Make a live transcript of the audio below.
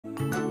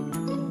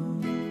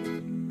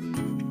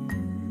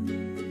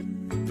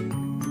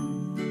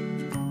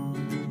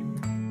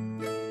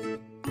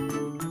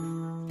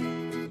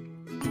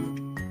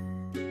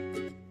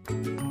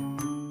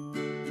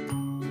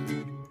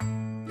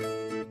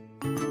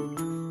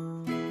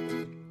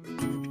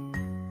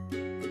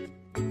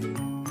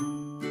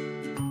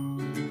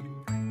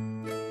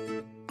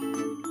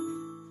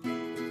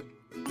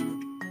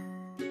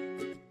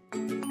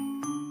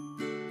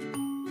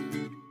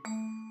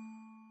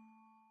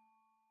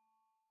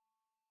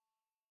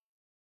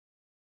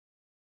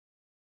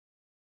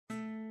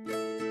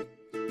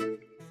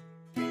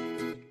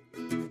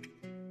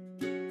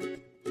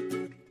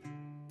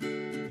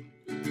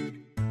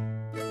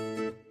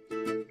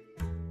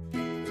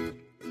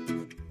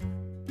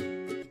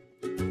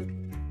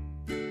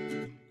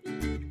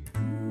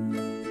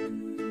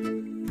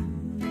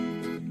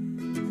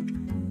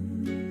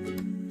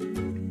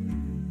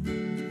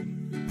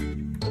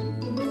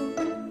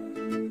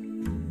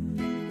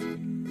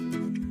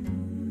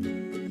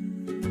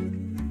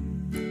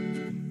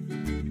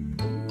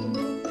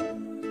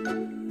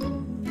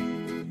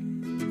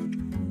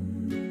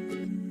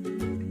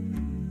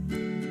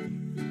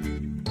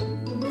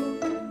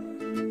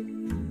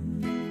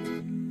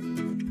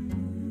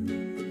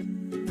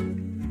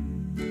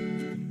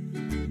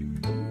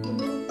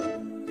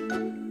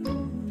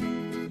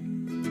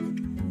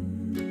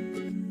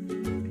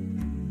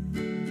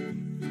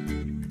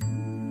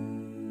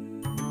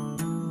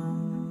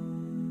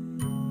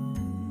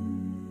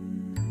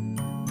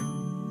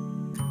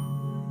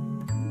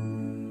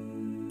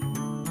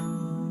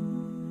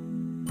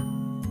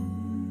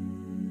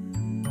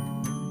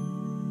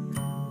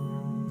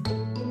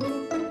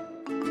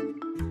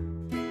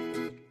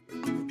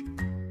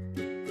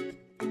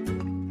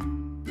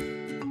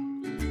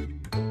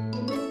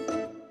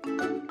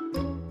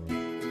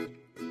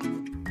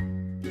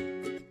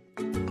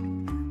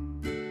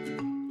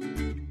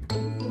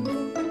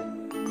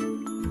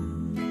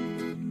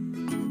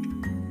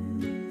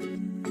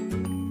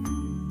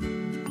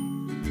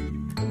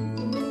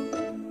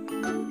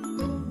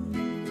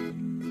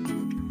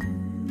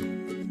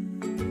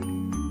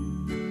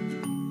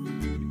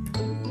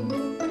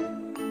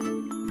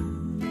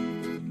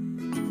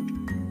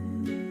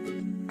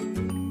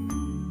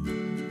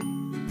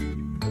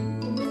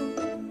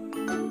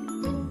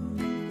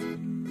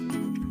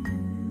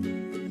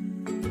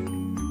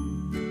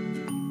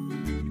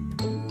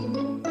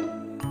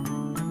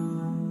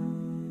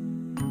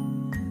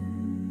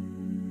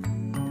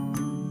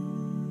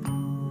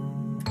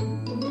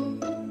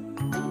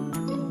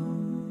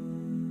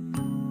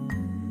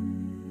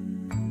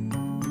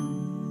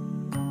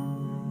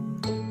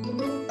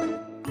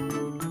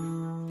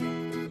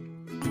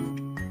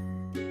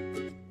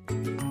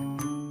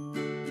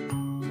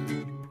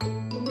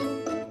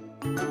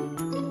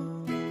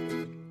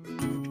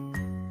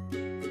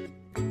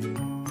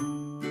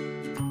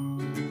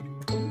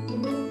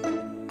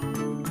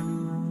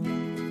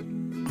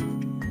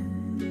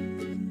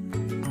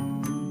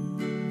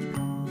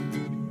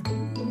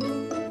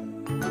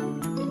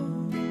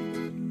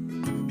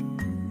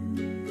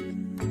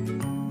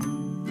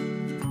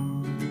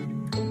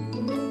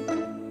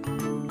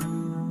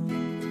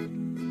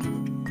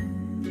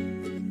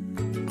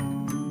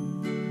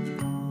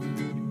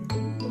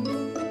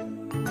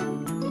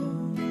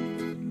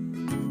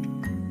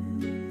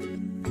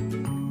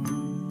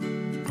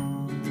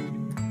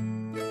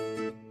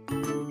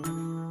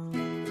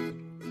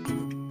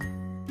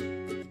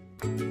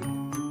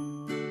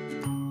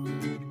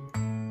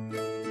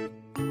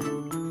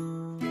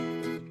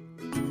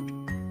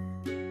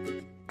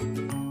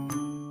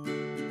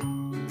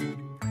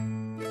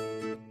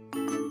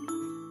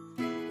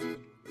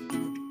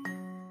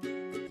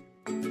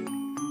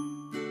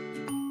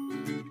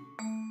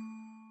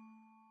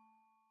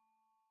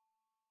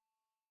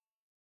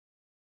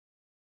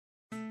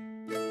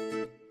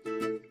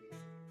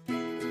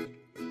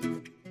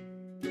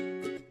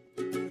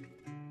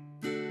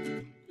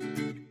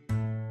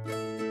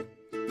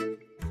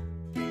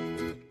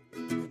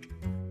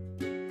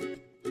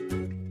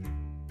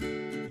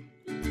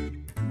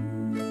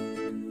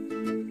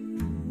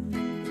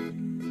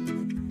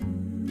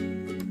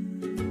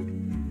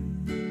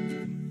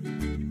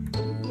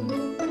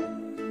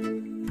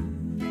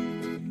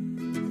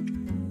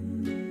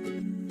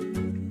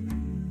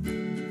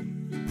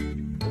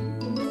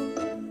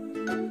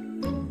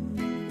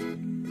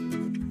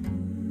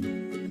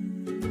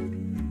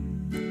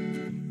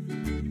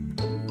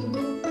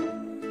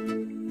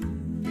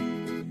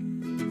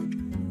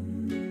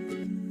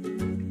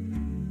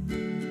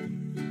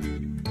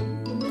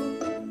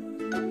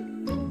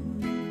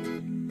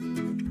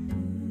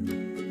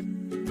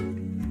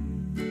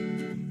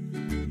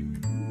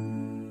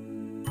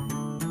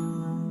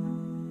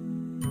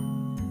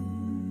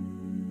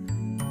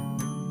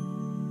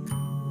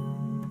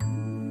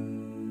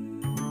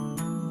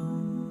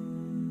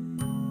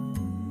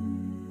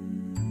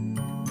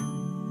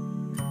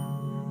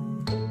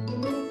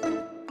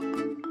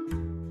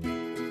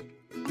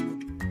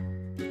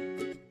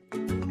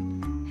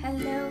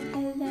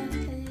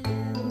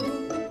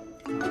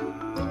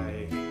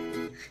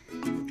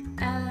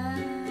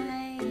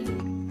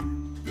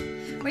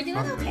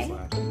fuck okay. those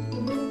labs.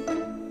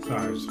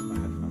 Sorry, just my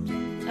headphones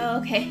on. Oh,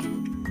 okay.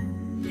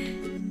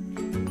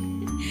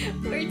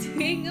 We're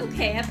doing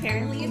okay.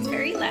 Apparently, it's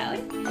very loud.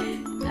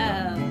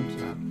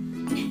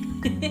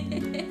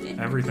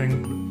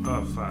 Everything.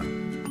 Oh, fuck.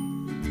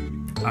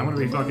 I'm gonna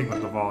be fucking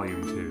with the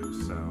volume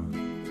too, so.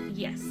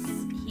 Yes,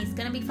 he's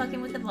gonna be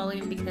fucking with the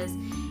volume because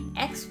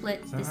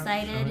XSplit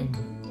decided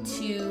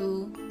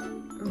to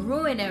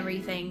ruin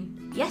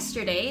everything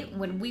yesterday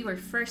when we were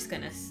first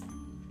gonna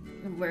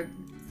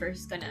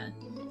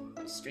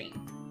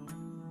stream.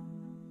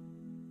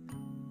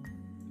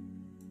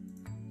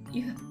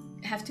 You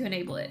have to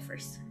enable it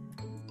first.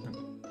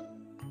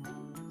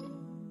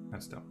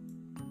 That's dumb.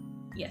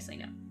 Yes, I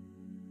know.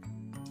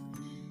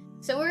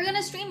 So we were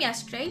gonna stream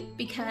yesterday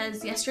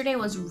because yesterday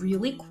was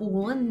really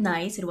cool and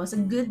nice. It was a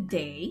good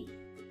day.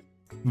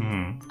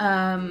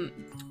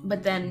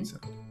 But then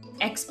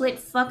XSplit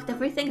fucked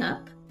everything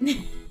up.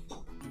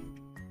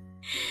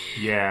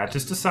 Yeah,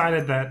 just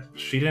decided that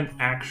she didn't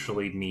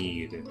actually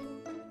need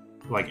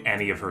like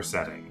any of her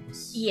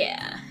settings.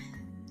 Yeah.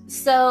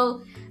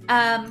 So,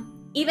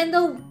 even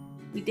though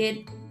we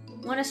did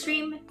want to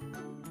stream,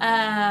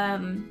 I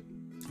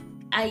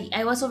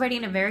was already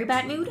in a very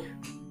bad mood.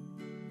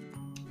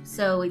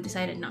 So we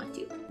decided not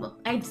to. Well,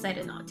 I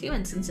decided not to,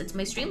 and since it's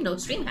my stream, no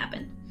stream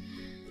happened.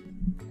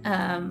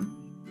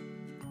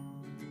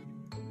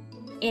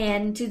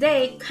 And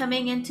today,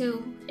 coming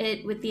into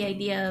it with the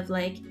idea of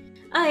like,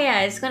 oh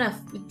yeah, it's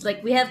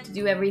like, we have to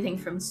do everything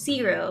from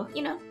zero,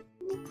 you know,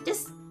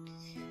 just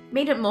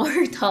made it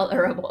more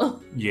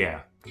tolerable.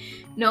 Yeah.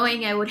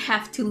 Knowing I would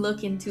have to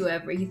look into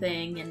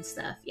everything and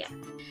stuff, yeah.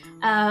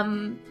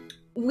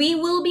 We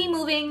will be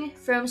moving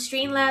from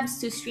Streamlabs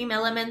to Stream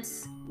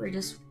Elements. We're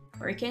just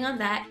working on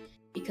that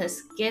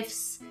because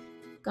GIFs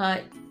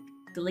got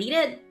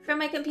deleted from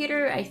my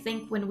computer. I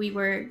think when we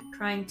were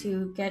trying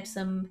to get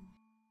some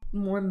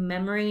more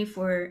memory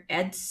for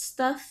Ed's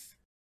stuff.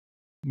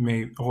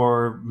 Maybe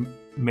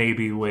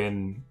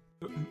when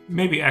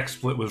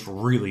XSplit was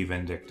really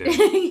vindictive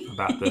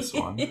about this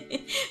one.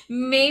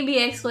 Maybe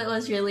XSplit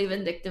was really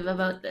vindictive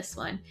about this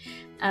one.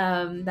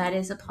 That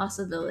is a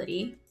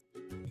possibility.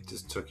 It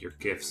just took your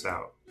gifts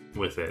out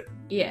with it.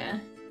 Yeah.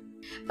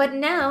 But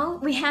now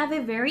we have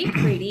a very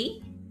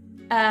pretty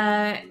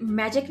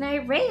Magic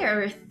Knight Ray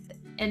Earth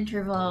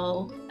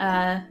interval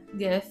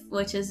GIF,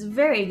 which is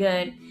very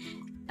good.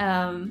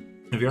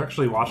 Have you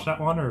actually watched that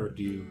one, or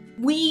do you?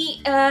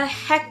 We,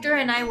 Hector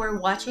and I were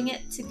watching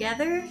it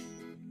together,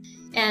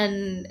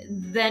 and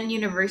then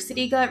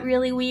university got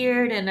really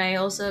weird, and I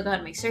also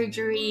got my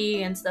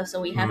surgery and stuff, so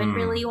we haven't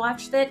really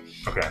watched it.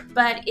 Okay.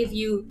 But if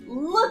you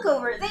look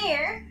over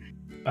there...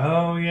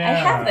 Oh, yeah. I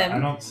have them. I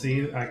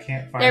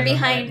can't find They're them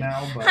behind. right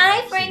now. But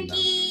Hi,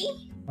 Frankie!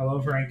 Hello,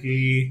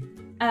 Frankie.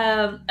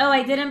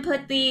 I didn't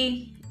put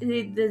the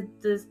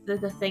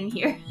thing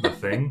here. The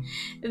thing?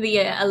 The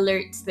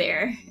alerts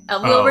there.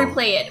 We'll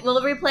replay it.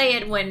 We'll replay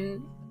it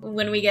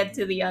when we get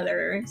to the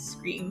other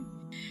screen.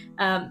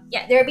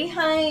 Yeah, they're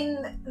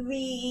behind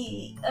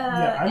the...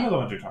 yeah, I know the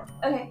ones you're talking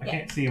about. Okay, I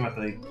can't see them at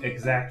the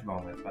exact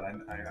moment, but I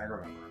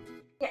remember them.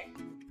 Yeah.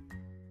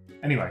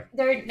 Anyway.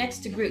 They're next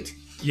to Groot.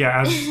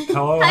 Yeah,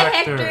 hello, Hi,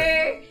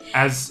 Hector.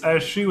 As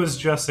she was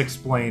just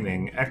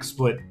explaining,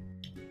 XSplit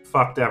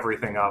fucked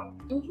everything up,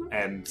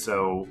 and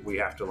so we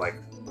have to, like,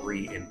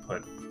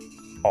 re-input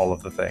all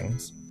of the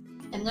things.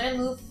 I'm gonna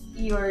move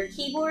your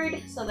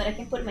keyboard so that I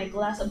can put my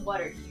glass of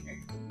water here.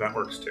 That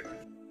works too.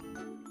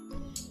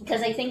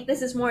 Because I think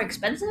this is more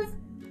expensive?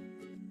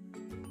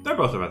 They're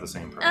both about the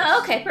same price.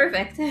 Oh, okay,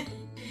 perfect.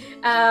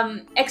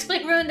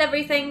 XSplit ruined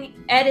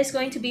everything. Ed is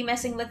going to be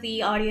messing with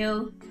the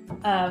audio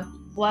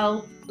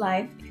while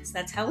live, because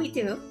that's how we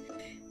do.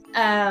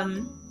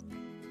 And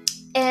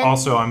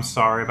also, I'm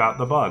sorry about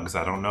the bugs.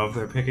 I don't know if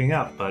they're picking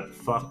up, but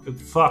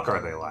fuck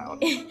are they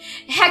loud.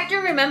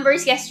 Hector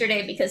remembers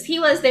yesterday because he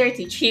was there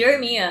to cheer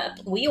me up.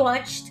 We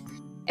watched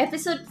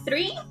episode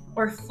 3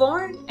 or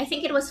 4, I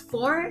think it was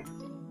 4,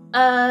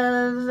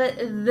 of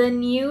the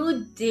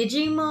new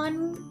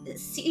Digimon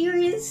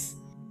series,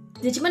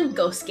 Digimon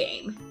Ghost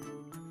Game.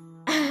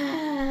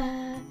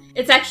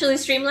 It's actually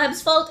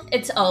Streamlabs' fault.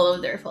 It's all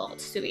of their fault,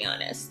 to be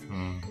honest.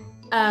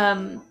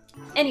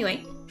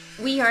 Anyway,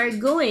 we are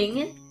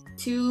going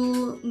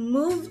to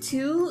move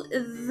to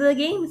the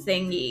game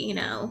thingy, you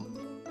know.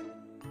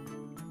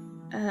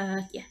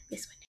 Yeah,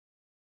 this one.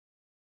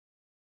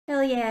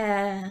 Hell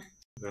yeah.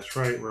 That's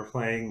right, we're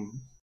playing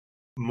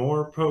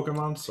more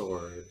Pokemon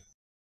Sword.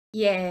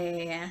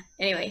 Yeah.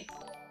 Anyway,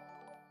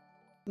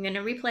 I'm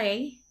gonna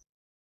replay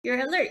your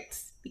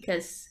alerts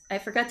because I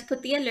forgot to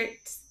put the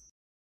alerts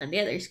on the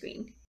other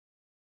screen.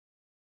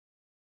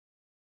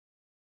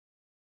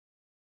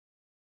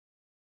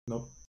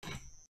 Nope.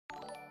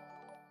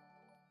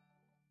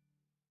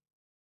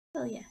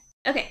 Oh yeah.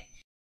 Okay.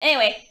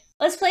 Anyway,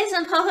 let's play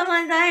some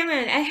Pokemon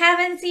Diamond. I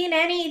haven't seen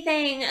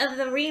anything of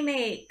the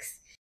remakes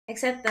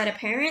except that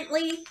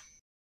apparently,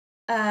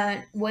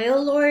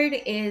 Whale Lord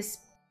is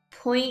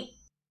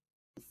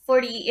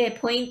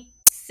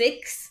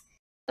 0.6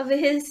 of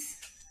his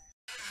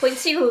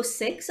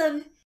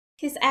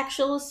his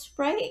actual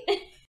sprite?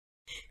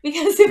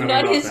 Because if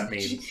not, know his. what that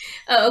means.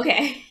 Oh,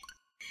 okay.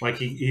 Like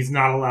he's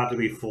not allowed to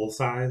be full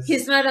size.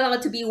 He's not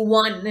allowed to be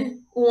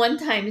one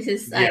times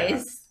his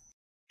size.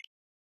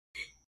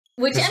 Yeah.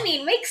 Which I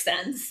mean makes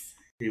sense.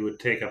 He would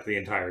take up the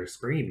entire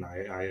screen,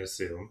 I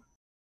assume.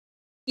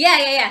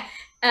 Yeah.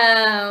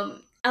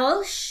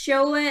 I'll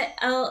show it.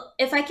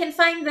 If I can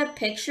find the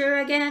picture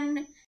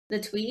again,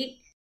 the tweet,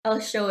 I'll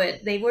show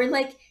it. They were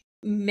like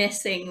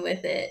messing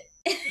with it.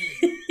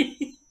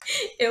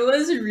 It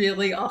was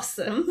really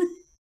awesome.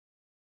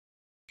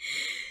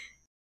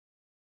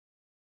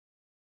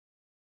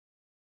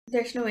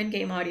 There's no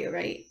in-game audio,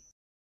 right?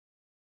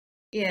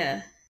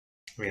 Yeah.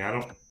 I mean, I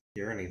don't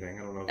hear anything.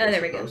 I don't know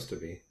if it's supposed to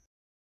be.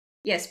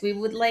 Yes, we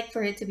would like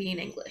for it to be in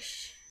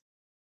English.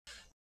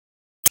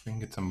 We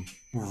can get some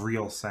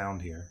real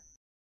sound here.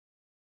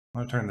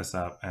 I'm going to turn this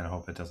up and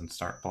hope it doesn't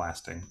start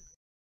blasting.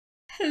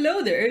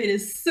 Hello there, it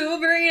is so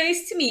very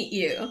nice to meet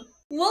you.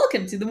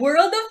 Welcome to the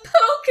world of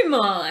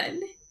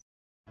Pokemon!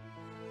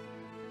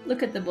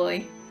 Look at the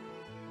boy.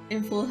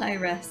 In full high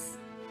res.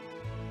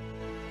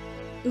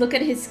 Look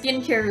at his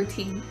skincare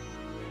routine.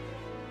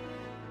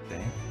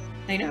 Dang.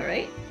 I know,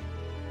 right?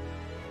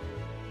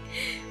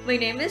 My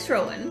name is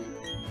Rowan.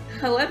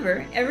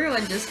 However,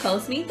 everyone just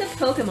calls me the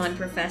Pokemon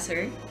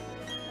Professor.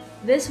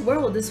 This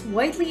world is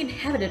widely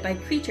inhabited by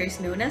creatures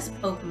known as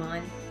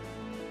Pokemon.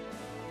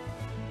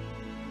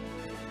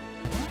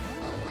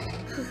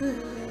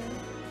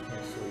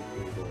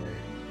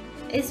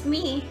 It's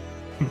me.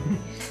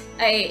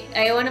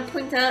 I want to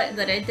point out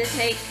that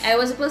I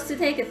was supposed to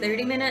take a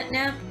 30-minute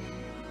nap,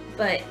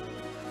 but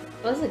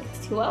what was it,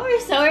 2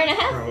 hours? Hour and a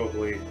half?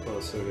 Probably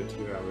closer to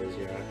 2 hours,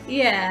 yeah.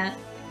 Yeah,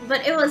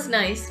 but it was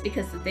nice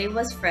because the day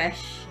was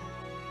fresh.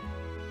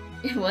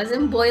 It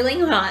wasn't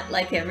boiling hot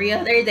like every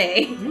other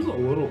day. It was a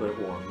little bit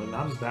warm, but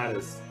not as bad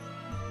as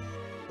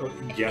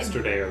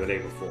yesterday or the day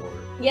before.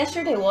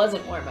 Yesterday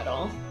wasn't warm at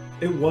all.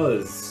 It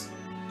was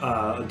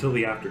until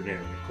the afternoon.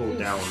 It cooled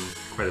down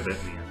quite a bit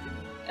in the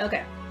afternoon.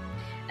 Okay.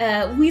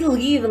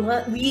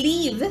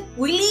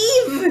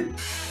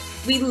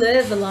 We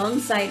live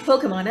alongside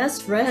Pokemon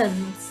as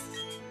friends.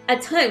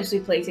 At times we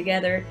play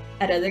together,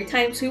 at other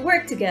times we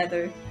work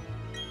together.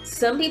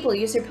 Some people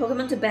use their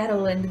Pokemon to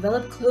battle and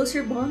develop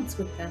closer bonds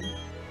with them.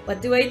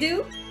 What do?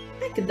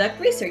 I conduct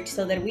research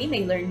so that we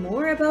may learn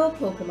more about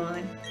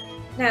Pokemon.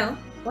 Now,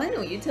 why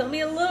don't you tell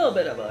me a little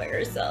bit about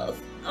yourself?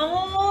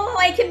 Oh,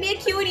 I can be a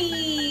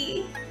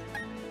cutie!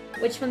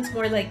 Which one's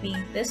more like me?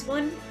 This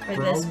one or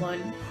this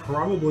one?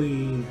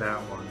 Probably that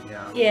one,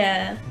 yeah.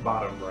 Yeah.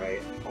 Bottom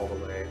right, all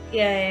the way.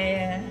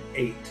 Yeah.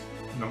 8.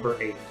 Number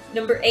 8.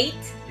 Number 8?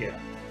 Yeah.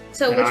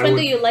 So and which one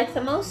do you like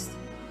the most?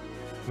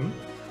 Hmm?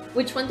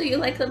 Which one do you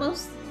like the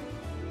most?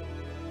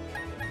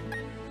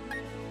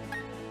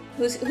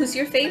 Who's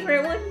your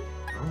favorite one?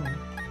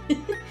 Oh.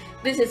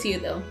 This is you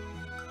though.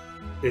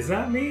 Is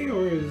that me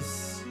or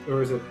is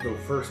it the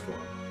first one?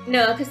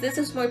 No, because this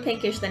is more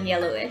pinkish than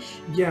yellowish.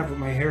 Yeah, but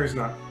my hair is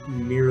not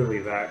nearly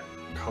that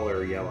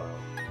color yellow.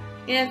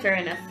 Yeah, fair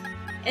enough.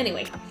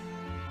 Anyway.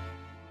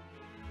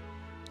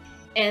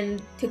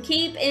 And to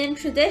keep in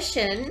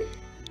tradition,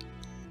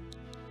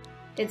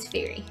 it's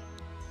Firi.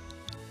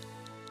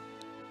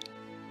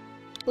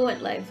 Who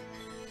went live?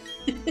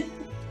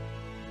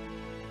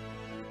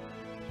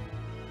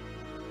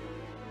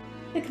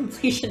 The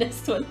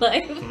completionist went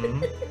live.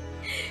 Mm-hmm.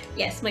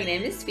 Yes, my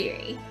name is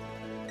Firi.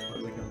 What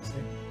was I gonna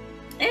say?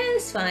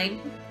 It's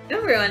fine.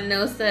 Everyone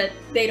knows that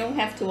they don't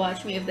have to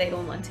watch me if they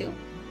don't want to.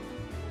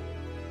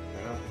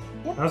 Yeah.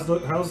 Yep.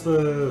 How's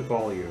the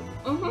volume?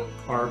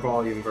 Mm-hmm. Our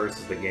volume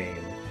versus the game.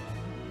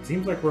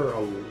 Seems like we're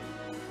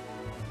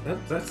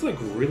that's like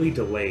really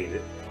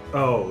delayed.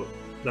 Oh,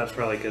 that's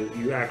probably because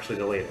you actually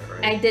delayed it,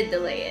 right? I did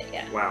delay it,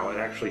 yeah. Wow, it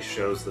actually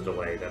shows the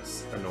delay.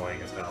 That's annoying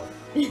as hell.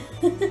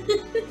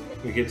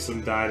 We get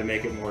some dye to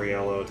make it more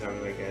yellow, time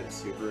to make it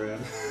super red.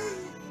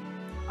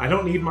 I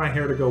don't need my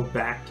hair to go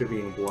back to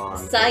being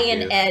blonde.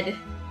 Cyan Ed.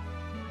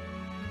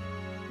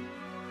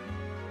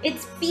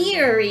 It's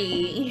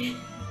Firi!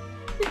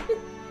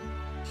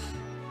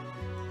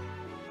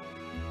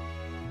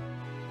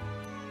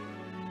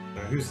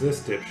 Now, who's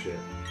this dipshit?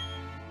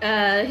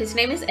 His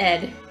name is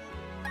Ed.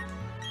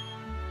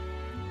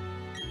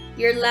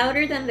 You're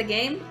louder than the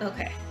game?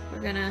 Okay, we're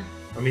gonna...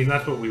 I mean,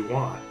 that's what we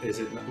want. Is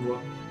it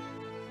what?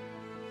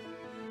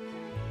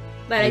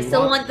 But I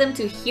still want them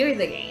to hear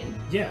the game.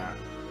 Yeah.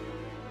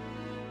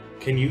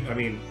 Can you... I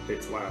mean,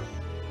 it's loud.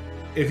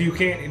 If you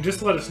can't...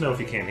 Just let us know if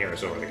you can't hear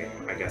us over the game,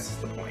 I guess is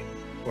the point.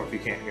 Or if you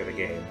can't hear the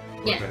game.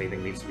 Or if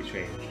anything needs to be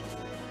changed.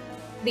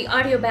 The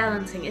audio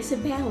balancing, is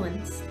it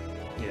balanced?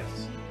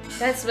 Yes.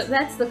 That's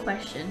the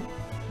question.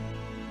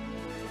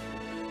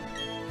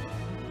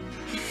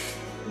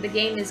 The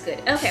game is good.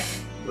 Okay.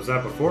 Was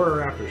that before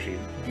or after she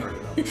turned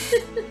it up?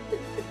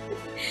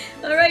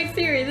 Alright,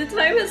 Firi, the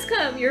time has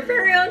come. Your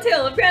very own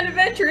tale of grand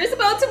adventure is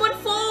about to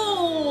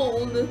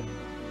unfold!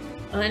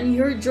 On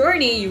your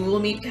journey, you will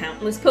meet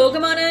countless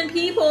Pokemon and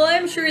people.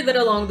 I'm sure that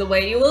along the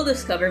way you will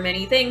discover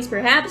many things,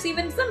 perhaps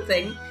even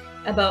something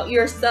about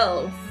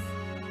yourself.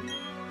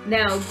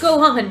 Now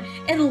go on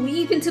and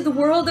leap into the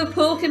world of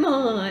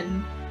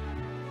Pokemon!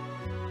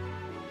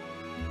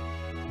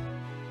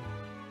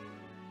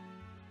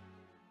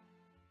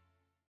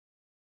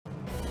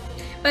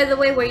 By the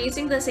way, we're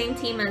using the same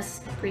team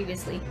as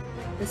previously.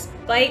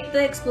 Despite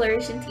the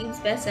exploration team's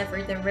best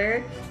effort, the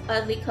rare,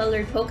 oddly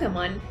colored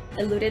Pokemon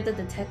eluded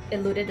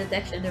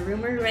detection. The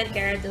rumored red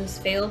Gyarados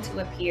failed to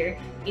appear,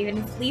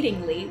 even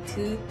fleetingly,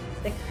 to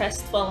the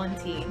crestfallen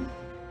team.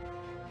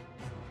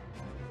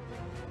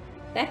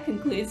 That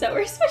concludes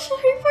our special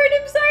report.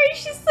 I'm sorry,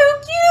 she's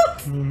so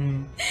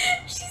cute!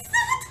 She's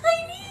so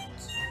tiny and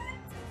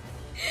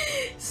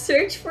cute!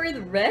 Search for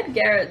the red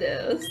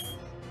Gyarados.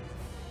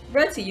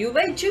 Brought to you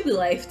by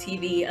Jubilife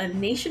TV, a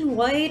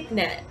nationwide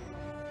net.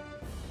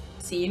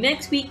 See you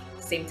next week,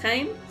 same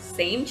time,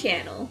 same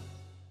channel.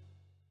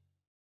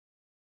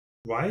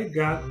 Why you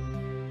got...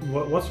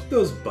 What's with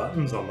those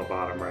buttons on the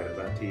bottom right of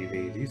that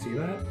TV? Do you see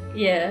that?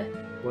 Yeah.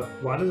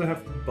 Why does it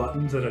have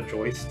buttons and a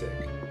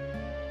joystick?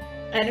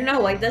 I don't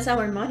know, why does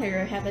our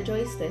monitor have a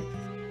joystick?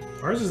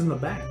 Ours is in the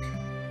back.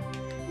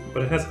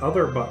 But it has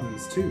other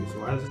buttons too, so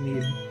why does it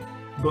need...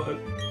 But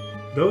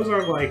those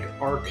are like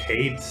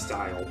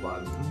arcade-style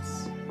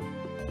buttons.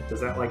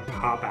 Does that like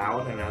pop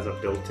out and has a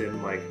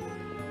built-in like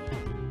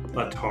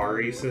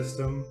Atari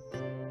system?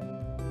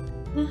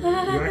 You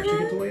actually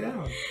get to lay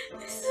down.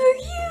 So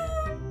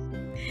cute!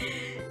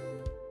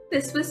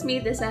 This was me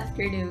this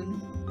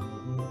afternoon.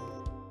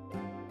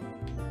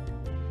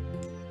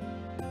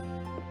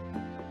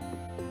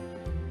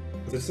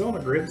 Is it still on a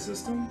grid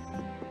system?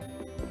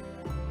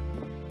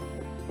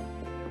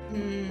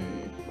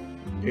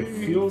 It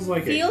feels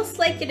like feels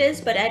like it is,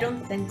 but I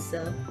don't think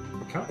so.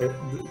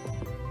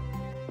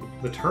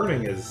 The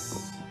turning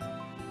is...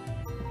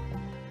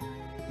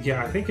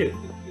 Yeah, I think it...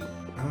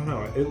 I don't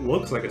know. It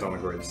looks like it's on a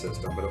grid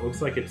system, but it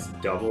looks like it's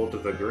doubled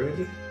the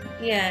grid.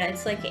 Yeah,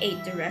 it's like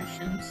 8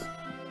 directions.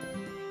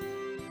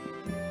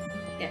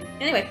 Yeah,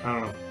 anyway. I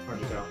don't know. Hard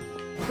to tell.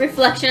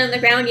 Reflection on the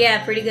ground,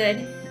 yeah, pretty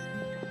good.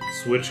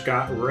 Switch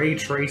got ray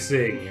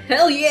tracing.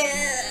 Hell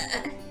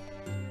yeah!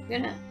 I'm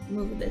gonna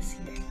move this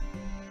here.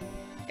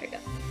 There we go.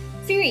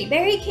 Firi,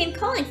 Barry came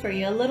calling for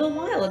you a little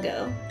while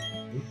ago.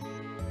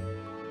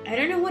 I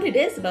don't know what it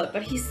is about,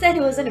 but he said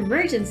it was an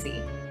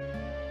emergency.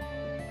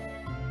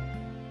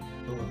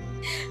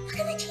 Look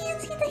at the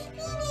chance he's like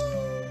Firi!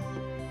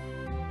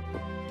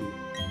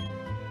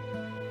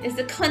 Is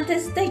the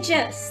contest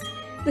digest?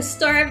 The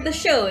star of the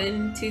show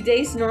in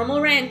today's normal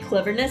rank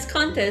cleverness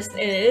contest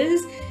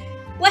is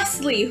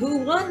Wesley, who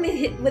won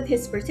with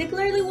his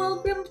particularly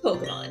well-groomed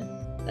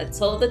Pokemon.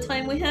 That's all the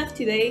time we have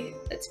today.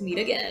 Let's meet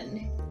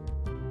again.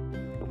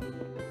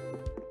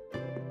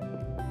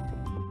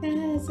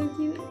 Ah, so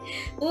cute.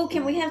 Oh,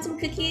 can we have some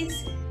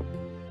cookies?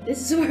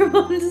 This is where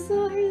Mom's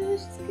so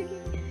delicious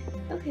cookies.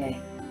 Okay.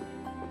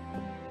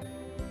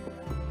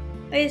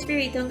 Oh yes,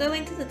 Firi, don't go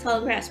into the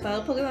tall grass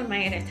pile. Pokemon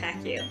might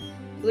attack you.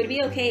 It would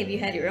be okay if you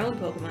had your own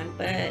Pokemon,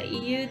 but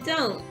you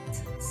don't.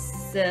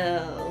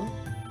 So...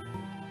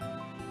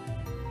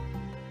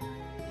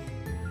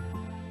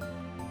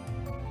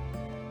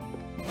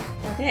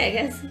 Okay, I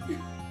guess.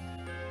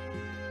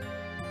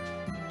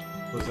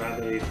 Was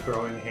that a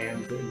throwing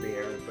hands in the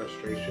air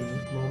frustration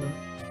moment?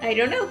 I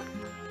don't know.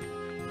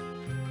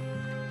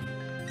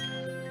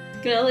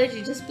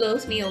 Technology just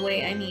blows me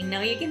away. I mean,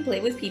 now you can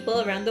play with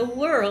people around the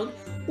world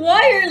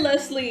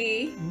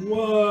wirelessly!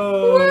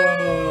 Whoa!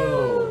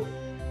 Whoa!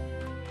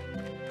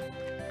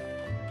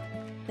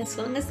 As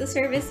long as the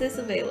service is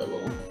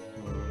available.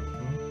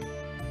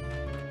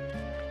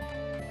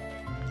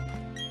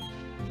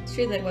 It's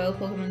true that wild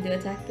Pokemon do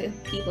attack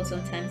people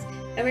sometimes.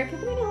 However,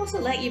 Pokemon also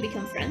let you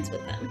become friends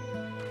with them.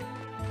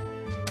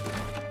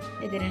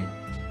 I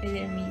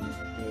didn't mean.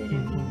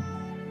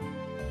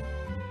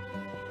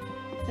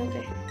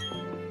 Okay.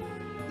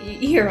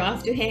 You're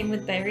off to hang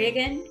with Barry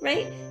again,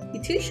 right?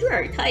 You two sure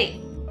are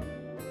tight.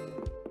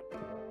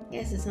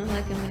 Yes, it's not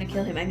like I'm gonna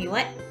kill him. I mean,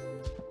 what?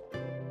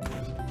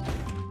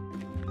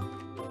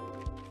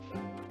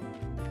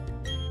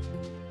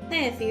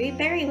 Hey, Firi,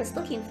 Barry was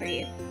looking for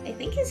you. I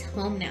think he's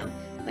home now.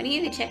 Why don't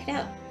you go check it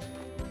out?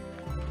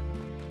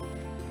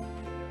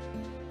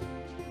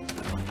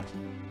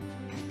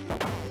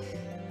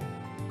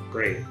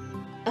 Great.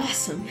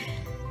 Awesome.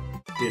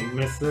 Didn't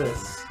miss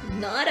this.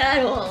 Not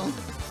at all.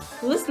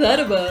 What's that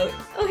about?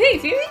 Oh hey,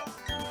 Firi!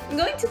 I'm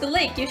going to the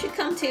lake. You should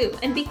come too,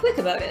 and be quick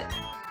about it.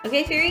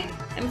 Okay, Firi?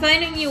 I'm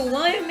finding you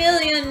 1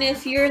 million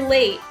if you're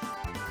late.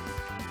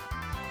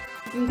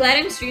 You're glad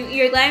I'm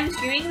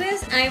streaming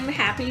this? I'm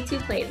happy to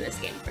play this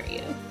game for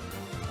you.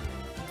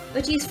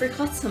 But geez,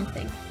 forgot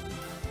something.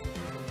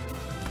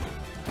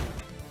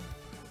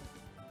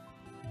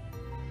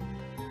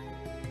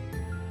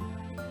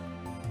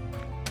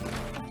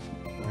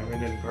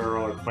 Diamond and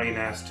Pearl are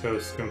plain-ass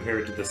toast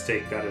compared to the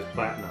steak that is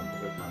platinum.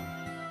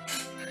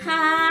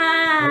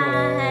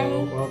 Hi!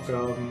 Hello,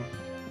 welcome.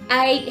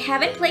 I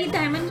haven't played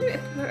Diamond or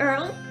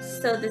Pearl,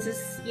 so this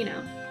is, you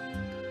know,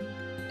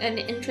 an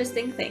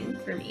interesting thing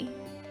for me.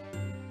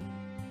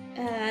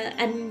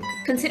 And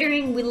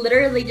considering we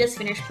literally just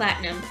finished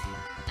Platinum,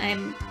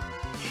 I'm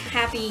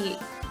happy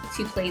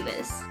to play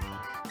this.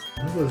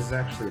 What was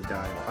actually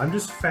dial? I'm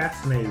just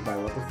fascinated by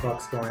what the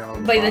fuck's going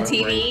on. By the bottom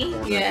TV? right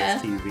corner of Yeah.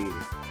 this TV.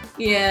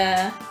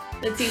 Yeah,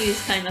 the TV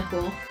is kind of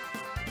cool.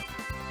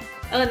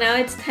 Oh, now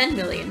it's 10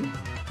 million.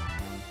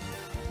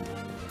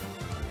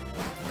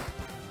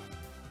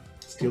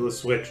 Steal the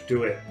Switch,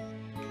 do it.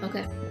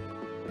 Okay.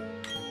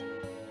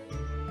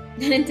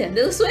 The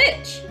Nintendo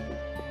Switch!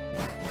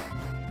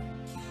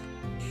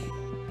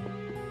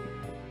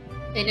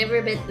 I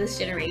never bit this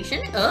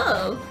generation?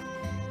 Oh!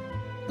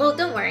 Well,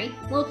 don't worry.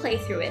 We'll play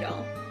through it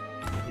all.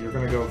 You're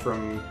gonna go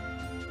from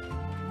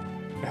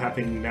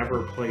having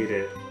never played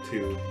it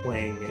to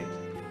playing it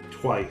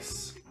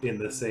twice in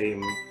the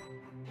same,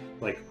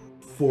 like,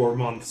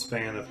 4-month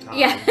span of time.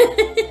 Yeah.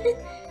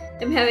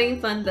 I'm having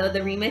fun though. The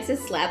remixes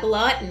slap a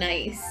lot.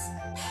 Nice.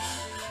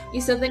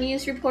 You saw the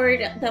news report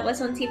that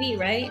was on TV,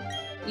 right?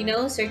 You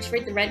know, search for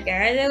the Red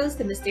Gyarados,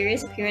 the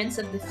mysterious appearance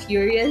of the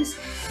furious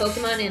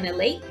Pokemon in a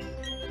lake?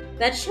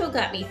 That show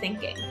got me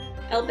thinking.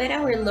 I'll bet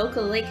our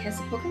local lake has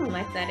a Pokemon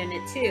like that in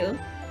it too.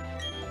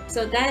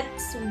 So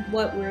that's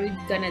what we're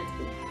gonna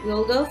do.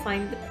 We'll go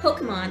find the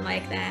Pokemon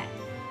like that.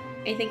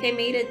 I think I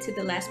made it to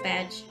the last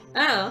badge.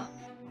 Oh.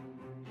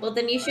 Well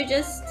then you should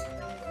just...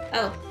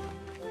 Oh.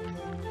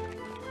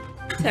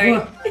 Sorry.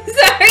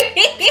 Sorry!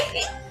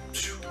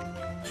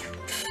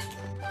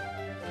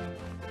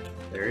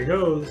 There he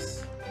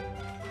goes.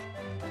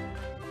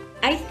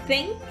 I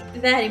think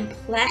that in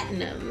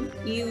Platinum,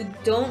 you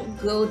don't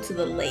go to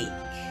the lake.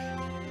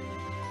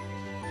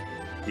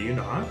 Do you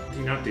not? Do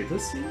you not do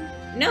this scene?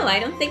 No, I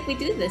don't think we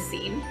do this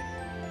scene.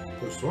 I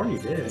could have sworn you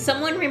did.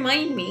 Someone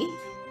remind me.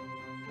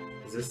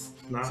 Is this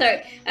not?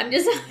 Sorry, I'm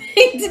just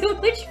having too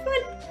much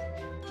fun.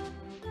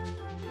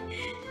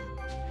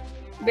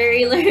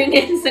 Very learned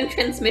instant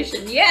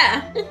transmission,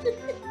 yeah!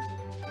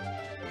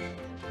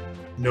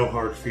 No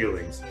hard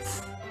feelings.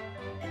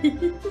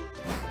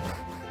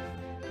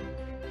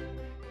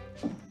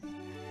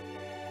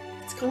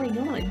 What's going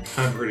on?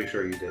 I'm pretty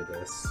sure you did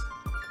this.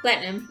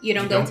 Platinum, you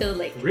don't go to the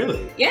lake.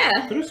 Really? Yeah!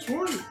 I could have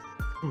sworn.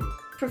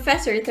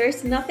 Professor,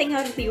 there's nothing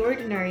out of the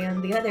ordinary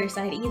on the other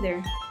side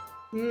either.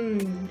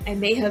 I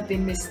may have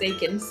been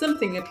mistaken.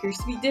 Something appears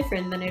to be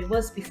different than it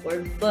was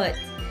before, but...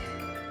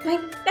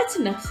 Fine, that's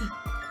enough.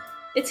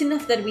 It's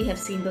enough that we have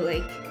seen the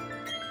lake.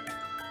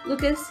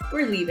 Lucas,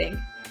 we're leaving.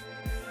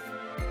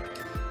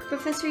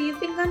 Professor, you've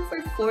been gone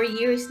for 4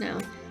 years now.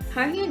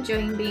 How are you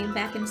enjoying being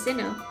back in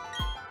Sinnoh?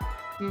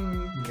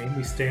 You made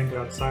me stand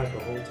outside the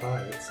whole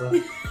time. It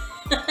sucked.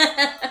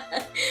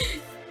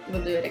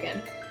 We'll do it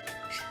again.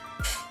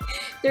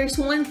 There's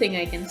one thing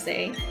I can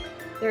say.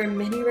 There are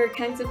many rare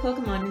kinds of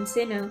Pokemon in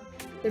Sinnoh.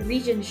 The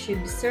region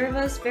should serve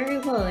us very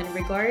well in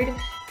regard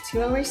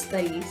to our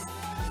studies.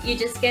 You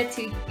just get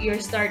to your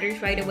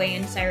starters right away,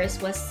 and Cyrus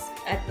was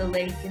at the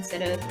lake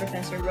instead of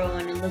Professor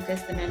Rowan and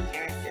Lucas the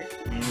non-character.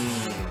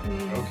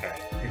 Okay,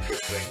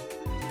 interesting.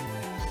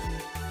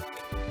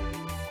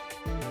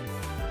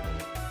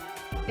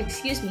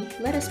 Excuse me,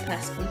 let us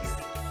pass, please.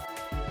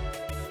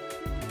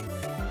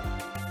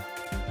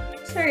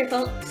 Sorry,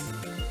 folks.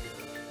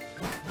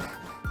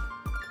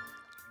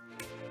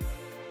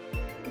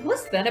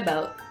 What's that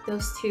about,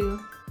 those two?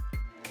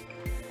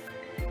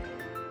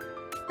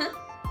 Huh?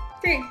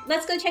 Firi,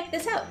 let's go check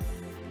this out.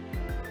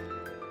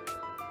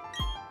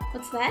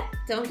 What's that?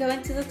 Don't go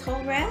into the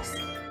tall grass?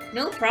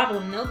 No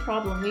problem, no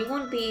problem. We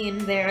won't be in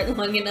there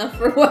long enough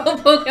for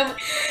wild Pokemon.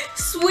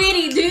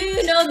 Sweetie, do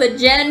you know the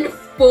Gen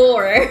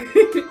 4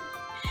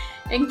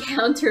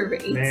 encounter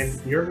rates? Man,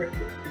 you're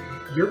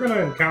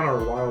gonna encounter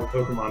a wild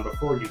Pokemon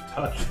before you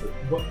touch the...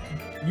 What?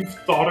 You've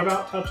thought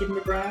about touching the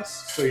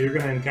grass, so you're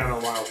gonna encounter a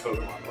wild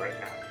Pokemon right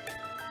now.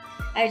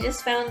 I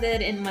just found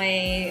it in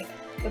my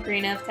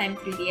Ocarina of Time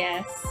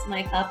 3DS.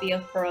 My copy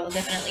of Pearl.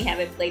 Definitely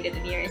haven't played it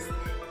in years.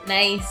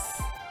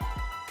 Nice.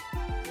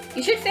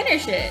 You should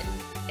finish it.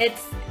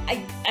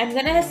 I'm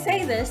gonna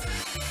say this.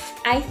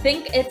 I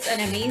think it's an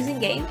amazing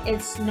game.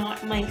 It's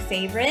not my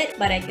favorite,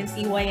 but I can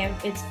see why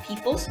it's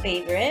people's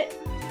favorite.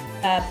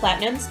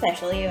 Platinum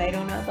especially. I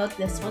don't know about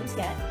this one's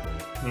yet.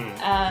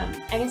 I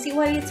can see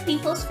why it's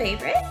people's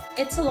favorite.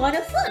 It's a lot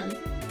of fun.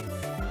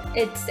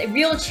 It's a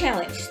real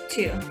challenge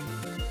too.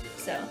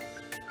 So,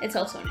 it's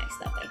also nice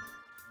that way.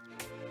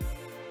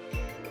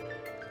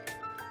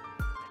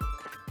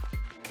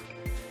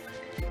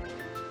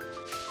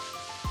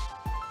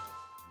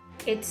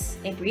 It's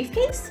a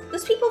briefcase?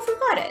 Those people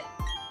forgot it.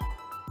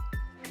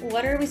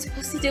 What are we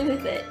supposed to do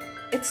with it?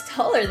 It's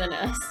taller than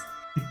us.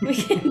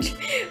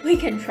 We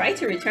can try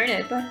to return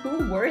it, but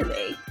who were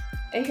they?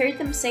 I heard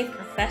them say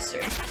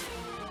Professor.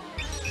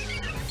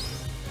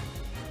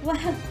 What?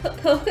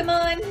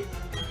 Pokemon?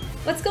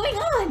 What's going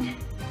on?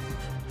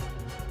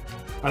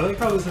 I like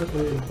how this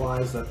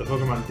implies that the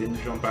Pokemon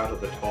didn't jump out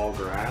of the tall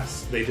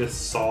grass. They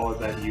just saw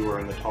that you were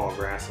in the tall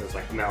grass and it's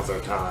like, now's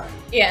our time.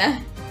 Yeah.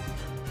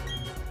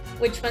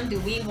 Which one do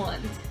we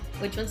want?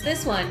 Which one's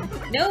this one?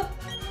 Nope.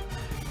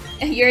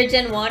 You're a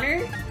Gen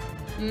 1-er?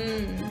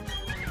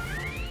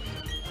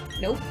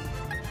 Nope.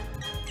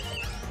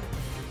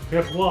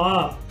 Flip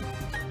flop.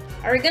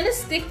 Are we gonna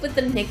stick with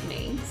the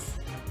nickname?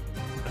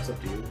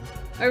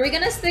 Are we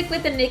gonna stick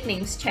with the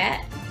nicknames,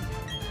 chat?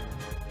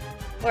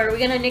 Or are we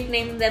gonna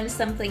nickname them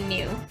something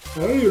new? I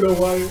don't even know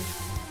why.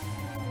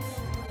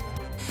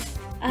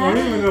 I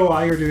don't even know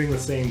why you're doing the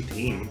same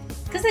team.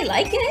 Because I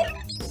like it.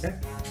 Okay.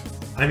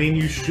 I mean,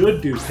 you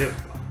should do Piplup.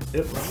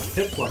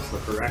 Piplup's the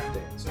correct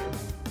answer.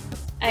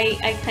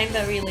 I kind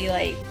of really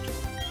like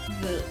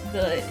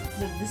the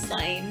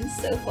design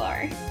so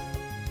far.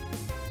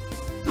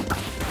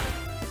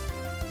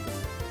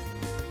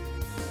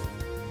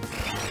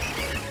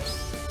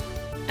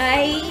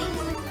 I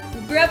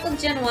grew up with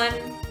Gen 1,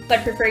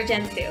 but prefer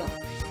Gen 2.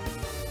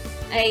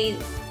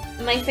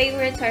 My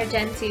favorites are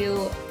Gen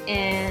 2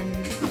 and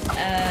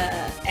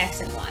X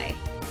and Y.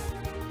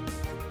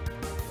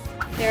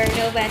 There are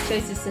no bad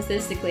choices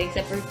statistically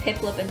except for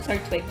Piplup and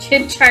Turtwig.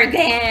 Chimchar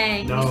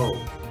Gang!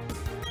 No.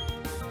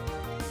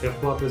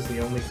 Piplup is the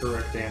only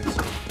correct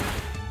answer.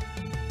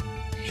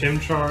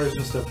 Chimchar is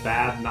just a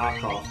bad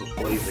knockoff of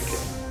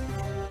Blaziken.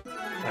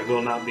 I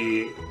will not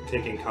be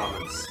taking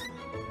comments.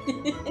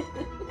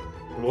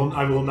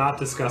 I will not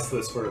discuss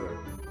this further.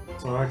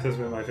 Snorlax has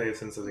been my fave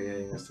since the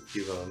beginning of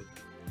Cubone.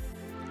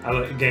 I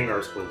like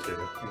Gengar's cool too.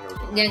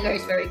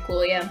 Gengar's very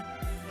cool, yeah.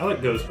 I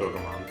like Ghost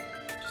Pokemon,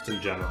 just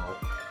in general.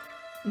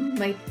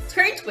 My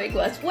Turtwig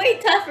was way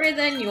tougher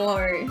than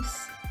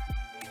yours.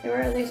 There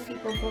were other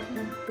people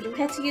Pokemon, but you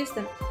had to use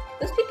them.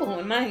 Those people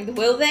won't mind,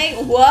 will they?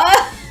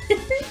 What?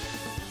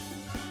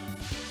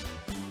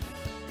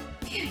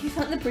 You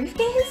found the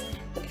briefcase?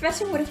 The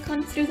professor would have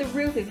gone through the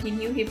roof if he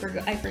knew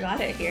I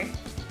forgot it here.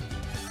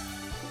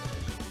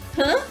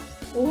 Huh?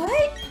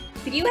 What?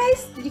 Did you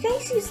guys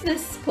use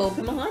this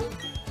Pokemon?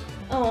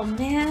 Oh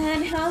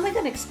man, how am I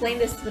gonna explain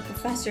this to the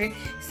professor?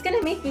 He's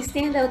gonna make me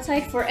stand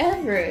outside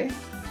forever.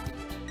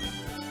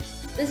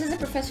 This is a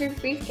professor's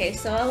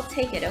briefcase, so I'll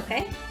take it,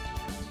 okay?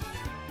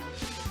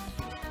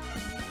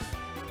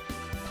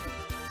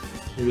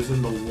 It was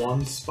in the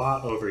one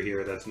spot over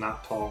here that's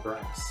not tall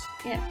grass.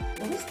 Yeah,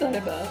 what was that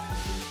about?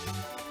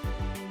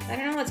 I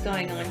don't know what's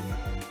going on.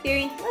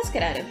 Firi, let's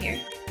get out of here.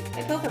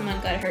 My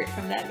Pokemon got hurt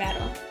from that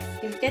battle.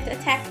 If we get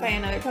attacked by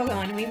another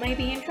Pokemon, we might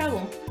be in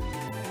trouble.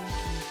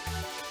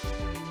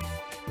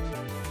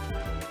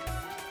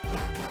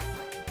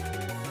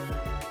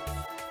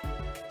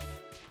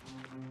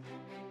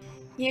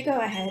 You go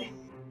ahead.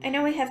 I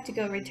know we have to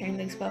go return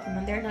these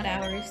Pokemon, they're not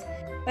ours.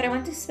 But I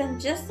want to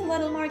spend just a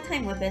little more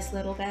time with this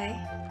little guy.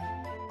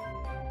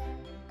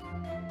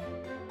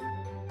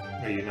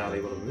 Are you not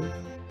able to move?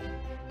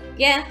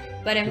 Yeah,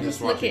 but I'm just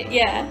looking.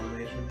 Yeah.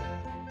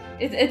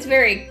 It's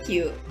very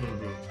cute.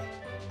 Mm-hmm.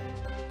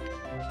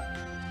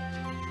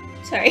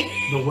 Sorry.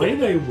 The way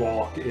they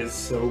walk is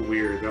so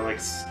weird. They're like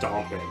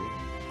stomping.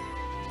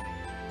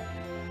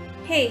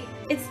 Hey,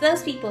 it's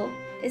those people.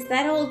 Is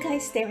that old guy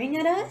staring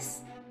at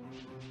us?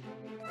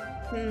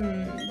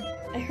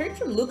 I heard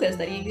from Lucas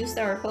that you used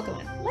our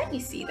Pokemon. Let me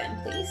see them,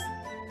 please.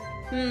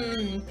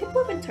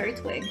 Piplup and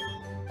Turtwig.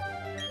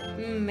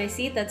 I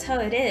see that's how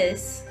it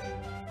is.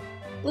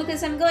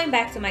 Lucas, I'm going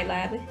back to my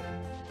lab.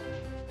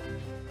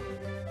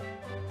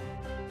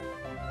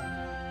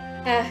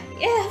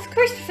 Yeah, of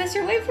course,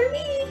 Professor, wait for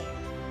me!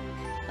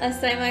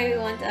 Last time I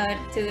went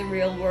out to the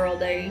real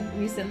world, I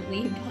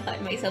recently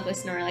bought myself a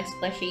Snorlax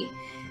plushie.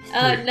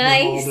 Oh,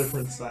 nice! All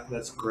different sizes.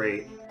 That's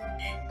great.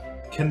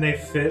 Can they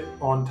fit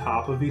on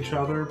top of each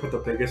other? Put the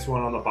biggest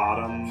one on the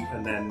bottom,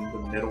 and then the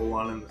middle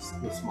one and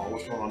the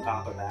smallest one on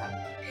top of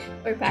that?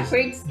 Or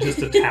backwards? Just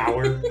a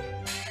tower?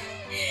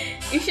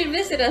 You should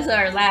visit us at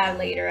our lab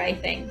later, I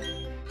think.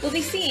 We'll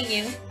be seeing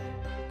you.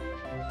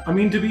 I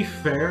mean, to be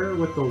fair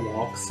with the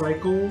walk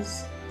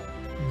cycles,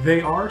 they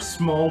are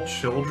small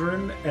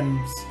children, and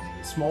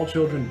small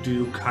children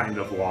do kind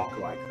of walk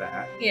like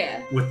that.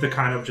 Yeah. With the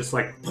kind of just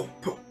like...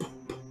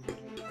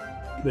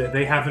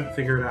 They haven't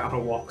figured out how to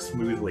walk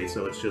smoothly,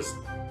 so it's just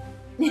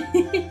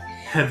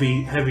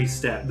heavy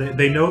step.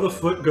 They know the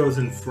foot goes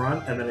in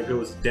front and then it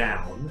goes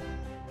down,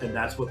 and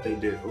that's what they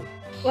do.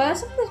 Well, that's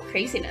some of the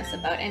craziness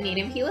about. I mean,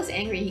 if he was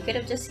angry, he could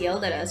have just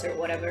yelled at us or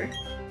whatever.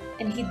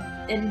 And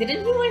didn't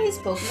he want his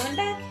Pokemon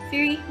back?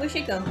 Firi, we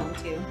should go home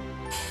too.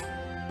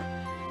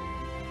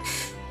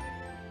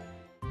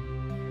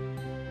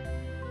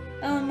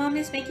 Oh, Mom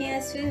is making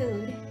us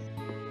food.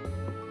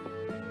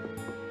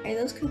 Are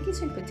those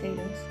cookies or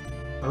potatoes?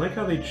 I like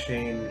how they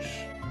change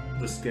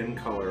the skin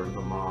color of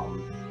the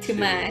mom. To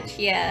match,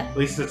 yeah. At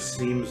least it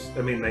seems,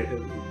 I mean,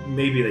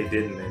 maybe they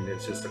didn't, and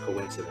it's just a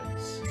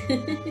coincidence.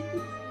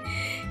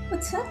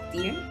 What's up,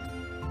 dear?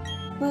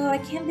 Well, I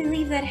can't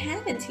believe that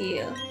happened to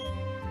you.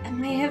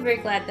 Am I ever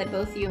glad that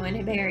both you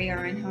and Barry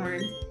are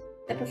unharmed?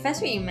 The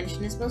professor you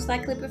mentioned is most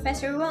likely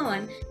Professor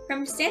Rowan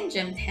from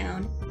Sanjum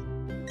Town.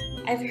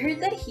 I've heard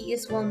that he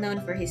is well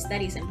known for his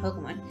studies in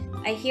Pokemon.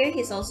 I hear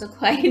he's also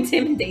quite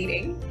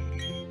intimidating.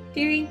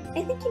 Firi,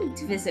 I think you need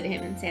to visit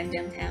him in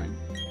Sanjum Town.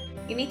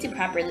 You need to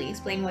properly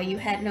explain why you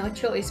had no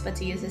choice but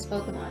to use his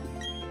Pokemon.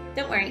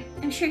 Don't worry,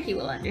 I'm sure he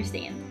will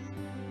understand.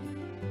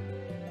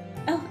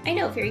 Oh, I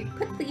know, Firi.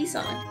 Put these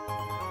on.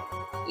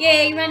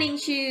 Yay, running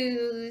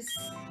shoes!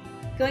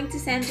 Going to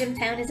Sanjum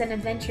Town is an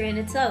adventure in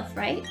itself,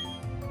 right?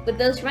 with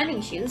those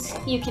running shoes,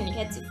 you can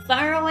get to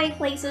faraway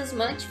places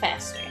much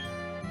faster.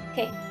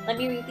 Okay, let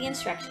me read the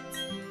instructions.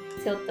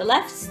 Tilt the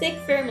left stick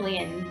firmly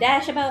and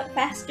dash about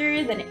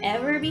faster than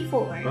ever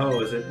before. Oh,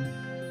 is it?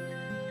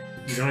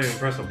 You don't even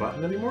press a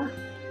button anymore?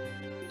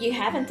 You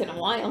haven't in a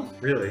while.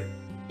 Really?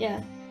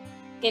 Yeah.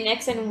 In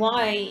X and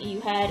Y, you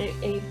had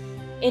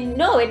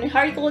in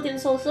Heart Gold and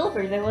Soul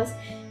Silver, there was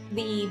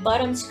the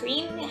bottom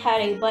screen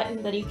had a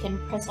button that you can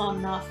press on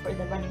and off for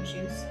the running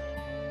shoes.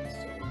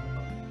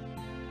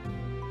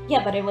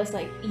 Yeah, but it was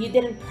like, you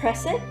didn't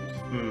press it,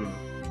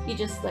 you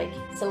just like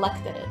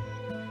selected it.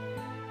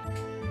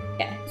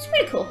 Yeah, it's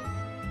pretty cool.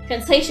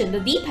 Translation, the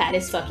D-pad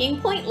is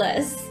fucking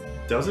pointless.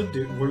 Does it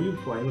do... Were you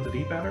playing with the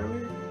D-pad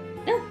earlier?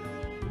 No.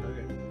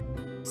 Okay.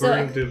 So,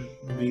 according to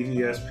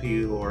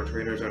BDSP lore,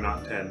 trainers are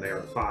not 10, they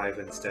are 5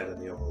 instead in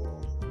the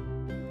overworld.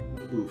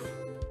 Oof.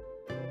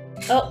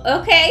 oh,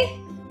 okay.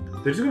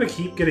 They're just gonna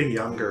keep getting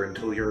younger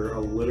until you're a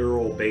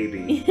literal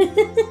baby.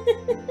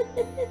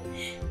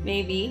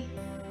 Maybe.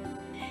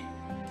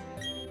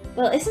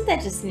 Well, isn't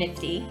that just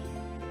nifty?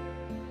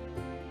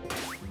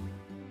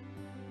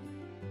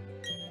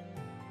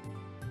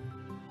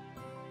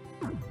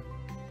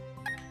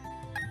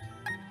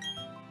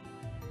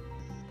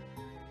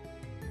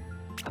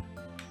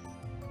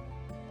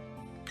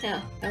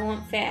 No, I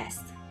want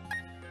fast.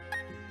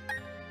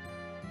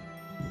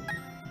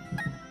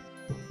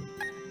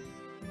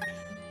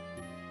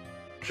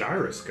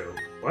 Gyroscope?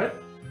 What?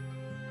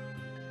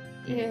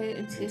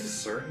 Yeah, It's a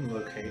certain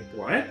location.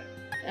 What?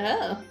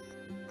 Oh.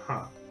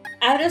 Huh.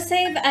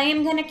 Autosave, I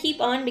am gonna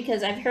keep on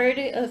because I've heard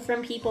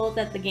from people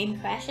that the game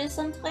crashes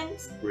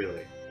sometimes.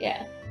 Really?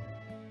 Yeah.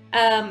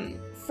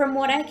 From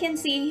what I can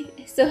see,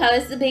 so how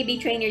is the baby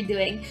trainer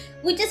doing?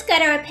 We just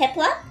got our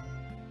Pepla.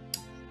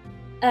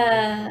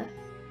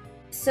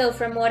 So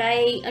from what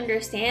I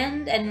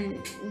understand,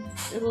 and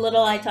a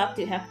little I talked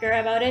to Hector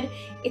about it,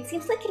 it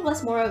seems like it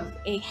was more of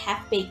a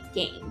half-baked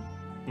game,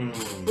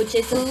 which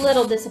is a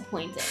little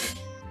disappointing.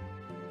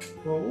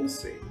 Well, we'll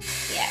see.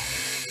 Yeah.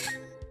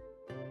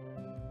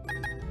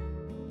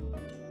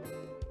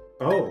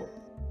 Oh.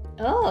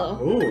 Oh.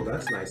 Oh,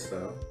 that's nice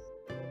though.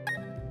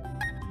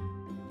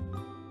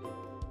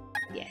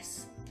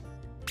 Yes.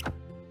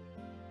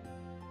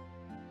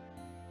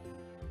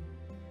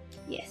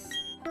 Yes.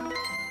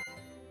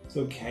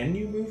 So can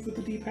you move with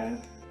the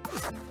D-pad?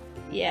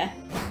 Yeah.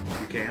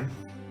 You can?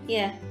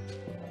 Yeah.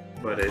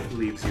 But it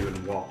leaves you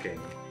in walking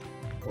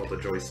while the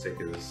joystick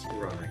is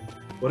running.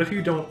 What if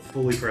you don't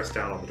fully press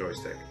down on the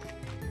joystick?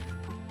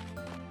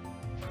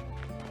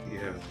 You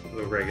have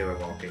the regular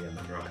walking and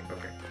then running.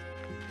 Okay.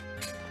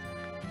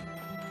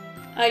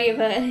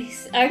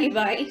 Audio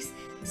Bars.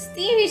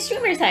 Stevie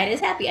Streamer Side is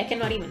happy. I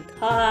cannot even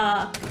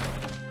talk.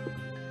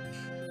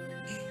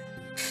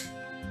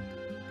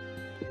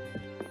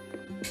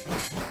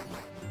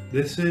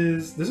 This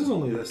is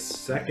only the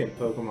second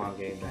Pokemon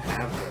game to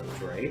have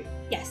those, right?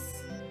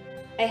 Yes.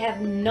 I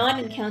have not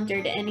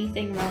encountered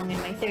anything wrong in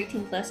my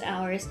 13 plus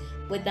hours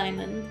with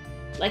Diamond.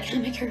 Like,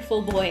 I'm a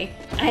careful boy.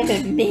 I'm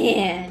a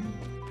man.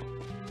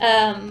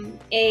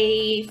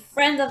 A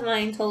friend of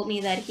mine told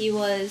me that he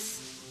was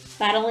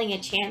battling a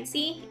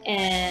Chansey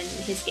and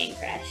his game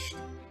crashed.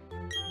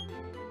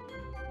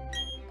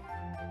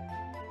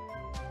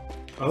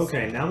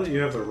 Okay, now that you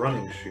have the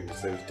running shoes,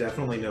 there's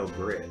definitely no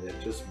grid.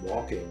 It's just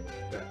walking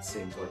that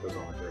seems like it was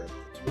on a grid.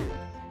 It's weird.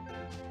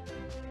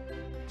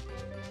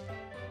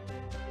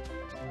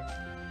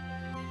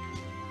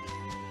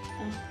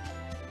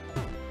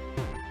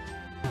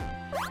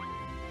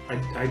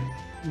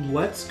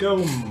 Let's Go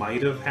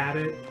might have had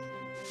it,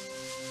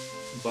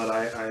 but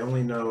I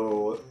only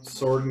know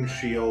Sword and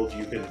Shield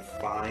you can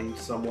find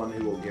someone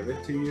who will give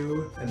it to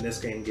you, and this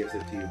game gives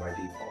it to you by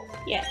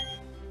default. Yeah.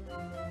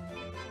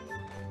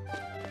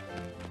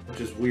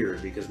 Which is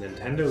weird, because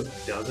Nintendo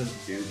doesn't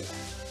do that.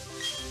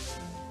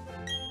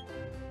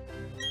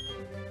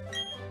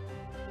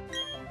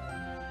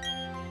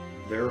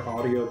 Their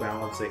audio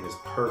balancing is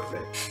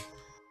perfect.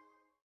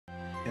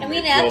 And I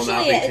mean, they will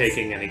not be actually,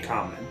 taking any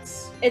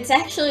comments. It's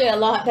actually a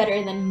lot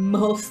better than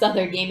most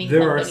other gaming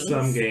There companies.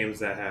 are some games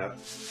that have...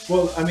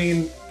 Well, I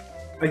mean,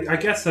 I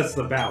guess that's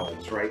the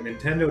balance, right?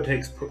 Nintendo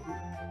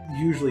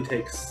usually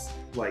takes,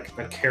 like,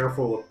 a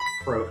careful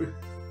approach.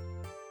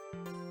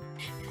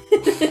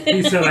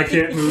 He said, "I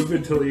can't move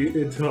until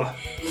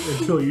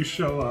you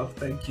show up."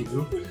 Thank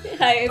you.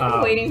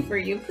 I'm waiting for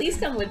you. Please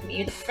come with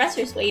me. The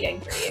professor's waiting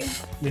for you.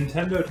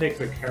 Nintendo takes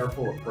a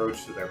careful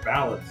approach to their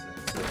balancing,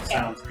 so it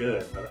sounds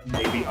good. But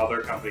maybe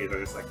other companies are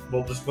just like,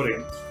 "We'll just put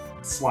in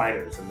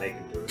sliders and they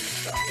can do it."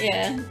 Stuff.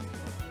 Yeah.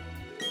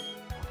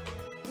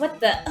 What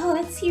the? Oh,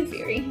 it's you,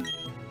 Firi.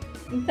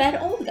 That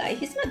old guy.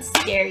 He's not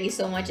scary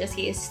so much as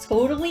he is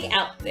totally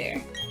out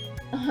there.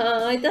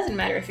 It doesn't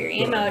matter,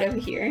 Firi. I'm out of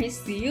here.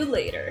 See you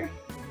later.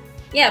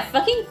 Yeah,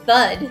 fucking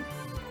Thud.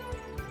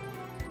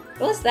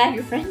 What was that?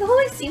 Your friend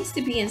always seems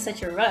to be in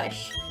such a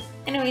rush.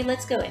 Anyway,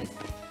 let's go in.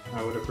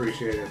 I would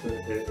appreciate it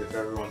if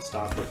everyone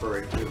stopped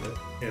referring to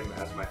him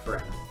as my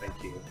friend.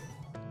 Thank you.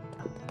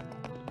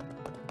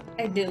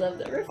 I do love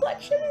the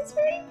reflection, it's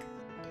very...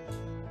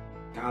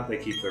 God, they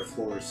keep their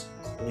floors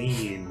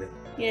clean.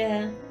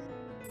 Yeah.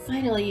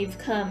 Finally, you've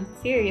come.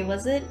 Firi,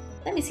 was it?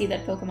 Let me see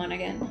that Pokemon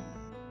again.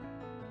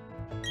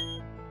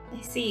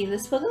 I see,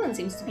 this Pokemon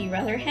seems to be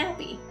rather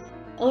happy.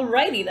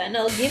 Alrighty then,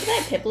 I'll give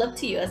that Piplup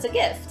to you as a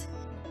gift.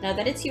 Now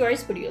that it's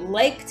yours, would you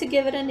like to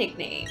give it a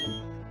nickname?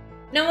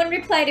 No one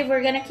replied if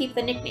we're gonna keep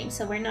the nickname,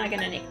 so we're not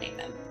gonna nickname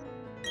them.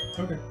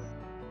 Okay.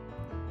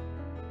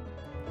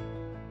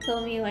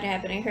 Tell me what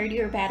happened. I heard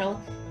your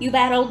battle. You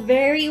battled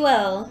very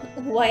well.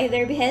 Why are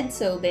their heads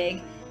so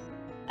big?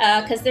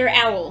 Cause they're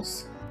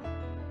owls.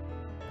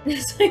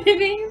 That's why they're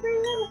being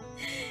them.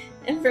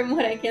 And from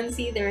what I can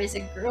see, there is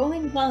a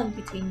growing bond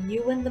between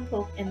you and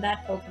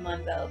that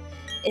Pokemon, though.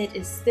 It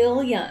is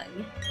still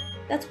young.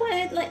 That's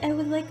why I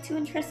would like to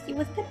entrust you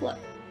with Piplup.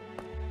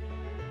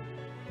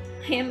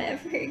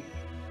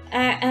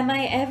 Am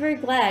I ever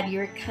glad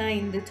you're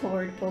kind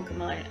toward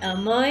Pokemon?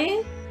 Am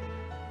I?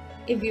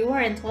 If you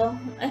weren't, well,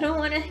 I don't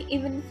want to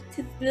even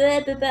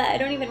I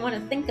don't even want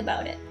to think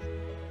about it.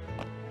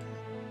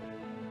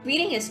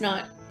 Reading is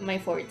not my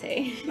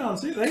forte. No,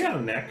 see, they got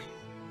a neck.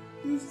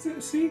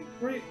 See,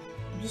 right,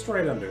 just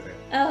right under there.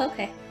 Oh,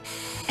 okay.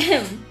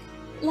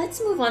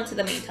 Let's move on to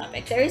the main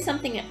topic. There is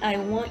something I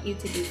want you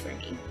to do for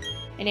me.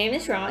 My name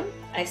is Ron.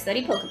 I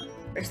study Pokemon.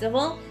 First of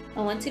all,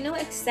 I want to know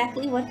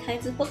exactly what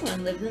kinds of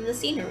Pokemon live in the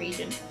Sinnoh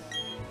region.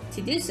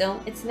 To do so,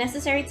 it's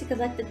necessary to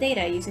collect the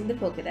data using the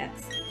Pokedex.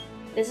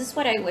 This is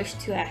what I wish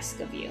to ask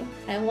of you.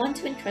 I want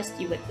to entrust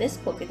you with this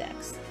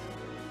Pokedex.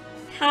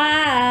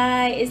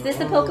 Hi! Is this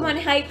the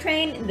Pokemon Hype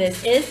Train?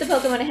 This is the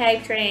Pokemon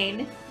Hype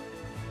Train.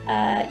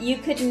 You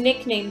could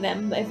nickname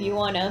them if you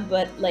wanna,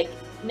 but, like,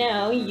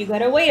 now you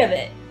gotta wait a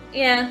bit.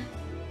 Yeah.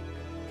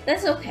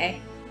 That's okay.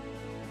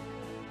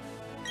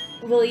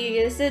 Will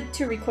you use it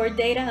to record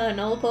data on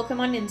all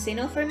Pokemon in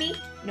Sinnoh for me?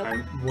 Nope.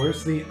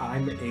 Where's the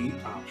I'm 8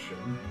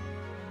 option?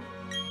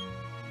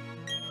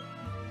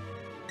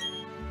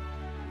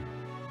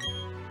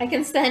 I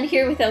can stand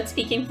here without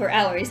speaking for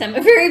hours. I'm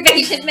a very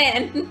patient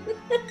man.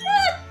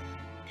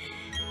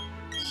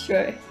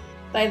 Sure.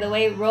 By the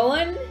way,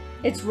 Rowan?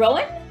 It's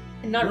Rowan?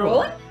 And not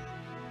Rowan?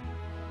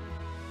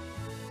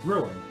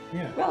 Rowan,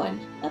 yeah. Rowan,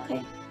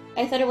 okay.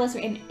 I thought it was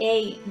an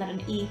A, not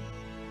an E.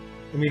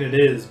 I mean, it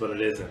is, but it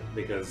isn't,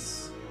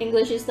 because...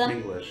 English is done?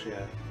 English,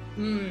 yeah.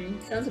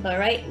 Sounds about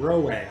right.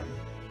 Rowan.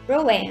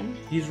 Rowan.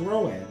 He's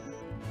Rowan.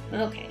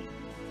 Okay.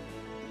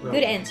 Rowan.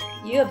 Good answer.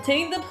 You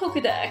obtained the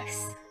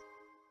Pokedex.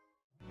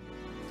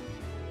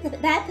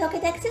 That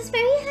Pokedex is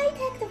very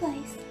high-tech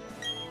device.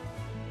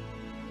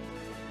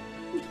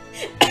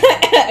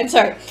 I'm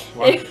sorry.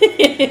 What?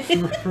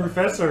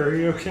 Professor, are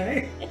you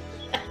okay?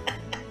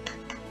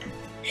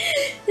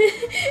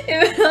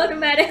 It will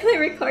automatically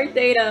record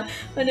data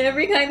on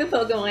every kind of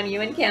Pokemon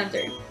you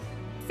encounter.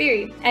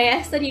 Firi, I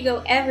ask that you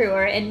go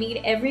everywhere and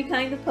meet every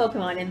kind of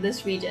Pokemon in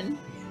this region.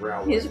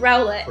 Rowlet. He's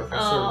Rowlet. Professor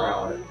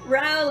Rowlet.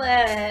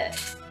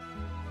 Rowlet!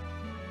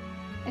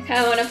 I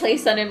kind of want to play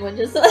Sun and Moon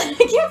just so I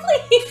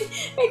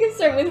can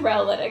start with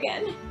Rowlet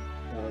again.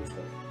 Oh, that's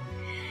fine.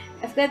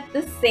 I've got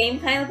the same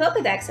kind of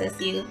Pokedex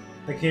as you.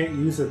 I can't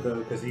use it though,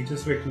 because he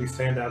just makes me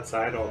stand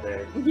outside all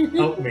day.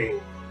 Help me.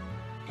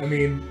 I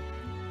mean,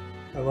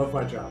 I love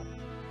my job.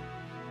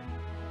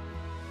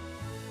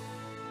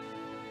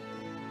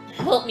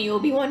 Help me,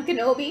 Obi-Wan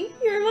Kenobi.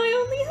 You're my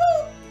only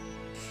hope.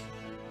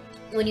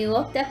 When you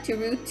walked up to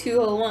Route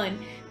 201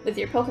 with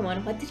your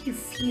Pokemon, what did you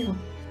feel?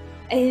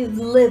 I've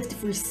lived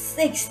for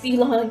 60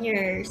 long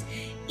years.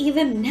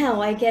 Even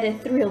now, I get a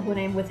thrill when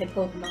I'm with a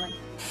Pokemon.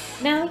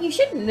 Now, you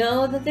should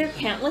know that there are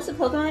countless of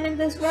Pokemon in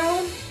this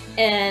world,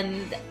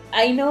 and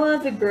I know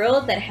of a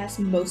girl that has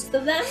most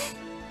of them.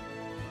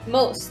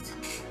 Most.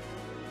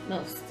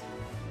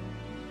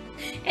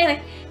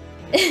 Anyway.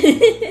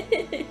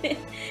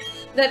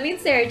 That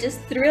means there are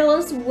just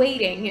thrills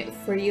waiting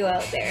for you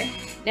out there.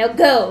 Now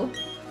go!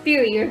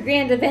 Firi, your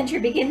grand adventure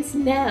begins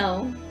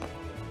now!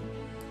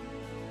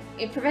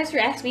 A professor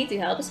asked me to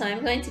help, so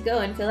I'm going to go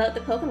and fill out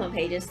the Pokemon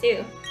pages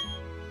too.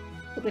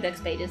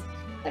 Pokedex pages.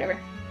 Whatever.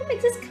 What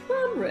makes us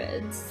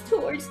comrades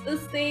towards the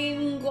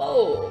same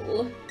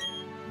goal?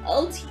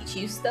 I'll teach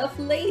you stuff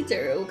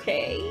later,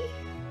 okay?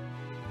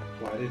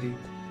 Why did he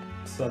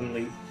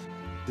suddenly...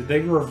 Did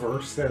they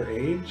reverse their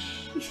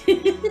age?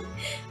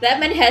 That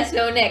man has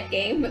no neck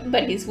game,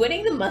 but he's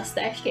winning the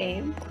mustache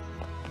game.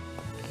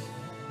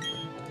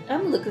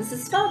 I'm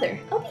Lucas's father.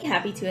 I'll be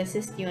happy to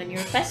assist you on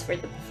your quest for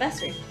the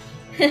professor.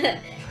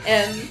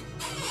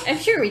 I'm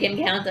sure we can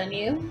count on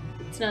you.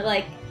 It's not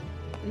like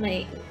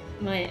my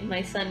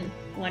son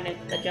wanted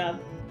the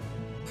job.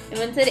 I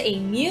wanted a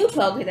new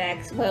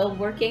Pokedex while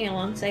working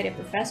alongside a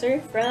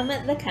professor from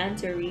the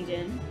Kanto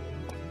region.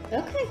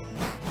 Okay.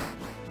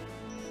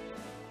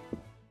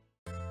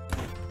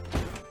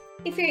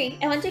 Hey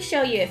Firi, I want to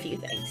show you a few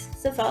things,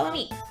 so follow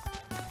me.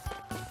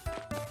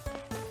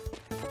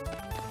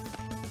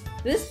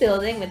 This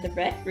building with the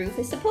red roof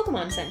is the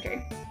Pokemon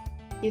Center.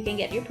 You can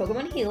get your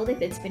Pokemon healed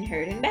if it's been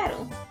hurt in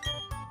battle.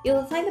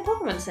 You'll find the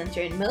Pokemon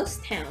Center in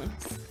most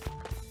towns.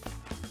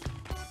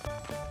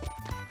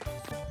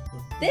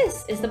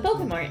 This is the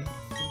Pokemart.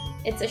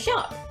 It's a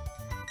shop.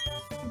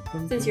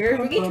 Since you're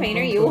a rookie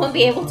trainer, you won't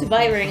be able to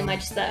buy very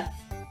much stuff.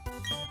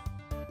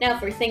 Now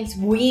for things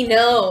we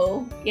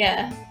know.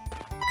 Yeah.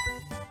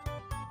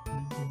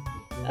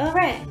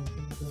 Alright.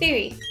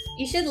 Firi,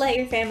 you should let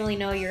your family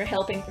know you're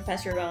helping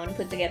Professor Rowan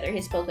put together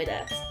his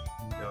Pokédex.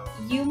 No.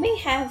 You may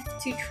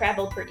have to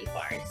travel pretty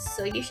far,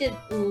 so you should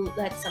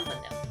let someone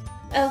know.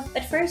 Oh,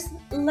 but first,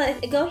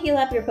 go heal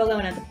up your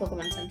Pokemon at the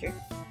Pokemon Center.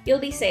 You'll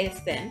be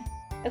safe then.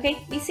 Okay,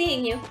 be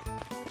seeing you.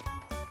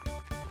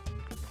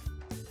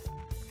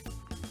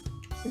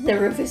 The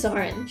roof is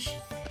orange.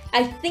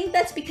 I think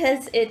that's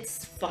because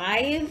it's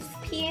 5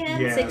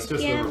 p.m., Yeah, 6 it's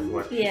just p.m. the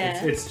reflection.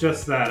 Yeah. It's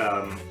just that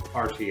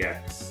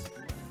RTX.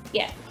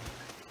 Yeah.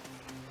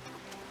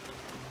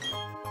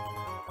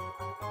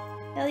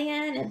 Hell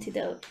yeah, an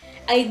antidote.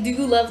 I do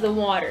love the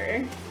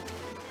water.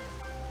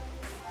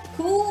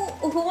 Who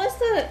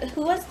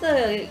was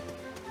the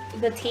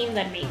team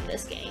that made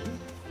this game?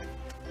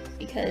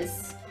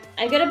 Because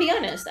I gotta be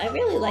honest, I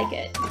really like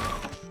it.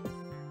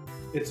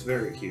 It's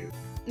very cute.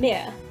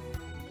 Yeah.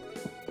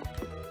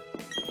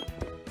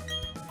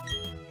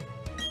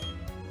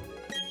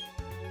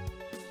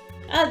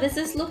 Ah, this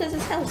is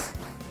Lucas's house.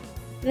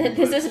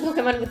 This is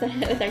Pokemon with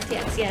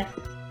RTX, yeah.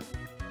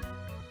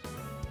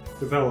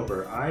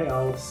 Developer,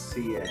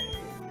 ILCA.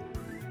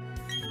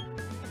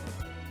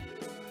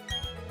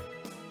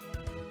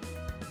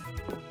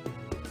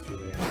 Do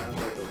they have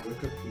like a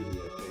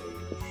Wikipedia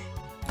page?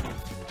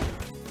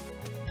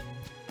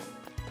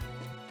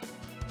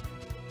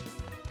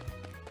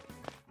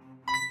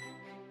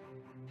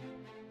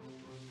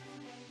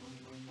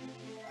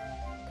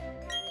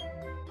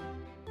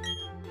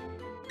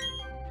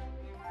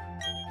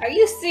 Are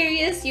you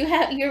serious?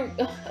 You're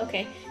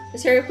okay. We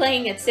started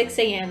playing at 6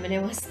 a.m. and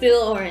it was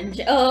still orange.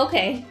 Oh,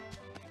 okay.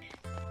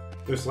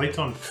 There's lights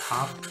on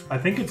top. I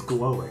think it's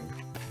glowing.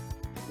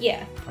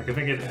 Yeah. Like I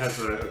think it has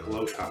a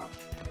glow top.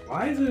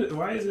 Why is it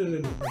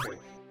in? Okay.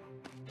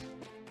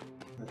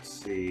 Let's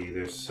see.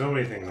 There's so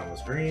many things on the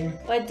screen.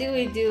 What do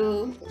we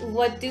do?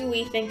 What do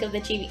we think of the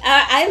chibi?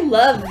 I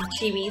love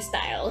chibi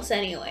styles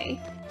anyway.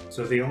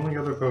 So the only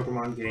other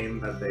Pokemon game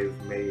that they've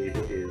made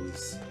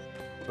is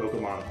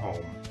Pokemon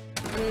Home.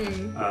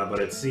 But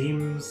it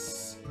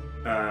seems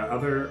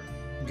other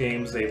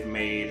games they've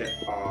made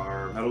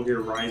are Metal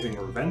Gear Rising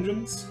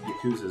Revengeance,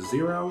 Yakuza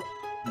 0,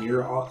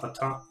 Nier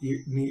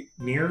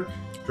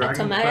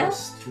Dragon Automata?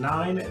 Quest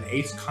 9, and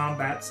Ace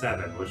Combat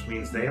 7, which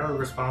means they are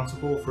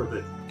responsible for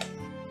the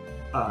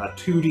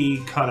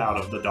 2D cutout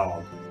of the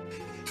dog.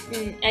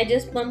 I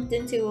just bumped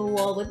into a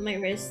wall with my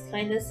wrist.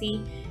 Kinda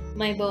see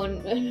my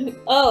bone.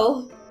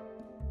 Oh!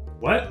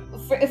 What?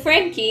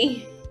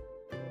 Frankie!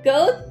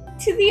 Go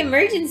to the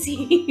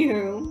emergency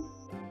room.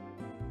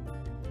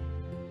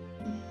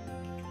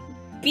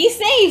 Be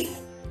safe!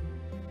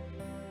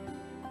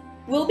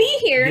 We'll be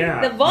here.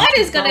 Yeah, the VOD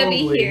is gonna be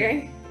probably-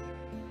 here.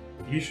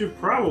 You should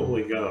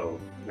probably go,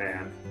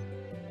 man.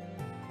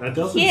 That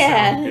doesn't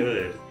Yeah. sound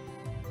good.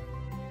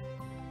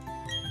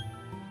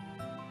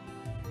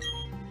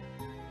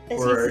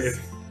 Or if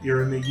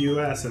you're in the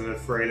US and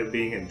afraid of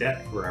being in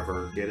debt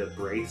forever, get a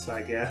brace,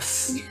 I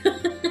guess.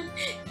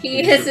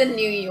 He You is should- in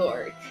New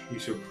York. You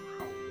should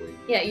probably.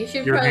 Yeah, you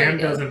should Your probably hand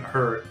go. doesn't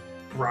hurt.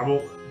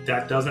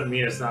 That doesn't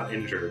mean it's not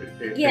injured.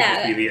 It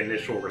Yeah. could be the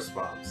initial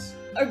response.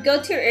 Or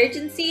go to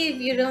urgency if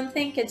you don't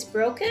think it's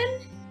broken.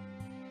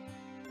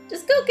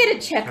 Just go get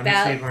it checked Let me see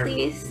out, if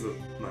please.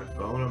 my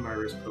bone on my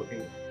wrist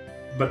poking,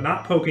 but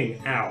not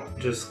poking out,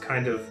 just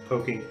kind of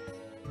poking.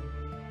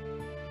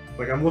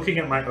 Like I'm looking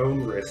at my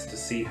own wrist to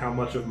see how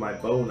much of my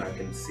bone I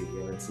can see,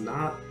 and it's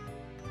not.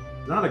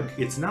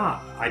 It's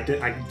not. I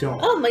don't.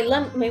 Oh,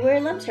 my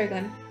weird lumps are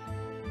gone.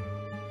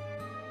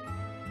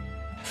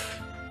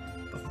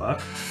 The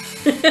fuck?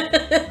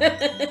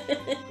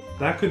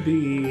 That could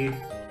be.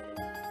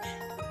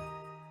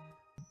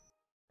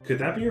 Could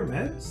that be your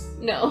meds?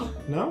 No,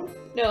 No.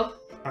 no.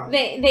 Oh.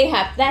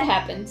 That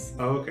happens.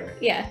 Oh, okay.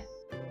 Yeah.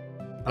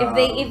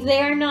 If they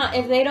are not,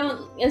 if they don't,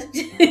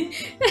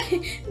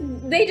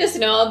 they just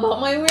know about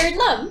my weird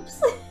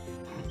lumps.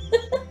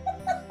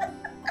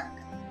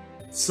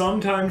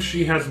 Sometimes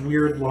she has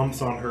weird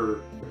lumps on her.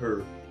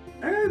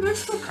 They're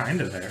still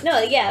kind of there. No,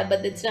 yeah,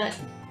 but it's not.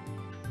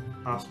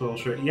 Hospital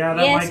shirt. Yeah,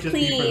 that Yes, might just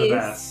be for the please.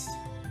 best.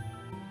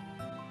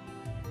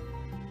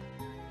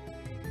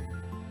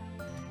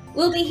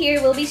 We'll be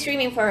here. We'll be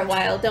streaming for a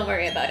while. Don't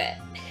worry about it.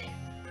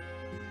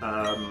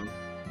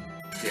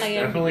 Yeah, I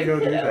am definitely being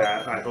go do put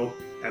out. that. I hope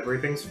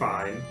everything's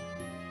fine.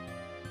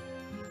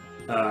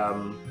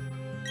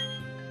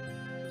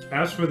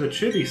 As for the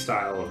chibi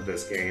style of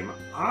this game,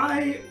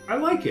 I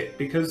like it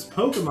because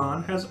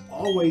Pokemon has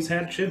always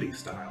had chibi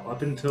style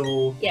up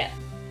until Yeah.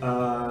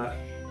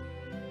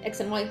 X X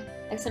and Y.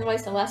 X and Y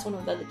is the last one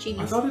without the I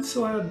chibis. thought it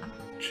still had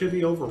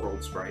chibi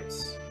overworld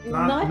sprites.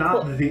 Not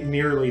Not qu-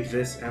 nearly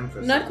this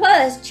emphasis. Not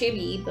quite as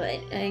chibi, but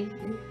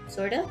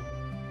sort of.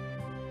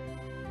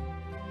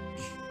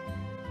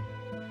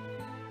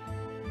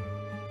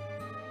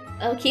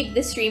 I'll keep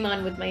the stream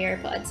on with my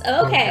AirPods.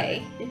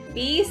 Okay.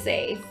 Be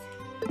safe.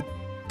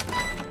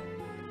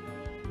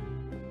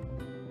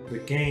 The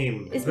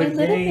game. Is the my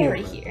little game.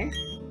 fairy here?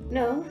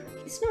 No,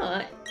 he's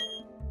not.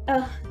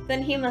 Oh,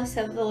 then he must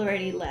have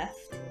already left.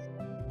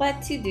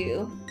 What to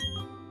do?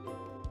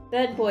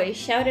 That boy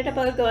shouted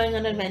about going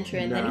on an adventure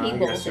and then he I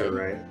bolted. guess you're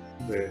right.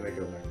 They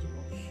go back to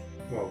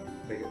normal. Well,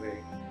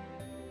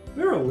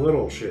 they're a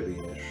little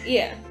chibi-ish.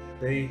 Yeah.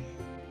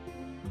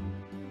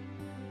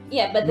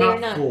 Yeah, but they're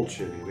not full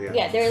chibi.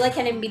 Yeah, they're like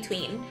an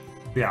in-between.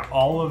 Yeah,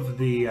 all of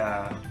the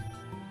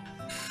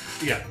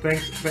yeah,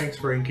 thanks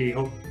Frankie.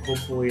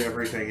 Hopefully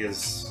everything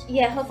is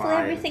hopefully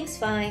fine. Everything's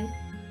fine.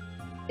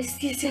 It's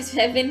just,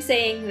 I've been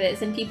saying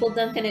this and people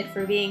dunking it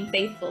for being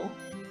faithful.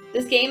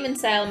 This game and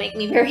style make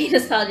me very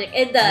nostalgic.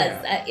 It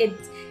does. Yeah.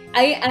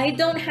 I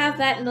don't have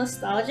that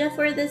nostalgia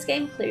for this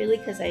game, clearly,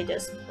 because I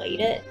just played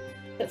it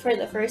for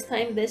the first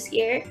time this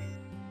year.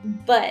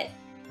 But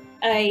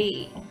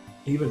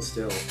even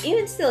still,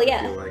 yeah.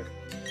 I feel like.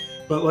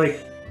 But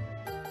like,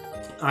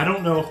 I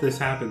don't know if this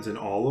happens in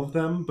all of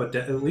them, but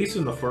at least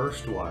in the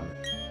first one,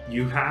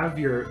 you have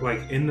your,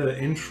 like, in the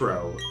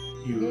intro,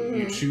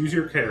 you choose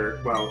your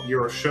character. Well,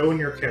 you're showing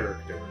your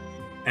character,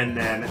 and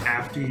then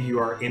after you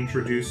are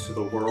introduced to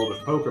the world of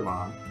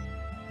Pokemon,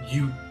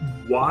 you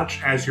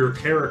watch as your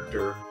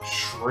character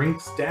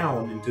shrinks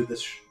down into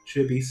this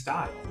chibi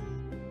style.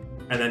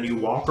 And then you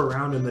walk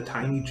around in the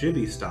tiny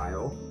chibi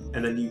style,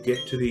 and then you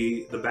get to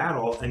the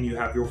battle, and you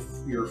have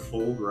your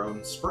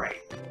full-grown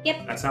sprite.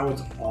 Yep. That's how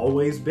it's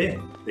always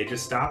been. They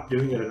just stopped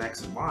doing it in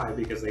X and Y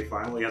because they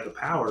finally had the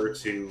power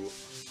to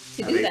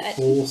have do a that.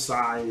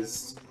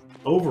 full-sized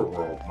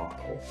overworld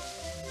model.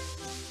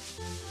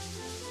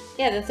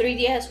 Yeah, the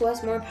 3DS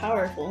was more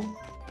powerful,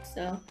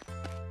 so...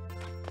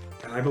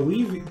 And I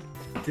believe,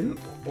 didn't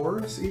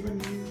Oris even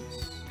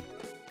use?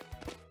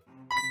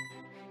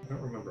 I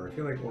don't remember. I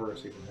feel like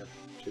Oris even had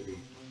chibi.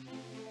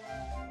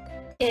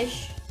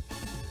 Ish.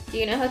 Do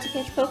you know how to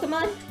catch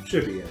Pokemon?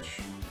 Chibi-ish.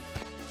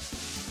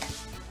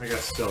 I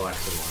guess still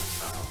X and Y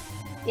style.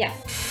 Yeah.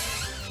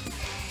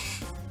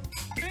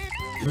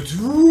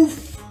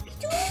 Madoof!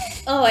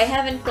 Oh, I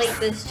haven't played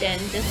this gen.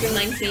 This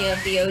reminds me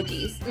of the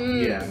OGs.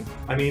 Yeah.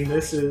 I mean,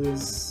 this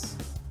is...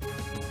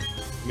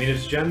 I mean,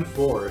 it's Gen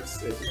 4.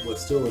 It was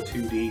still a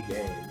 2D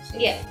game. So.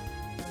 Yeah.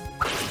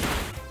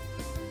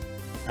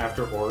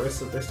 After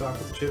Oris, if they stopped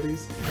with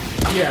chibis?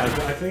 Yeah,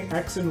 I think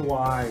X and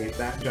Y,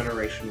 that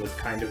generation was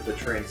kind of the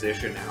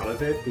transition out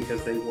of it,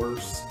 because they were,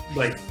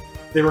 like,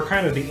 they were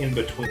kind of the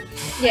in-between.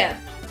 Yeah.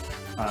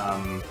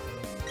 I'm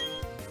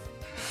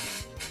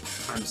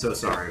so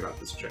sorry about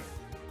this chick.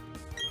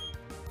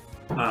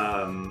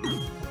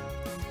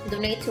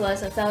 Donate to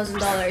us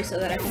 $1,000 so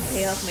that I can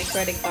pay off my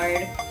credit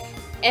card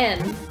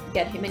and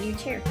get him a new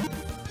chair.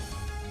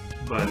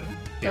 But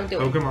yeah, Don't do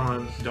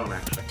Pokemon don't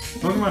actually.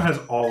 Pokemon has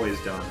always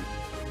done.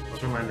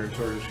 Let's reminder in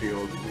Sword and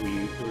Shield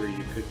where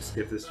you could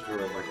skip this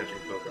tutorial by catching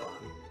Pokemon.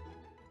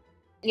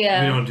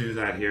 Yeah. We don't do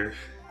that here.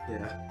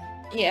 Yeah.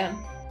 Yeah.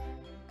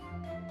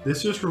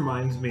 This just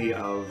reminds me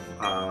of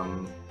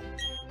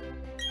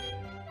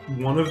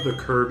one of the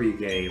Kirby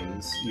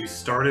games. You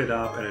start it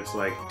up and it's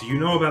like, do you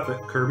know about the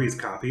Kirby's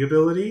copy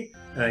ability?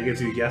 And it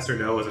gives you yes or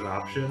no as an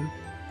option.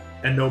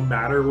 And no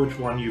matter which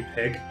one you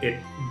pick,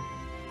 it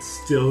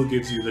still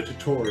gives you the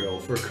tutorial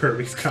for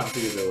Kirby's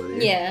copy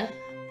ability. Yeah.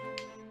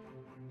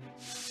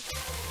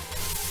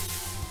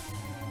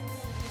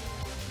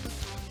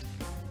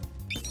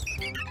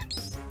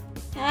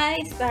 Hi,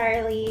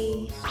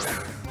 Starly.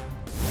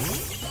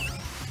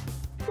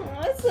 Oh,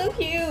 that's so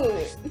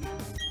cute.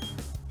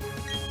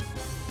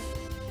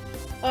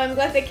 Oh, I'm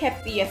glad they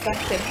kept the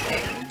effective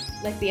thing.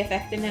 Like the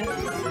effectiveness.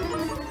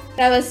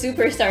 That was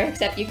Superstar,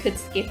 except you could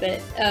skip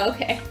it. Oh,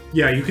 okay.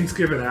 Yeah, you can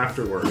skip it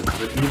afterwards,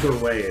 but either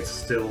way, it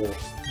still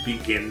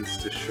begins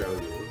to show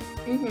you.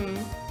 Mm-hmm.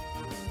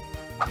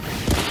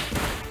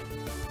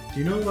 Do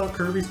you know about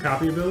Kirby's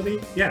copy ability?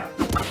 Yeah.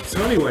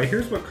 So anyway,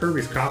 here's what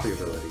Kirby's copy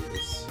ability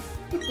is.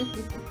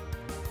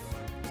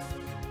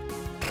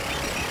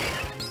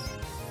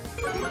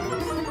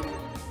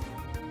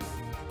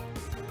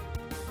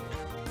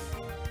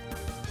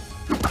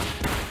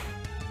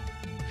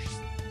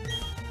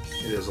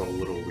 It is a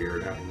little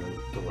weird having the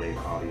delayed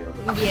audio.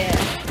 Yeah.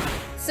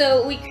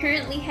 So we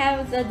currently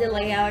have the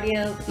delay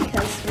audio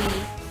because we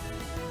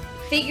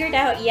figured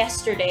out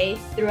yesterday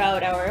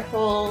throughout our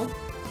whole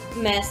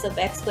mess of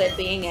XSplit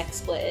being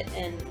XSplit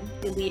and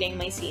deleting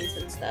my scenes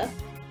and stuff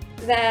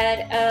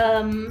that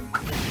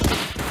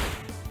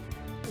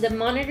the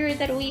monitor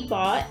that we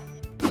bought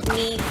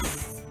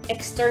needs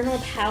external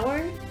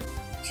power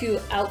to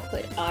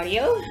output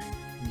audio.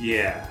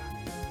 Yeah.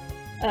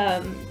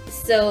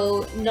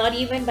 So not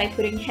even by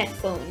putting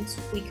headphones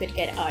we could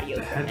get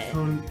audio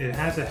from it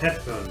has a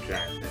headphone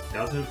jack that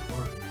doesn't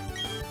work.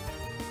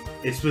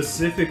 It's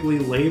specifically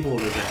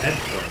labeled as a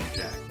headphone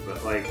jack,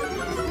 but like,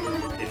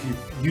 if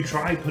you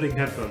tried putting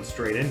headphones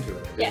straight into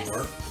it, it didn't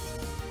work.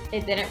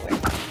 It didn't work.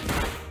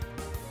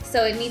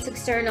 So it needs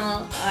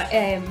external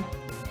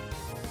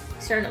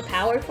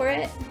power for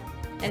it,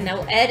 and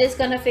now Ed is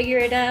gonna figure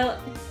it out.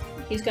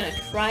 He's gonna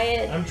try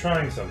it. I'm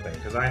trying something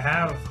because I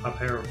have a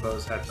pair of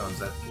Bose headphones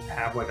that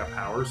have like a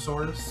power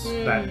source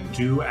that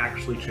do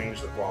actually change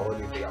the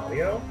quality of the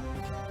audio.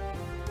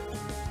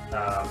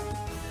 Yeah,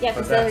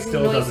 because that they're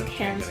still noise doesn't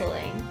change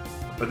canceling.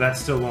 But that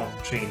still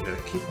won't change it.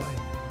 Keep playing.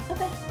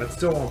 Okay. That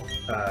still won't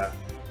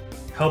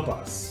help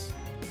us.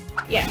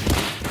 Yeah.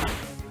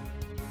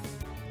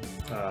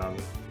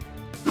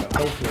 But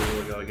hopefully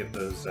we're gonna get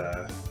those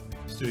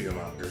studio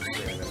monitors and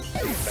then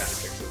that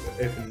fixes it.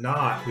 If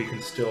not, we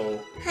can still.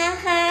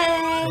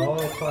 Oh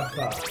fuck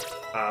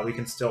up. We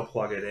can still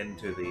plug it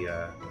into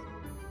the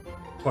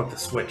plug the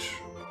switch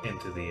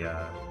into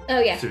the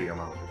studio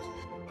monitors.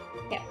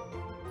 Yeah.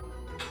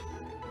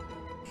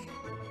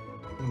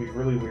 It'd be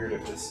really weird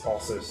if this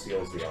also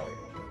steals the audio.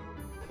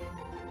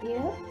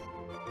 Yeah.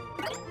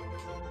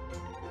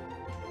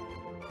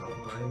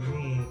 Don't mind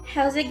me.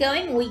 How's it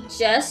going? We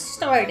just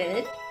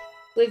started.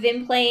 We've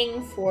been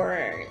playing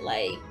for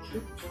like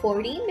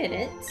 40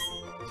 minutes.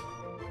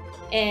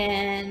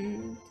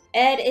 And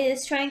Ed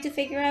is trying to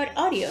figure out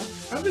audio.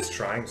 I'm just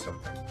trying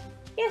something.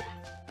 Yeah.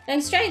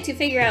 He's trying to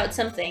figure out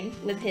something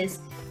with his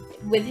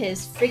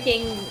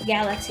freaking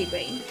galaxy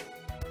brain.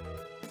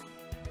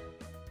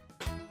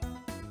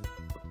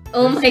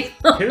 Oh my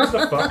god. Here's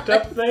the fucked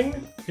up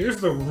thing. Here's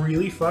the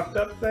really fucked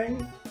up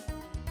thing.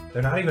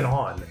 They're not even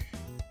on.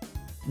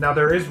 Now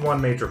there is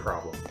one major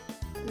problem.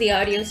 The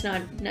audio's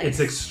not nice. It's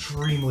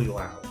extremely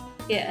loud.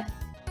 Yeah.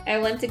 I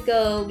went to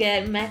go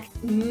get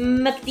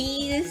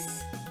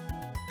McD's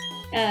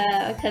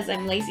because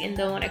I'm lazy and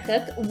don't want to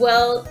cook.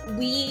 Well,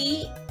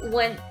 we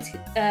went to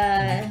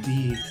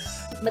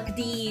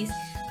McD's.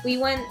 We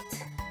went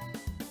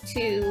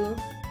to...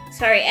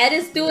 Sorry, Ed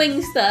is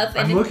doing stuff.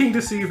 And I'm looking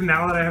to see if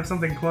now that I have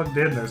something plugged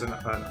in, there's an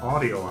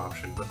audio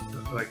option, but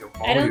like a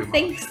volume I don't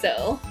think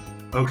so.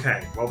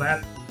 Okay, well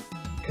that...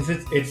 Because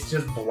it's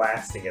just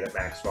blasting it at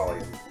max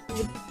volume.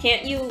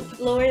 Can't you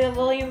lower the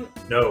volume?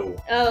 No.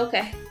 Oh,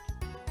 okay.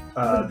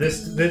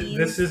 This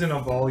isn't a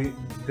volume...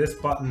 This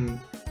button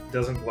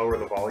doesn't lower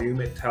the volume,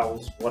 it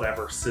tells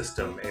whatever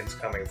system it's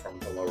coming from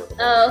to lower the volume.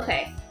 Oh,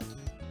 okay.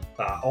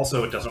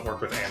 Also, it doesn't work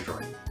with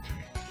Android.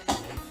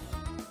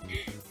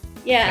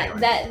 Yeah,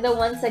 Anyway. the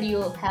ones that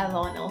you have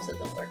on also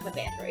don't work with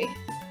Android.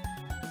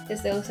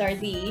 Because those are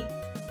the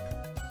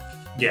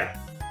Yeah.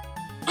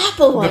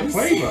 Apple ones. The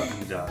play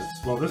button does.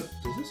 Well, does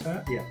this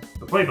have? Yeah.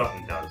 The play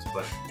button does,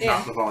 but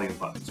not the volume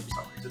buttons for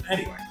some reason.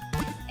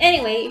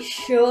 Anyway,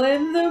 show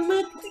him the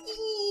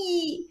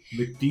McD.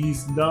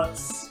 McD's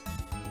nuts.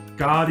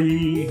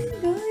 Gotti.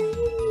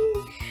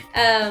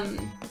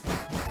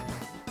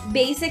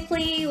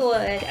 Basically,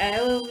 what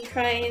I'm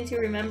trying to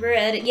remember,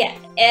 Ed,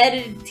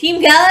 Team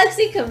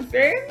Galaxy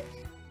confirmed?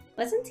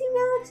 Wasn't Team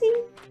Galaxy?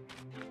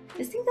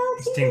 Is Team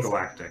Galaxy? It's Team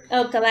Galactic.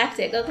 Oh,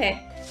 Galactic,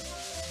 okay.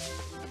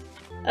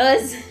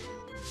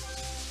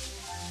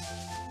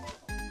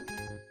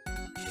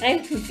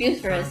 I'm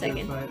confused for a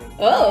second.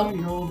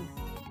 Oh!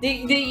 Do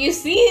you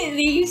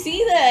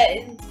see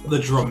that? The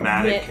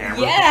dramatic camera.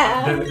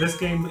 Yeah! This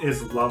game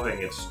is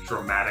loving its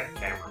dramatic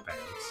camera pans.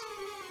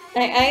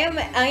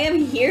 I am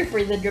here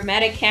for the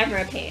dramatic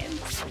camera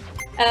pans.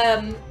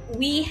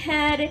 We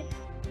had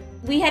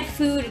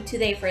food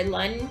today for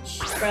lunch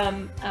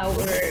from our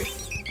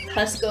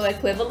Costco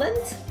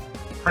equivalent.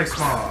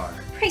 PriceSmart.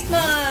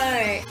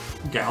 PriceSmart.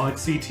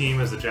 Galaxy Team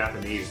is a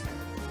Japanese name.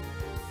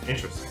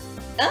 Interesting.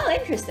 Oh,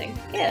 interesting.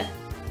 Yeah.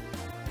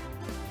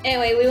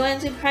 Anyway, we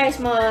went to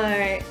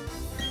PriceSmart.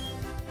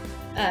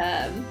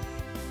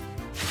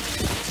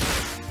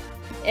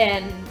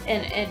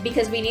 And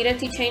because we needed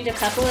to change a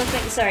couple of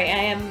things. Sorry, I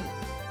am...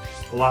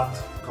 A lot.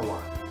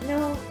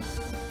 No.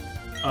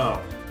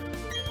 Oh.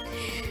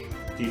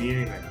 Do you need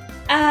anything?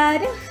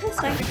 No, that's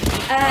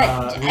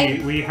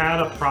fine. We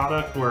had a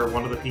product where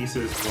one of the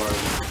pieces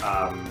was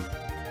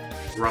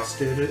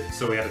rusted,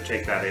 so we had to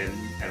take that in,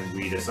 and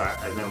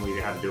then we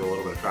had to do a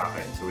little bit of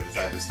shopping, so we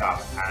decided to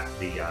stop at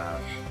the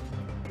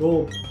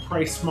little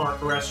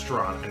PriceSmart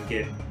restaurant and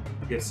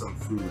get some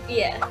food.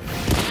 Yeah.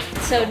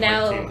 So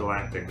now... Team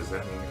Galactic, does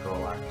that mean you're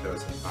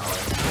lactose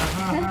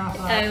intolerant?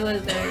 I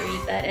was gonna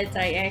read that.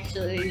 I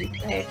actually really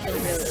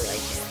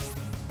like it.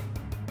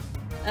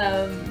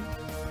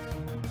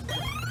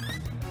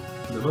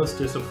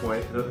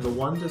 The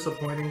one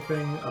disappointing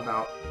thing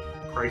about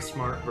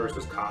PriceSmart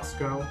versus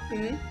Costco,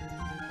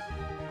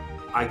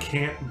 I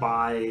can't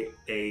buy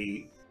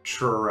a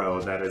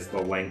churro that is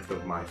the length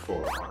of my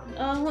forearm.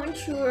 I want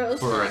churros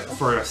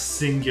for a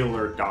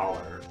singular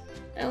dollar.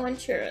 I want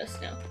churros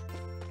now.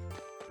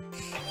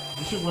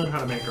 We should learn how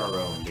to make our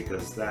own,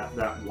 because that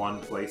one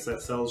place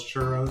that sells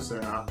churros,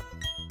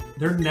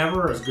 they're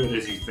never as good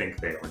as you think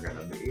they are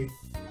gonna be.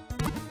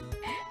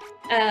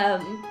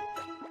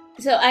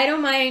 So I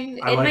don't mind.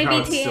 I like how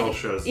it still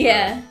shows.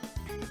 Yeah.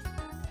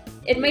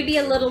 It might be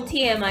a little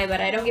TMI, but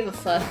I don't give a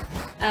fuck.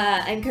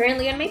 I'm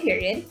currently on my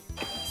period,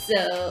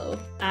 so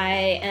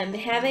I am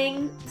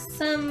having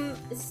some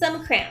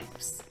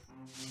cramps.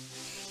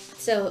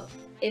 So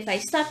if I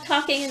stop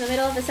talking in the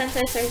middle of a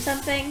sentence or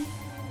something,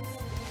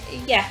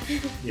 yeah.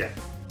 Yeah.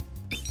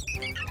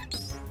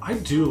 I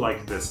do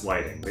like this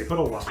lighting. They put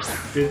a lot.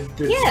 Did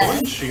Sword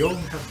and Shield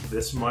have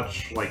this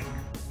much like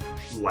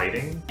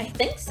lighting? I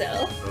think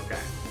so. Okay.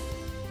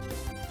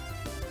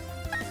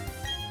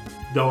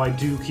 Though I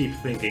do keep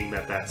thinking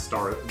that the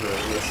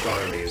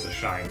Starly is a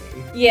shiny.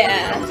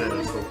 Yeah. It comes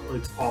in,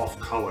 it's off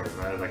color.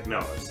 And I was like, no,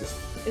 it's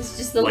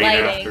just the late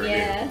lighting. afternoon.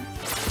 Yeah.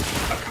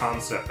 A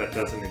concept that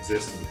doesn't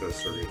exist in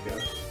Costa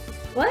Rica.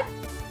 What?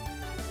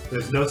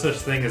 There's no such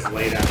thing as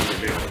late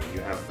afternoon.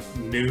 You have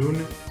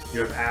noon, you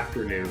have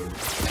afternoon,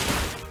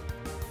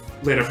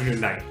 late afternoon,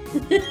 night.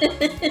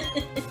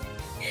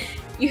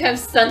 You have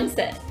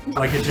sunset.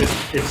 Like it's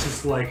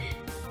just like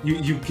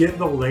you get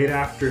the late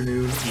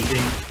afternoon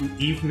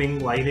evening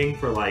lighting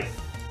for like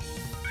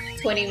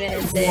 20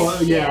 minutes.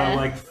 Well, yeah,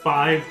 like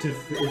 5 to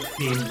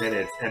 15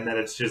 minutes, and then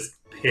it's just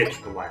pitch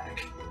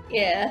black.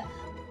 Yeah.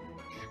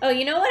 Oh,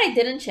 you know what I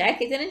didn't check?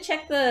 I didn't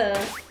check the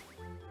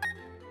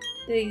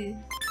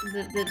thing.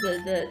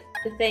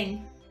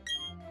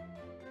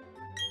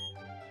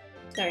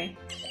 Sorry.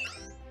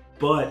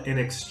 But in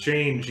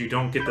exchange, you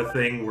don't get the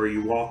thing where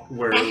you walk,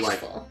 where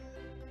like...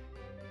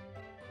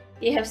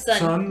 You have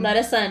sun, lot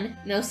of sun,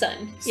 no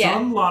sun.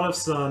 Sun, lot of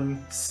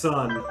sun,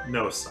 sun,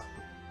 no sun.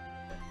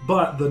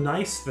 But the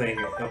nice thing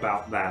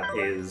about that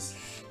is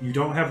you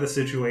don't have the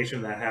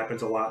situation that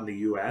happens a lot in the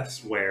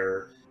US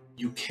where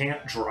you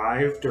can't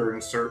drive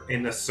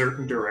in a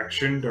certain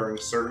direction during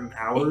certain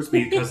hours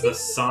because the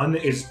sun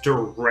is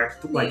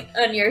direct, like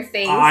on your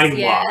face,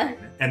 line,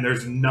 and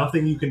there's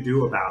nothing you can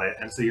do about it,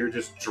 and so you're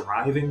just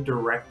driving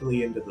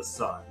directly into the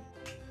sun.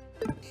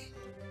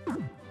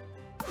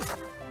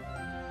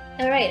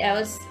 All right,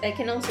 I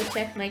can also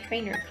check my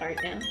trainer card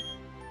now.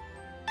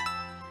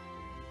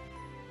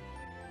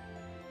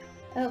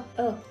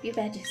 Oh, view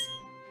badges.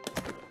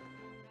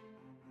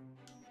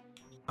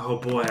 Oh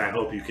boy, I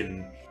hope you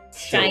can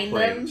shine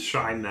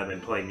them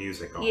and play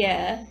music on them.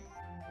 Yeah.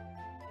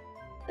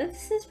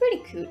 This is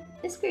pretty cool.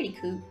 It's pretty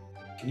cool.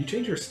 Can you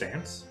change your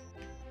stance?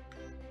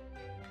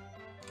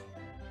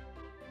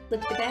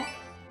 Flip to back?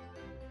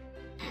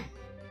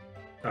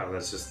 Oh,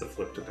 that's just the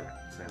flip to back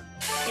sound.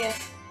 Yeah.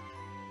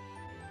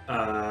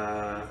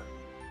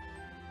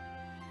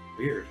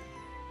 Weird.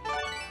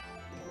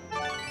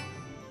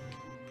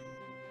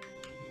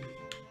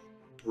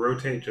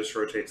 Rotate just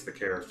rotates the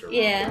character.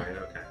 Yeah. Right?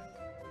 Okay.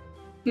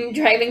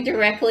 Driving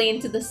directly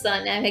into the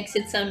sun, that makes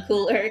it sound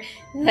cooler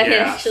than it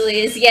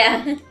actually is,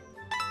 yeah.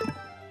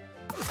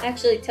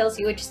 Actually tells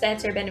you which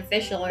stats are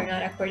beneficial or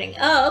not according...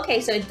 Oh, okay,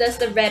 so it does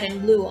the red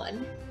and blue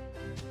one.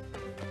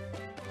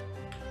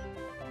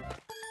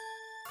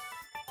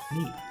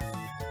 Neat.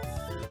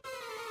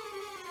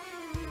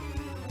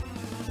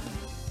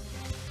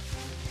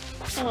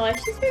 Oh,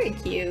 she's very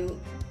cute.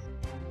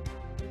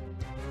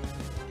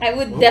 I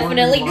would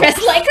definitely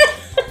dress like her.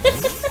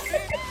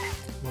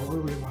 What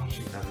were we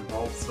watching that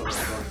involved so much?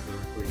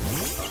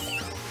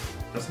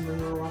 That's something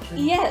we were watching?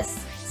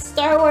 Yes.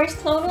 Star Wars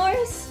Clone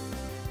Wars?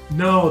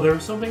 No, there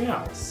was something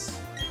else.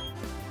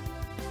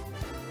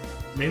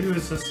 Maybe it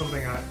was just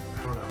something I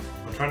don't know.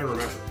 I'm trying to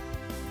remember.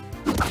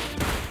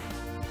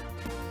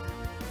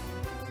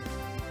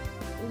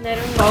 I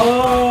don't know.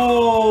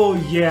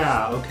 Oh,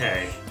 yeah,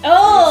 okay.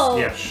 Oh!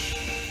 Yeah, shh.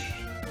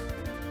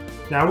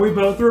 Now we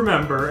both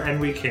remember, and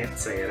we can't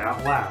say it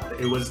out loud.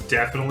 It was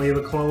definitely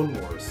the Clone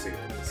Wars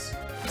series.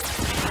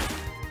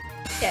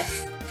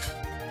 Yes.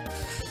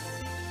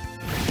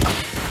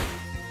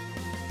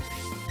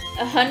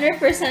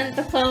 100%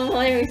 the Clone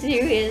Wars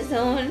series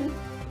on.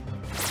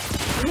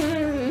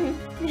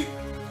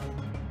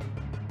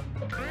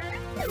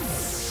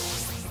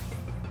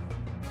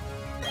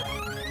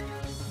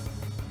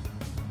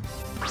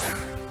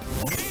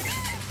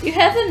 You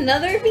have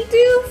another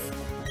Bidoof?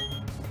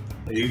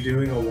 Are you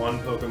doing a one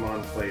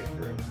Pokemon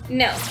playthrough?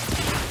 No.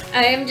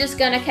 I am just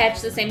gonna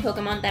catch the same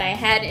Pokemon that I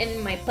had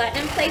in my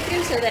Platinum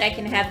playthrough so that I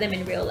can have them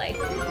in real life.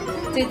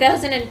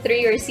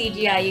 2003 or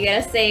CGI, you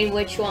gotta say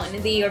which one.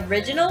 The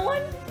original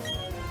one?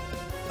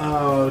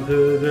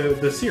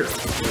 The series.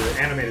 The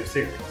animated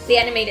series. The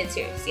animated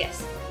series,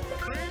 yes.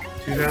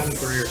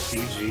 2003 or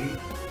CG?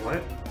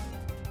 What?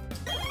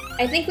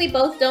 I think we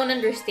both don't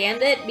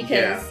understand it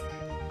because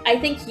I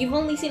think you've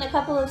only seen a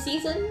couple of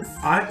seasons.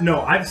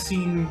 No, I've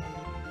seen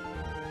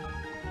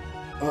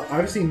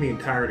the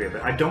entirety of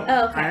it. I don't.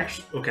 Oh,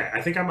 okay.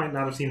 I think I might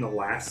not have seen the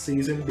last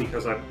season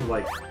because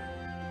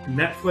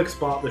Netflix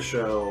bought the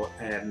show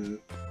and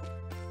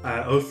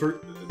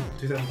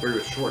 2003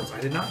 was shorts. I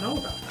did not know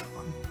about that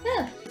one.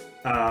 Yeah.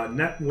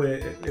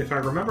 If I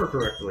remember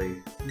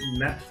correctly,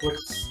 Netflix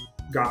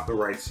got the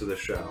rights to the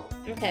show.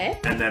 Okay.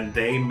 And then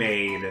they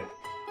made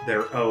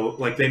their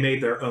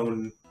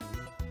own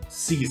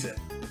season.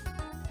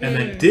 And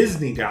then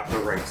Disney got the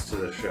rights to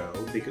the show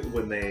because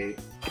when they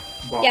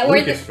bought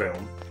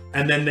Lucasfilm,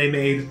 and then they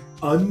made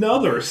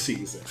another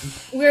season.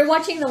 We're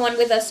watching the one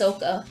with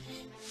Ahsoka.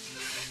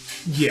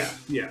 Yeah,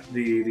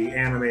 the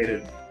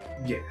animated,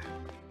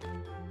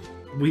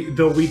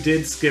 We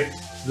did skip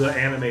the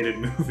animated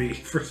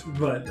movie,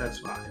 but that's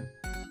fine.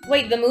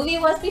 Wait, the movie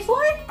was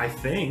before? I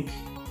think.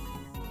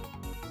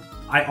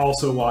 I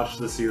also watched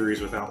the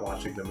series without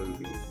watching the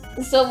movie.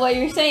 So what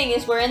you're saying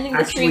is we're ending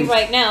the stream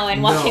right now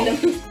and watching the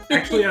movie.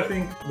 Actually, I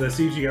think the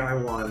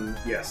CGI one,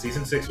 yeah,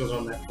 season 6 was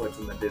on Netflix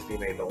and then Disney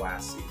made the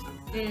last season.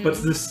 But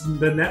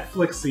the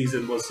Netflix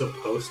season was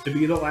supposed to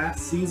be the last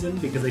season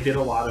because they did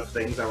a lot of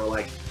things that were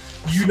like,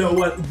 you know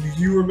what,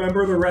 you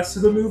remember the rest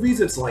of the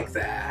movies? It's like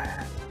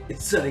that.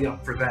 It's setting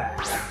up for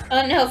that.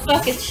 Oh no,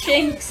 fuck, it's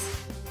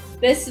Shanks.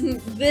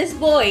 This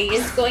boy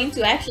is going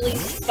to actually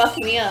fuck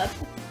me up.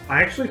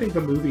 I actually think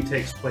the movie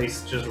takes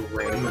place just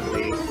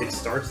randomly. It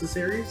starts the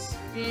series.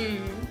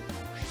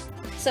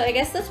 So I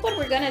guess that's what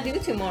we're gonna do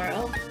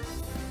tomorrow.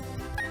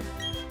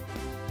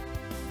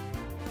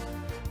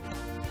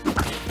 I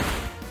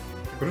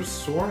could have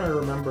sworn I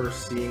remember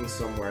seeing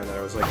somewhere that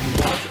I was like, you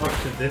watch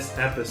up to this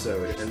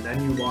episode, and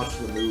then you watch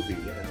the movie,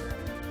 and then...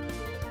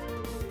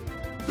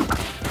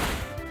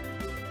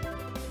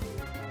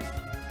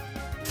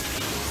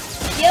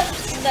 Yep,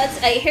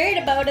 I heard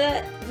about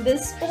it.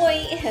 This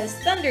boy has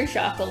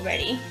Thundershock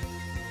already.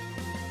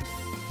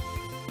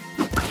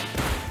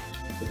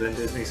 But then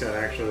Disney said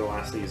actually the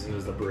last season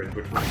is the bridge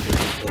between 2 and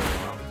 4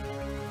 now.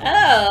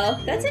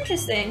 Oh, that's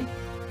interesting.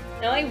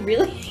 Now I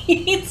really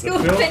need to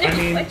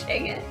finish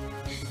watching it.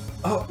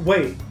 Oh,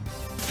 wait.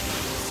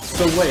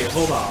 So wait,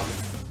 hold on.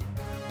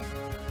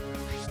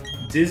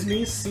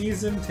 Disney's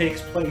season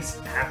takes place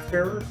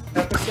after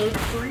episode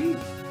 3?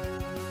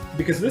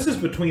 Because this is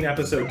between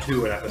episode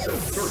 2 and episode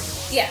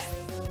 3. Yeah.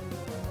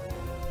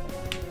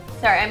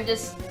 Sorry, I'm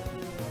just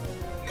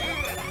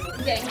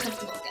getting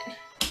comfortable again.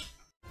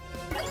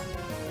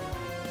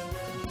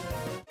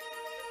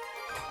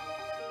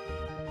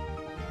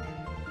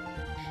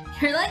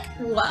 You're like,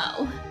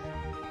 wow.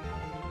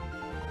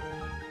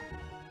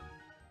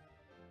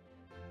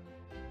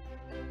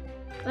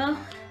 Well,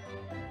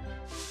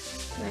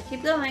 gotta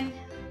keep going.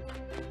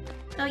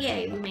 Oh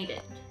yay, we made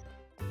it.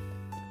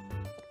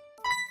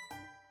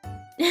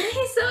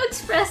 He's so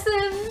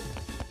expressive.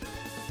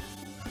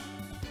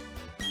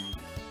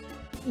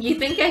 You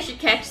think I should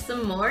catch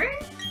some more?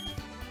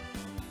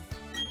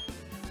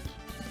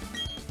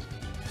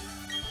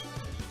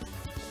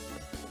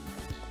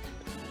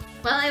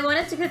 Well, I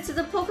wanted to get to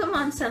the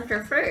Pokemon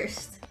Center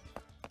first.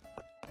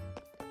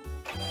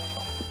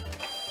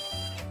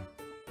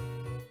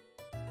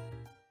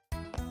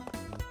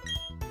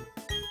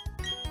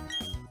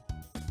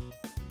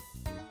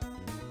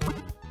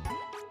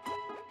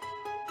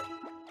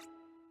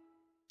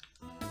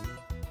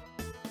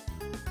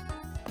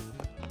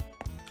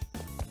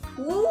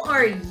 Who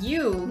are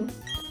you?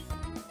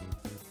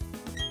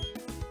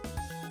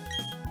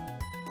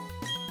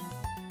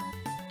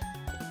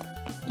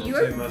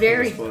 You're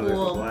very cool.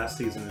 The last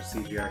season of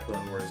CGI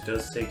Clone Wars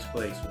does take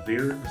place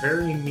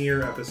very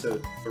near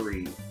episode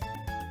 3.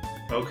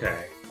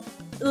 Okay.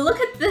 Look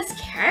at this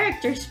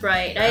character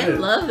sprite. I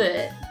love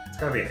it. It's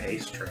gotta be an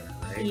ace trainer,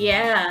 right?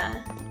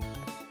 Yeah.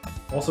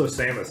 Also,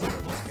 Samus is in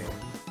this game.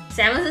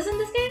 Samus is in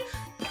this game?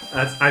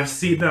 I've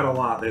seen that a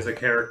lot. There's a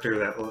character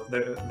that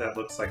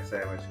looks like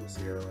Samus. You'll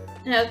see her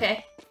later.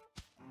 Okay.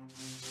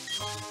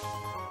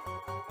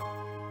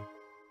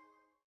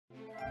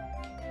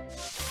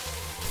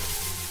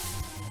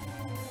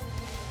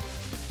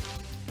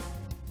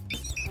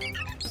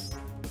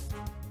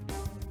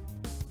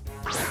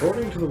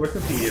 According to the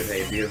Wikipedia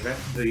page,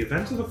 the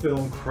events of the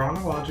film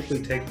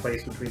chronologically take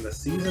place between the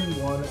Season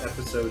 1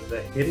 episode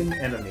The Hidden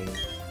Enemy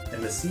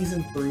and the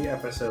Season 3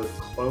 episode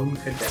Clone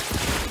Cadet.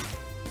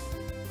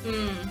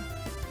 And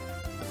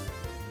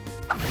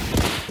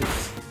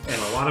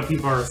a lot of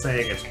people are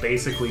saying it's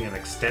basically an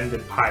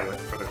extended pilot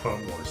for the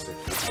Clone Wars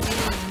series.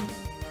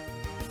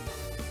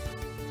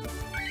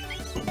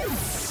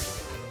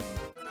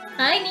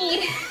 I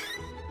need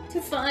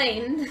to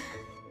find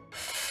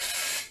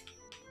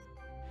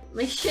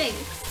my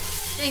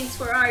Shanks. Shanks,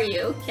 where are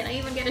you? Can I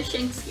even get a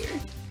Shanks here?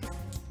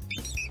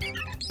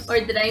 Or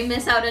did I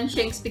miss out on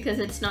Shanks because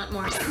it's not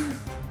morning?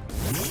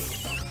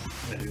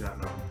 I do not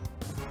know.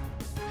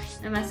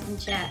 I'm asking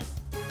chat.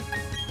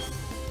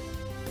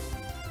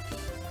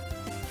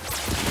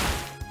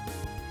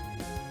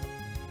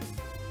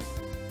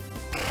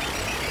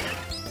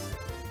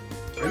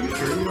 Are you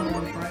sure you don't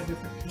want to try a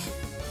different team?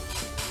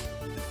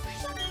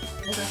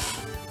 Okay.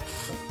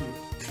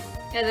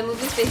 Yeah, the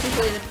movie's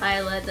basically the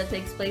pilot that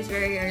takes place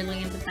very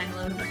early in the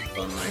timeline of the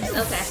Clone Wars.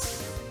 Okay.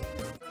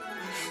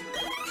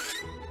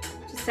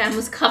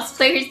 Samus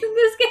cosplayers in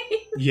this game?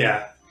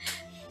 Yeah.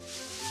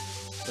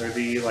 They're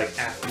the, like,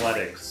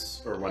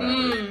 athletics, or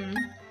whatever.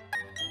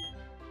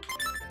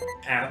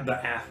 The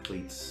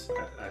athletes,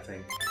 I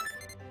think.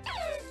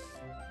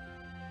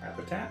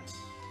 Habitats?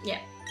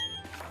 Yeah.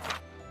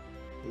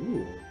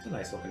 Ooh, it's a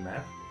nice looking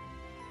map.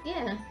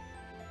 Yeah.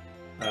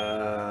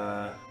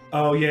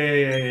 Oh,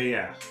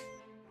 yeah.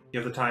 You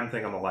have the time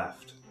thing on the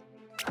left.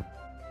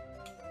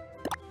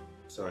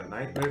 So at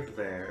night they're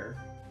there.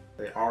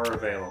 They are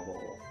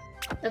available.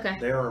 Okay.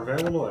 They are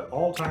available at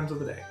all times of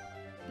the day.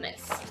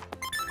 Nice.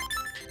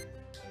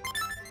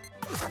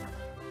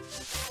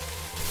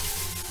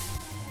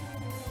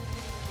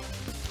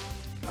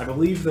 I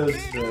believe the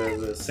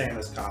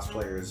Samus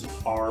cosplayers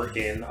are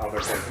in other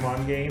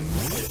Pokemon games.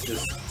 It's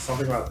just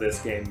something about this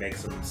game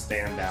makes them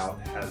stand out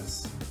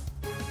as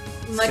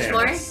much Samus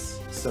more?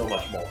 So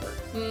much more.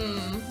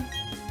 Hmm.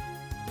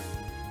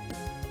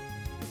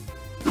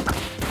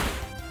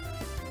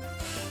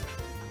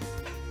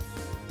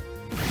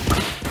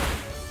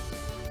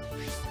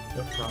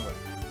 What's wrong with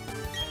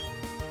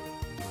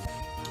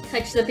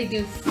Touch the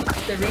Bidoof,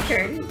 the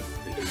return.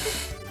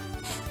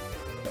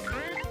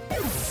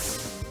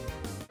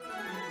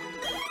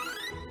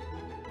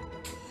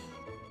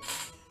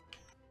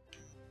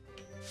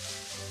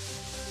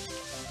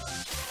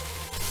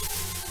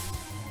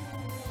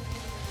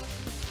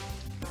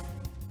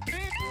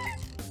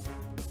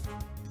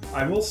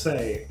 I will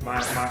say,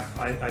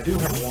 I do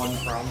have one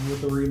problem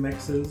with the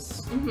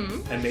remixes,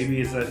 and maybe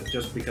is that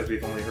just because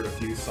we've only heard a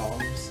few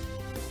songs.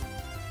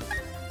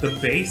 The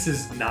bass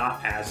is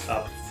not as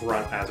up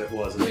front as it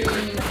was in the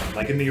original one.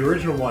 Like in the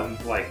original one,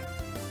 like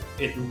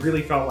it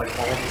really felt like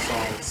all the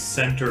songs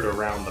centered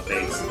around the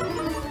bass.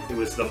 It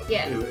was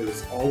it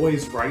was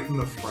always right in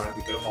the front.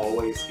 You could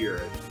always hear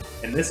it.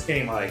 In this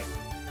game, like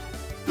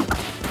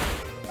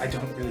I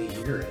don't really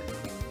hear it.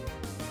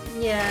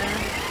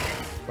 Yeah.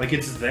 Like,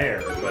 it's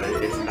there, but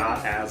it's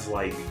not as,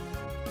 like...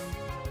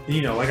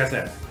 You know, like I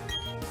said,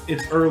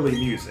 it's early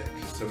music,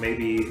 so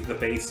maybe the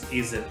bass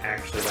isn't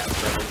actually that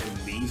prevalent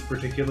in these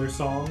particular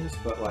songs,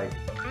 but, like...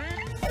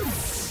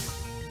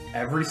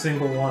 Every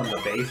single one,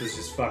 the bass is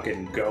just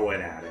fucking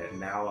going at it,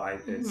 and now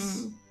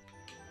it's...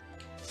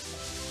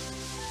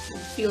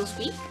 Feels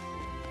weak?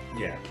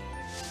 Yeah.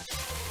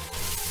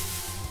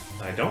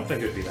 I don't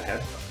think it would be the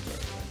headphones.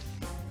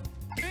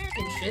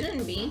 It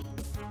shouldn't be.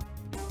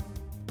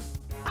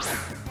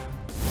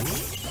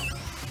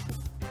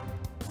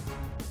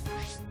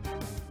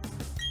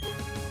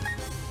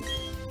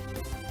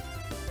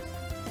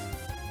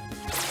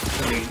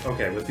 I mean,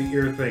 okay, with the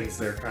ear things,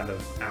 they're kind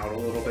of out a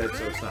little bit,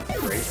 so it's not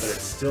great, but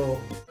it's still...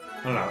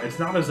 I don't know, it's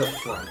not as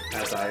upfront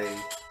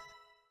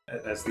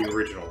as the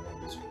original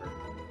ones were.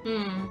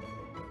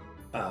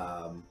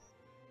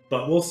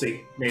 But we'll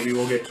see. Maybe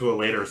we'll get to a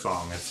later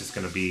song that's just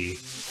gonna be...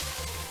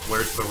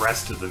 Where's the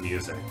rest of the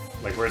music?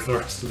 Like, where's the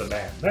rest of the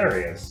band? There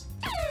he is.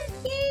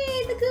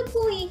 Yay, the good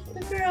boy,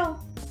 the girl.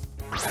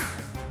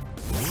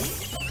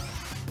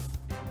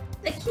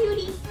 The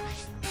cutie.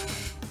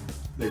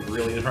 They're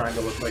really trying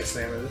to look like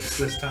Samus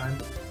this time.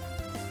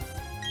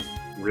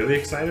 Really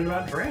excited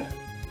about Dread.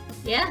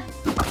 Yeah.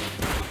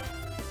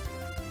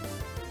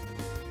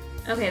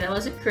 Okay, that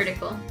was a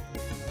critical.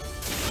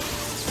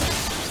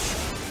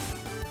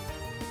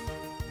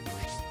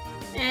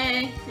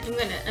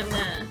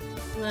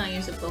 I'm gonna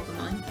use a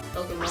Pokemon.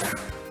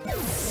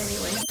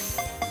 Anyway.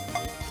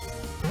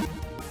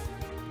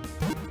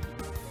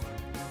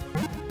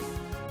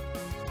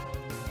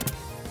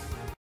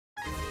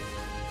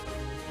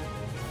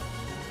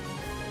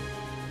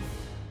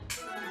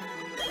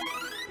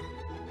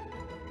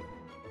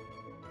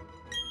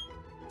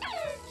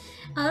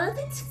 All of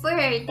its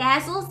fur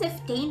dazzles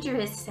if danger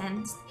is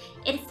sensed.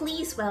 It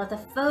flees while the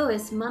foe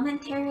is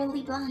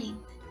momentarily blind.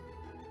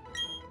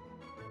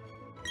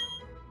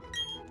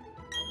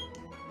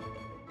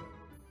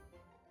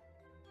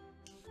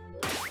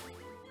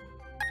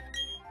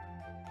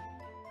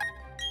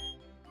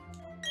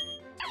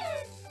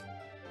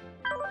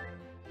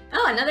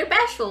 Oh, another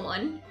bashful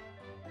one.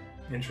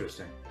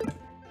 Interesting.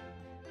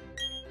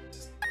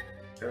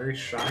 Very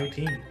shy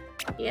team.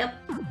 Yep.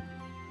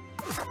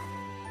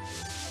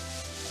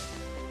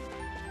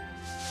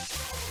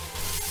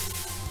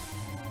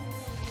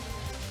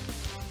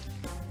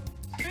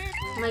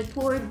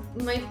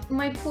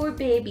 My poor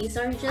babies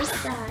are just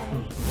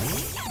dying.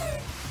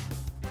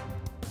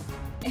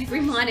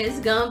 Everyone is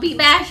gonna be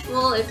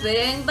bashful. If it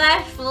ain't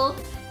bashful,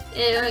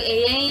 it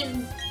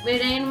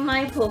ain't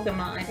my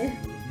Pokemon.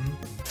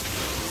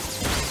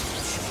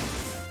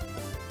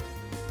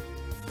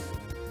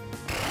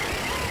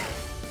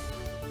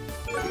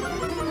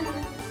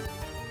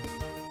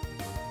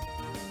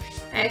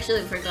 I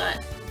actually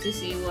forgot to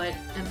see what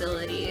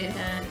ability it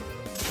had.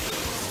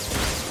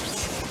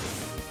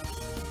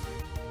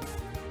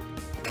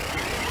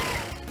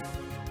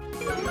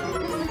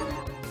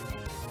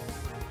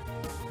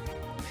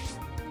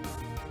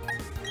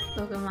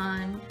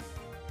 Pokemon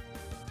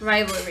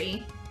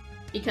Rivalry.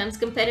 Becomes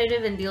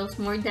competitive and deals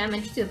more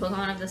damage to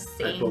Pokemon of the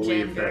same I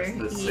believe gender. that's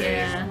the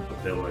same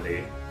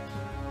ability.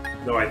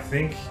 Though I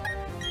think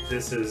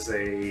this is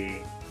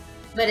a...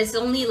 But it's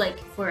only like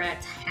for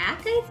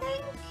attack, I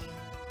think?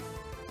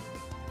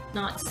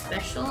 Not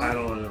special? I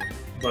don't know.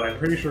 But I'm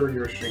pretty sure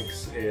your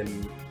Shinx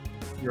in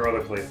your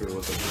other playthrough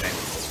was the same.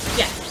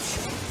 Yeah.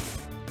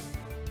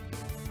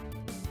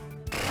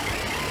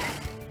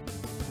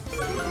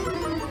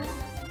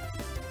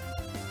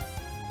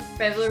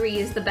 Rivalry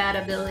is the bad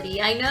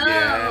ability. I know!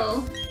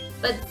 Yeah.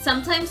 But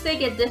sometimes they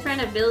get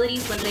different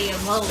abilities when they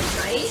evolve,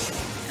 right?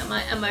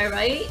 Am I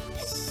right?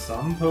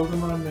 Some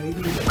Pokemon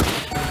maybe, but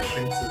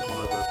Shinx is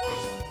one of those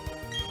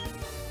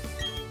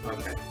Pokemon.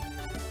 Okay.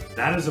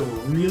 That is a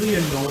really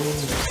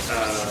annoying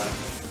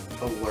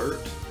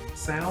alert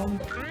sound,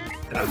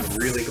 and I'm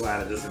really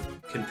glad it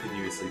doesn't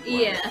continuously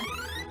play. Yeah.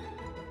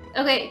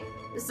 Okay,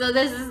 so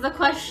this is the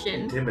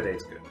question.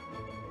 Intimidate's good.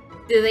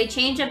 Do they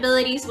change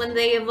abilities when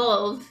they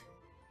evolve?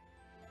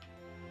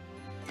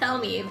 Tell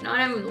me, if not,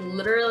 I'm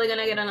literally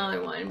gonna get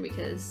another one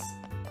because...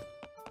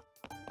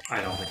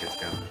 I don't think it's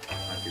gonna.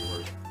 Might be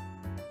worse.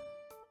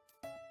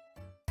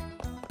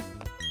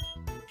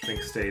 I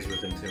think stays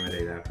with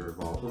Intimidate after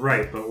Evolve.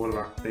 Right, but what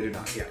about... They do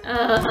not, yeah.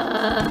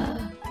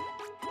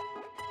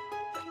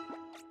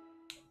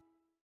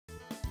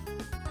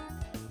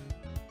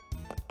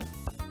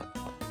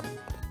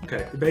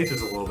 Okay, the base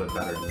is a little bit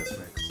better in this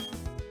mix.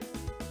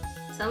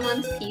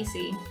 Someone's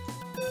PC.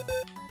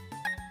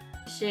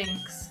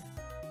 Shinx.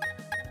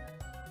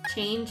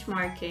 Change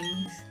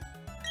markings.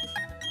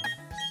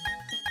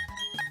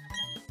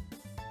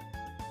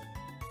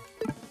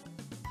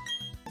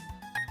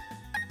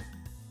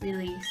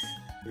 Release.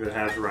 If it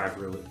has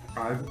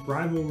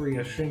rivalry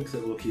as Shinx,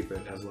 it will keep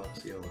it as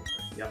Luxio.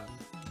 Yep.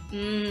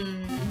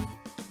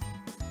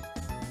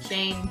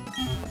 Shame.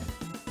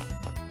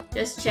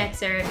 Just check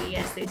Cerebi.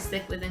 Yes, they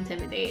stick with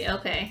Intimidate.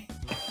 Okay.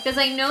 Because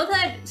I know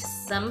that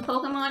some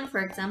Pokemon,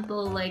 for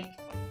example, like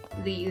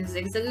the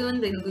Zigzagoon,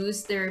 they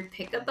lose their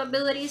pickup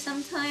ability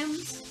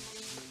sometimes.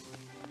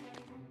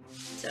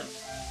 So.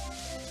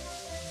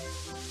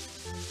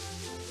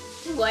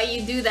 Why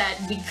you do that?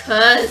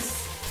 Because...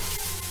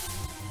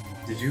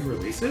 Did you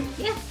release it?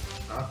 Yeah.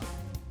 Ah.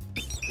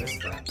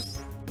 Missed that.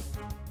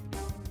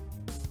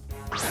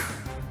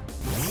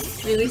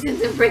 Releasing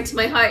them breaks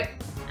my heart.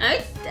 I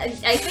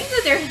think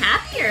that they're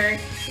happier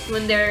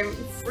when they're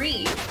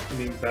free. I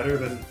mean, better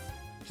than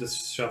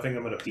just shoving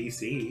them in a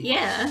PC.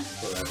 Yeah.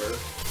 Forever.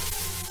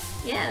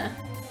 Yeah.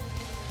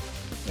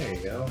 There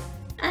you go.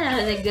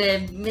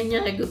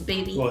 You're a good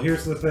baby. Well,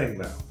 here's the thing,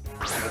 though.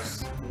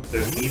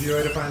 There's an easy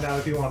way to find out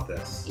if you want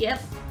this.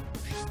 Yep.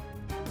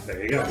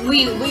 There you go.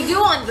 We do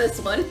want this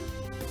one.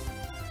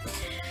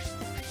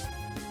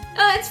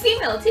 Oh, it's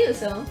female too,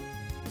 so.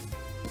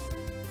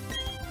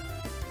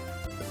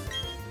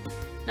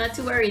 Not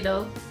to worry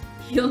though.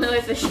 You'll know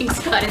if a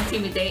Shinx got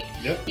Intimidate.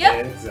 Yep.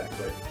 Yep.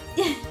 Exactly.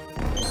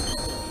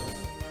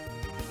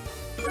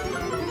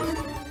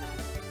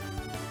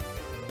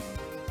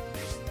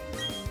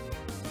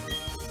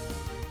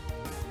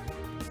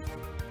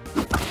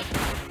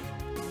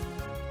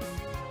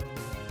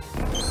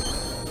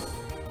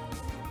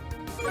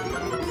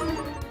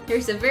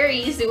 There's a very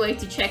easy way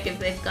to check if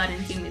they've got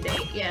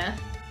Intimidate, yeah.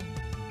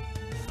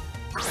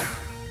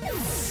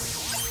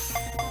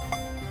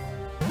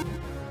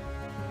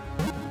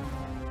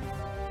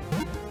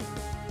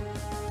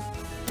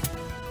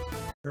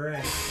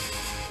 Hooray.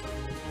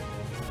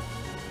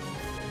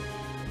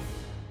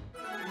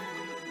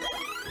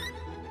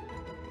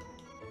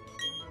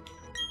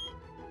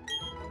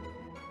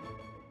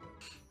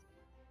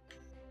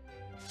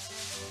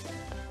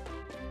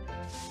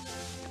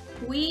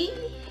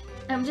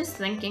 I'm just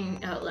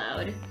thinking out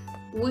loud.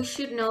 We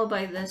should know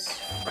by this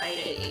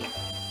Friday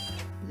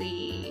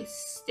the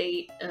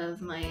state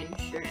of my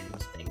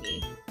insurance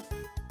thingy.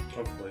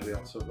 Hopefully we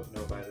also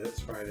know by this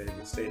Friday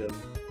the state of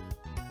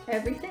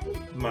everything?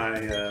 My,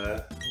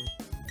 I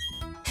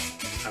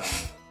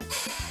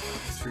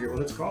forget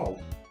what it's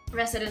called.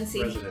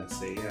 Residency.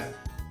 Residency, yeah.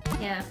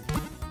 Yeah.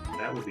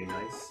 That would be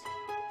nice.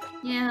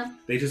 Yeah.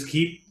 They just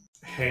keep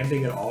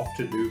handing it off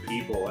to new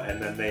people,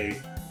 and then they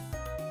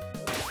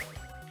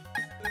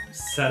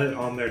set it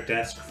on their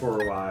desk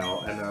for a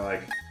while, and they're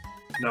like,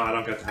 no, I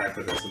don't got time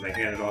for this, and they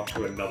hand it off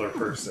to another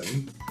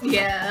person.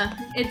 Yeah.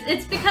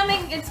 It's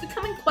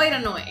becoming quite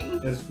annoying.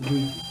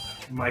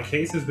 My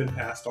case has been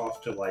passed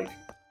off to, like,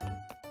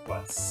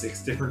 what,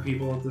 6 different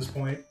people at this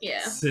point?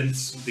 Yeah.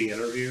 Since the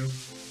interview.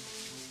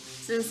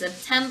 Since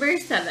September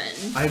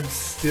 7th. I'm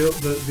still...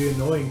 The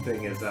annoying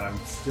thing is that I'm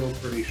still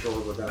pretty sure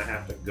we're gonna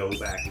have to go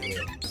back in.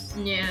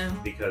 Yeah.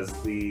 Because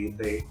they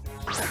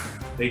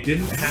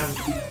didn't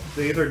have...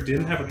 They either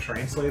didn't have a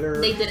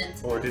translator... They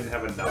didn't. Or didn't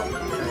have enough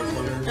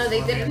translators. No,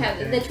 they didn't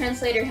have... The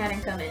translator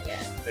hadn't come in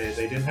yet.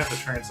 They didn't have the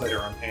translator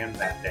on hand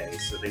that day,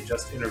 so they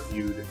just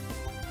interviewed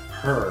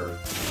her,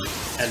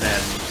 and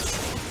then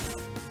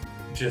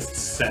just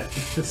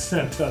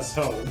sent us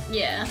home.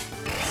 Yeah.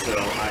 So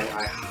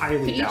I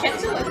highly doubt... Can you check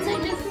the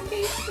website just in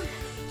case?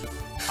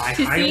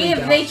 To see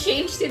if they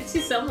changed it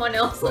to someone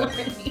else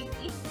already.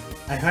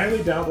 I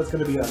highly doubt that's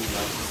going to be enough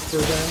for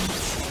them.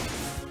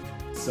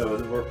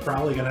 So we're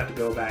probably going to have to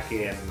go back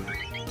in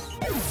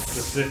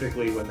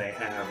specifically when they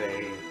have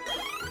a...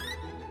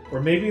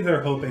 Or maybe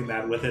they're hoping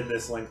that within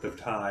this length of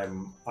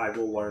time I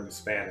will learn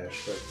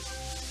Spanish, but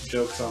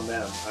joke's on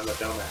them. I'm a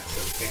dumbass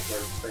and can't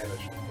learn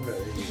Spanish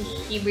very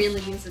easily. He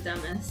really is a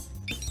dumbass.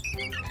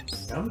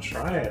 I'm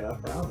trying, I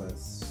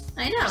promise.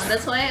 I know,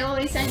 that's why I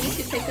always send you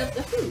to pick up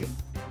the food.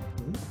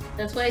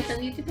 That's why I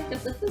send you to pick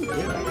up the food.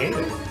 Yeah, I hate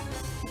it.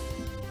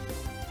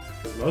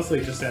 Because mostly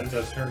it just ends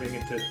up turning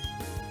into...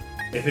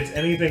 If it's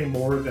anything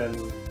more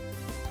than,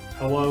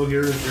 hello,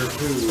 here is your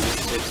food,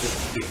 it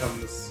just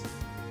becomes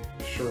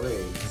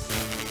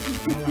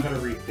charades. I don't know how to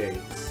read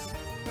dates.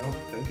 I don't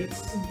think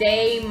it's...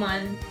 Day,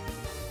 month.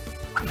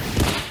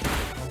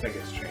 don't think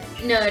it's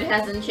changed. No, it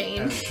hasn't It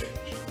changed. hasn't changed.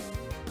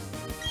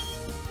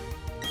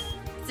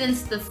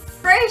 Since the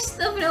 1st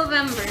of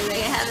November,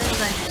 they haven't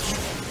done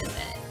anything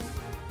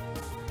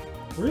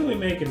with it. Really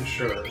making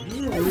sure.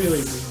 You're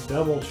really just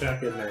double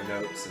checking their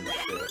notes and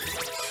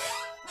shit.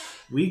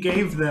 We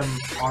gave them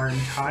our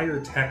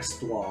entire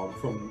text log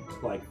from,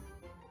 like,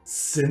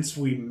 since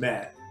we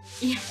met.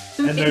 Yeah,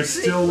 And they're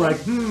still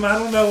basically. like, I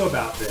don't know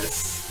about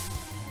this.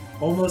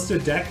 Almost a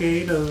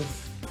decade of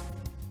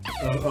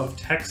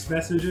text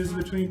messages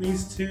between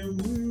these two?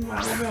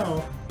 I don't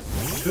know.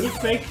 Could have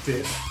faked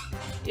it.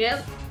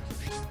 Yep.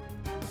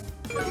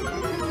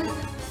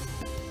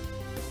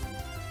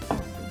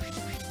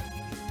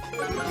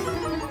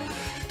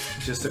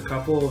 Just a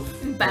couple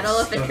of... Battle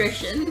of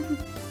attrition.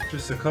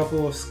 Just a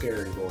couple of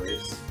scary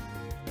boys.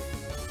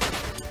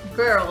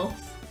 Girls.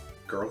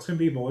 Girls can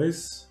be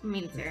boys I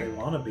mean, if they fair.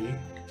 want to be.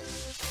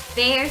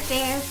 Fair,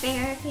 fair,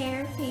 fair,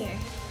 fair, fair.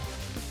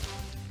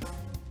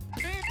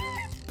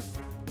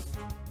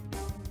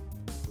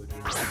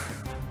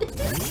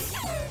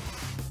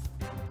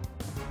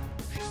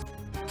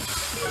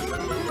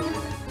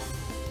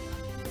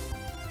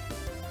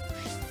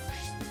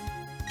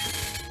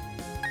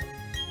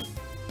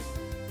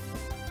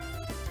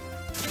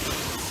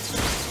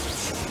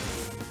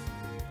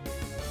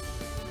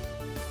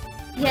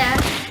 Yeah,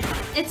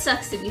 it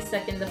sucks to be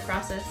stuck in the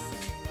process.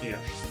 Yeah.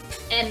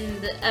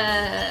 And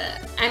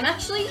I'm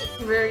actually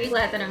very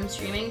glad that I'm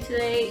streaming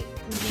today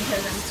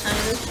because I'm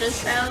kind of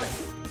stressed out.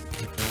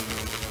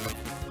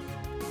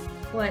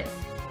 What?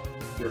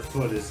 Your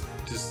foot is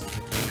just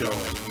going.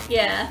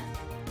 Yeah.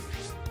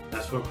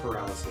 That's what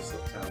paralysis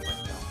looks like now.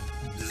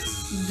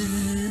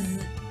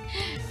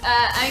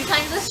 I'm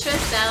kind of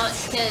stressed out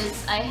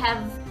because I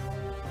have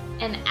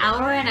an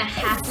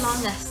hour-and-a-half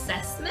long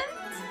assessment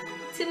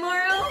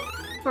tomorrow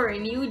for a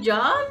new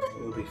job.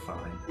 It'll be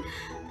fine.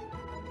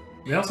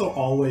 They also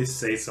always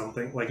say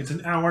something, like it's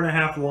an hour and a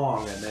half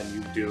long, and then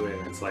you do it,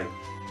 and it's like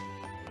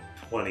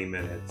 20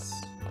 minutes.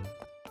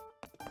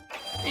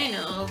 I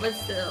know, but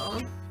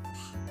still.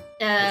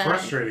 The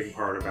frustrating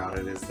part about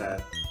it is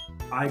that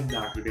I'm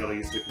not going to be able to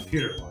use the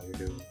computer while you're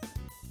doing it.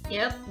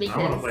 Yep, because... I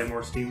want to play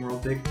more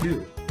SteamWorld Dig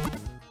 2.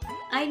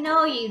 I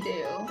know you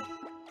do.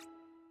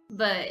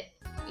 But,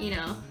 you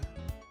know.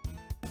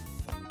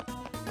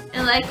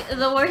 And like,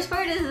 the worst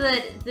part is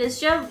that this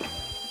job...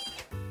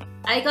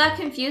 I got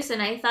confused and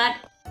I thought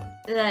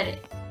that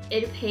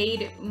it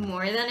paid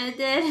more than it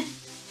did.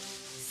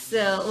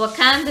 So, what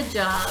kind of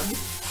job?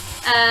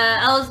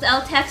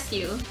 I'll text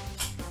you.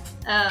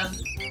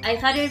 I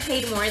thought it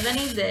paid more than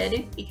it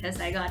did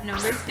because I got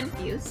numbers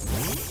confused.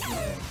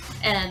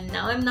 And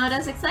now I'm not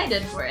as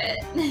excited for it.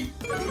 I mean,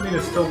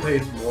 it still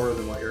pays more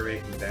than what you're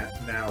making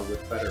now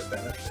with better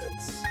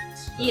benefits.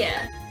 So,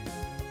 Yeah.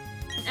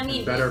 I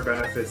mean... better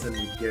benefits than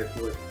you get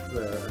with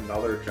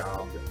another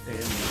job in...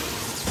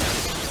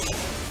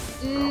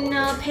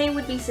 No, pay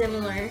would be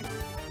similar.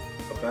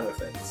 The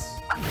benefits.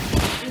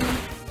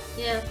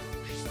 Yeah.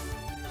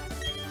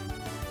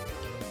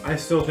 I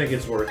still think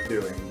it's worth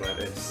doing, but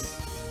it is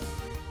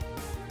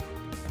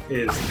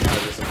kind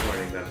of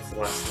disappointing that it's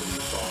less than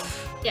you thought.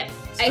 Yeah.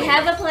 Still I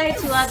have applied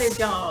to other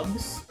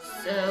jobs,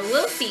 so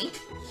we'll see.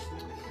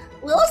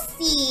 We'll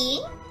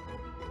see.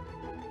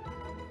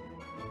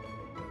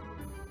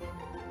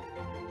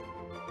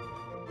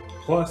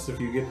 Plus, if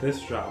you get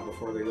this job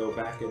before they go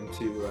back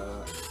into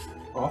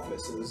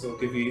offices, we'll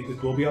be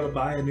able to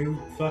buy a new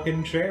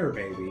fucking chair,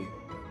 baby.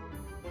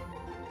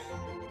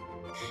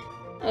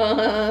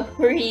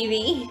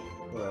 Firi.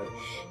 But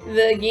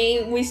The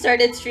game, we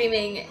started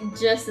streaming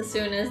just as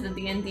soon as the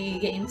D&D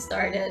game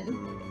started.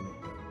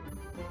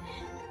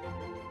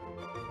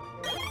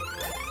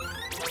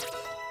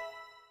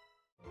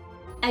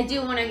 I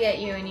do want to get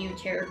you a new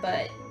chair,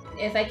 but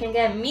if I can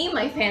get me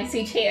my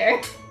fancy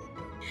chair,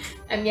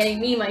 I'm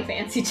getting me my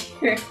fancy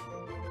chair.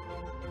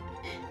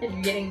 And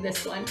you're getting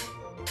this one.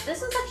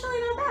 This is actually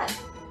not bad.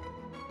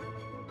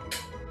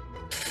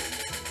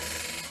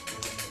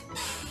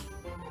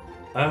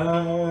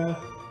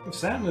 I've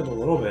sat in it a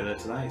little bit,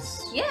 it's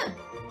nice. Yeah.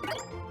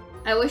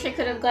 I wish I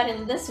could have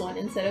gotten this one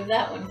instead of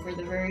that one for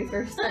the very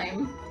first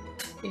time.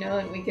 You know,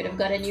 and we could have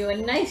gotten you a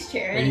nice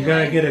chair. Are Anyway. you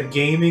gonna get a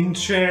gaming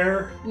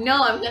chair?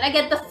 No, I'm gonna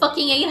get the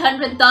fucking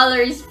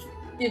 $800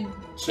 They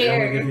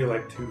chair. only give you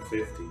like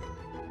 $250.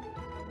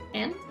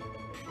 And?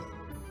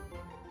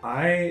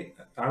 I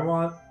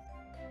want...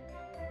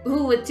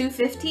 Ooh, with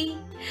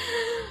 $250?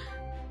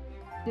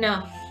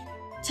 No.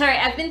 Sorry,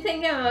 I've been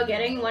thinking about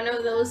getting one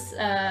of those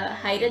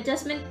height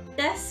adjustment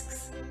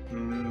desks.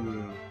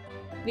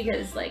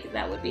 Because, like,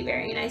 that would be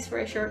very nice for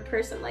a short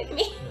person like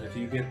me. And if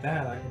you get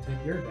that, I can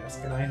take your desk,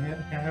 and I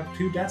have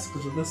two desks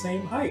of the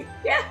same height.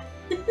 Yeah.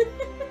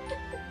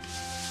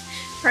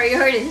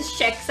 Priorities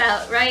checks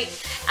out, right?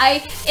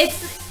 I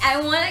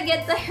want to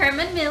get the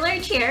Herman Miller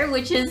chair,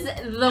 which is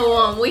the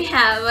one we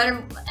have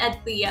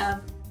at the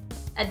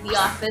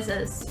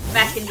offices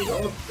back in the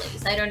old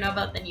place. I don't know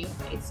about the new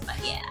place, but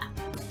yeah.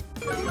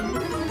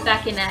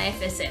 Back in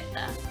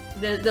IFSeta.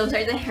 those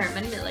are the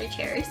Herman Miller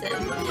chairs,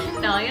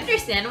 and now I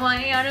understand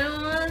why I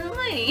don't want to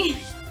play.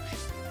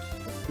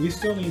 We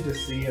still need to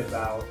see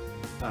about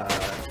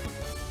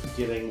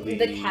getting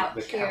the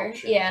couch here.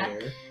 Yeah.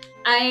 here.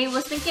 I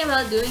was thinking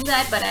about doing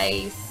that, but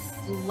I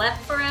slept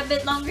for a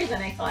bit longer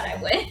than I thought I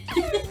would.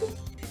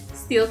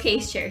 Steel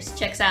case chairs,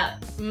 checks out.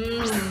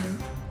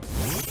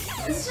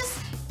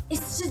 It's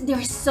just,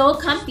 they're so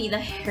comfy. The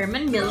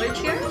Herman Miller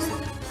chairs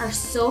are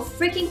so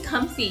freaking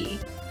comfy.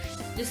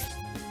 Just,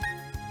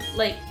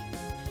 like,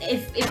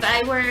 if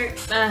I were,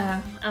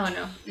 I don't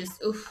know, just,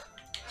 oof.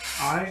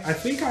 I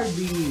think I'd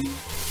be...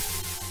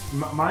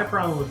 My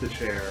problem with the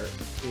chair,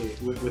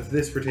 with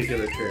this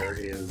particular chair,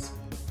 is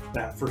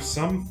that for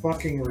some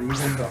fucking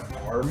reason the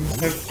arms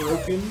have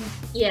broken.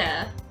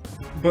 Yeah.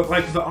 But,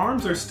 like, the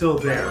arms are still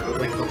there,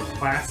 but, like, the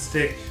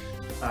plastic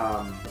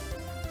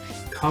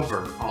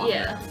cover on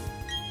them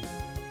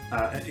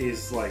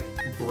is, like,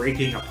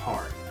 breaking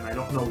apart. And I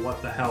don't know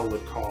what the hell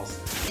would cause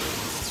it.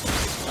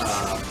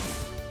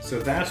 So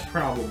that's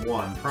problem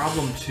one.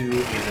 Problem two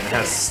is it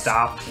has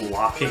stopped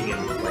locking in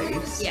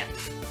place. Yeah.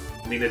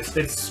 I mean, it's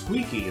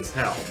squeaky as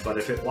hell, but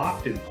if it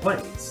locked in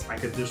place, I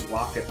could just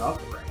lock it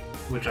upright,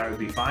 which I would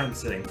be fine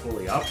sitting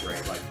fully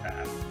upright like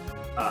that.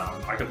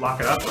 I could lock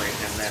it upright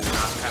and then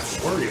not have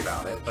to worry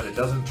about it, but it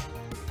doesn't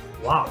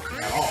lock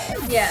at all.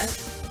 Yeah.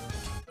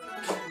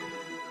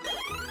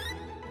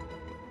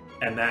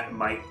 And that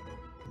might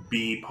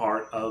be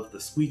part of the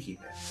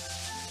squeakiness.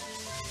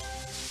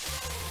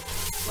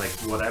 Like,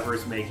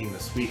 whatever's making the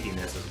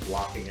squeakiness is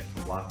blocking it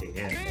from locking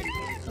in.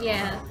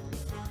 Yeah.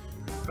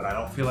 But I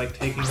don't feel like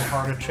taking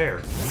apart a chair.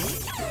 It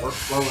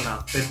works well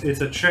enough.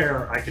 It's a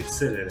chair I could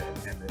sit in it,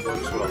 and it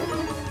works well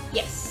enough.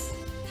 Yes.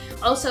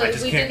 Also, I if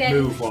just we can't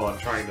move while I'm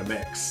trying to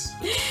mix.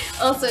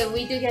 Also, if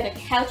we do get a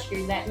couch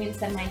here, that means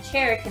that my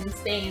chair can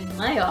stay in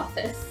my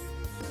office,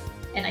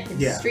 and I can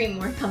stream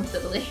more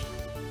comfortably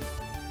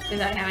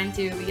without having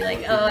to be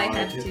like, oh, I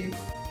have to.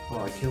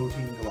 Well, I killed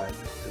you. Like,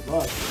 good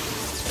luck.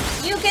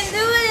 You can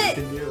do it.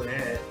 You can do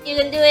it. You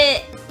can do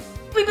it.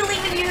 We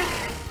believe in you.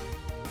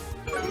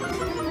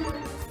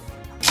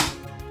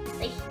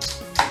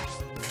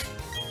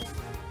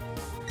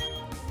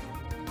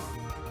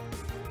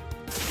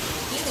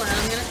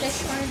 I'm gonna take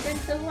one and drink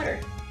some water.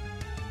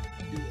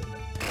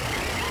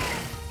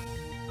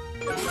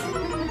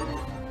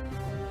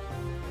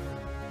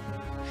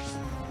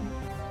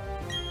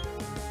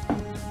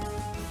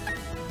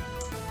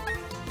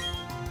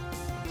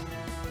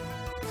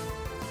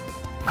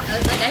 I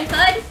was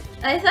like,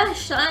 I thought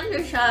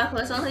Thunder Shock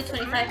was only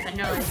 25, but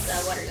no,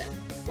 it's water gun.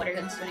 Water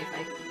gun's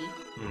 25 PB.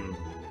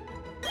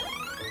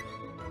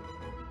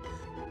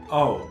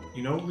 Oh,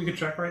 you know what we could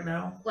check right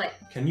now? What?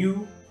 Can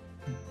you...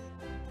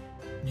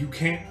 You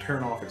can't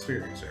turn off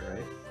Experiencer,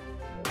 right?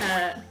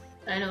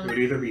 I don't... It would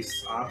either be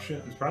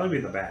option... It's probably be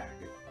in the bag.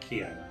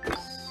 Key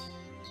items.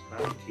 It's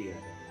not key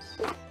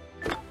items.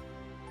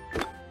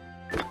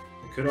 It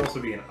could also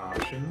be in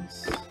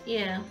options.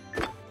 Yeah.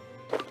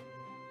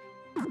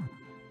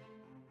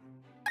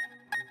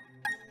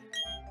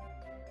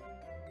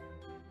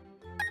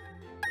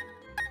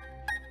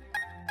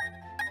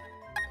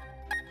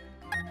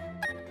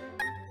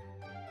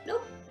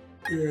 Nope.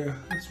 Yeah,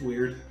 that's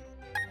weird.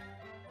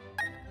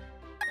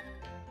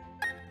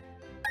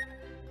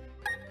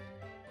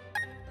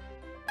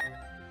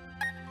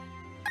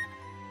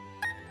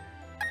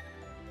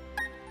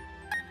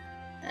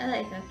 I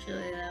like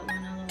actually that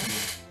one a lot.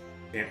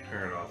 Can't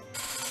turn it off.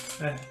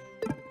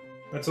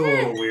 That's a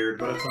little weird,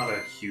 but it's not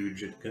a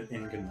huge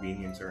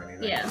inconvenience or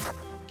anything. Yeah.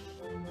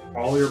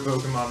 All your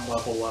Pokemon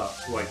level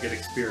up, like get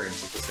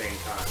experience at the same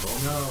time. Oh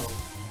no.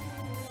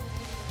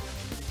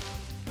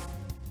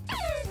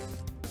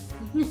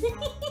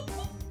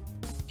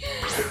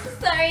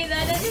 Sorry,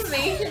 that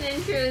animation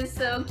intro is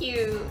so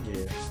cute.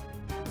 Yeah.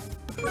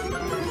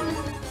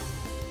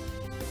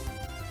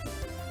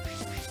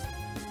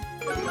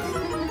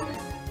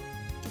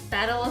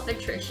 Battle of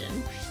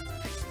Attrition.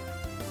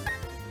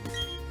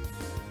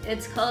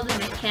 It's called a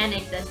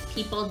mechanic that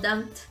people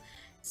dumped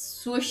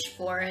swoosh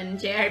for and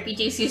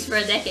JRPGs used for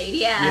a decade.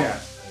 Yeah.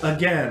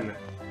 Again,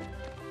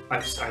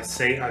 I've said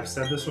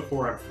this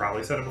before. I've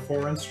probably said it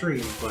before on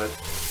stream, but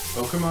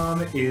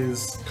Pokemon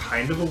is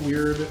kind of a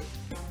weird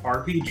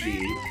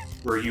RPG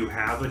where you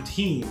have a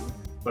team,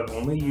 but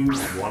only use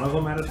one of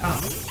them at a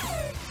time.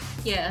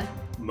 Yeah.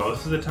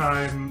 Most of the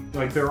time,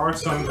 like, there are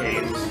some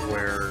games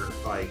where,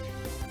 like,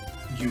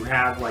 you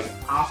have, like,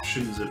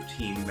 options of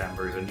team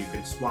members and you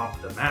can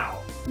swap them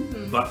out.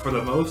 But for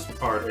the most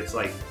part, it's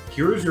like,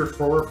 here's your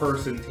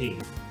 4-person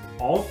team.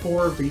 All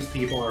 4 of these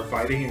people are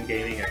fighting and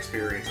gaining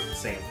experience at the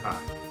same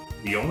time.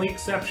 The only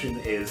exception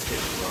is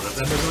if one of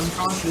them is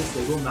unconscious,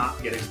 they will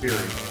not get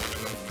experience.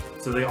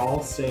 So they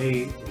all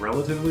stay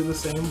relatively the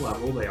same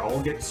level, they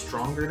all get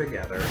stronger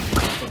together.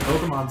 But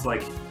Pokemon's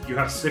like, you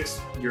have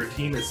 6, your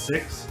team is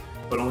 6,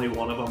 but only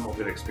one of them will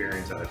get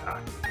experience at a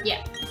time.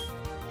 Yeah.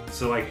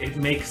 So, like, it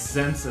makes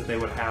sense that they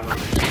would have a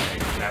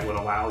mechanic that would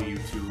allow you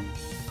to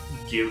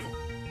give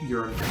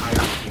your entire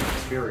team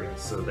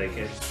experience, so they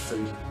can, so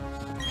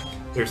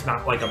there's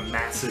not like a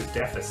massive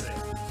deficit.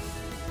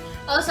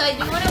 Also, I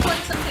do want to point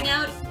something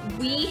out.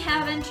 We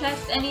haven't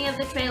checked any of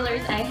the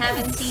trailers. I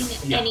haven't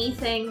seen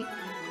anything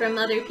from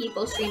other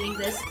people streaming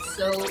this,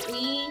 so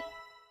we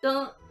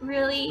don't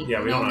really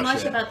know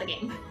much about the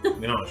game.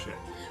 We don't know shit.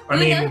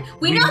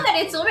 We know that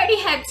it's already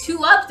had 2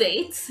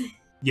 updates.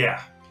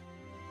 Yeah.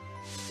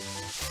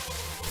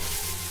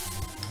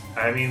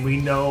 I mean, we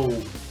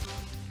know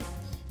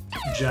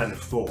Gen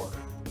 4,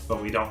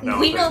 but we don't know.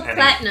 We know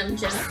Platinum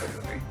Gen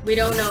 4. We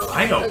don't know.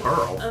 I know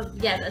Pearl.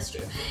 Yeah, that's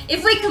true.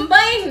 If we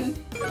combine,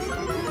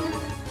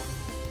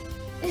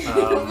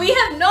 we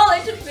have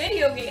knowledge of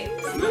video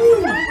games.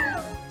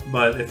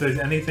 But if there's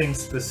anything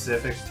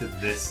specific to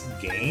this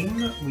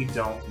game, we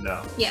don't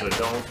know. Yeah. So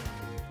don't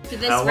to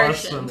tell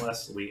this us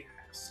unless we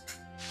ask.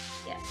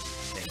 Yeah.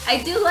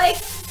 I do like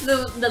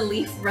the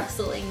leaf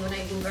rustling when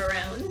I move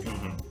around.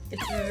 Mm-hmm.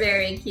 It's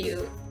very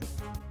cute.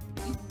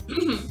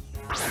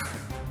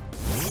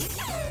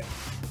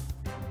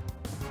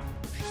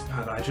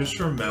 God, I just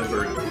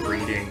remembered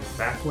reading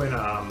back when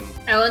I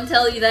won't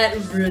tell you that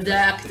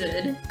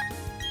redacted.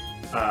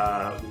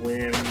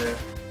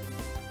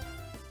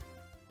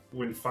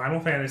 When Final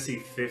Fantasy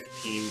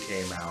 15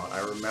 came out,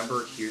 I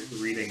remember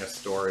reading a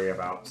story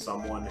about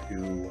someone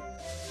who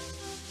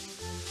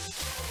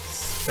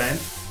spent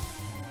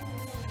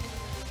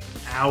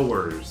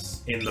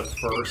hours in the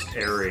first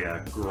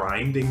area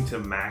grinding to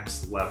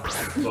max level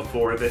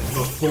before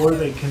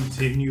they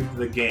continued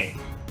the game.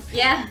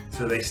 Yeah.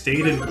 So they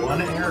stayed in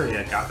one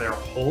area, got their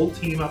whole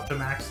team up to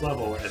max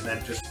level, and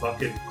then just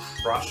fucking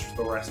crushed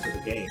the rest of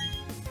the game.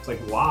 It's like,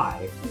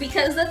 why?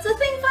 Because that's the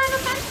thing Final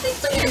Fantasy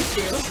players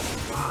do.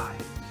 Why?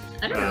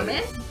 I don't know,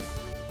 man.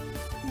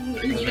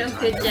 You know,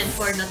 good Gen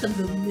 4, not the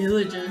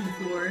vanilla Gen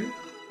 4.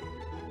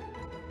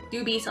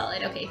 Do be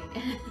solid, okay.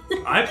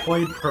 I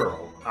played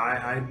Pearl.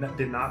 I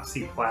did not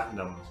see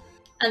Platinum.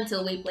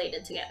 Until we played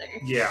it together.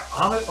 Yeah,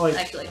 on it, like...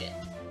 Actually did.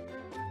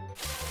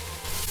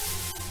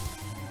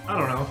 I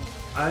don't know.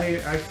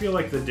 I feel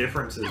like the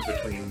differences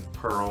between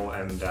Pearl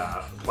and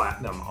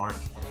Platinum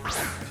aren't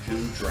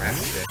too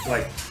drastic.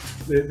 Like,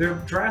 they're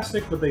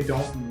drastic, but they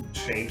don't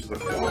change the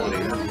quality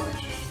that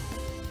much.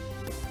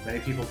 Many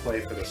people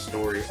play for the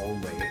story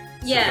only.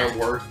 Yeah.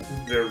 So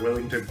they're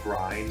willing to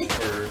grind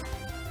for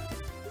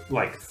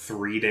like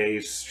 3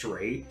 days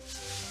straight.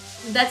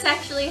 That's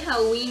actually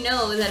how we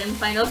know that in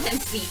Final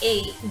Fantasy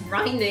VIII,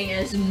 grinding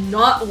is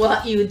not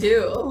what you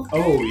do.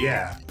 Oh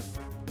yeah.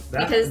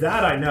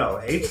 That I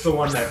know. 8's the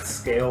one that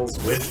scales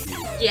with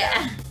you.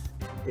 Yeah.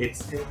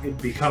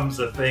 It becomes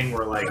a thing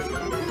where like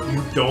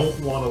you don't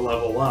want to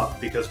level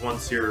up because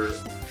once your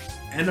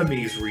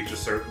enemies reach a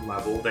certain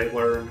level, they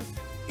learn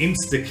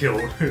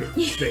insta-kill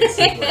moves,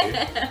 basically.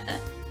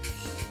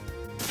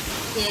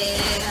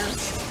 Yeah.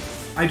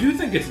 I do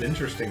think it's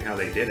interesting how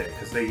they did it,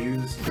 because they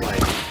used,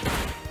 like,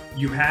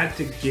 you had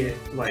to get,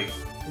 like,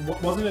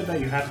 wasn't it that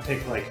you had to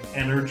take, like,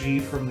 energy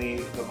from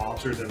the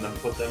monsters and then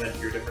put them into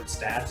your different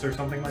stats or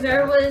something like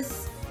There that?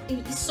 was,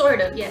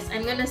 sort of, yes.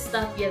 I'm gonna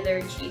stop you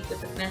there, Chief,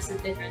 with the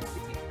massive difference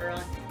between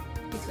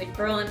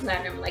Pearl and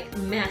Platinum, like,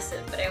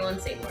 massive, but I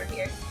won't say more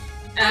here.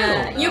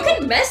 You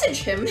can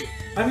message him.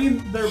 I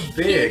mean, they're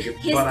big,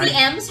 his but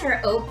DMs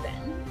are open.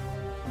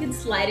 You can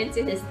slide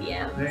into his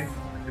DMs. I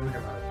feel like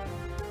I'm not.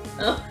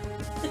 Oh.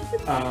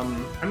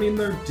 I mean,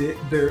 there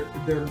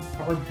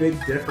are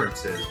big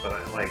differences, but I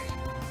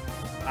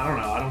don't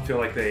know. I don't feel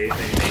like they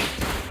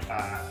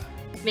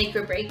make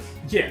or break.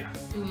 Yeah.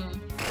 Mm.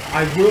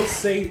 I will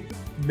say,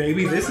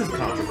 maybe this is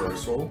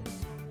controversial.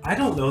 I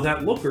don't know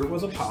that Looker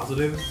was a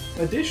positive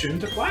addition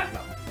to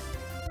Platinum.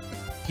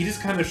 He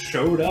just kind of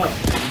showed up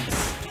and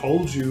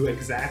told you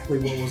exactly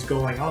what was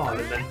going on,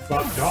 and then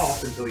fucked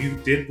off until you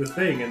did the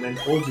thing, and then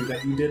told you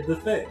that you did the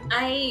thing.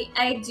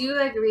 I do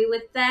agree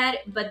with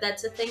that, but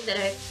that's a thing that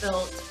I've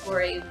felt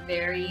for a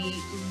very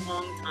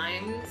long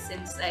time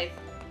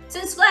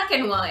since Black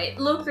and White.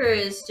 Looker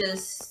is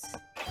just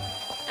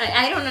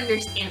I don't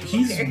understand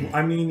Looker.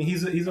 I mean,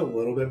 he's a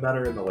little bit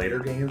better in the later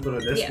games, but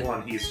in this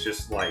one, he's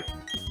just like,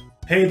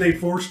 hey, they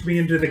forced me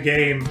into the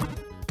game.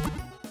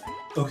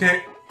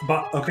 Okay,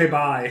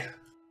 bye.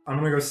 I'm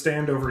gonna go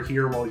stand over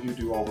here while you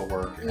do all the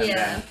work. And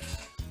yeah.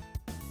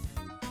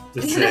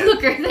 The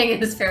Looker thing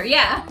is fair.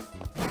 Yeah.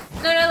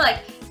 No, like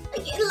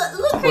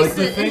Looker's like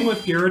the thing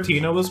with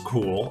Giratina was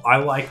cool. I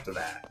liked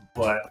that,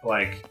 but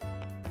like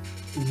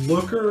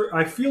Looker,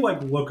 I feel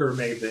like Looker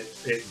made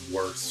it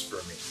worse for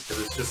me because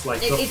it's just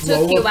like it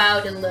took you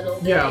out a little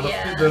bit.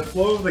 Yeah, the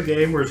flow of the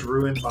game was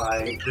ruined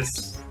by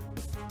this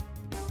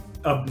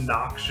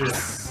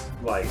obnoxious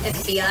like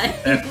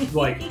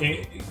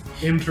FBI.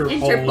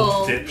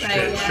 Interpol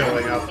dipshit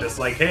showing up just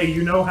like, hey,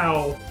 you know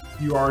how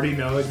you already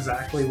know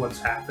exactly what's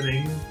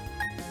happening?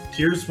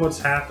 Here's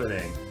what's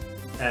happening.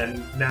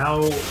 And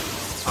now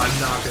I'm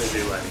not going to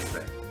do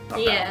anything about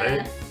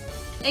it.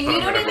 And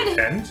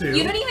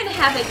you don't even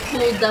have a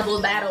cool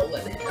double battle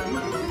with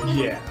him.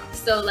 Yeah.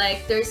 So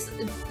like there's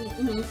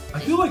I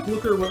feel like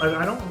Looker,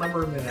 I don't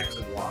remember him in X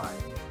and Y.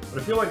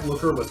 But I feel like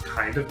Looker was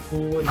kind of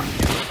cool in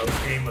the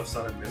post-game of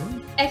Sun and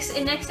Moon.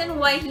 In X and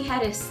Y, he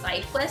had his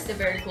side quest, a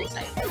very cool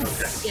side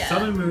quest. Okay. Yeah.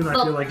 Sun and Moon, I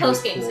feel like it was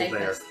post-game cool side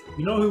there. quest.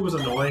 You know who was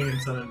annoying in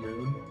Sun and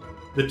Moon?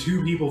 The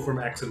two people from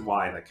X and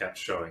Y that kept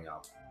showing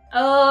up.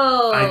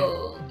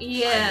 Oh,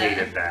 yeah. I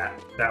hated that.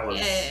 That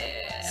was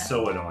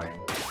so annoying.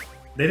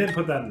 They didn't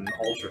put that in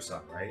Ultra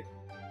Sun, right?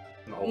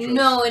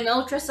 No, in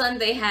Ultra Sun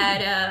they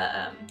had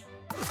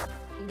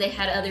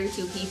other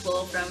two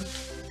people from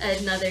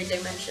another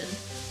dimension.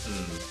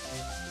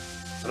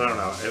 I don't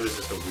know. It was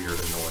just a weird,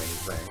 annoying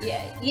thing.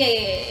 Yeah.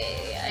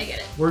 I get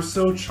it. We're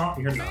so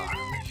You're not.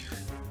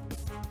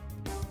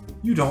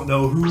 You don't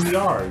know who we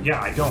are.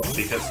 Yeah, I don't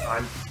because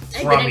I'm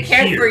from I didn't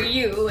care here. for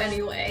you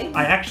anyway.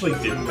 I actually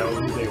didn't know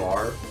who they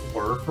were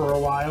for a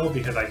while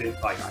because I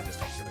just don't give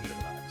a shit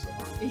about X and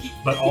Y.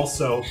 But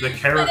also the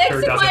character X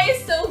and Y doesn't.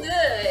 is so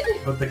good.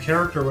 But the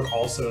character would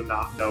also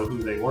not know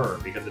who they were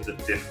because it's a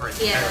different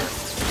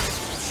character.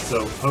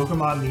 So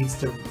Pokemon needs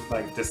to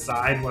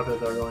decide whether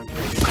they're going to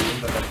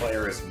assume that the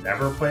player has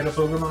never played a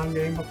Pokemon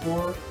game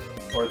before,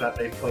 or that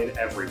they've played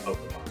every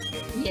Pokemon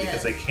game. Yeah.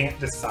 Because they can't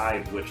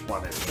decide which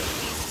one is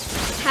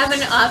which. Have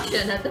an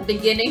option at the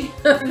beginning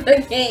of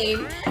the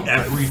game.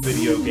 Every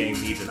video game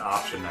needs an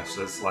option that's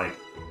just like,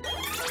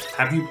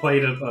 have you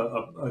played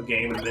a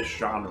game in this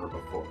genre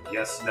before?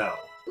 Yes, no.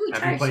 Ooh,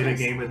 have you played a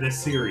game in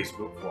this series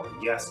before?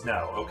 Yes,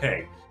 no.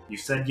 Okay, you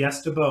said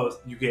yes to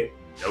both, you get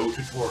no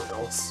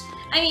tutorials.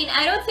 I mean,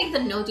 I don't think the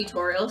no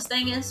tutorials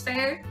thing is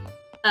fair,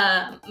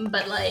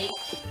 but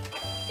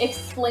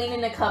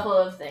explaining a couple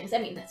of things. I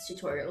mean, that's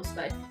tutorials,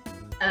 but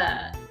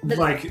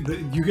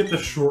you get the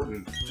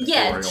shortened tutorial.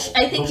 Yeah,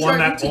 I think the one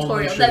shortened that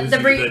only tutorial. shows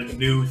the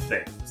new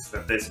things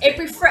that this. A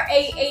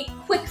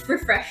quick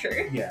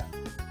refresher. Yeah.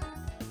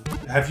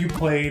 Have you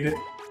played?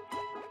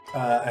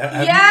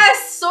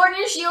 Yes, Sword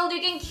and Shield. You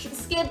can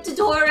skip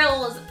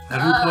tutorials.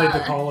 Have you played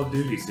the Call of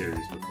Duty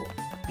series before?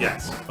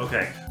 Yes.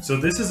 Okay. So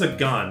this is a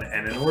gun,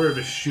 and in order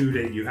to shoot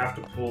it, you have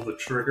to pull the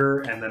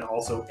trigger and then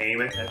also aim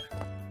it at...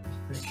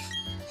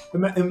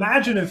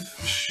 Imagine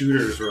if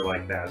shooters were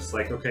like that. It's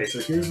like, okay, so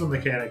here's the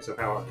mechanics of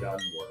how a gun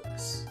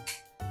works.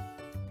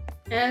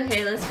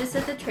 Okay, let's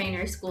visit the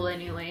trainer school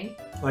anyway.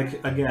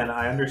 Like, again,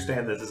 I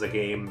understand this is a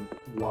game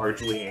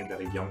largely aimed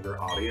at a younger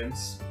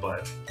audience,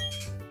 but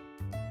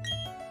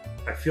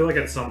I feel like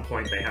at some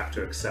point they have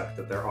to accept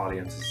that their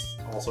audience is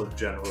also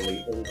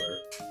generally older.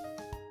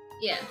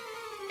 Yeah.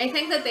 I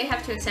think that they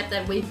have to accept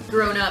that we've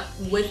grown up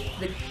with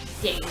the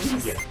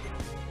games. Yeah.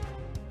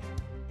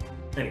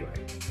 Anyway,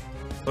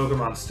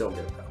 Pokemon's still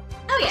good though.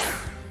 Oh yeah.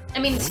 I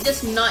mean, it's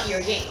just not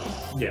your game.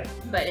 Yeah.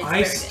 But it's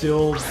I very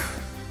still,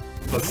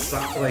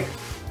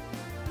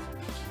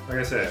 like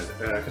I said,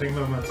 cutting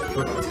Pokemon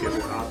skip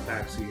is not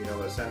back, so you know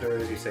what a center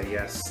is. You say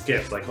yes,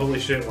 skip. Like,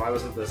 holy shit, why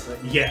wasn't this?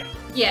 Yeah.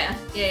 Yeah.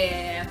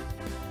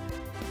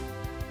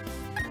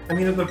 I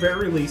mean, at the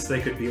very least,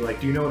 they could be like,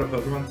 do you know what a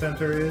Pokemon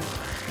Center is?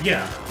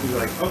 Yeah. You'd be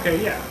like, okay,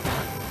 yeah.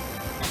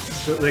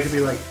 So they could be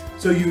like,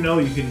 so you know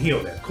you can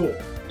heal there, cool.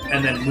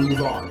 And then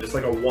move on, just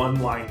like a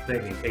one-line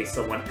thing in case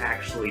someone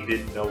actually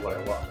didn't know what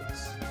it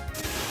was.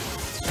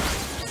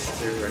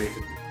 They're ready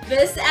to...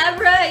 This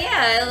Abra,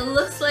 yeah, it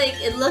looks like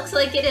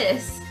it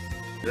is.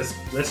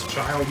 This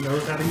child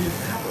knows how to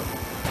use Abra.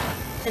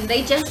 And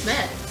they just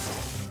met.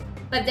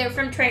 But they're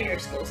from trainer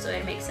school, so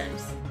it makes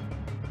sense.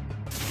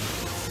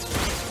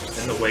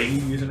 And the way you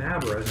use an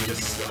Abra is you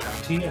just slap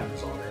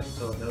TMs on it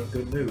until it knows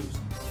good news.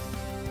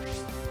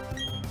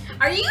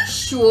 Are you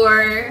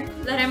sure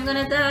that I'm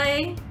gonna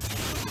die?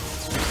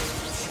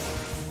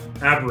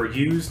 Abra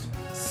used,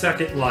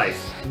 second life.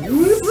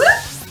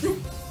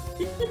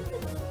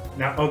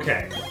 Now,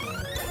 okay.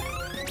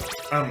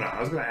 I don't know, I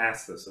was gonna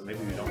ask this, and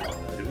maybe we don't want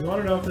to know. Do we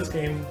want to know if this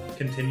game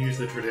continues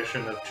the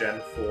tradition of Gen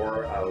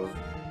 4 of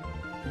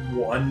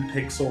 1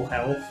 pixel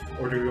health,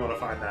 or do we want to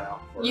find that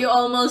out first? You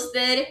almost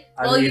did.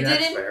 Well, you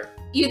didn't. Fair.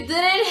 You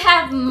didn't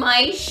have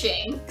my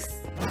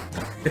Shanks.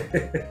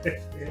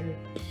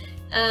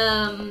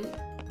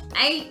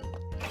 I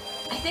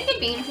think it'd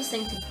be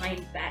interesting to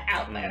find that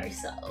out by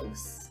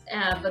ourselves.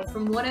 But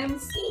from what I'm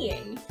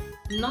seeing,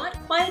 not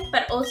quite.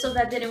 But also,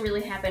 that didn't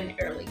really happen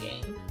early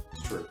game.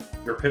 It's true.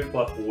 Your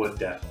Piplup would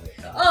definitely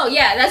help. Oh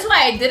yeah, that's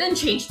why I didn't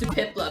change to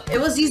Piplup. It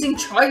was using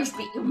Charge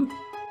Beam.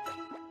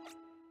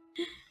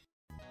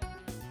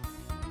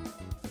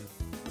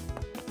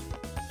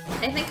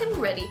 I think I'm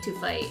ready to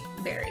fight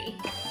Barry.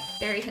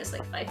 Barry has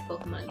like 5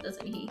 Pokemon,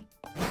 doesn't he?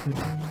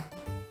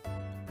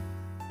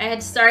 I had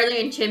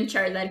Starly and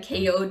Chimchar that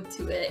KO'd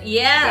to it.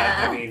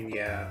 Yeah! I mean,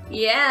 yeah.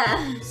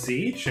 Yeah!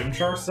 See?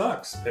 Chimchar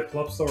sucks.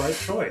 Piplup's the right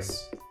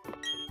choice.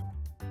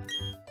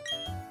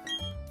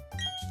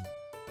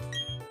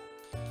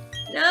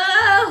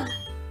 No!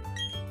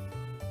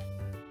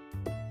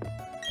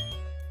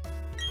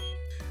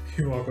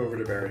 You walk over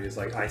to Barry and he's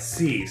like, I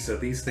see, so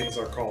these things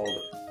are called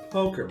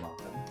Pokemon.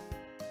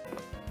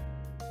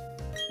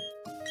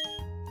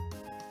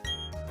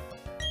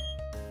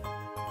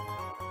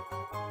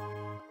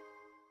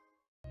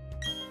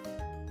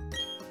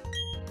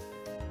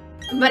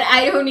 But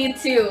I don't need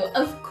to.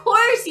 Of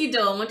course course you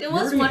don't. It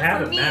was one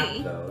for me. You already had a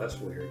map, though. That's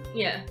weird.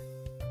 Yeah.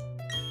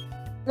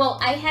 Well,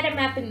 I had a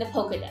map in the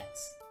Pokédex.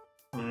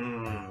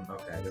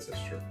 Okay, this is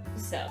true.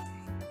 So.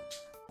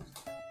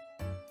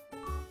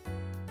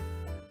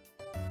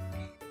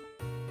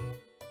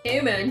 Hey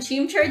man,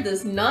 Chimchar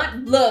does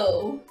not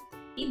blow.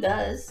 He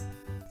does.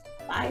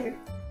 Fire.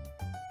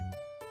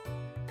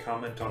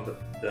 Comment on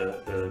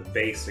the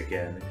base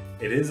again.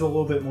 It is a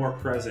little bit more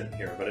present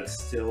here, but it's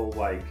still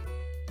like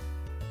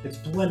it's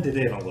blended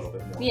in a little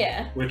bit more.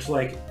 Yeah. Which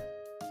like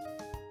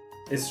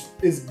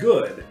is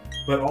good,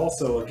 but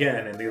also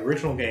again in the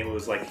original game it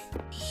was like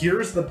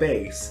here's the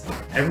base.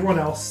 Everyone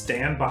else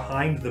stand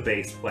behind the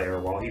bass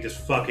player while he just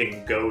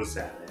fucking goes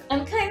at it.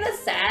 I'm kind of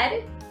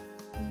sad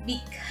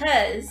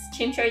because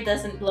Chimchar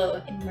doesn't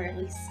blow in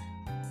Merly's.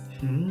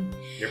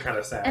 You're kind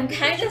of sad. I'm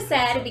kind of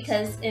sad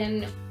because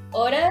in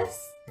Oras,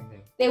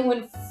 they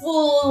went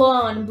full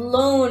on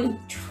blown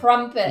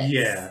trumpets.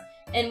 Yeah.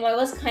 And I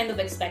was kind of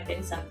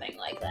expecting something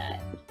like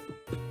that.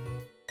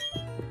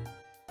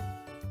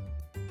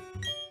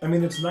 I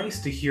mean, it's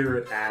nice to hear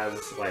it as,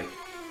 like,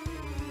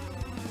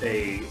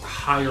 a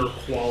higher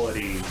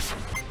quality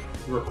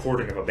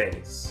recording of a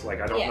bass. Like,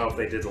 I don't know if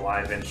they did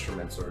live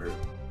instruments or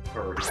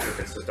if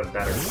it's just a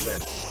better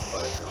synth,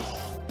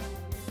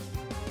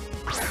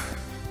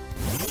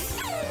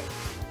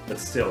 but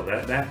still,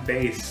 that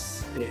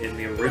bass in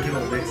the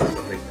original mixes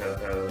of the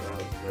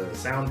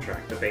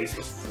soundtrack, the bass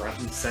was front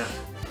and center.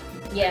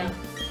 Yeah.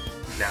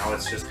 Now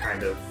it's just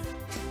kind of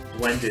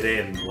blended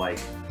in, like,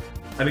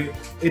 I mean,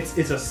 it's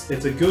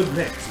a good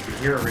mix. You can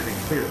hear everything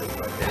clearly,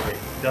 but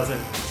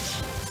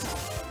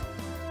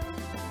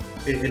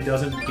it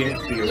doesn't get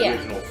the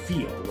original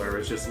feel, where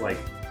it's just like,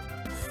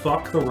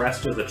 fuck the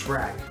rest of the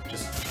track,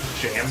 just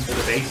jam to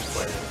the bass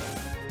player.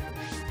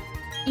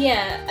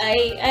 Yeah,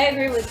 I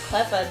agree with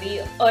Cleffa.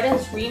 The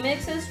Oda's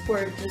remixes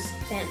were just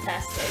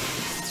fantastic.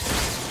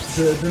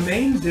 The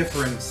main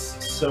difference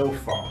so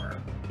far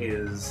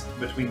is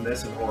between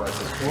this and Horus.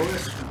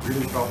 Horus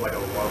really felt like a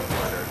love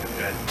letter to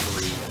Gen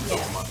 3 and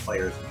Pokemon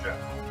players in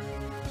general.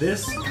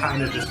 This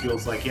kind of just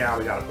feels like, yeah,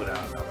 we gotta put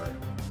out another.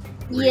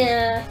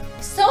 Yeah,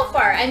 so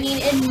far, I mean,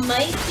 it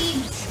might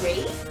be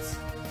great.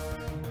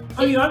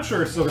 I mean, I'm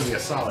sure it's still gonna be a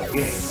solid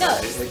game. No.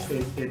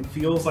 It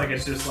feels like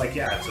it's just like,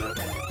 yeah, it's a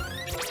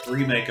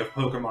remake of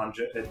Pokemon,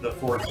 the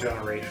 4th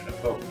generation of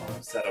Pokemon,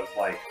 instead of,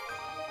 like,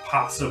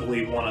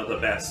 possibly one of the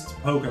best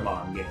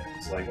Pokemon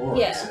games, like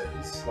Horus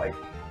is. Like,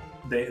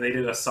 they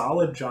did a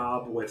solid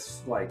job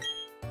with, like,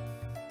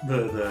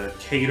 the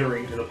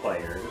catering to the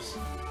players,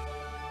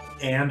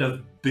 and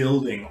of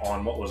building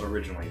on what was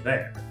originally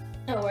there.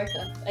 Oh, worked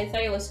up. I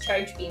thought it was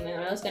Charge Beam,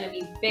 and I was gonna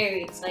be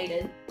very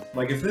excited.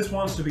 Like, if this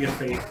wants to be a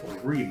faithful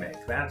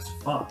remake, that's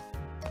fun.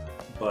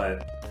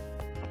 But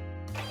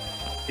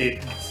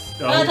it's...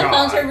 Oh, the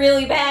phones are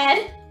really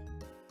bad!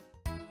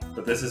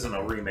 But this isn't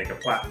a remake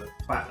of Platinum.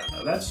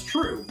 No, that's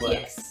true, but...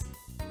 Yes.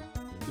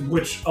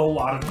 Which a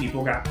lot of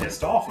people got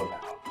pissed off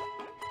about.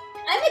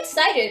 I'm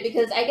excited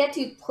because I get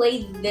to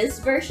play this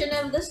version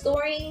of the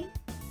story.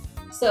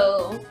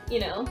 So, you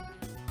know.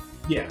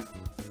 Yeah.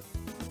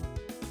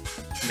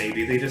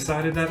 Maybe they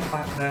decided that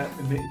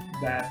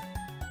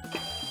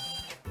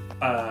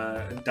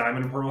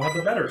Diamond and Pearl had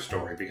the better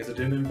story because it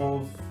didn't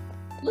involve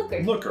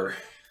Looker.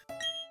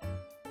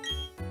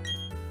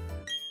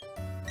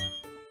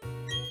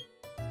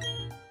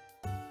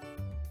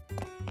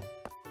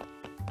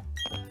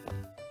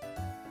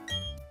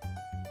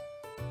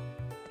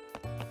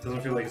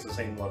 Doesn't feel like it's the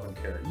same love and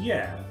care.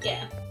 Yeah.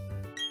 Yeah.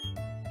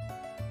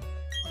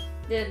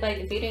 By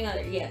defeating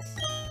other, yes.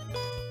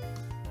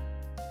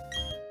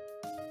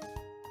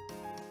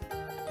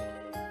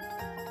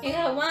 You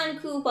got one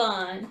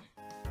coupon.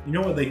 You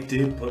know what they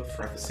did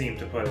seem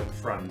to put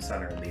front and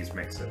center in these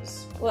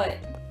mixes? What?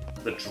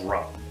 The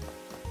drum.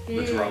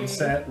 The drum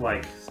set,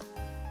 like...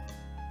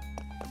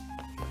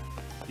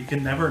 You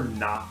can never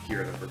not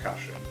hear the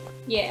percussion.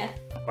 Yeah.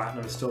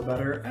 Platinum is still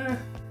better?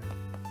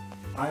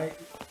 I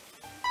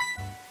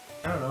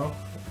don't know.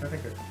 I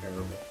think they're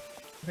comparable.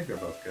 I think they're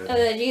both good. Oh,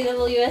 the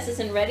GWS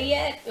isn't ready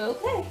yet?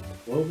 Okay.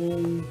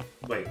 Global...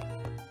 Wait.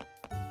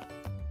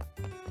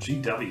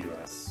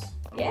 GWS.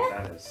 I don't know what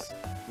that is.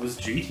 It was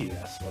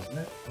GTS, wasn't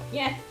it?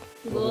 Yeah.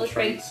 Global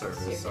Trade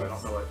Service, so I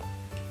don't know what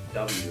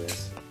W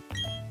is.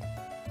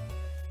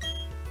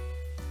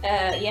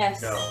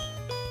 Yes. No.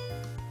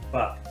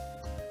 Fuck.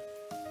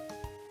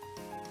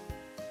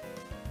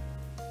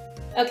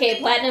 Okay,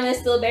 Platinum is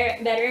still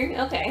better?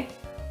 Okay.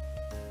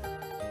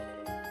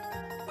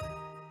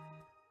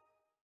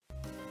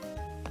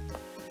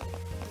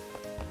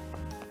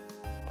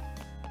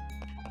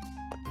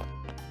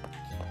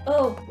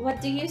 Oh,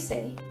 what do you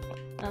say?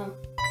 Oh.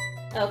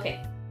 Okay.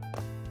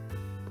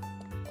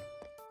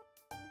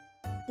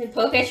 The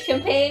Pokesh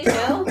campaign?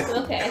 No?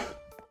 Okay.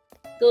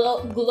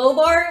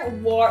 Global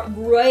War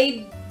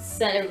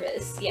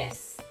Service,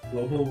 yes.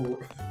 Global War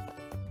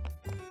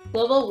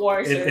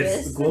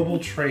Service. It's Global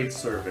Trade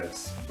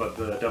Service, but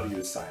the W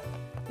is silent.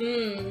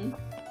 Hmm.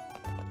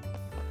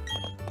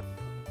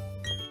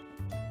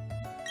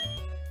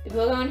 The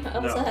Pokemon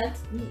also had...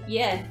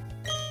 Yeah.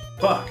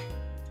 Fuck!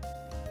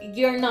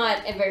 You're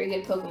not a very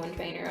good Pokemon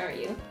trainer, are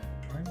you?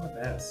 Trying my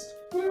best.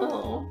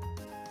 No.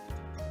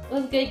 It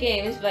was good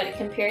games, but it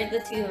compared the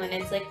two, and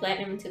it's like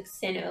Platinum took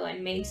Sinnoh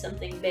and made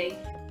something big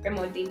from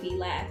what DP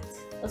lacked.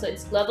 Also,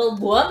 it's level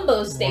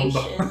Wumbo Station.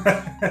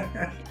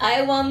 Wumbo.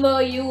 I Wumbo,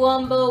 you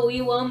Wumbo, we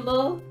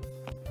Wumbo.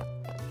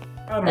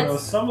 I don't know.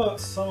 Some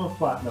of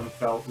Platinum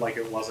felt like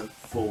it wasn't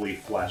fully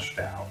fleshed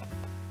out,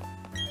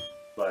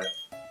 but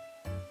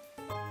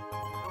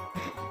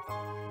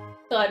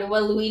God,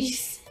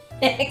 Waluigi's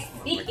sexy.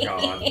 Oh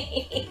my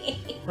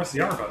God. Press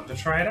the R button to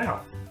try it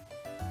out.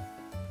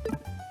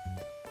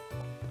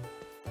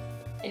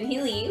 And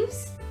he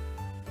leaves.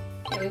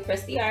 And we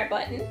press the R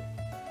button.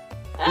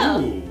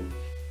 Oh. Ooh.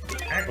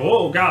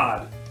 Oh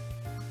God.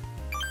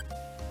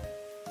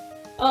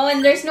 Oh,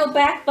 and there's no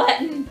back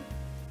button.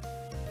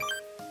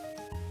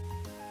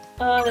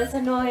 Oh, that's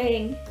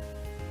annoying.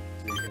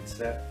 So you can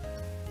set.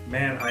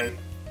 Man,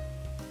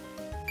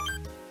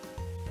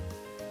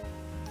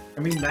 I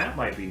mean, that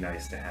might be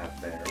nice to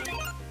have there.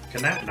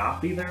 Can that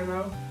not be there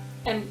though?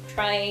 I'm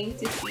trying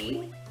to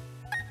see.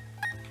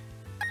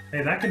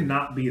 Hey, that could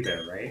not be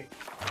there, right?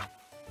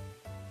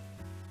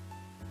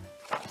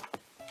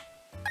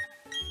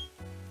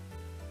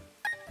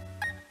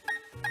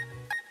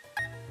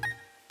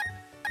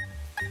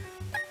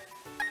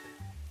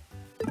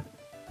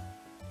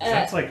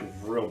 That's like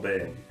real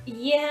big.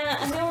 Yeah,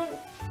 I don't...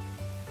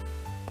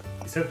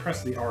 You said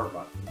press the R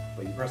button,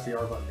 but you press the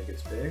R button, it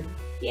gets big?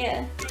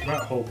 Yeah. What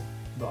about hold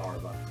the R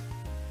button?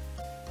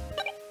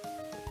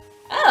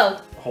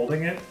 Oh!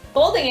 Holding it?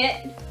 Holding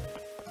it!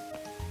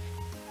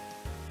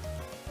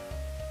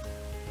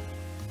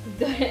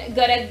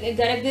 Got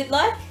a good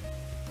luck?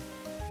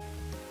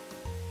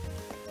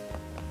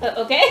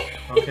 Okay.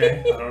 Okay,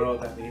 I don't know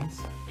what that means.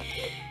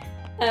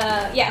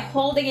 Yeah,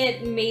 holding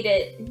it made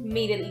it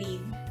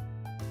lead.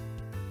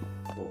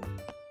 Cool.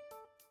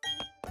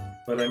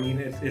 But I mean,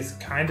 it's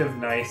kind of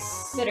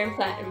nice. Better than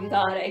Platinum.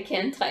 God, I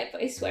can't type,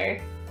 I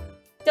swear.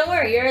 Don't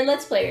worry, you're a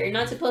Let's Player. You're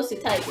not supposed to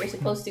type, you're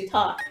supposed to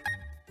talk.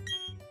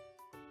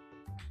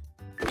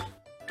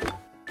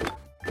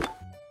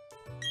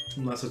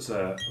 Unless it's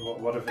a...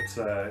 What if it's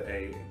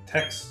a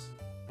text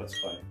Let's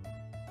Play?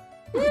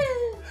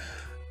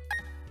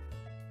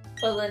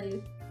 Well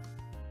then...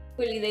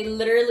 Really, they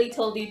literally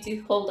told you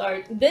to hold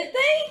R. Did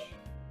they?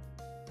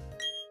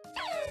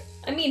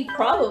 I mean,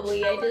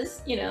 probably. I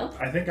just, you know...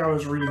 I think I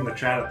was reading the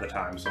chat at the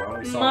time, so I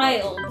only saw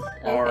Mild.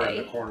 R in Okay.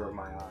 the corner of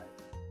my eye.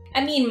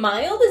 I mean,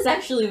 mild is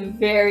actually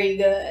very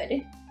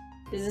good.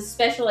 There's a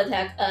special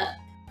attack up.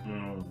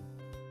 Mm.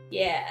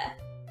 Yeah.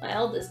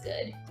 Mild is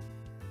good.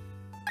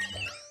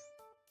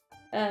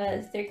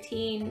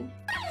 13,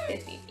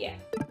 15, yeah.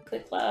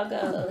 Quick Claw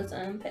goes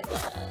on Pick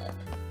Up.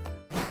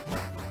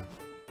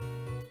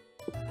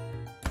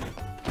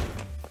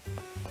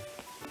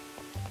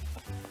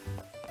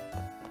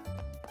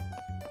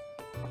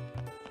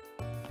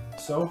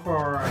 So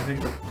far, I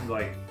think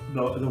like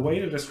the way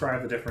to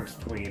describe the difference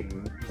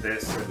between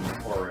this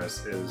and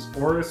Oris is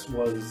Oris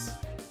was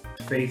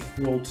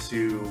faithful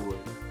to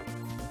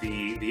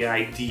the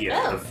idea,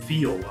 Oh. the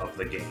feel of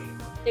the game.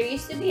 There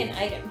used to be an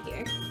item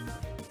here.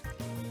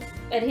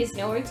 But he's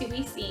nowhere to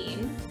be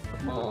seen.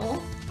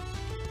 Oh.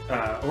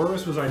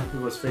 Oris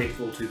was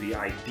faithful to the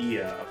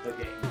idea of the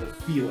game, the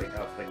feeling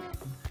of the game.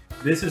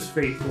 This is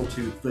faithful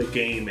to the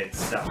game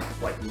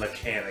itself, like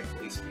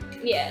mechanically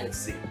speaking. Yeah. It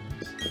seems.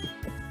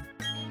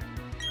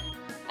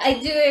 I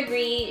do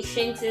agree,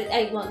 Shinx is...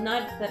 well,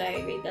 not that I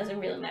agree, it doesn't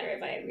really matter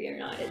if I agree or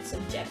not, it's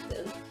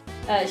subjective.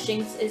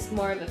 Shinx is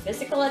more of a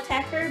physical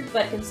attacker,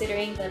 but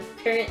considering that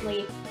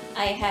currently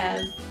I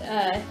have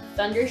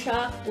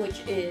Thundershock,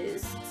 which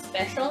is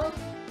special,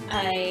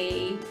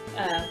 I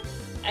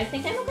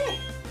think I'm okay.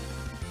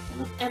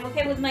 I'm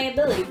okay with my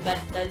ability, but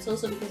that's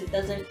also because it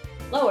doesn't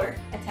lower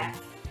attack.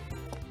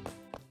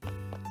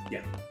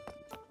 Yeah.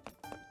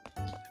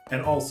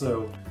 And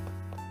also,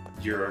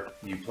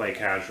 you play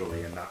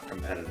casually and not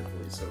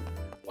competitively, so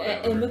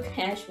whatever. I'm a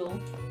casual.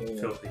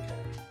 Filthy casual.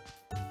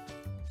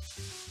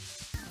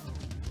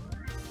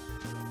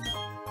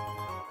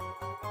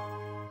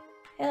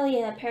 Hell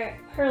yeah,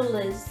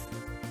 Perlis.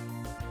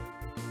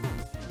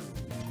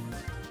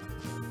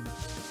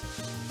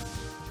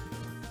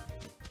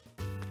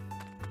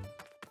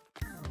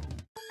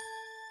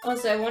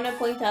 Also, I want to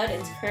point out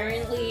it's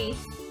currently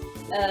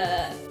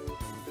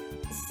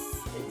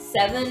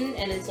 7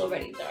 and it's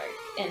already dark,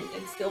 and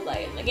it's still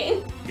light in the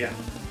game. Yeah.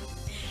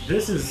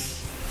 This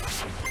is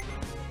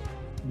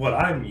what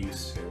I'm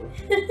used to.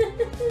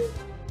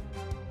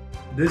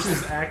 This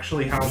is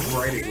actually how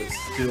bright it would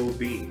still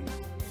be.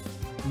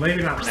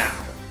 Maybe not now.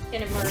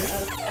 Get more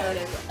out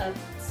of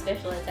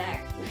special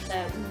attack with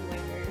that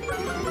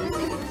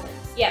winner.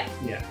 Yeah.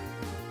 Yeah.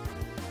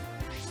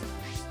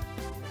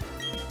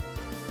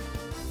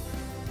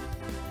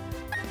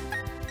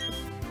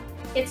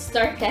 It's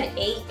dark at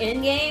 8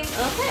 in-game?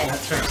 Okay.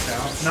 That checks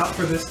out. Not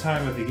for this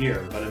time of the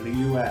year, but in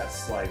the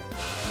US, like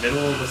middle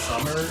of the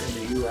summer in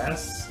the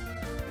US,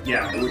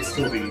 yeah, it would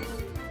still be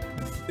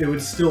it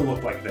would still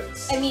look like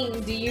this. I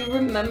mean, do you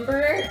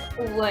remember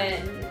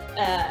when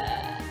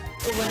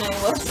I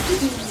was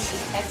in the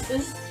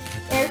Texas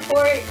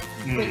airport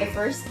for the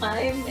first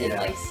time in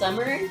like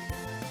summer?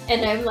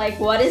 And I'm like,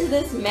 what is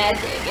this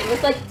magic? It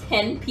was like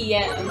 10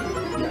 p.m.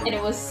 and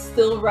it was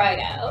still right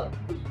out.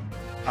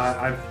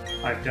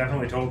 I've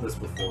definitely told this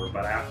before,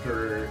 but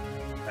after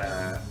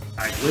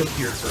I lived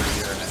here for a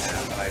year and a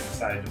half, and I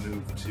decided to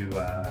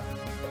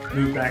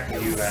move back to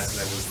the U.S.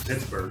 and I moved to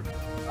Pittsburgh.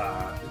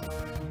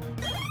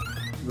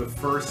 The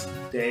first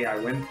day I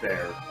went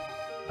there,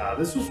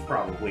 this was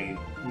probably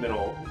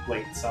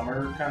late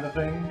summer kind of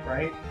thing,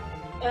 right?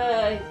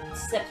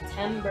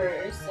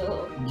 September,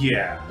 so...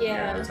 Yeah,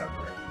 Yeah.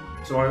 September.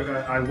 So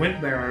I went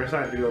there and I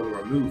decided to go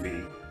to a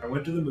movie. I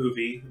went to the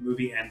movie. The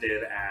movie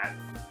ended at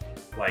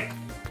like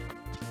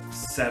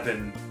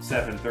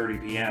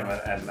 7:30 p.m.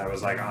 and I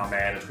was like, oh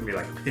man, it's gonna be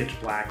like pitch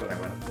black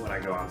when I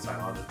go outside.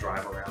 I'll just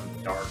drive around in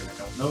the dark and I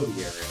don't know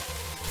the area.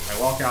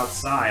 I walk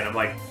outside, I'm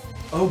like,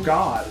 oh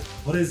god,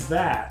 what is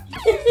that?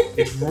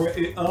 It's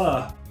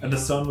and the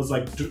sun was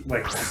like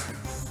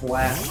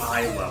flat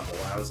eye level.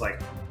 I was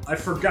like, I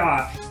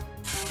forgot.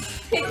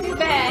 Take me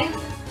back.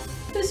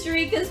 Costa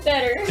Rica's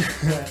better.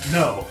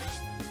 No,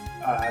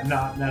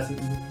 not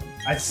necessarily.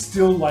 I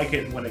still like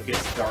it when it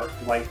gets dark,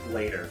 light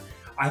later.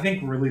 I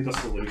think really the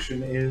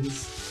solution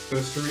is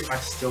Costa Rica. I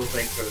still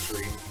think Costa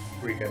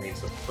Rica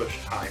needs to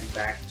push time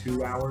back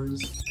 2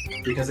 hours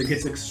because it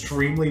gets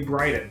extremely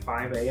bright at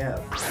 5 a.m.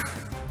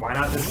 Why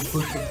not just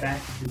push it back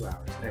 2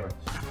 hours? Anyway,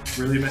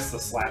 really miss the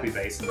slappy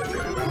bass in the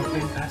video. I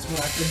think that's what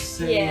I've been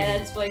saying. Yeah,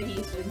 that's what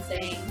he's been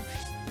saying.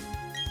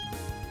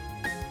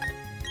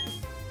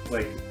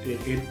 Like,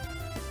 it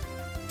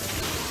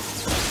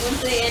Won't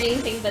say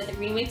anything, but the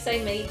remix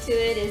I made to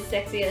it is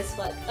sexy as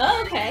fuck.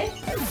 Oh, okay.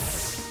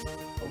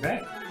 Okay.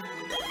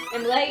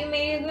 I'm glad you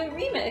made a good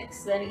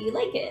remix, that you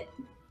like it.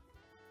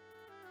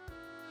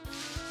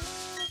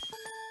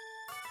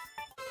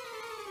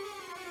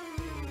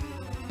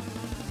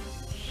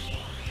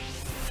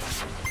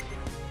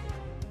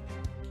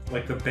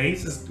 Like, the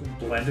bass is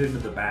blended into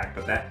the back,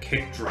 but that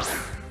kick drum,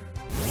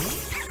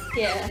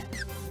 Yeah.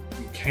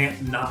 you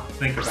can't not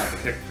think about the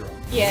kick drum.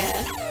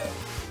 Yeah.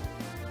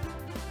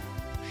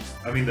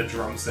 I mean, the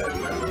drum set,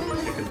 you know,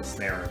 the kick and the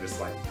snare are just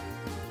like...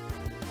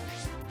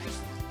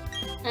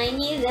 I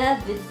need a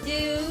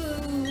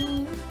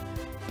Badoo.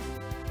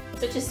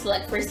 Such a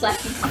slut for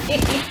slapping.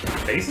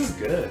 Bass is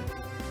good.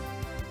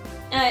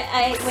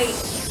 Wait,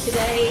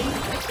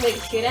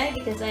 should I?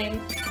 Because I'm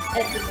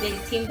at the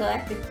big Team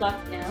Galactic clock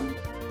now.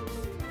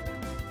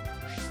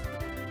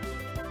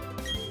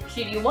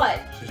 Should you what?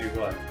 Should you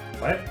what?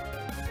 What?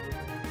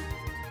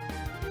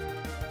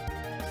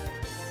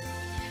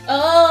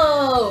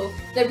 Oh!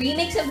 The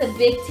remix of the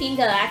Big Team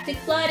Galactic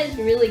plot is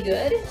really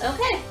good?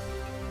 Okay.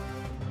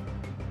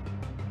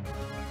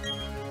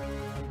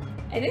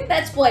 I think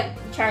that's what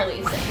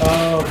Charlie said.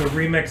 Oh, the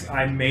remix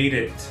I made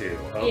it to.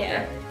 Okay.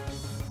 Yeah.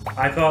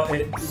 I thought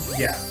it...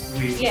 Yeah,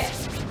 we... Yeah.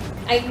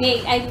 I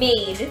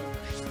made.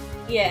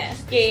 Yeah.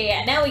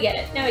 Yeah. Now we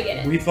get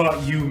it. We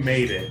thought you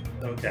made it.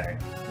 Okay.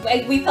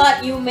 We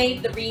thought you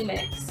made the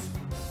remix.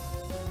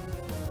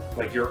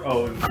 Like your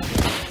own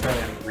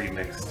friend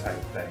remix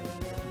type thing.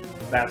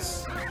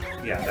 That's...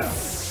 Yeah,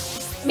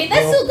 that's... I mean,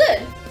 that's still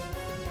good.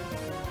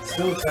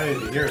 Still excited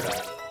to hear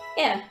that.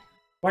 Yeah.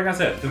 Like I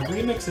said, the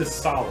remix is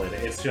solid.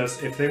 It's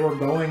just, if they were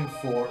going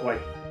for,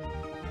 like...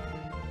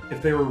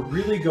 If they were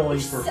really going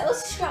for... So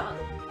strong.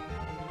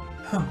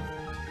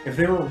 If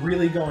they were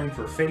really going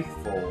for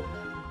faithful,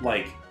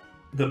 like,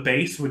 the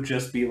bass would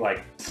just be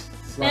like...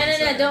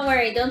 No, don't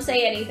worry. Don't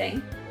say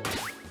anything.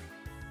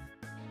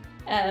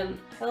 I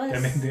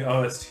mean, the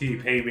OST,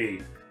 pay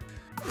me.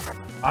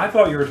 I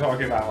thought you were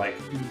talking about, like,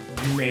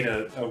 you made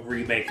a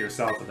remake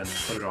yourself and then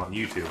put it on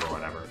YouTube or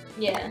whatever.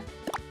 Yeah.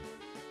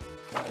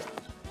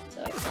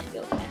 So I can't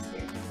go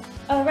faster.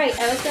 Oh, right.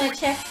 I was gonna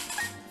check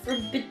for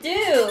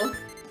Badoo.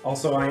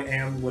 Also, I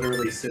am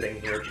literally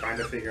sitting here trying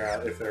to figure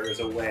out if there is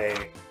a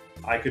way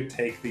I could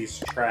take these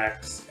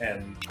tracks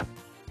and...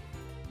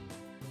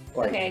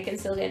 Like, Okay, I can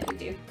still get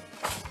Badoo.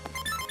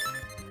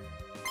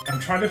 I'm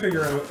trying to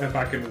figure out if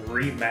I can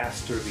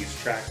remaster these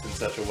tracks in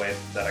such a way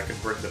that I can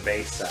bring the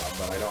bass sound,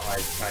 but I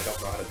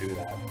don't know how to do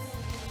that.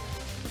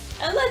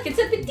 Oh look, it's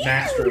a Badoo!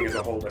 Mastering is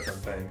a whole different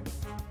thing.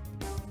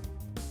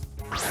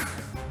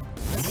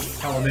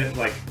 Element,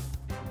 like...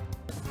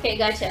 Okay,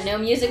 gotcha. No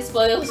music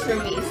spoils for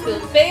me.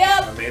 Still pay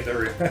up! I made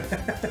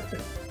the...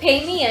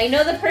 Pay me, I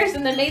know the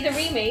person that made the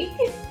remake.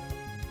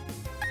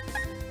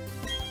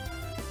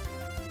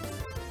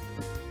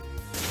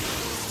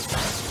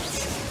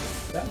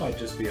 That might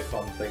just be a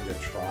fun thing to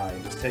try.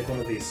 Just take one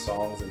of these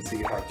songs and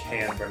see if I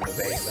can bring the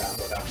bass out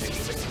without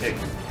making the kick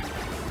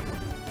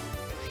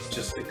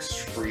just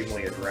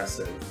extremely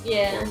aggressive.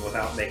 Yeah. Or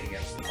without making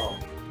it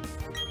pump.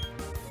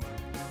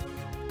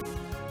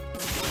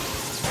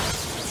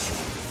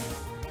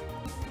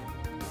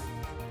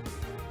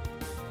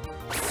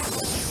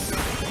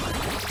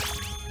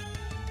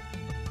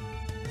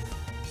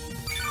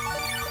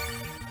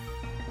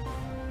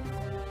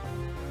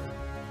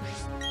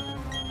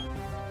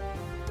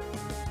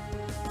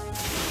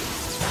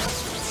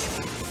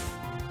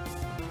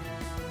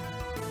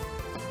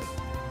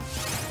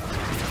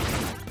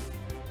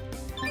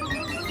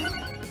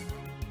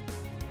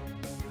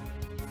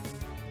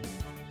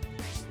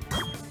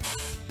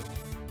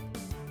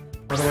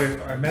 By the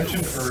way, I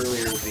mentioned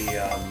earlier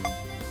the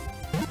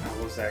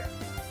what was that?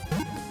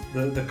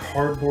 The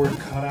cardboard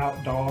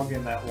cutout dog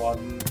in that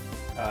one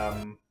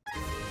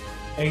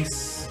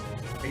Ace.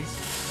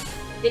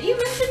 Did you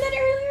mention that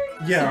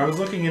earlier? Yeah, I was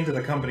looking into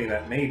the company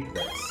that made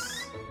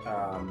this.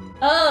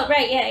 Oh,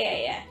 right,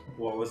 yeah.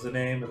 What was the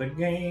name of the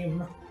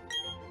game?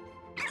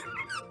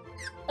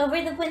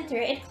 Over the winter,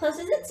 it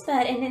closes its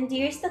bud and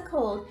endures the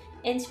cold.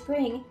 In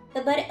spring,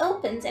 the bud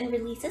opens and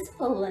releases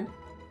pollen.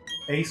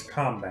 Ace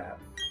Combat.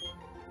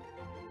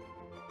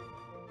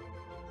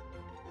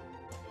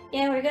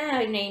 Yeah, we're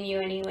gonna name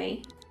you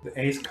anyway. The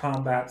Ace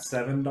Combat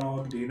 7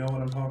 dog. Do you know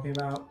what I'm talking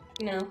about?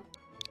 No.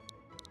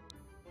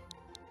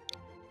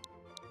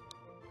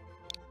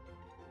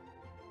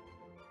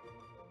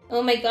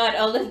 Oh my god,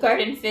 Olive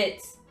Garden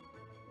fits.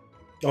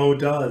 Oh, it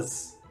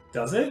does.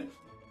 Does it?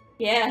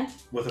 Yeah.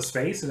 With a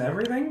space and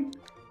everything?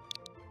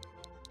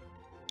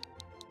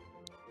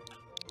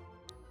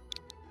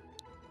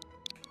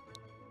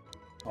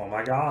 Oh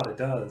my god, it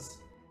does.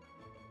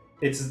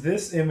 It's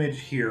this image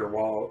here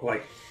while,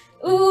 like...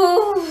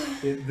 Ooh!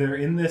 They're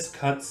in this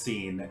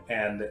cutscene,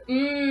 and...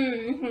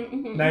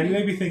 Mm-hmm. Now you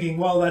may be thinking,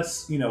 well,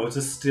 that's, you know, it's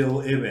a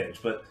still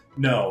image, but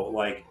no,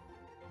 like,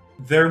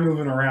 they're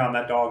moving around,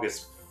 that dog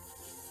is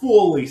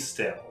fully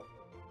still.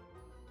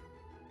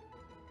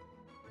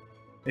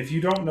 If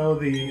you don't know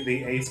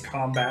the Ace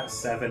Combat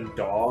 7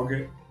 dog,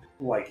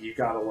 like, you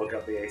gotta look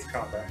up the Ace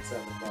Combat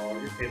 7 dog.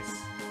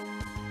 It's...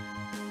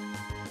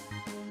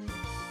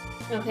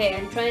 Okay,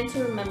 I'm trying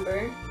to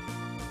remember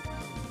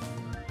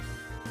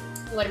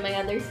what my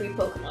other 3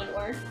 Pokemon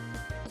were.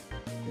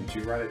 Did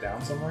you write it down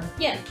somewhere?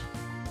 Yeah.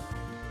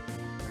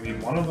 I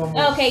mean, one of them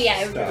was Okay,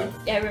 yeah, Stud.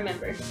 I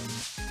remember.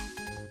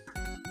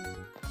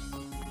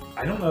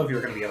 I don't know if you're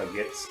gonna be able to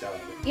get Stud.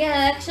 Yeah,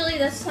 actually,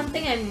 that's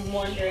something I'm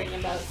wondering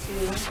about,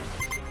 too.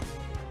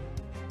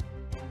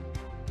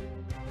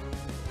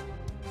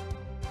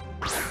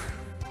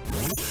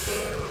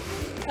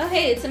 Oh,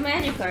 hey, it's a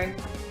Magikarp.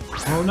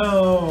 Oh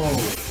no!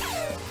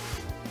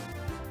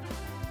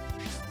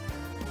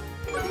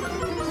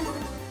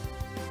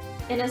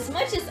 And as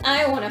much as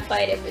I want to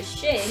fight it with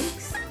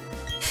Shinx,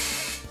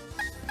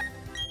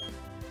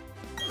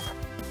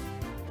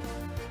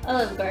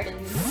 Olive Garden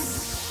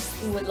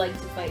would like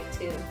to fight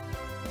too.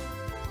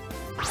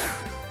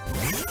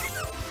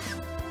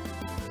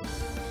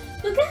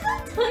 Look at how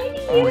tiny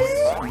it is!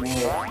 Small.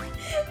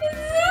 It's so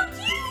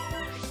cute!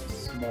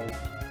 Small. So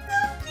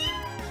cute!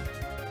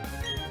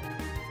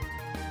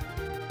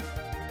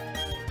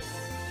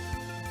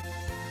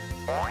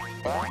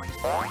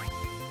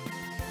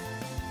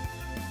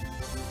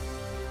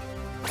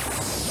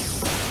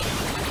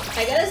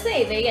 I gotta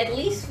say, they at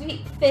least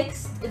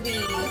fixed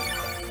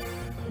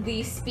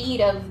the speed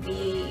of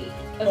the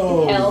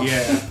health.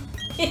 Yeah.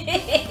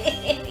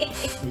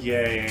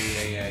 Yeah.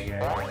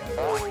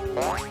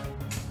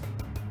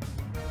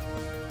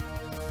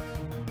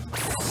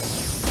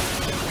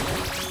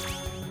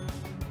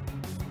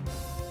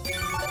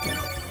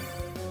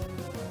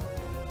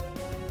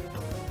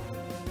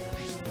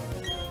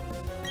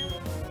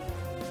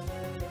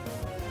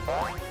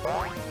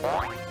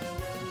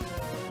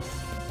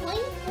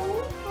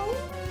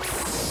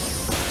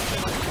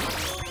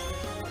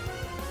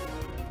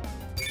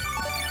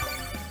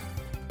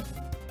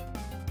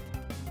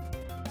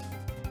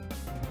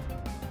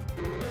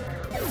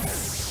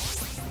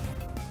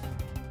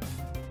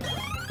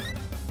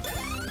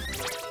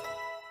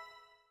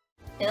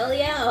 Hell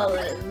yeah,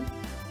 Olive.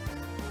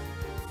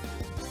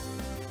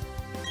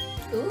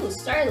 Ooh,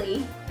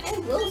 Starly. I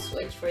will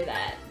switch for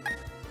that.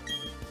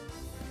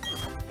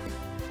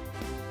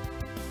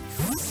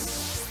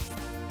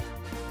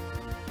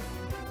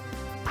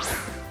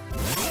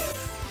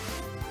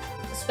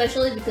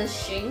 Especially because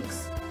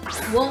Shinx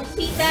won't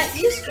be that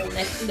useful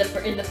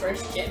in the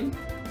first gym.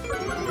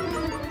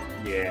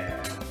 Yeah.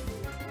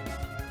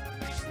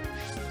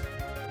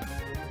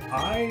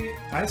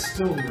 I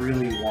still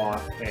really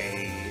want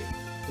a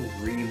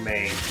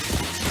remake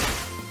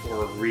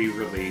or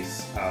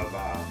re-release of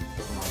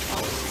Pokemon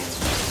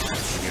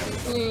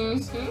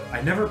Policy.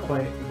 I never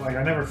played, like,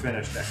 I never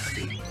finished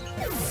XD,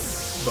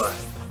 but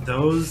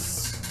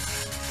those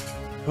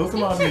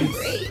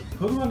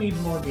Pokemon need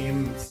more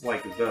games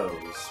like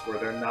those where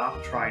they're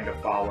not trying to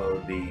follow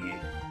the,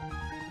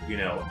 you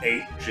know,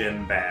 8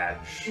 gym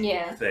badge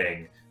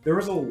thing. There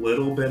was a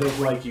little bit of,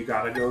 like, you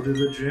gotta go to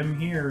the gym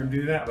here and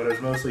do that, but it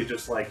was mostly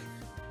just, like,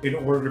 in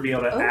order to be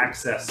able to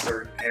access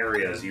certain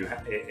areas in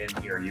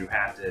here, you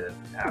had to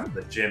have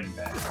the gym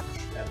badge,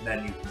 and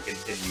then you can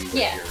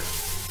continue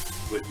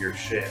with your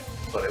shit.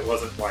 But it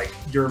wasn't, like,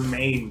 your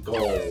main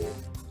goal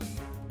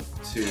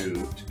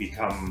to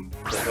become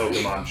the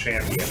Pokemon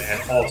champion,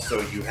 and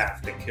also you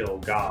have to kill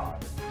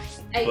God,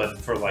 but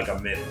for, like, a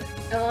minute.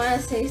 I want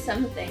to say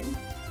something.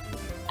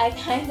 I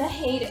kinda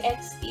hate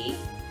XD.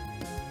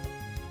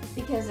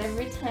 Because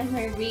every time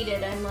I read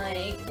it, I'm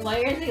like,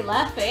 why are they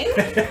laughing?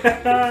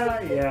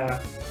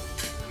 Yeah.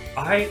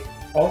 I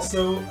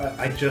also,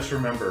 I just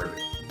remembered,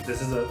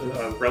 this is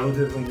a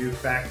relatively new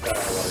fact that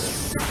I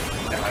learned,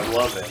 and I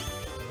love it.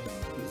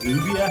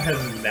 Lugia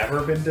has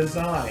never been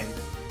designed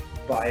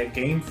by a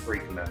Game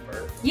Freak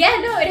member. Yeah,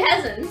 no, it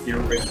hasn't. The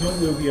original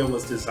Lugia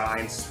was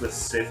designed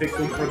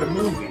specifically for the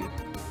movie,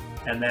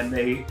 and then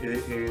the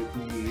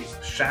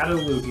Shadow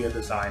Lugia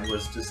design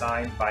was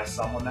designed by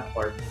someone that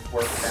worked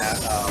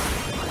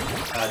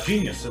at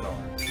Genius Sonora.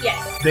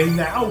 Yes. They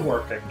now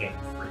work at Game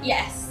Freak.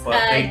 Yes.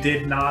 But they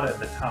did not at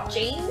the time.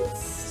 James?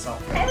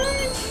 Something like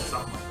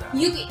that.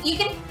 You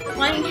can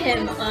find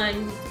him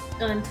on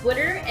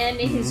Twitter, and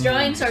his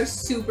drawings are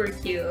super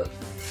cute.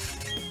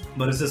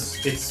 But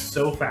it's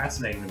so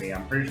fascinating to me.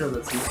 I'm pretty sure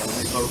that's the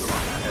only Pokemon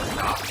that has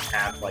not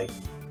had like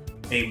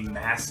a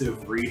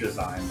massive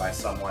redesign by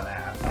someone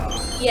at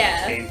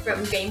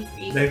from Game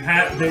Freak. They've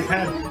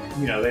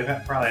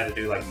probably had to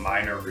do like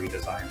minor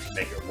redesigns to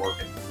make it work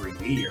in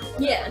 3D or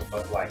whatever. Yeah.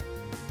 But like,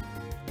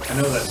 I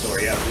know that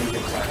story. Yeah, the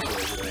design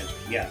story is really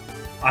interesting. Yeah,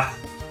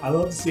 I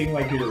love seeing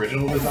like the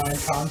original design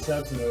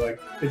concepts, and they're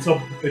like, it's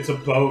a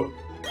boat.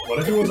 What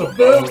if it was a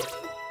boat?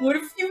 What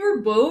if you were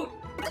a boat?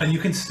 And you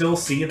can still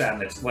see that,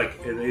 and it's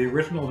like the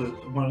original,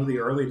 one of the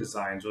early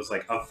designs was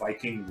like a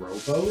Viking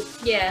rowboat.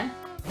 Yeah.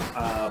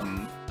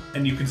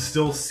 And you can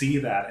still see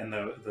that in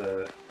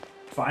the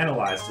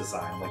finalized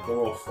design, like the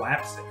little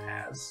flaps it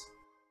has,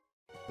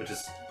 which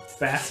is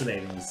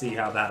fascinating to see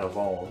how that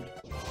evolved.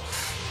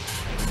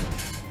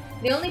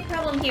 The only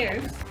problem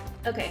here,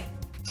 okay.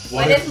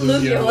 What if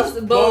Lugia was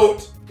the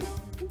boat?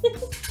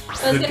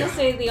 I was The gonna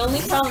say the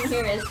only problem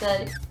here is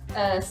that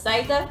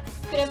Psyduck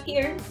could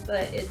appear,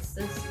 but it's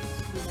just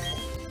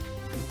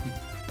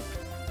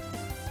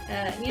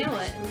you know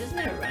what? I'm just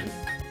gonna run.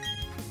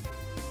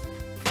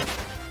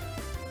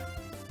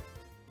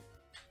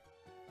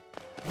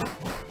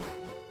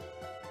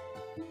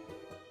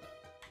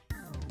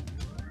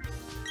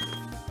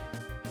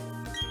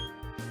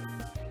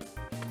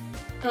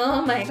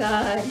 Oh my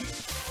god.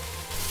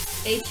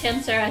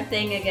 HMs are a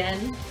thing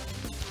again.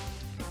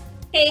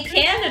 Hey,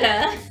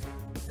 Canada!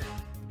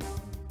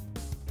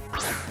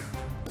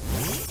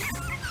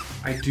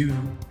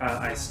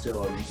 I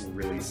still am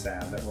really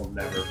sad that we'll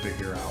never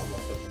figure out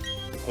what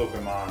the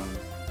Pokemon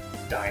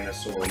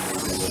dinosaur movie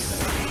was going to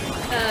be.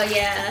 Oh,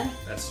 yeah.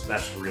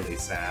 That's really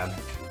sad.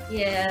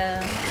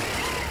 Yeah.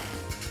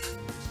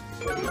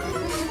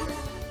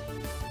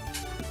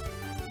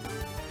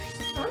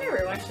 I'll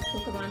never watch the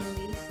Pokemon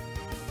movies.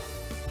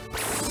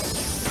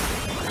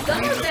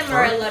 Some of them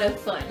are a lot of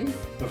fun.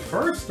 The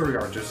first three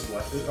are just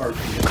like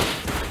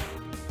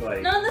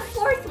No, the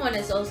fourth one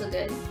is also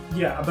good.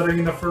 Yeah, but I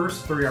mean the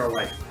first three are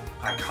like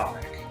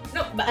iconic.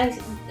 No, but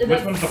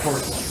which one's the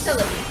fourth one?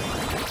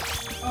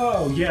 Celebi.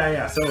 Oh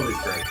yeah,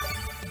 Celebi's great.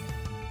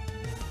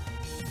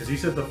 Because you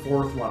said the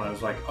fourth one, I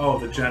was like, oh,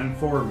 the Gen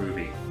 4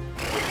 movie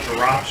with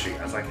Jirachi.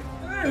 I was like,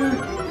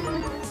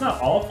 it's not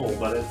awful,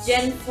 but it's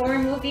Gen 4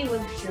 movie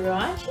with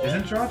Jirachi?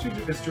 Isn't Jirachi?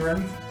 Is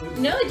Jiren?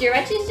 No,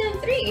 Jirachi's Gen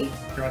 3.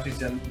 Jirachi's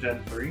Gen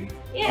 3?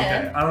 Yeah.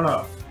 Okay, I don't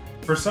know.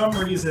 For some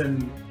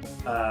reason,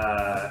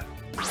 my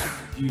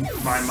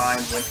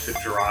mind went to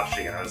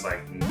Jirachi, and I was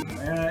like,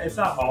 it's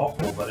not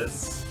awful, but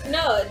it's...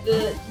 No,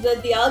 the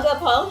Dialga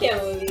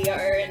Palkia movie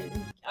and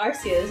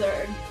Arceus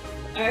are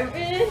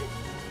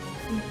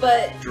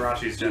but...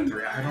 Jirachi's Gen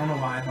 3. I don't know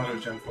why I thought it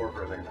was Gen 4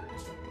 for a second.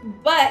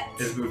 But...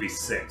 It's movie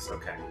 6,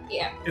 okay.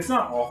 Yeah. It's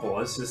not awful,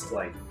 it's just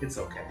like, it's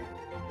okay.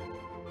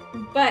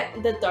 But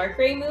the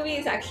Darkrai movie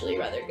is actually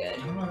rather good.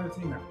 I don't know if I've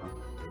seen that one.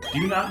 Do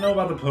you not know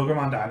about the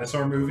Pokemon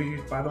Dinosaur movie,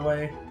 by the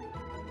way?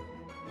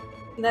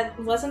 That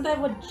wasn't that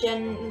what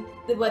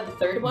the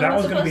third one that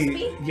was gonna supposed to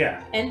be?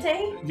 Yeah.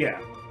 Entei? Yeah.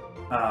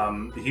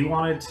 He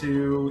wanted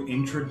to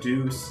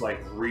introduce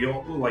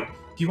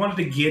he wanted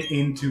to get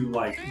into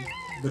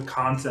the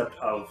concept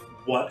of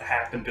what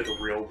happened to the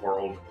real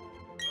world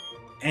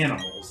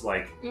animals.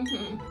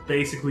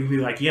 Basically be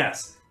like,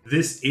 yes,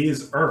 this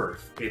is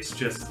Earth. It's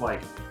just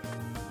Dialga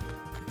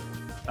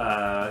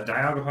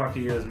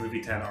Palkia is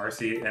movie 10,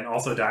 RC, and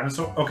also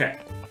Dinosaur. Okay,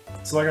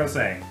 so like I was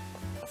saying,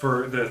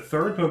 for the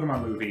third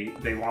Pokemon movie,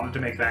 they wanted to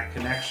make that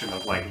connection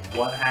of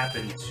what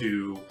happened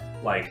to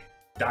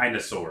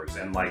dinosaurs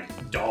and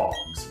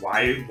dogs.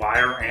 Why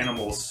are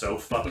animals so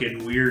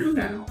fucking weird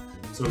now?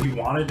 So he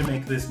wanted to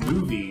make this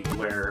movie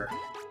where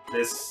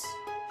this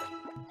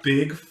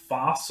big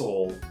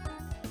fossil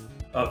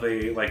of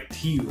a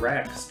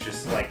T-Rex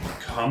just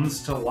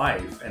comes to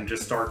life and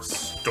just starts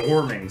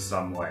storming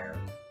somewhere,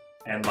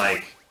 and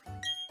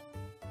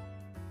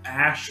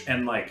Ash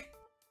and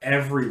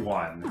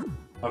everyone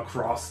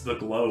across the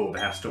globe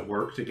has to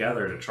work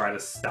together to try to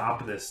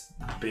stop this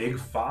big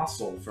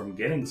fossil from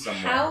getting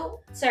somewhere.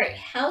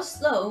 How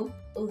slow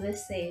will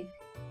this save?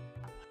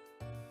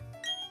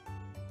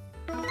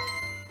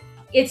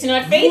 It's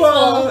not faithful!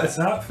 Whoa, it's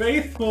not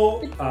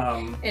faithful!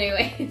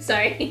 Anyway,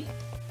 sorry.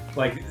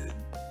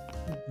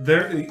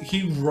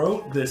 He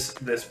wrote this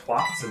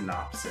plot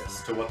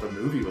synopsis to what the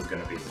movie was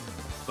gonna be.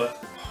 But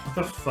what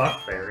the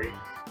fuck, Barry?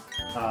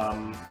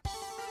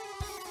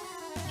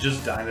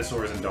 Just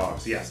dinosaurs and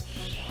dogs, yes.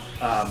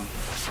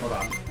 Hold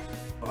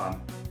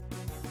on.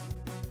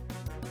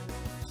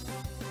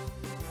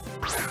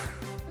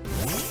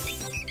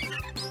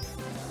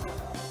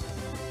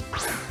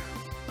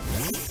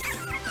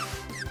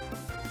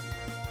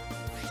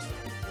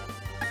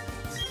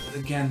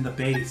 again, the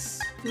base.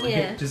 Like,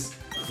 Yeah. just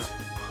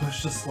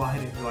push the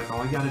slide in. Like,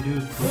 all you gotta do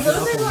is A push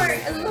little it bit up more,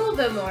 a a little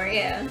bit more,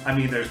 yeah. I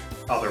mean, there's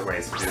other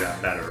ways to do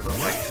that better, but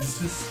like, it's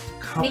just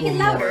a couple Make it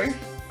louder.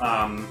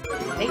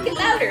 more. Make it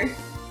louder.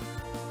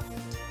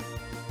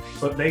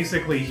 But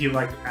basically, he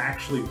like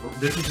actually,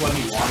 this is what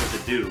he wanted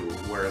to do,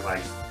 where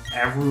like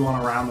everyone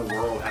around the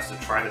world has to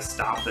try to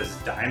stop this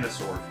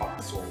dinosaur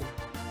fossil,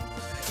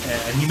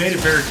 and he made it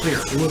very clear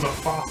it was a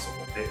fossil.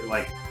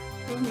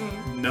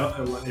 No,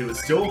 it was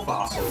still a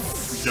fossil.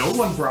 No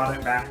one brought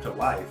it back to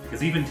life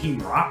because even Team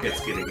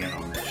Rocket's getting in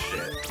on this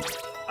shit.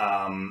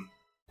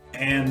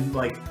 And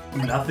like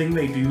nothing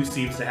they do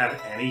seems to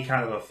have any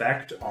kind of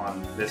effect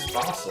on this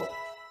fossil.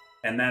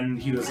 And then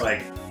he was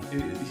like,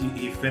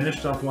 he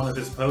finished up one of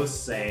his posts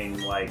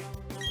saying like,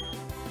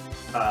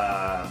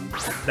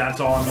 that's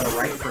all I'm gonna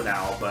write for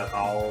now, but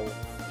I'll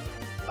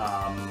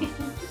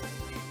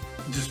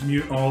just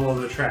mute all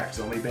of the tracks,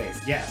 only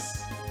bass. Yes.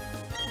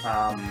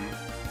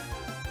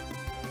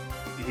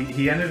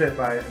 He ended it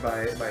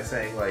by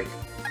saying like,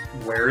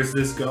 where is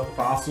this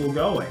fossil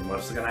going?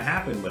 What's gonna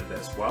happen with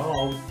this? Well,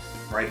 I'll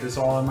write this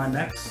all in my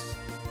next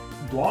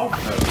blog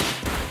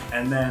post.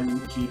 And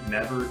then he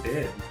never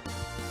did.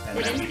 And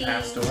then he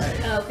passed away.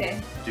 Oh,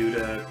 okay. Due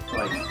to,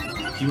 like,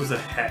 he was a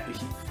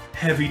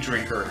heavy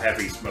drinker,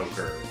 heavy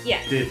smoker. Yeah.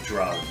 Did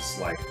drugs.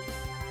 Like,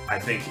 I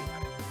think,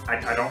 I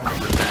don't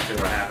remember exactly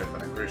what happened,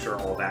 but I'm pretty sure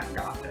all that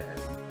got to him.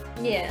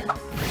 Yeah.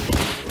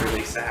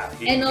 Really sad.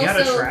 He And had a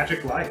also-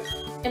 tragic life.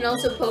 And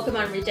also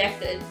Pokemon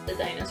rejected the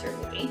dinosaur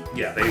movie.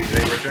 Yeah, they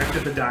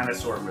rejected the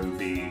dinosaur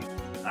movie,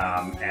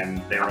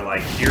 and they were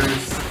like,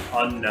 here's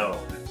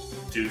Unknown.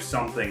 Do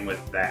something with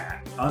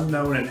that.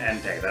 Unknown and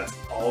Entei, that's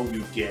all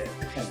you get.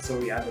 And so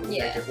he had to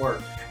make it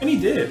work. And he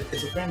did.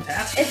 It's a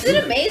fantastic It's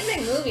an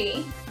amazing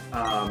movie.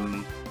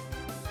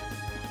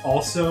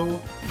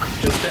 Also,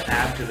 just to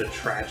add to the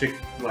tragic,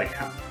 like,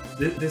 how,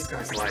 this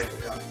guy's life,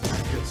 I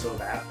feel so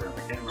bad for him.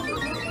 I can't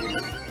remember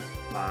his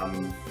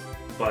name.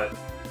 But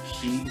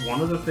one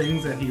of the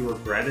things that he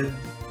regretted,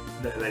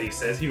 that he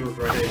says he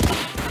regretted,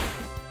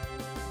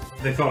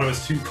 they thought it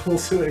was too cool,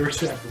 so they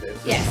rejected it.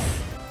 Yes.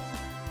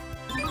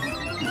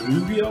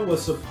 Lugia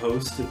was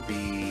supposed to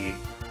be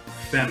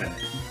feminine.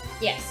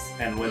 Yes.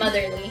 And when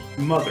Motherly.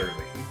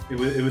 Motherly. It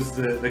was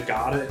the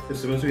goddess. It was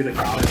supposed to be the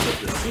goddess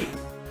of the sea.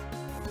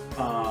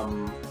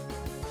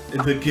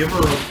 The giver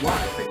of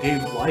life. It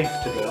gave life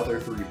to the other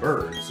three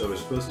birds, so it was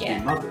supposed to be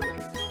motherly.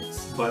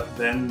 But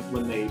then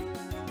when they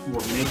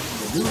were making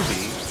the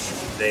movie,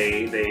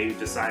 they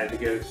decided to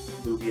give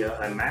Lugia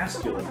a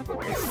masculine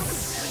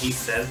voice, and he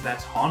says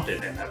that's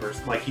haunted him ever.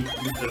 Like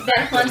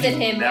that haunted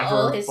him never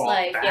all his fought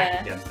life. back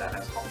Yeah. against that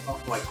has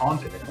like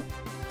haunted him.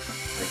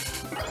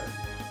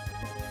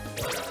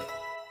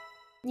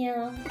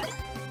 Yeah.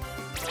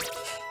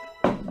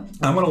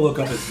 I'm gonna look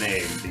up his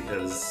name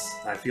because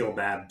I feel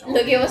bad.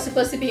 Lugia was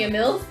supposed to be a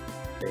MILF?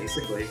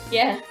 Basically.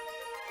 Yeah.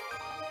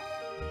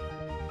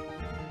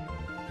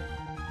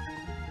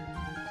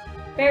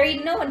 Barry,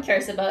 no one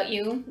cares about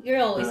you.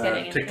 You're always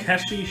getting it.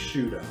 Takeshi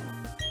Shudo.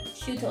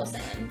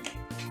 Shuto-san.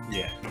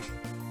 Yeah.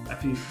 I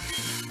feel.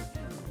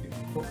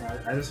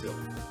 I just feel.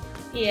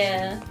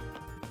 Yeah.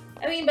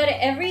 I mean, but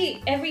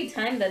every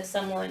time that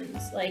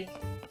someone's like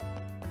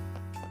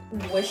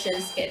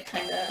wishes get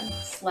kind of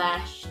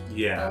slashed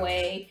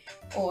away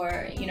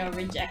or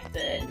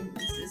rejected,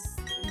 this is.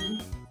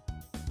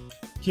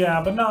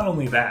 Yeah, but not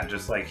only that,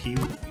 just like he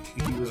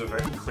was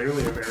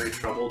clearly a very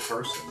troubled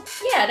person.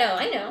 Yeah, no,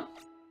 I know.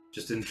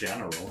 Just in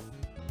general.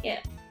 Yeah.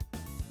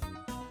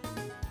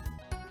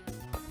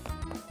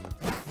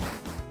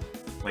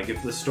 Like,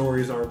 if the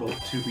stories are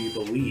to be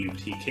believed,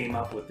 he came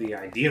up with the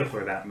idea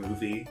for that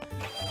movie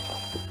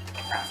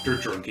after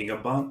drinking a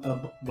bunch.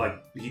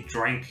 Like, he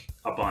drank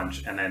a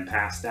bunch and then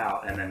passed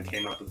out, and then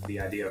came up with the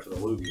idea for the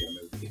Lugia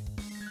movie.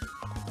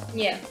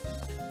 Yeah.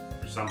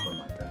 Or something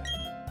like that.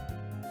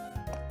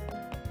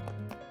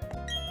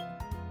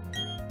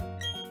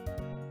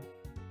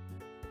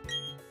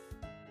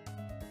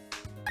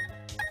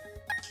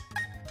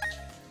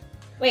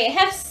 Wait, I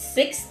have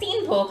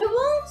 16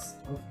 Pokeballs?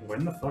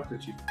 When the fuck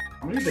did you...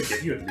 How many did they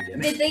give you at the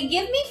beginning? Did they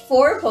give me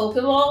 4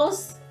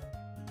 Pokeballs?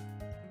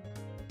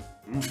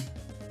 Mm.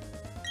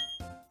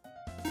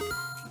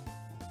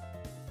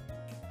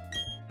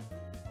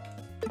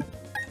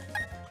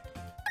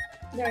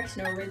 There's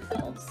no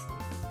results.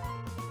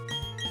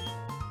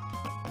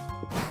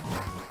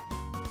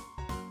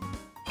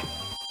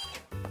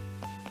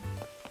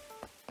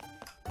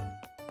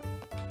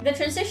 The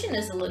transition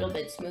is a little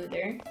bit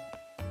smoother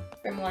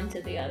from one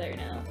to the other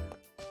now.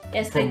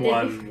 Yes, From they did.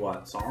 one,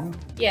 what, song?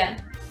 Yeah,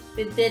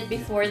 they did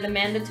before the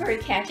mandatory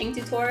catching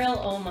tutorial.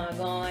 Oh my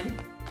god.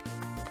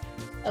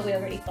 Oh, we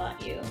already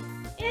fought you.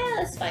 Yeah,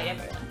 let's fight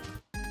everyone.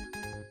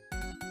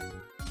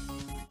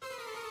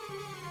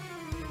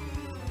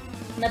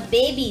 My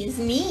babies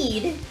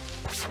need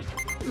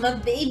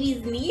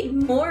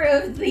more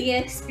of the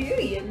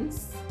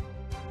experience.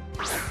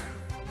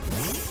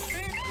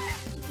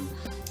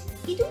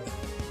 You do.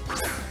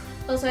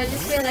 Also, I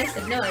just realized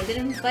that no, I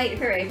didn't fight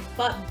her. I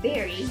fought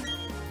Barry.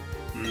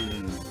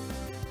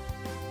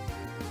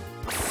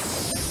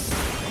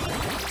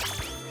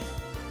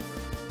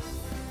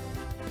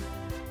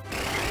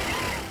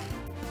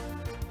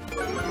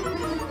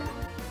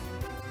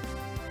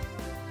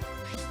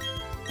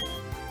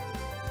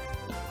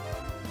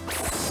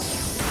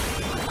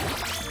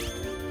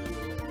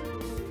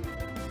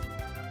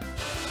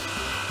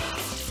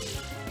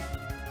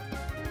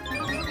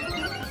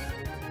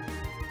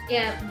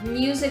 Yeah,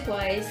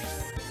 music-wise,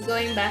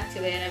 going back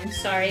to it, I'm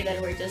sorry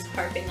that we're just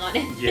harping on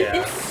it.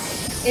 Yeah.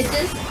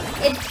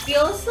 it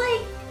feels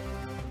like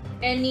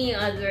any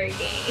other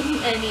game,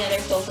 any other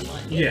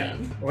Pokemon game. Yeah,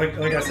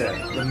 like I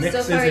said, the mix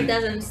so far isn't. it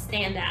doesn't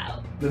stand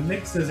out. The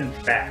mix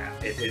isn't bad.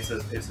 It's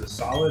a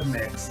solid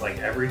mix. Like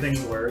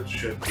everything's where it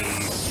should be.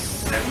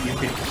 And you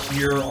can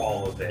hear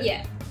all of it.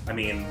 Yeah. I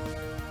mean,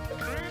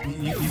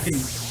 you can.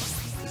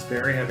 Does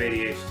Barry have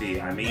ADHD?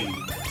 I mean,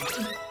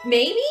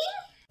 Maybe?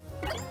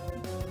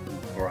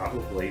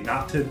 probably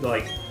not to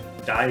like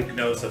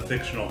diagnose a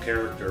fictional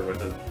character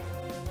with a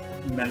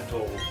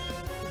mental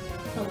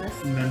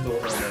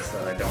illness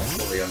that I don't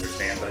fully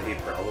understand, but he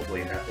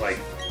probably had like.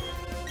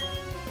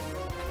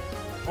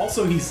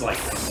 Also, he's like.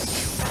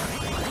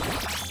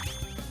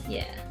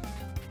 Yeah.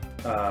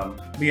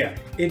 But yeah,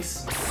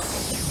 it's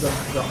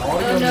the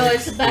audio. Oh no,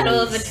 mix it's a battle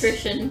of is-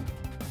 attrition.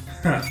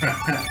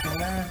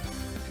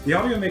 The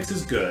audio mix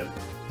is good,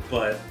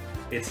 but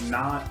it's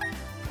not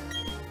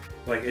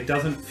like it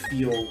doesn't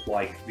feel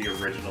like the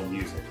original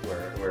music,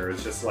 where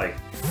it's just like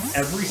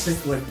every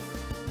single like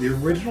the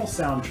original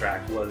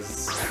soundtrack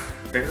was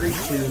very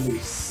clearly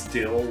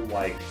still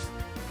like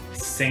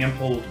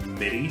sampled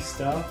MIDI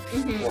stuff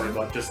or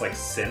like just like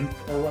synth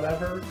or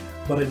whatever,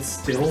 but it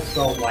still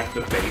felt like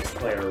the bass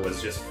player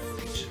was just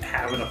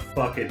having a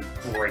fucking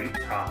great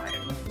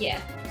time.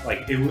 Yeah.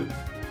 Like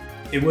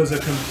it was a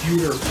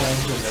computer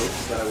playing the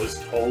notes that I was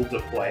told to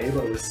play,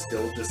 but it was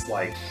still just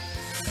like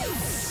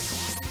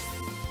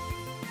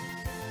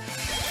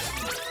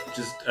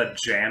just a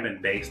jam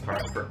and bass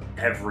part for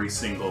every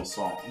single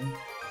song.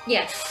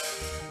 Yeah.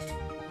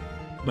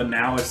 But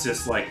now it's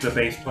just like the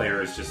bass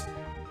player is just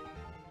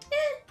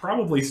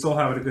probably still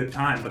having a good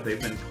time, but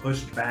they've been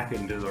pushed back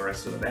into the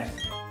rest of the band.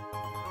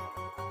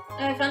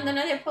 I found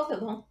another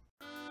Pokeball.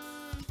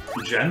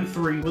 Gen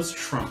 3 was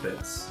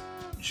trumpets.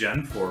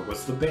 Gen 4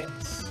 was the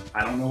bass.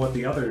 I don't know what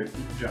the other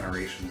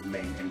generation's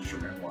main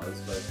instrument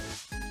was, but...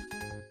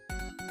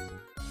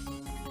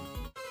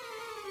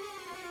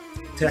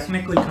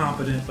 Technically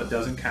competent, but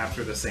doesn't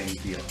capture the same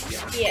feel.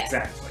 Yeah,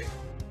 exactly.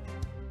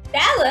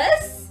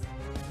 Dallas!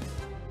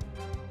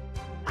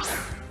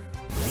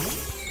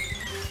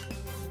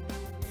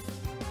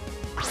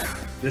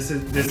 This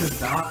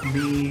is not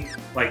me,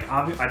 like,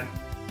 I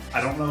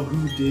don't know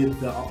who did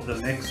the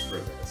mix for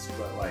this,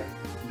 but, like,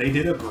 they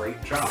did a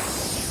great job.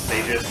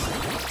 They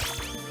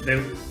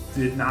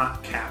did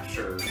not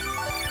capture,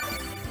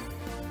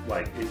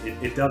 like,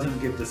 it doesn't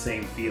give the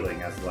same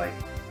feeling as, like,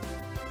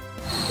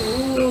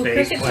 Ooh, the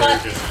bass Cricket player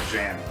Talk. just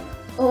jamming.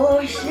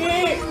 Oh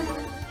shit!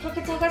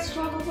 Cricket Talk got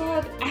struggle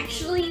bug.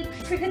 Actually,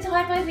 Cricket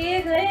Talk might be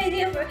a good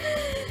idea for... Do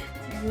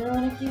I really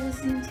want to keep the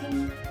same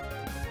team?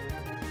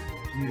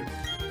 Yeah.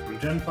 From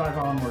Gen 5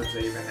 onwards,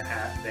 they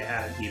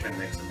had an even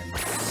mix of them.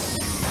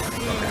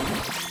 Okay.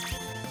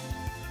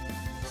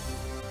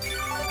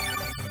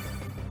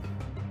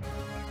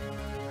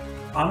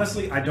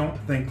 Honestly, I don't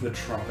think the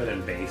trumpet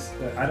and bass.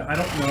 I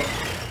don't know.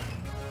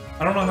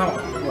 I don't know how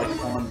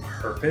like on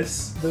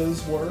purpose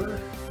those were.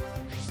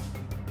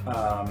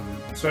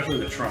 Especially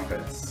the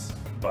trumpets,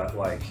 but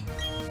like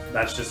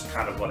that's just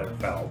kind of what it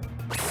felt.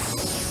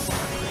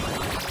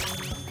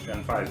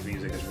 Gen 5's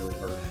music is really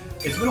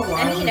perfect. It's been a while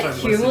I mean, since a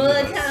I've listened to Cumula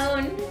this.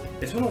 Town.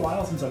 It's been a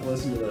while since I've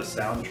listened to those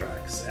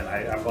soundtracks, and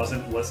I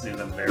wasn't listening to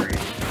them very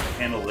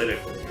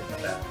analytically at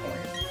that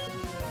point.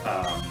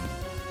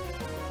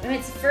 I mean,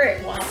 it's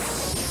Firi one.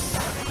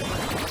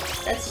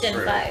 That's Gen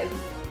Firi. 5.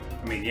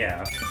 I mean,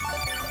 yeah.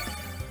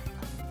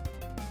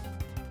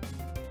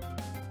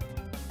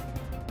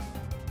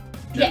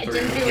 Yeah, Gen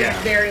 3 was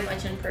yeah. very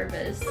much on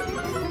purpose.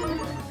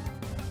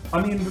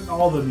 I mean,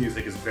 all the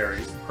music is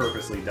very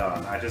purposely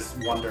done. I just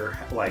wonder,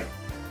 like,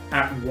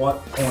 at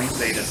what point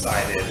they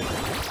decided,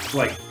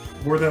 like,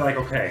 were they like,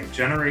 okay,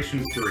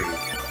 Generation 3,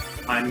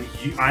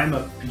 I'm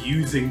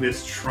abusing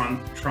this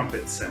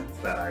trumpet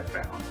synth that I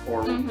found,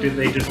 or did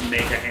they just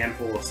make a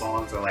handful of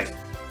songs and like,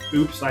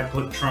 oops, I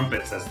put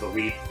trumpets as the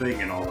lead thing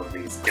in all of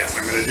these. Guess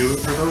I'm gonna do it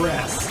for the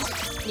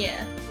rest.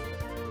 Yeah.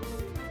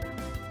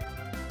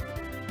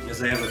 Because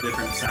they have a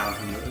different sound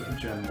from the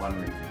Gen 1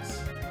 remix.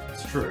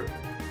 It's true.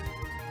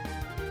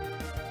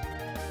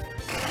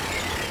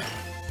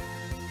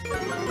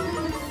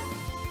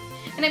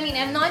 And I mean,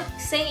 I'm not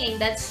saying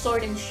that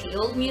Sword and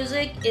Shield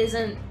music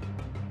isn't,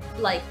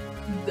 like,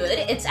 good.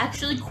 It's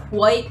actually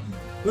quite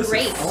Listen,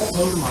 great. all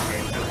Pokemon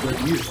games have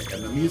good music,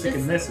 and the music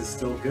in this is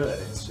still good.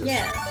 It's just...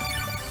 Yeah.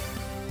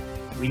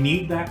 We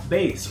need that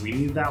bass. We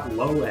need that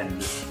low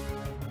end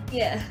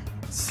Yeah.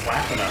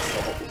 slapping us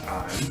the whole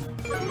time.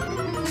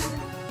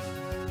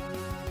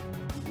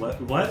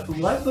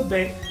 Let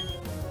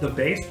the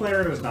bass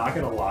player does not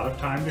get a lot of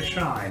time to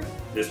shine.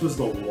 This was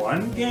the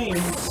one game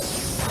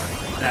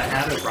that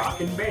had a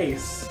rockin'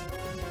 bass,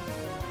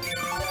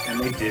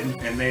 and they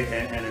didn't.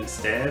 And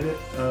instead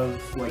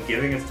of like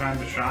giving it time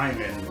to shine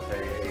in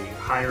a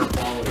higher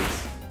quality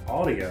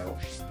audio,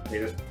 they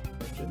just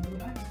pushed it into the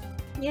back.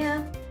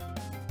 Yeah.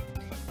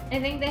 I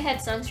think they had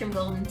Sunstream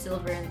Gold and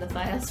Silver in the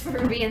files for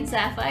Ruby and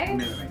Sapphire. I mean,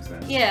 that makes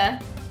sense. Yeah.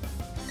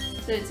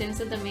 So it seems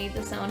that they made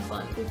the sound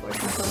font before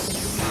composing.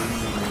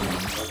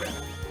 Okay.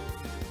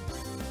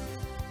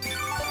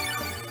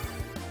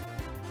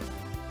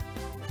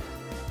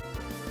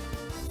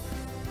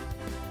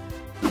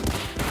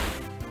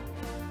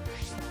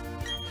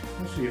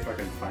 Let's see if I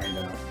can find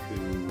out who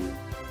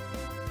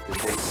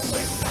did they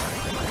select.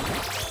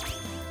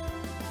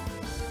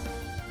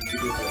 Who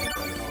did that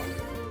by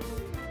audio?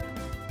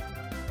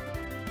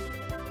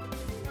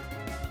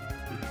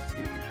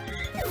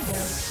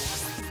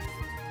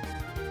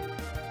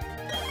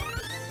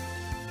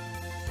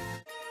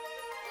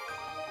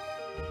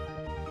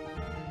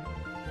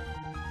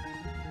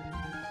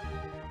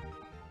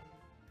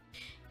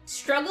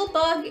 Struggle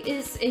Bug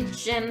is a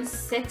Gen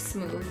 6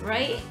 move,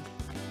 right?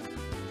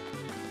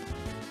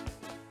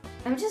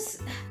 I'm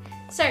just...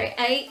 Sorry,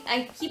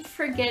 I keep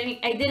forgetting.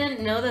 I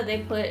didn't know that they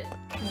put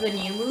the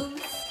new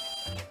moves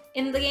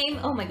in the game.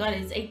 Oh my god,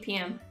 it's 8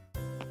 PM.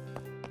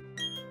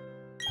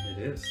 It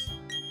is.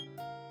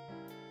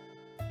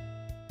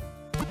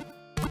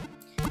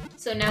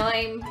 So now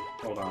I'm...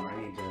 Hold on,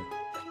 I need to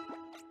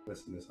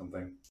listen to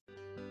something.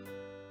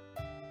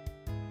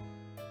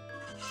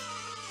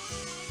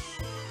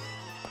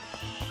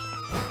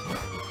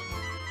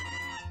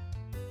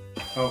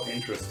 Oh,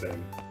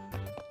 interesting.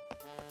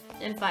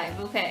 Gen 5,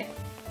 okay.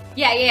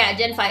 Yeah,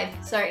 Gen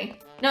 5, sorry.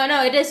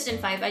 No, it is Gen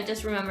 5, I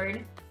just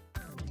remembered.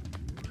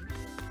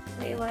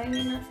 Wait, why are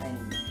we not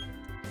fighting?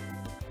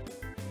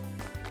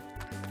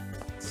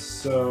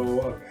 So,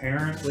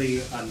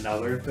 apparently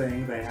another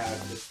thing they had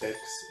to fix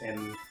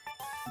in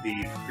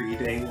the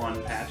pre-day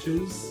one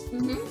patches,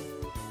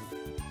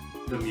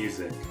 the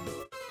music.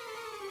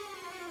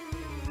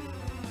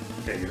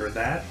 Okay, you heard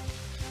that?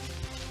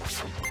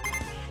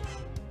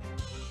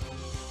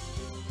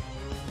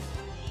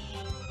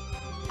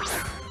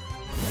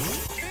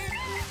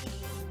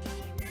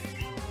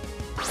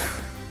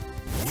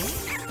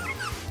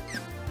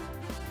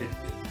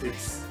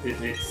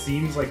 It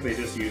seems like they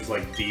just use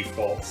like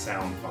default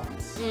sound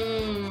fonts.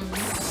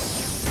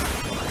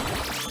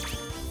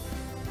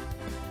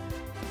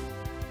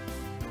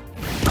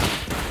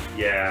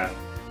 Yeah.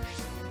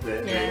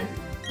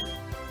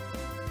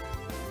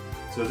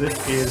 So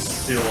this is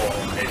still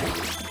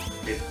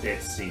MIDI,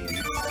 it seems.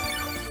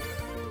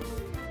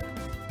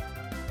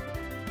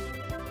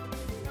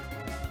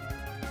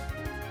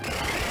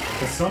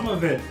 But some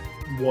of it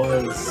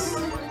was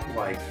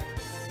like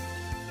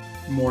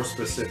more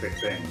specific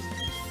things.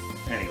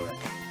 Anyway,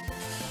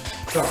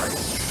 sorry. I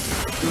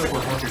feel like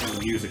we're talking about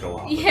music a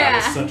lot. But Yeah.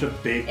 that is such a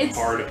big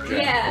part of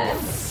Gen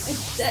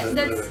 4.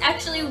 That's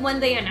actually when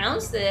they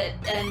announced it,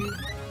 and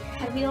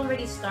have we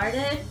already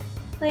started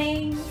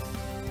playing?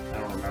 I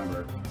don't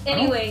remember.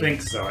 Anyway. I don't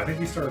think so. I think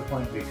we started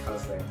playing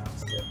because they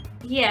announced it.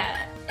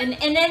 Yeah, and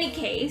in any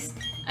case,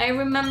 I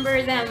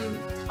remember them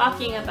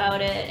talking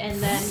about it,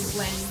 and then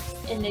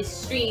when in this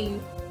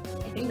stream,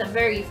 I think the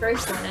very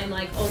first one, I'm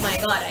like, oh my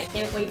god, I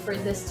can't wait for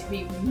this to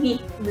be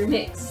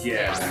remixed.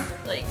 Yeah.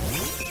 And, like,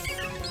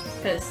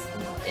 because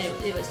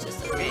it was just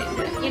so great,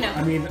 but you know,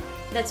 I mean,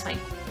 that's fine.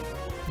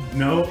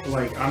 no,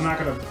 like, I'm not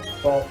gonna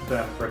fault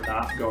them for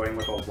not going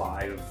with a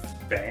live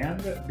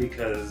band,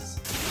 because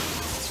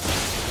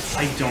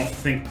I don't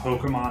think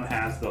Pokemon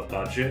has the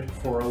budget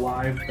for a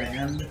live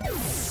band, at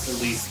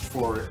least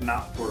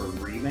not for a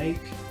remake,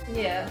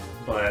 Yeah.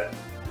 but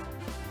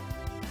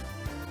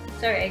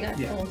Sorry, I got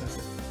yeah, cold. that's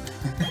it.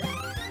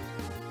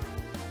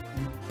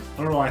 I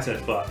don't know why I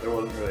said but, there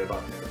wasn't really a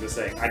but there, just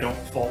saying, I don't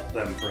fault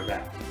them for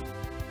that.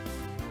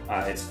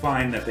 It's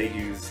fine that they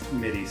use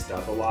MIDI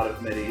stuff, a lot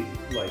of MIDI,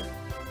 like,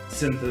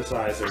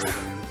 synthesizers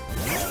and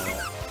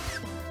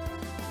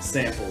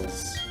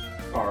samples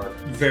are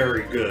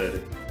very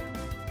good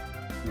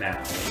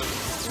now,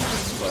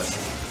 but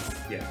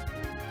yeah.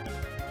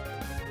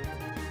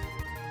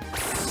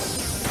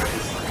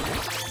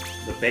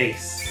 The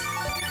bass,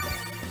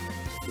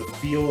 the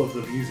feel of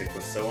the music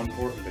was so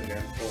important to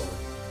Gen 4.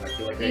 I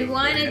feel like We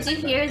wanted to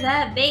hear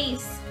that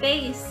bass.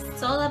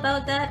 It's all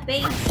about that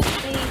bass.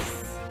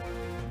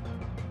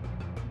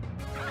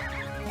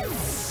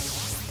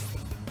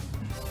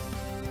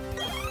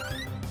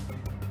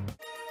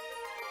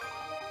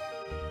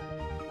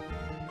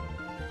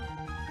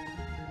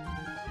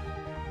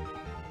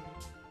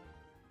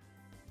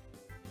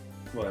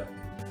 What?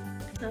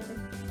 Nothing.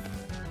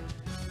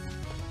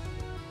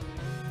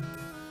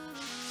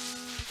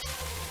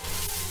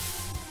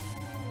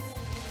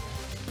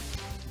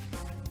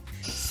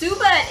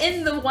 Suba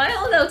in the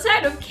wild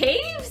outside of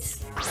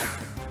caves?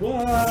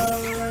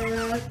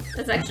 What?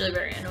 That's actually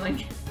very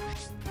annoying.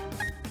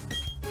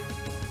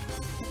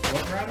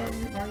 What route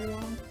are you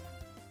on?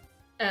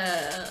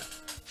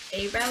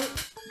 A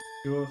route?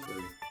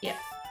 203. Yeah.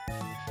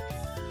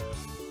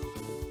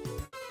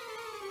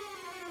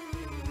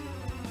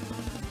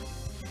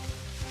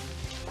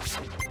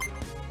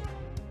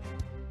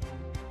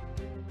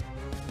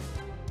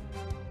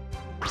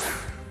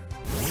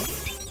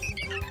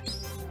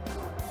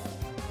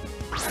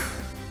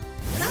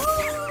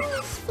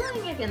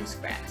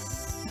 Against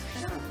grass.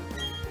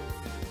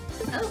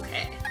 Oh.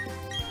 Okay.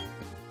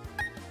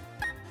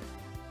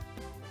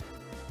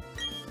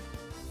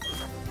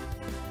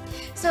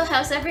 So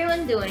how's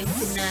everyone doing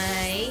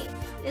tonight?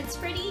 It's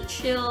pretty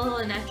chill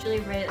and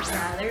actually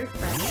rather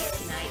fresh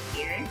tonight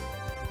here.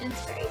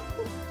 It's very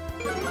cool.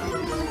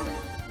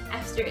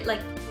 After,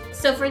 like,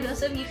 so for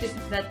those of you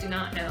that do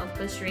not know,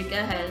 Costa Rica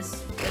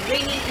has the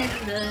rainy and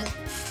the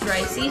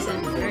dry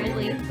season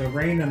currently. The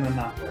rain and the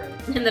not rain.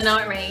 And the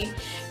not rain.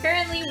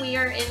 Currently we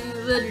are in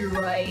the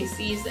dry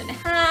season.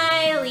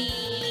 Hi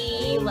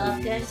Lee!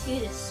 Welcome to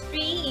the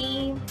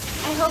stream.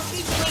 I hope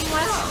you're doing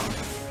well.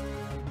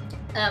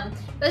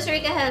 Costa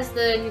Rica has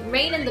the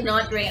rain and the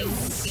not rain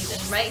season.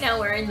 Right now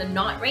we're in the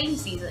not rain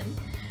season.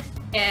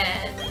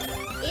 And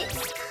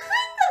it's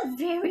kind of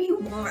very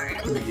warm.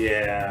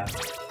 Yeah.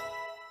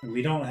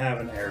 We don't have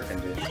an air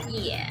conditioner.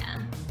 Yeah.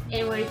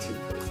 And we're too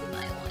cool to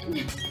buy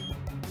one.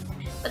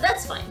 But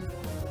that's fine.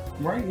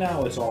 Right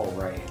now it's all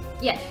right.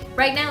 Yeah,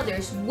 right now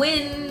there's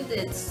wind,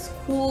 it's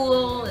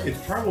cool.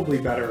 It's probably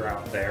better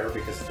out there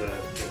because the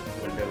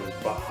window is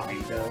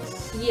behind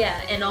us.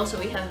 Yeah, and also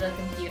we have the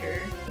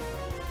computer.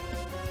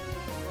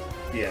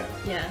 Yeah.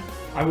 Yeah.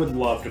 I would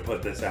love to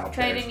put this out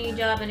Tried there. a new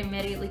job and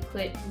immediately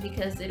quit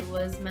because it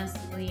was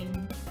massively...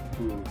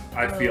 Ooh,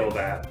 I feel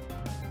that.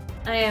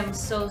 I am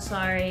so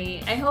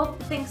sorry. I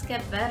hope things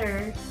get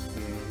better.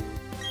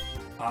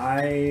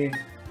 I've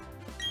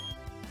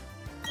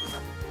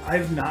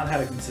not had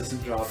a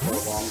consistent job for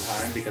a long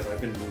time because I've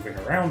been moving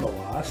around a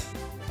lot.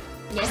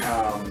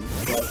 Yeah.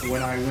 But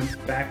when I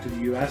went back to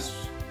the US,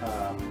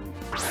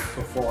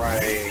 before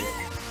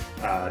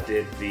I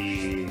did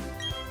the...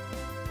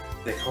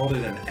 They called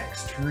it an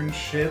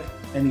externship?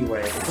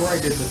 Anyway, before I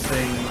did the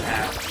thing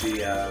at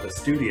the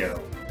studio,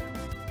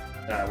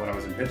 when I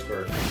was in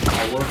Pittsburgh,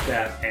 I worked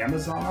at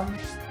Amazon,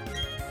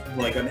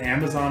 like an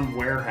Amazon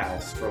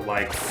warehouse for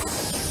like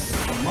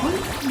a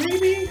month,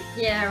 maybe?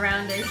 Yeah,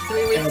 around there.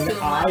 3 weeks And to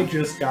a I month.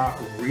 just got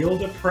real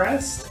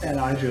depressed, and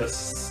I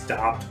just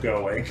stopped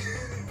going.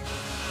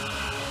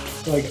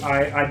 Like,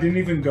 I didn't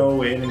even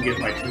go in and get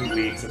my 2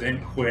 weeks. I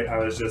didn't quit. I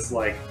was just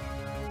like...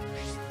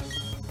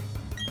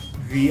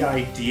 The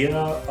idea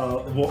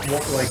of...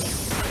 like,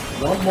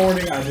 one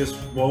morning I just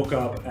woke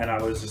up and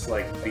I was just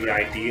like, the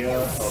idea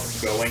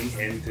of going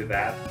into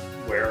that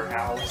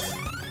warehouse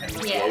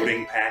and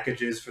loading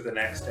packages for the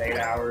next 8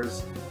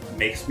 hours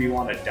makes me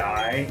want to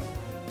die.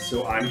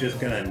 So I'm just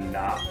gonna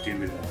not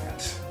do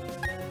that.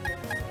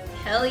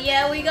 Hell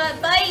yeah, we got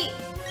Bite!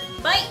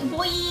 Bite,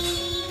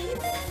 boys!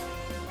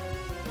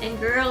 And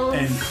girls.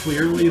 And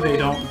clearly they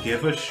don't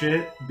give a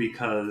shit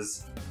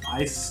because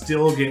I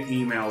still get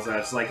emails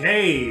that's like,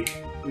 hey,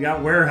 we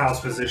got warehouse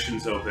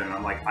positions open.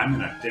 I'm like, I'm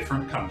in a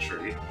different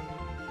country.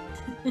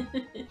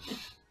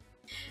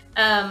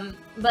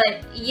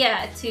 But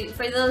yeah,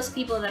 for those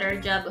people that are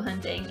job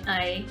hunting,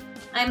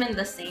 I'm in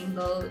the same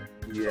boat.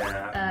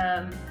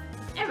 Yeah.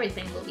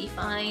 Everything will be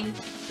fine.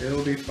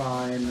 It'll be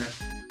fine.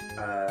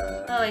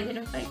 Oh, I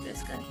didn't fight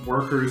this guy.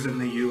 Workers in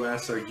the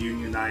US are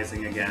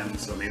unionizing again,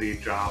 so maybe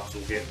jobs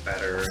will get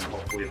better, and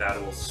hopefully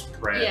that will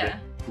spread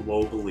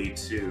globally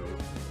too.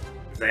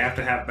 If they have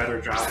to have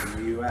better jobs in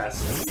the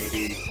US, then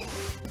maybe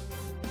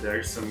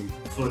there's some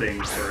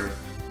footing for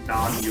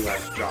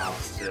non-US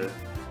jobs to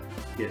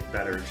get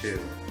better too.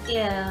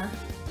 Yeah.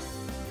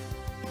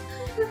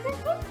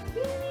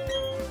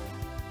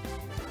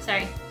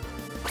 Sorry.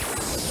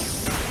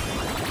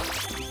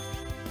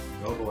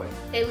 Oh boy.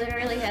 They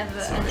literally have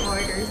an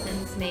order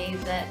since May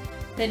that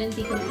couldn't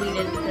be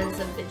completed because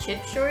of the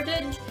chip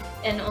shortage,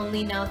 and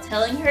only now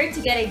telling her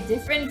to get a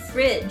different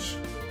fridge.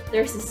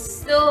 There's a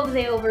stove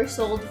they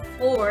oversold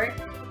 4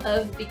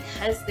 of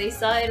because they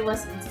saw it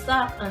was in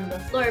stock on the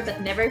floor but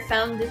never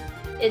found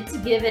it to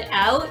give it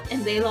out,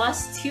 and they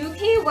lost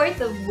 2K worth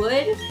of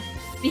wood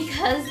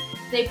because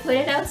they put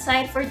it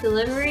outside for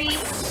delivery,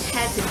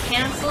 had to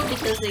cancel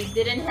because they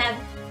didn't have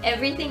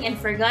everything and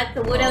forgot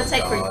the wood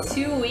outside for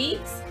 2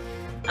 weeks.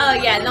 Oh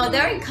yeah, no,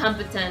 they're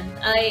incompetent.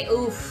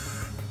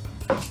 Oof.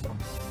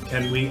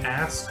 Can we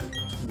ask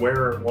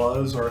where it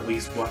was, or at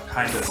least what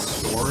kind of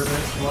store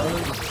this was?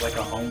 Was it like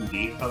a Home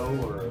Depot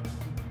or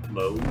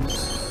Lowe's?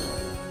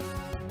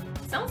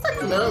 Sounds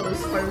like Lowe's.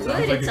 For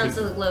wood, it sounds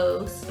like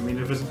Lowe's. I mean,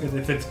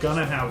 if it's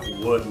gonna have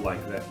wood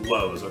like that,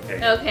 Lowe's, okay.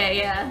 Okay,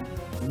 yeah.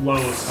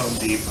 Lowe's, Home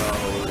Depot.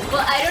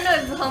 Well, I don't know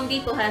if Home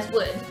Depot has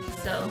wood,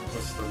 so.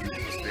 What's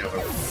the other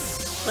one?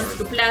 What's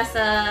the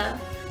plaza?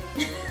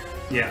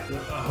 Yeah,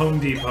 Home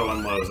Depot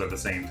and Lowe's are the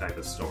same type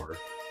of store.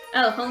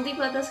 Oh, Home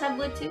Depot does have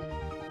wood too?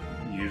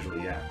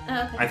 Usually, yeah.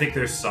 Oh, okay. I think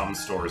there's some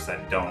stores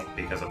that don't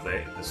because of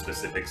the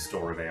specific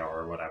store they are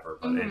or whatever,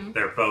 but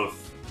they're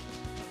both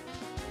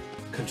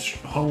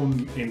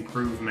home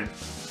improvement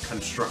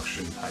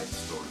construction type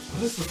stores.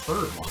 What is the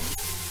third one?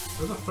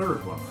 They're the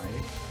third one,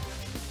 right?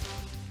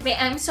 Wait,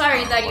 I'm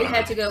sorry that you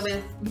had to go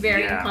with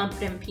very Yeah.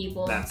 incompetent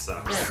people. That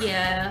sucks. But,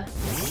 yeah.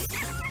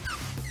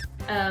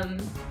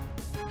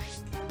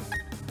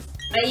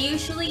 I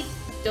usually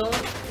don't...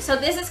 So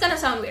this is gonna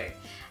sound weird.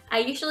 I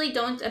usually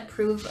don't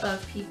approve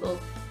of people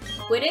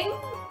quitting,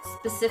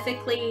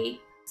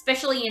 specifically,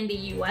 especially in the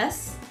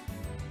US,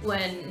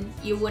 when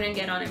you wouldn't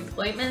get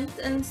unemployment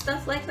and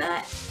stuff like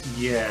that.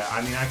 Yeah,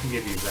 I mean, I can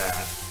give you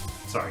that.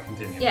 Sorry,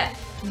 continue. Yeah,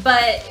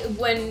 but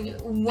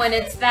when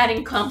it's that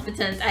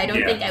incompetent, I don't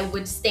Yeah. think I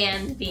would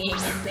stand being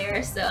in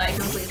there, so I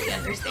completely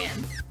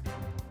understand.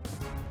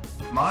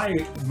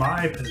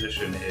 My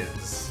position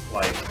is,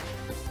 like,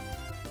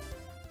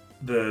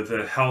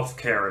 the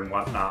healthcare and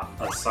whatnot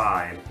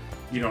aside,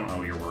 you don't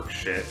know your work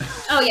shit.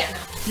 Oh yeah, no.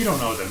 You don't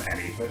know them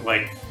anything.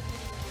 Like,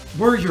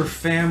 we're your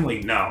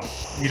family. No,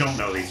 you don't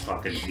know these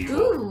fucking people.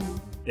 Ooh.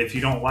 If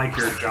you don't like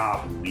your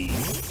job,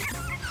 leave.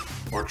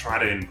 Or try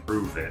to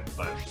improve it,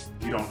 but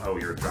you don't know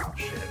your job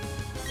shit.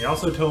 They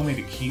also told me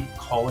to keep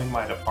calling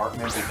my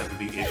department because of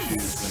the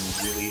issues when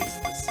really it's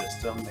the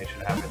system. They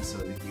should have it so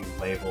that you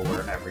label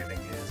where everything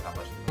is, how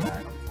much you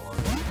bag them for.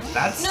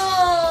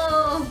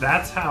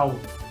 That's how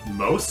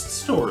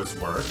most stores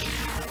work.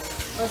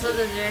 Also,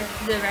 the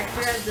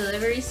director of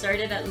delivery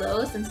started at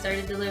Lowe's and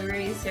started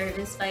delivery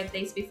service 5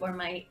 days before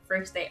my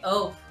first day.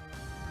 Oh.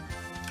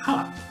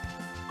 Huh.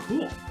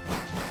 Cool.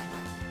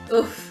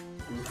 Oof.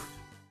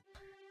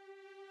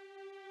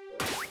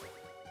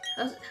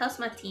 How's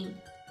my team?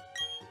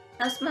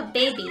 How's my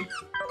baby?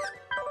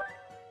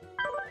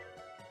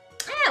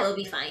 Ah, we'll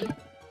be fine.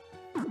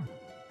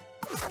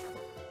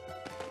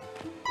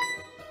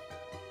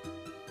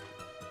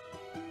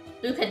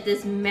 Look at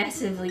this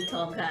massively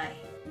tall guy.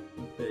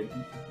 A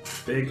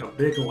big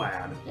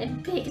lad. A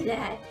big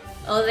lad.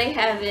 All they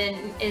have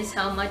in is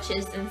how much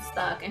is in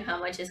stock and how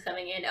much is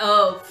coming in.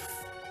 Oh.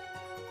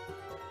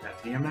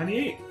 At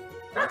TM98.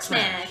 Rock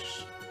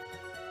Smash.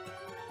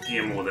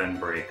 TM will then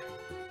break.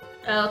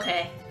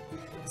 Okay.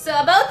 So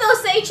about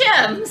those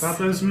HMs. About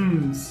those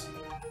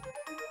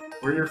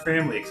we're your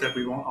family, except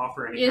we won't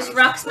offer any. Use kind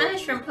of Rock support.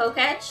 Smash from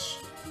Poketch,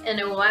 and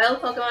a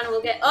wild Pokemon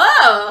will get.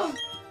 Oh.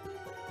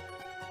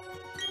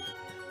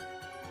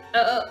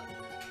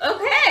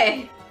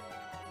 Okay.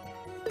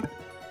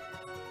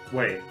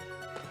 Wait.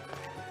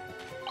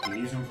 You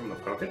use them from the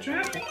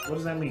Pokechat? What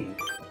does that mean?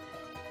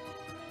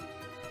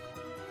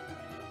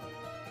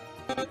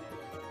 I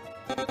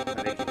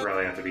think you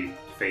probably have to be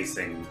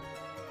facing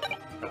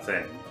a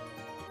thing.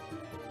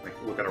 Like,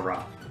 look at a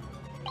rock.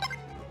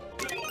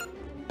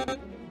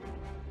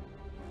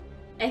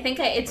 I think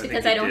it's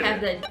because I don't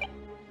have the.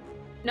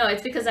 No,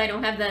 it's because I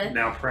don't have the.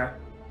 Now prep.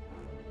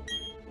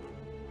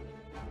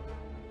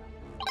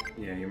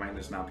 Yeah, you might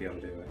just not be able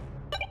to do it.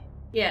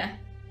 Yeah.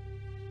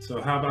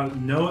 So how about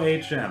no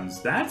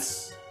HMs?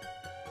 That's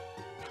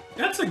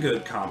a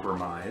good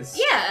compromise.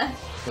 Yeah.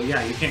 But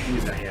yeah, you can't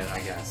use that yet, I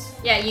guess.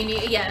 Yeah, you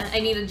need. Yeah, I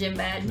need a gym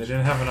badge. They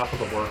didn't have enough of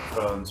the work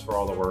phones for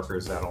all the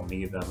workers that'll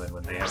need them, and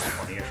when they have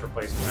 20-ish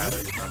replacement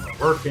batteries when they're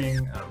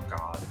working, oh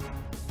god.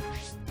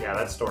 Yeah,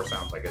 that store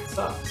sounds like it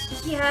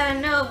sucks. Yeah,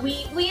 no,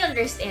 we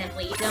understand,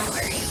 Lee. Don't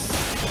worry.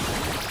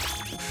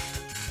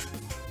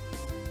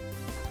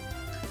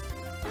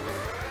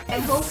 I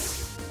hope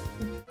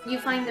you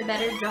find a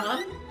better job.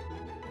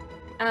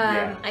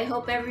 Yeah. I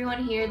hope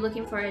everyone here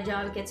looking for a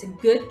job gets a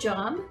good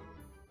job.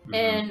 Mhm.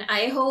 And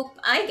I hope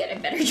I get a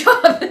better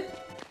job.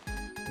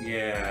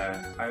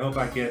 Yeah, I hope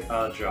I get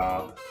a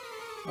job.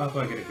 I hope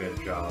I get a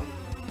good job.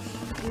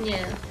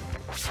 Yeah.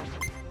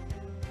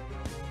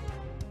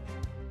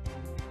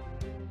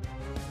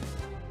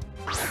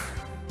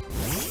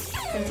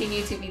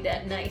 Continue to be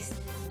that nice.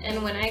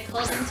 And when I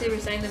called them to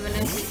resign, the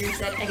manager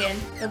said again,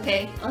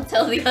 okay, I'll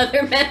tell the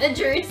other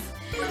managers.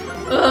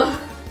 Oh,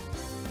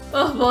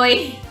 oh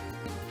boy.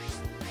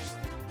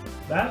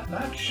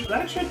 That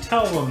should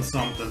tell them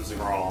something's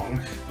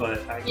wrong,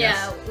 but I guess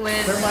Yeah,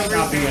 when there might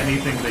not be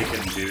anything they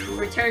can do.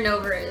 Or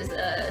turnover is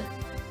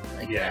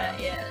like Yeah. that,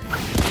 yeah.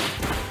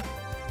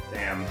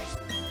 Damn.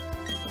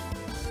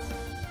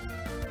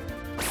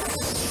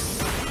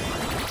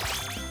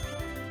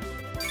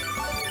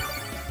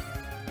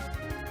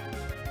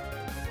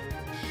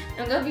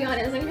 I'm gonna be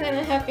honest, I'm kind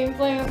of happy I'm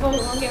playing a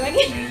Pokemon game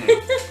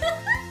again.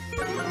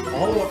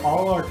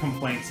 All our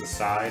complaints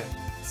aside,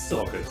 it's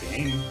still a good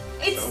game.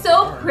 It's so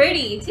so far.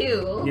 pretty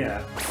too.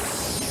 Yeah.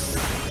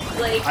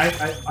 Like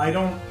I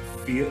don't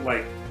feel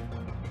like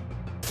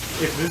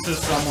if this is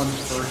someone's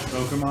first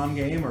Pokemon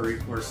game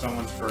or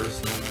someone's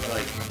first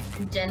like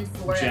Gen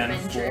 4 Gen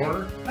adventure.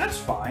 4, that's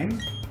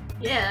fine. I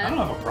Yeah. don't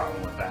have a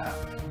problem with that.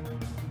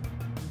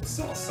 It's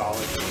still a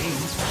solid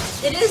game.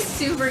 It is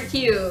super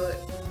cute.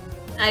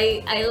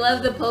 I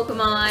love the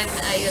Pokemon.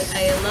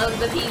 I love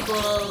the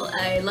people.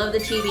 I love the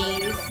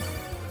chibis.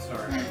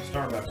 Sorry, I'm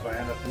Starbucks, but I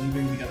ended up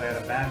leaving because I had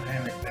a bad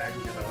panic attack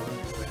because I wasn't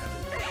able to have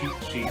a cheat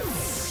sheet.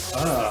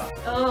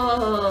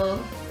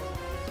 Oh.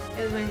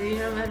 Because my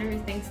regional manager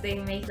thinks they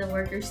make the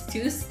workers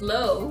too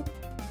slow.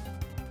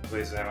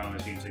 Places have on a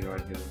machine, so you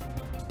always get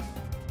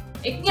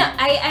it. Yeah,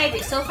 I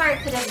agree. So far,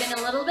 it could have been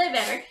a little bit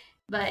better,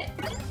 but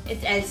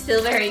it's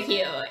still very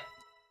cute.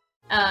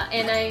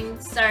 And I'm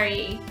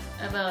sorry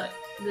about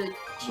the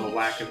The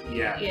lack of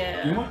Yeah.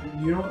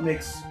 You know what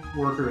makes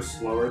workers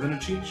slower than a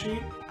cheat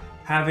sheet?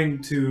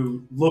 Having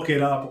to look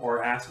it up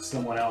or ask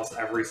someone else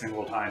every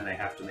single time they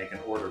have to make an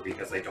order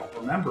because they don't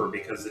remember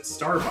because it's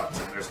Starbucks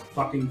and there's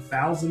fucking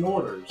 1,000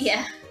 orders.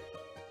 Yeah.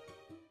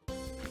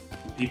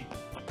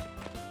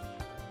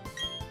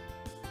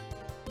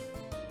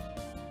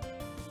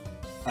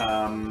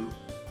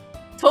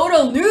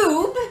 Total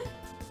noob!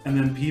 And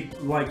then people,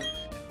 like...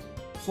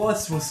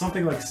 Plus, with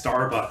something like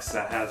Starbucks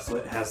that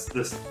has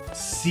this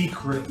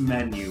secret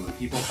menu,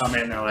 people come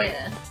in, they're like,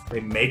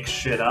 they make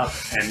shit up,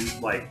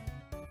 and like,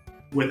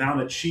 without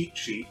a cheat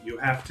sheet, you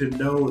have to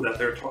know that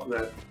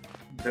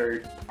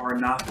they are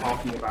not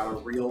talking about a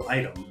real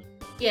item.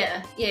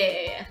 Yeah,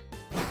 you're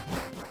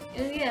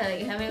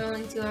having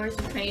only 2 hours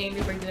of training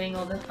before doing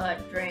all the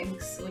hot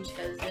drinks, which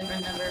has a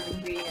different number of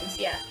ingredients.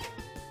 Yeah.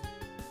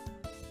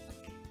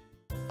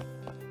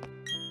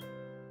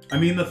 I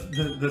mean, the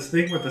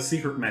thing with the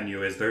secret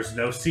menu is there's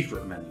no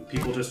secret menu.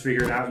 People just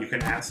figure it out. You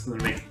can ask them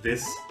to make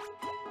this.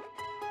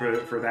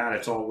 For that,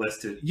 it's all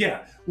listed.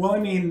 Yeah, well, I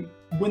mean,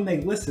 when they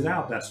list it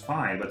out, that's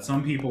fine, but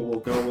some people will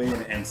go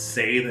in and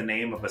say the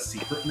name of a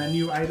secret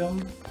menu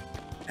item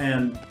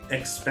and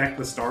expect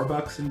the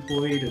Starbucks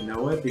employee to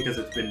know it because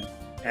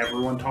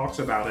everyone talks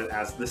about it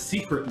as the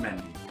secret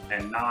menu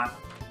and not,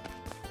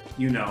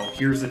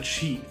 here's a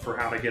cheat for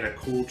how to get a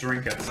cool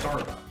drink at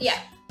Starbucks. Yeah.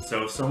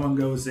 So if someone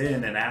goes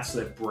in and asks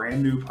a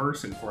brand new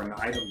person for an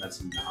item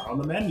that's not on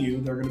the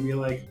menu, they're going to be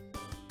like,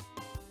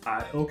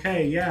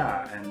 okay,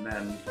 yeah, and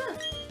then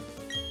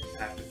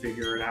have to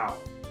figure it out.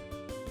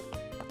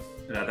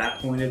 And at that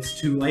point,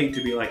 it's too late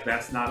to be like,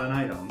 that's not an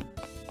item.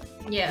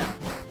 Yeah.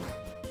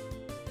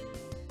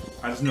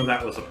 I just know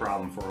that was a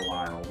problem for a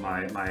while.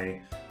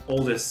 My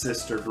oldest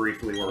sister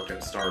briefly worked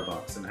at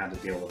Starbucks and had to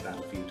deal with that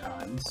a few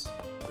times.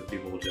 Where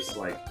people would just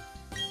like,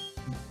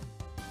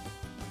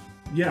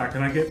 yeah,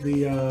 can I get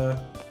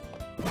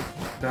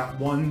that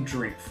one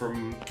drink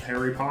from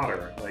Harry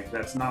Potter? Like,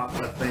 that's not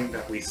the thing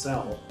that we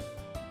sell.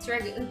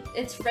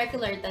 It's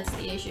regular, that's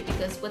the issue,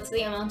 because what's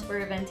the amount for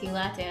a venti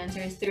latte?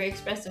 Answer is 3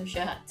 espresso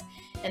shots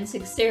and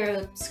 6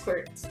 syrup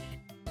squirts.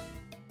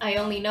 I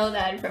only know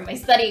that from my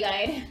study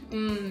guide.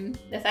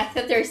 The fact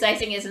that their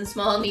sizing is in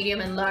small, medium,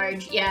 and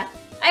large. Yeah,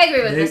 I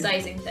agree with the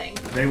sizing thing.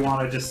 They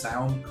want to just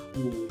sound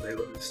cool.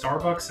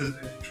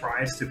 Starbucks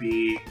tries to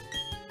be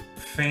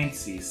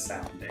fancy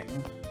sounding.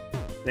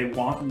 They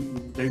want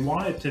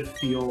it to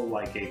feel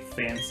like a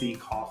fancy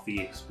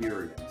coffee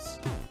experience,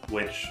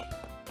 which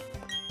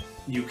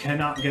you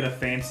cannot get a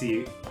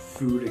fancy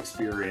food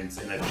experience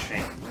in a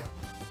chain.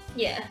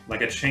 Yeah.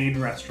 Like a chain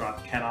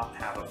restaurant cannot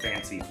have a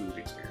fancy food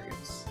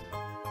experience.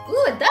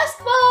 Ooh, a dust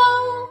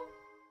ball!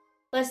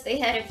 Plus they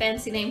had a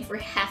fancy name for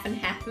half and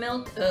half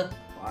milk. Ugh.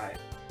 Why?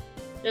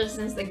 Just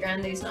since the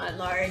grande is not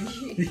large.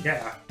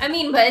 Yeah. I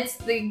mean, but it's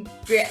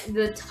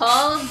the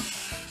tall,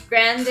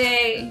 grande,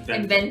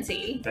 and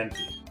venti.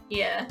 Venti.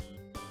 Yeah.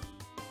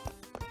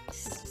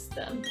 It's just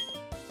dumb.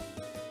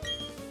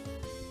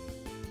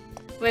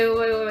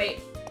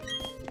 Wait.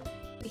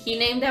 He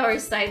named our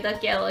side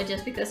duck yellow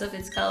just because of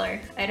its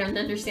color. I don't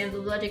understand the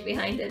logic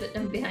behind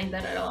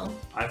that at all.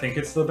 I think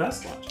it's the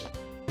best logic.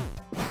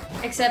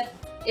 Except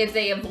if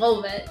they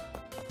evolve it.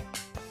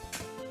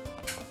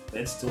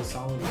 It's still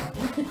solid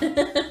logic.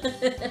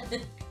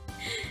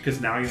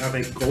 Because now you have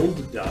a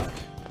gold duck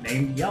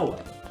named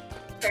Yellow.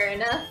 Fair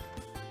enough.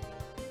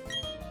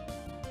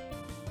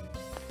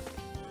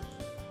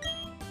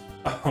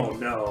 Oh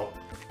no.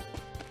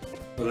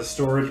 For the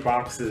storage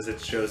boxes,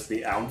 it shows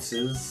the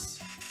ounces.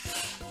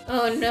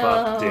 Oh no.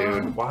 Fuck,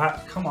 dude.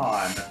 What? Come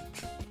on.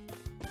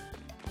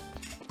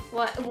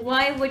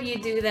 Why would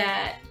you do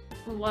that?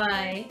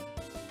 Why?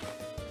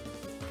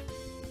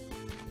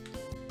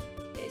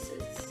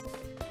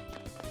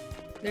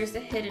 There's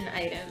a hidden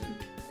item.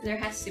 There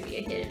has to be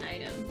a hidden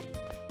item.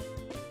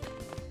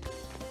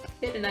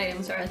 Hidden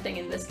items are a thing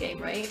in this game,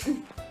 right?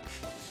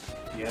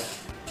 Yep,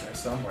 they're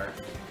somewhere.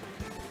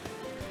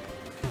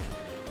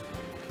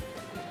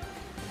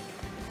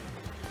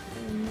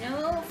 I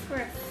know for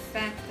a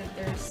fact that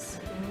there's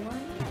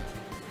one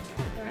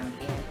around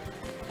here.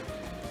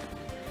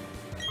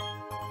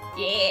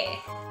 Yeah!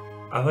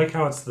 I like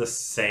how it's the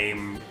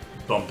same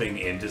bumping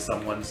into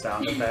someone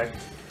sound effect.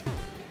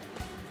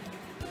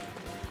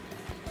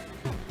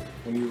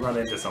 When you run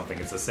into something,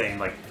 it's the same,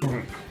 like,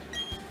 boom.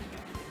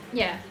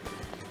 Yeah.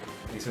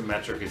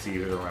 Asymmetric is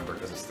easy to remember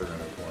because it's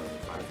 300, 400,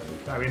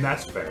 500. I mean,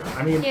 that's fair.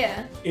 I mean,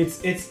 yeah.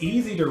 It's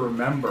easy to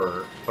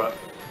remember, but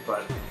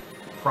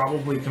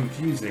probably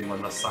confusing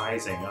when the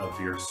sizing of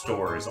your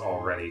store is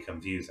already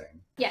confusing.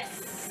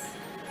 Yes.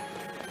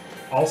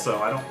 Also,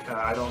 I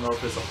don't know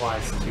if this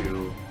applies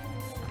to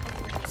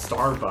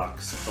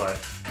Starbucks, but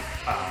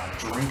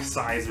drink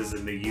sizes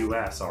in the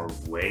U.S. are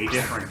way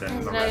different than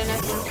in the rest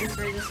of the world.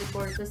 For the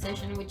support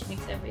position, which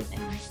makes everything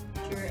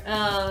true.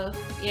 Oh,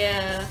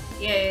 yeah.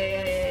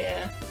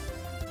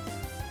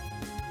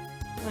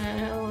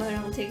 Well, I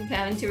don't think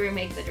having to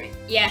remake the drink.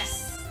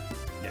 Yes.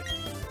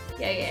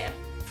 Yeah.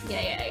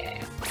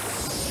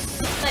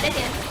 But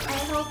again, I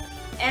hope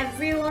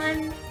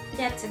everyone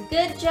gets a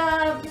good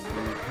job,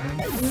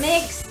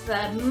 makes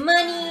the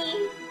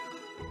money,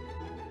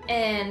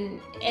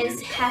 and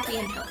is happy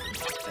and healthy.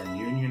 And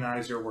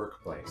unionize your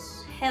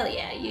workplace. Hell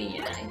yeah,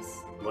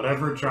 unionize.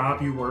 Whatever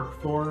job you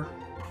work for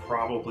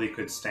probably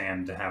could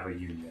stand to have a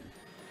union.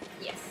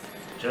 Yes.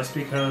 Just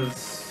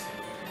because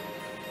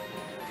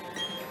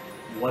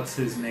what's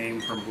his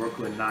name from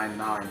Brooklyn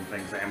Nine-Nine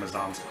thinks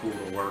Amazon's cool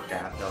to work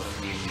at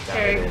doesn't mean that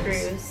Terry it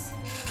is. Crews.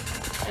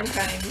 I'm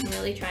trying, I'm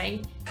really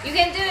trying. You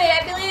can do it,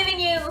 I believe in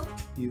you!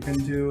 You can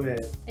do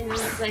it. And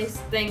this nice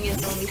thing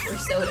is only for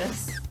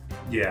sodas.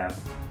 Yeah.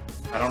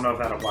 I don't know if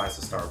that applies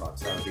to Starbucks.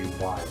 That would be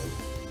wild.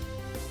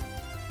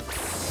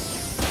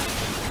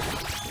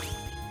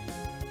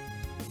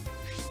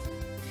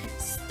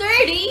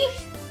 Sturdy!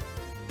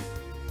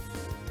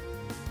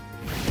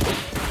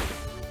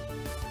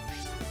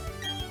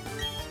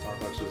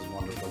 Starbucks is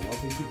wonderful.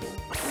 Lovely people.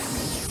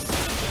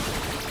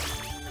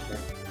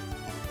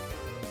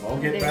 We'll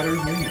get better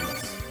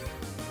unions.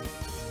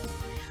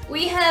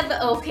 We have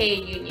okay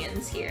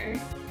unions here.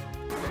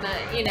 But,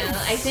 you know,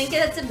 I think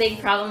that's a big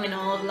problem in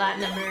all of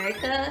Latin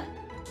America.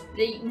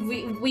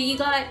 We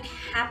got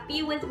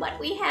happy with what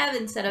we have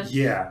instead of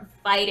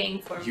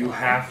fighting for You more.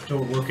 have to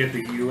look at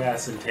the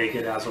US and take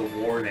it as a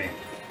warning.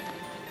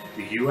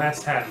 The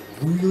US had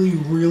really,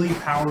 really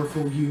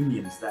powerful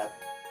unions that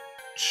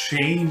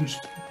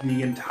changed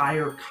the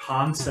entire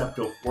concept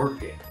of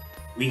working.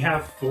 We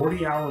have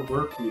 40-hour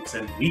work weeks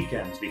and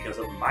weekends because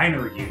of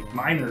minor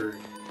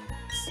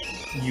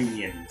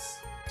unions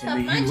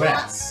in the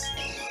US.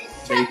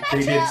 They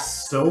did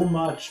so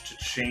much to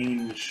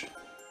change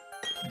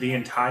the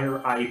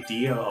entire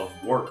idea of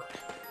work.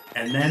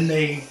 And then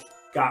they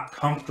got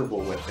comfortable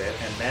with it,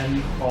 and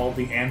then all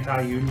the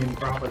anti-union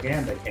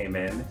propaganda came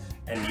in,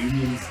 and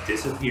unions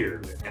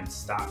disappeared and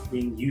stopped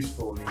being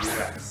useful in the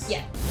US.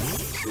 Yeah.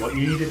 So what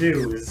you need to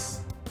do is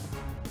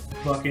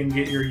fucking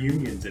get your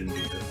unions in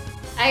here.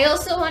 I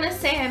also want to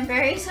say I'm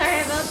very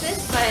sorry about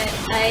this, but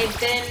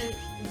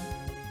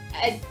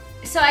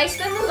so I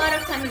spend a lot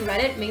of time in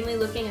Reddit, mainly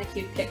looking at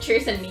cute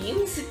pictures and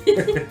memes.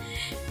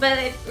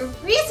 But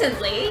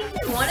recently,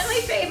 one of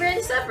my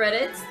favorite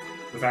subreddits...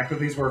 The fact that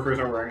these workers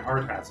are wearing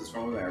hard hats is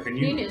from American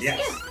unions. Yes.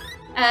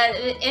 Yeah.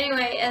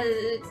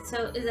 Anyway,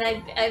 so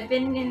I've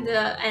been in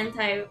the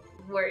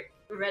anti-work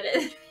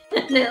Reddit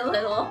a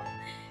little.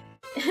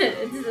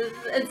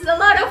 It's a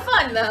lot of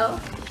fun though.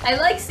 I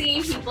like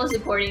seeing people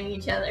supporting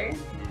each other.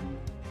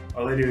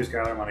 All they do is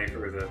gather money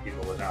for the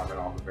people without it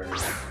all the very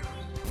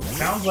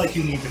Sounds like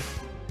you need to...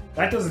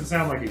 That doesn't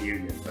sound like a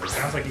union, but it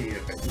sounds like you need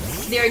to pay them.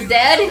 They're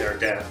dead? They're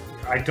dead.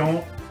 I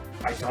don't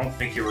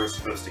think you were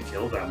supposed to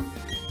kill them.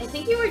 I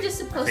think you were just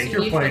supposed to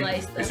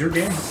neutralize them. Is your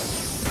game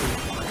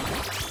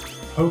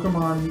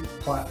Pokemon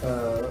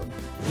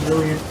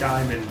Brilliant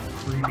Diamond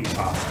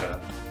Creepypasta?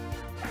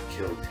 I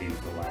killed Team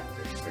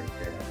Galactic. They're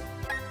dead.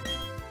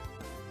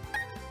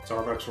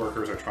 Starbucks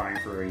workers are trying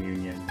for a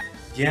union.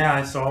 Yeah,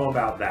 I saw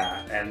about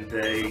that, and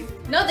they...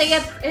 No, I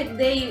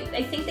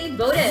think they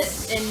voted,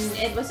 and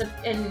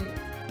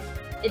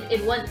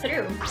it went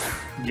through.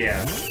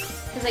 Yeah.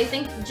 Because I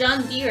think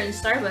John Deere and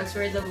Starbucks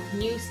were the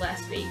news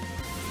last week.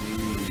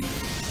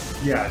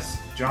 Yes,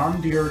 John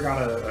Deere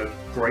got a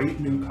great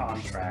new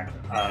contract.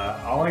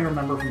 All I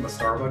remember from the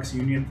Starbucks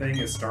union thing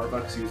is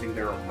Starbucks using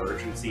their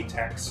emergency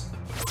text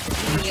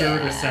feature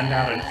to send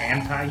out an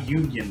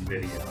anti-union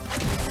video.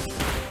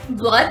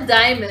 Blood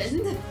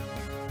Diamond.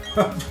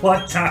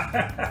 Blood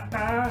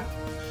Diamond.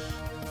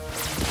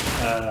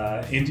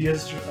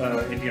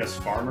 India's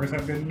farmers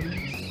have been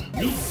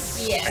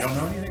unions? Yeah. I don't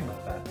know anything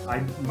about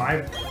that.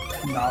 My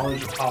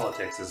knowledge of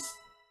politics is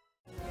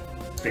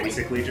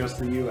basically just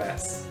the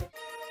US.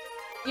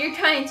 You're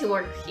trying to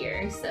work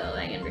here, so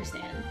I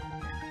understand.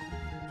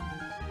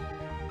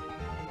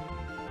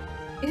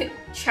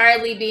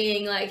 Charlie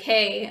being like,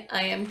 hey,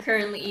 I am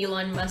currently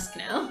Elon Musk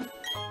now.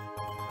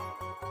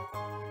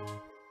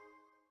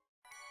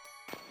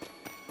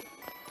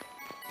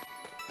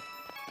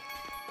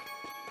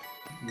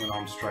 Went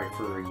on strike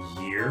for a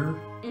year?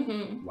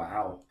 Mm-hmm.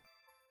 Wow.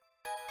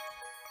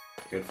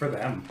 Good for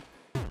them.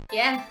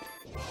 Yeah.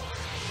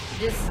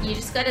 You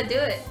just gotta do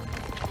it.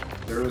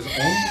 There's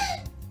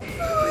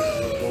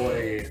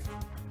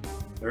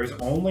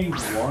only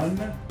one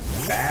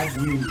bad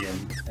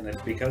union, and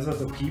it's because of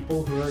the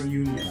people who are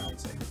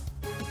unionizing.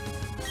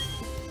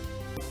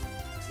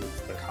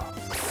 It's the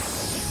cops.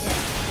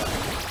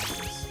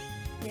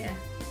 Yeah.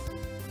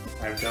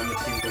 I've done the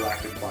Team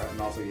Galactic part,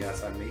 and also,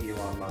 yes, I'm the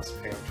Elon Musk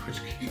pay on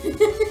Twitch game.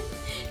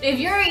 If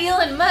you're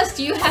Elon Musk,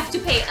 you have to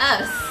pay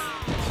us.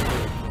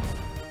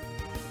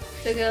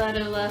 Took a lot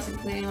of loss,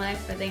 including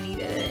life, but they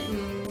needed it.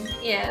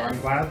 Yeah. Well, I'm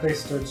glad they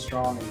stood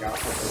strong and got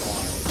what they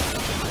wanted.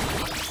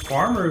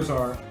 Farmers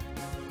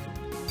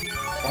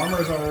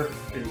are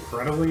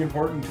incredibly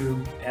important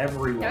to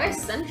everyone. They're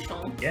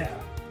essential. Yeah.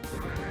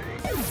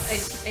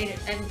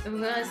 I'm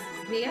gonna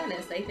be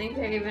honest, I think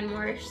they're even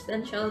more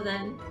essential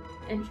than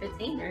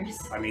entertainers.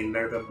 I mean,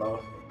 they're the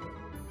both.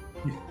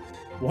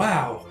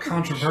 Wow,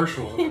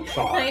 controversial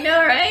thought. I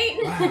know, right?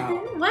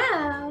 Wow.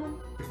 Wow.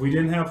 If we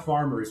didn't have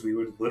farmers, we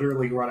would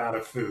literally run out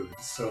of food.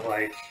 So,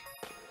 like,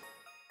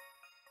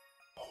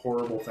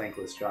 horrible,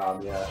 thankless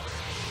job, yeah.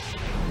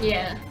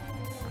 Yeah.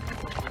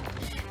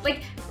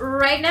 Like,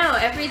 right now,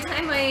 every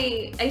time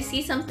I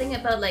see something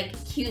about, like,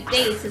 cute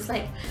dates, it's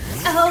like,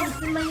 oh,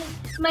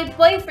 my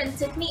boyfriend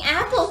took me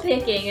apple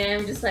picking,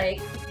 and I'm just like...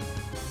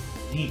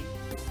 Neat.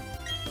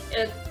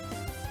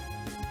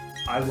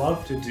 I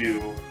love to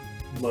do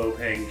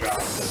low-paying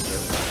jobs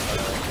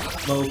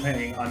as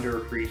low-paying,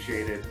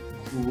 underappreciated,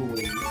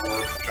 grueling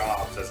work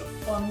jobs as a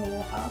fun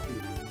little hobby.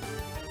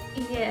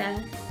 Yeah.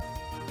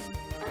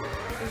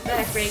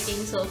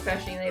 Backbreaking,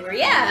 soul-crushing labor.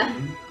 Yeah!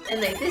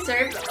 And they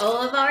deserve all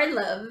of our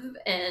love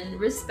and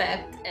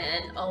respect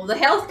and all the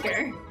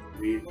healthcare.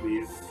 We've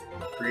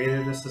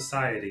created a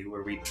society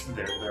where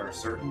there are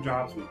certain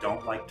jobs we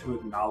don't like to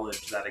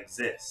acknowledge that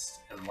exist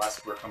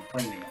unless we're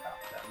complaining about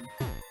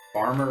them.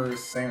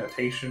 Farmers,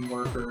 sanitation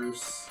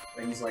workers,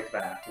 things like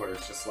that, where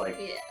it's just like,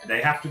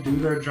 they have to do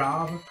their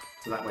job,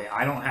 so that way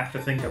I don't have to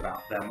think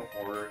about them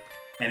or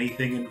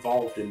anything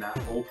involved in that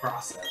whole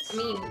process. I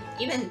mean,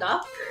 even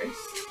doctors.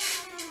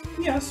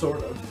 Yeah,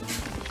 sort of.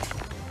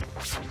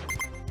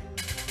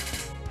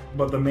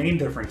 But the main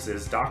difference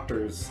is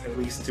doctors, at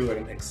least to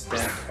an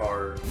extent,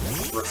 are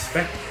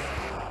respected.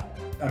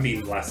 I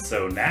mean, less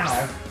so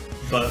now,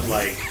 but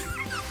like,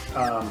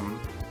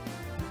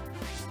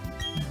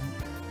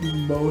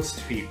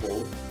 most people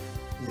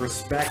have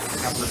respect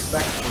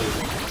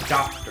for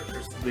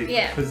doctors,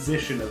 the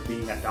position of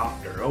being a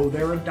doctor. Oh,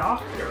 they're a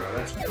doctor,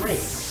 that's great.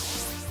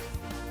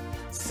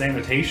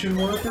 Sanitation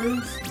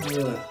workers?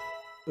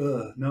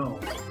 No.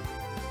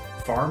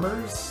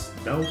 Farmers?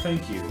 No,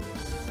 thank you.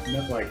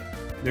 No, like,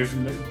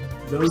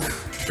 those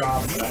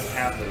jobs don't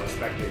have the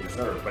respect they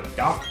deserve, but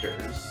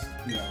doctors,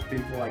 you know,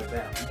 people like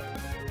them.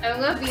 I'm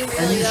gonna be really honest.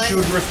 And you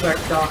should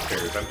respect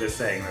doctors. I'm just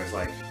saying, there's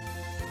like...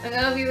 I'm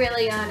gonna be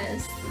really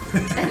honest.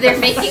 They're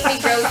making me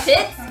grow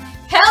tits?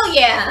 Hell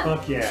yeah!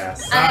 Fuck yeah,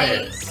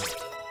 science.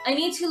 I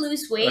need to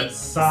lose weight. That's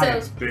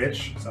science,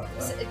 bitch.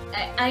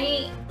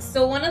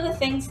 So one of the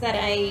things that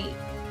I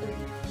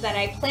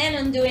plan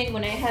on doing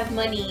when I have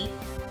money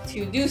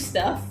to do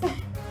stuff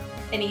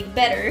and eat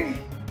better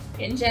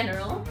in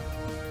general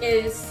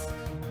is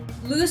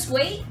lose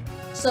weight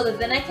so that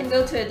then I can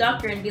go to a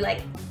doctor and be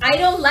like, I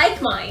don't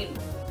like mine.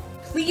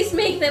 Please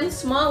make them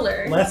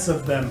smaller. Less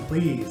of them,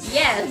 please.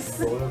 Yes.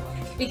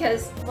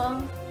 Because,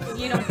 well,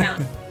 you don't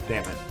count.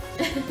 Damn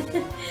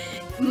it.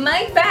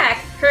 My back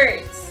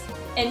hurts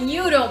and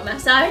you don't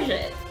massage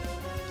it.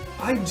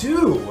 I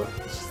do.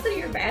 It's just that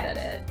you're bad at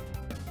it.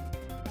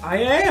 I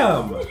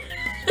am.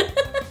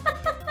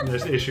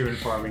 There's issue in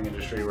farming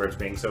industry where it's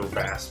being so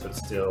fast, but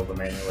still the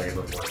manual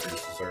labor workers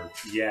deserve.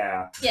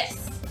 Yeah.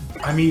 Yes.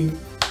 I mean,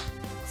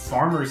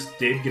 farmers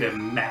did get a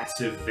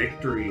massive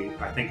victory,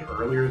 I think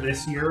earlier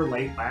this year,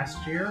 late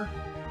last year.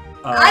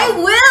 I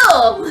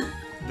will!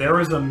 There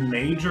was a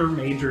major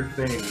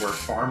thing where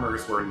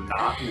farmers were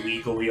not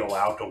legally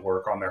allowed to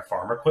work on their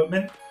farm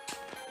equipment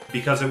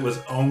because it was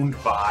owned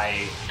by...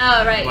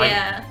 Oh, right, like,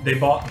 yeah. They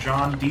bought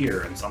John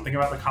Deere, and something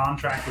about the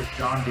contract with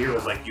John Deere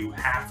was like, you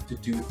have to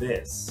do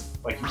this.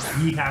 Like,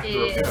 we have to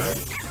repair it,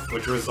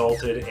 which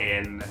resulted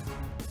in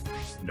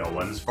no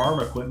one's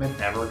farm equipment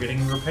ever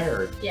getting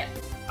repaired. Yeah.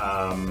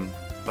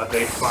 But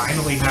they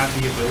finally had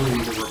the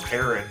ability to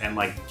repair it and,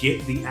 like,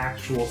 get the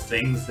actual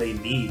things they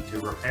need to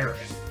repair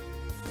it.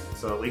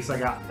 So at least I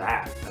got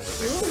that.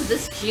 Ooh,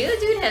 this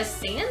Geodude has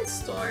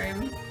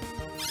Sandstorm.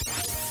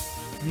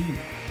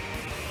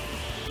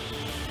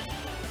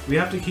 We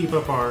have to keep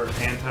up our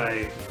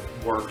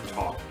anti-work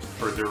talk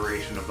for the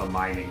duration of the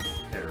mining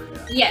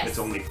area. Yes. It's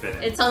only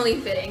fitting. It's only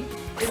fitting.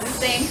 It's the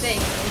same thing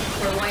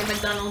for why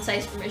McDonald's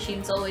ice cream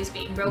machine's always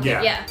being broken.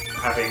 Yeah.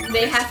 Having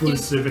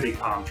exclusivity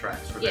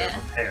contracts for their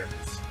repairs.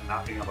 And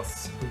not being able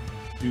to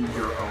do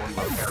your own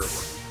repair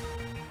work.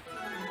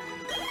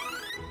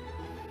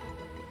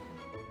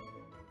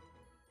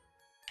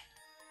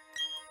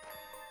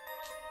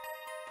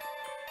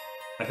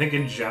 I think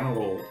in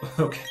general,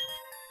 okay.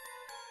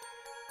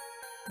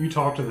 You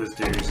talk to this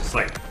dude, he's just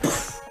like,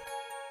 what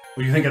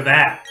do you think of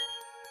that?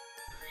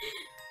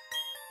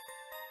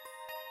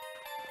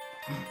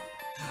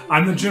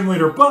 I'm the gym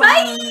leader,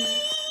 bye!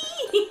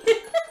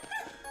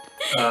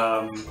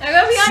 I'm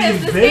gonna be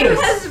honest, this game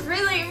has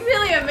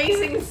really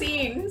amazing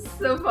scenes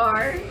so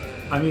far.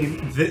 I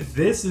mean,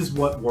 this is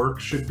what work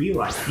should be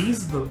like.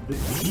 He's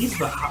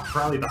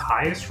probably the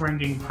highest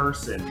ranking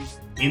person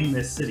in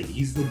this city.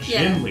 He's the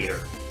gym leader.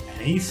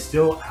 And he's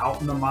still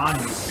out in the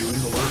mines doing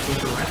the work with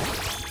the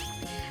rest.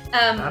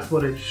 That's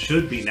what it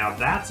should be. Now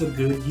that's a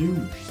good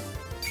union.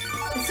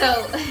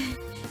 So,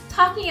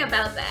 talking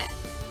about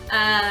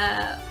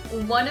that,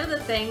 one of the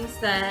things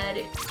that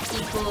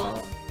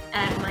people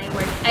at my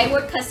work, I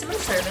work customer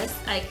service.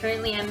 I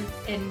currently am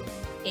in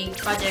a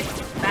project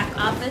back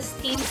office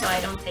team, so I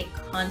don't take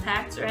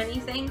contacts or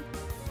anything.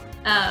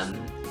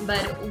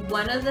 But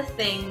one of the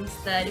things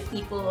that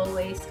people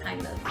always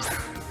kind of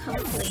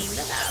complain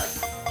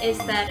about is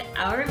that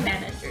our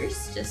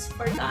managers just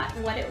forgot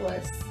what it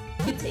was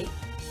to take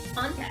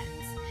contacts.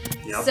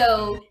 Yep.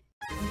 So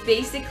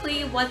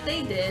basically what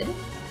they did,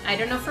 I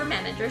don't know for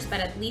managers, but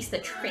at least the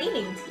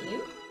training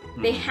team,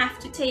 they have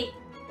to take,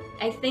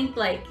 I think,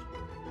 like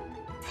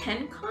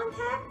 10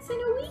 contacts in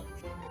a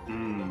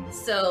week.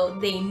 So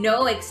they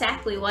know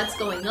exactly what's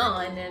going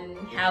on and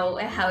how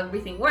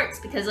everything works,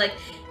 because like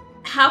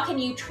how can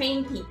you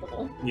train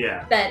people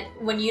Yeah. that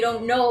when you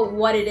don't know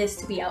what it is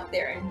to be out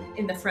there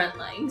in the front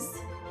lines?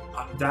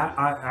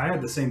 I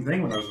had the same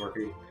thing when I was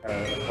working at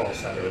a call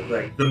center.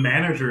 Like the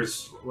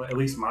managers, at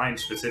least mine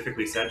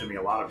specifically, said to me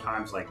a lot of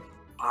times, like,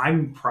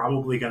 I'm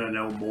probably gonna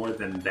know more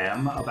than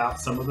them about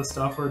some of the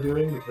stuff we're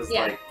doing because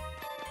like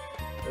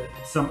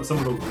some of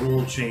the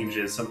rule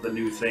changes, some of the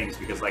new things,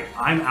 because like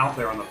I'm out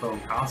there on the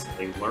phone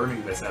constantly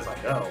learning this as I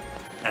go,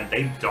 and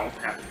they don't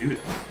have to do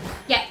that.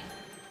 Yeah.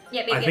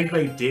 Yeah, I think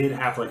they did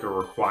have like a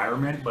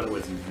requirement, but it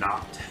was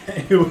not.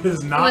 It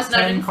was not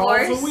 10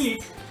 calls a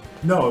week.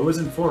 No, it was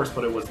enforced,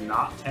 but it was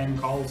not 10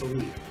 calls a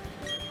week.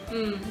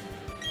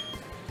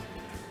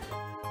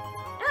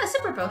 Ah,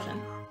 super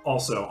potion.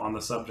 Also, on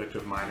the subject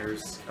of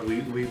miners,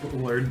 we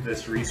learned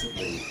this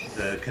recently.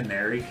 The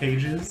canary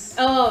cages.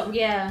 Oh,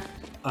 yeah.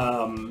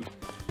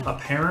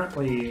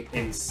 Apparently,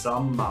 in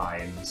some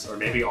mines, or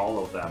maybe all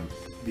of them,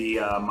 the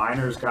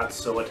miners got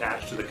so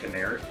attached to the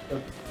canary...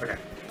 Okay,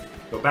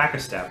 go back a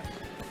step.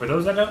 For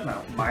those that don't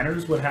know,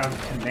 miners would have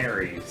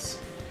canaries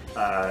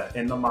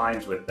in the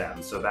mines with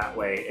them, so that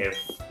way if...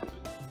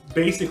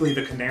 Basically,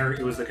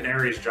 it was the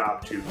canary's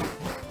job to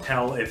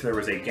tell if there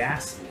was a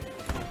gas leak.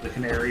 The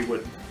canary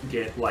would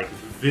get, like,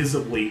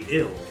 visibly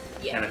ill,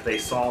 and if they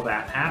saw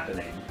that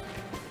happening,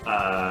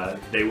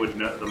 they would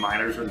know, the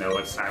miners would know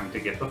it's time to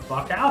get the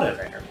fuck out of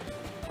there.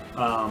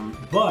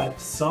 But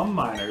some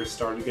miners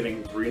started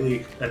getting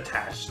really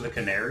attached to the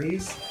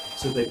canaries,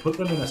 so they put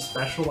them in a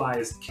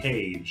specialized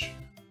cage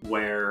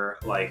where,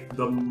 like,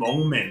 the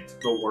moment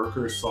the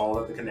workers saw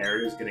that the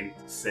canary was getting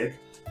sick,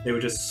 they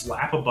would just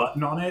slap a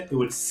button on it, it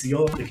would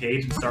seal up the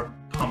cage and start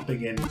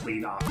pumping in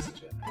clean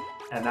oxygen.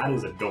 And that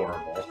is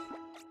adorable.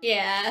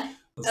 Yeah.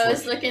 I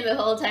was looking the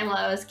whole time while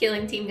I was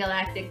killing Team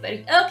Galactic, but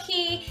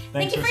okay,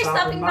 thank you for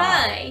stopping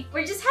by.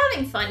 We're just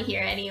having fun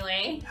here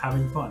anyway.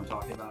 Having fun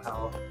talking about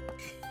how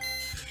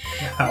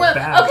well,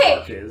 bad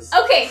work is.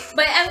 Okay,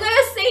 but I'm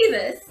gonna say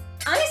this.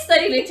 I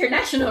studied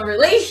international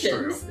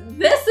relations. True.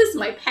 This is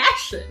my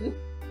passion.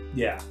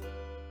 Yeah.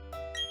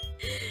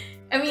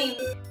 I mean,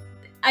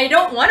 I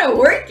don't want to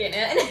work in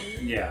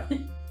it. Yeah.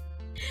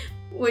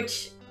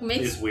 Which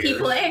makes weird.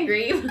 people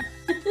angry.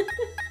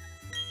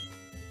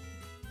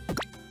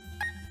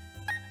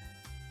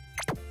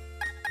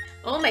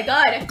 Oh my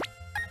god!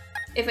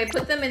 If I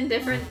put them in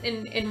different,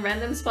 in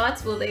random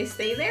spots, will they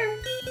stay there?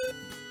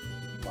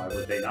 Why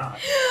would they not?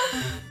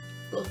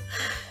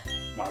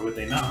 Why would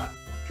they not?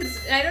 Cause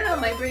I don't know,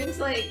 my brain's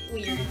like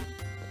weird.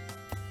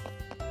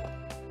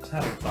 Just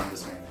having fun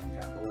dismantling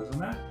capitalism,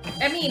 that.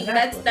 I mean,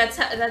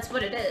 that's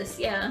what it is,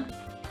 yeah.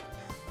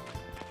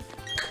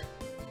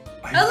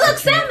 Oh look,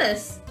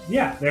 Samus!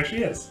 Yeah, there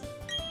she is.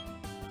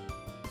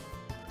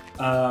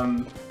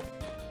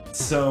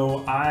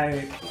 So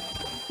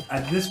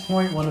at this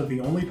point, one of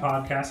the only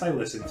podcasts I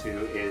listen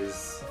to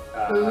is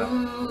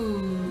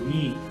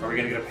me. Are we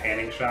gonna get a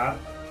panning shot?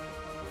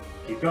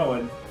 Keep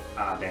going.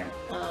 Ah, damn.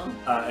 Oh.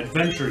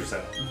 Adventure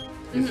Zone.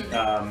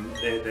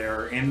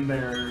 They're in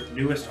their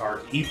newest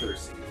arc, Ether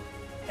Seed.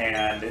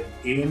 And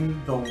in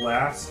the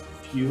last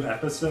few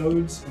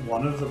episodes,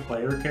 one of the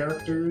player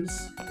characters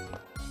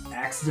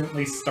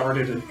accidentally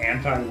started an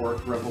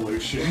anti-work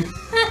revolution.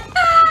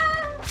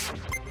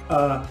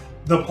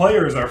 The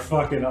players are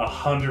fucking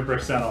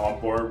 100% on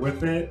board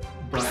with it,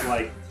 but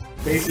like,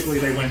 basically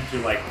they went to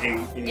like a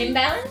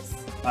imbalance?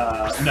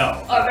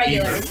 No. Oh,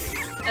 regular. Ether Seed.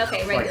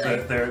 Okay, regular.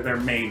 Like their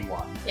main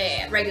one.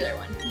 Yeah, regular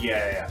one.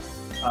 Yeah.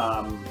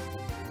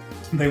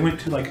 They went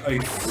to like a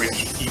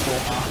rich people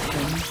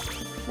auction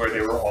where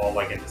they were all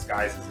like in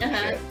disguises and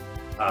shit.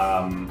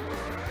 And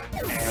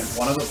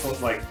one of the,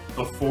 like,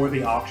 before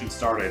the auction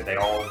started, they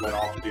all went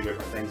off to do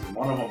different things, and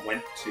one of them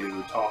went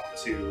to talk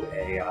to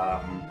a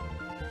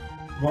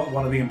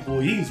one of the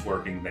employees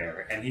working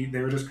there, and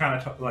they were just kind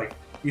of like,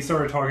 he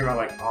started talking about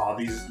like, oh,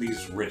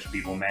 these rich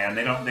people, man,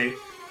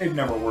 they've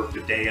never worked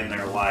a day in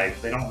their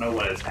life, they don't know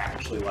what it's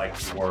actually like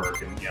to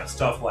work, and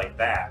stuff like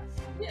that.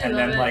 Yeah, and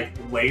then like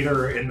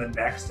later in the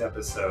next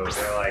episode,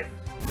 they're like,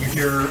 you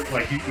hear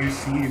like you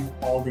see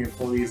all the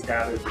employees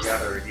gathered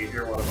together, and you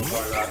hear one of them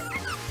talking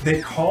about. They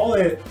call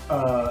it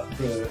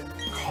the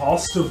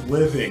cost of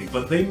living,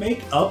 but they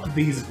make up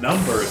these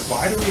numbers.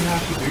 Why do we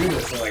have to do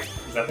this? They're like,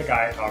 is that the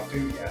guy I talked to?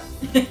 Yeah.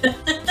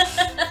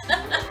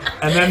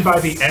 And then by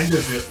the end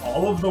of it,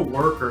 all of the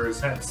workers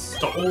had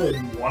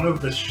stolen one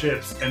of the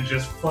ships and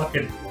just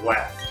fucking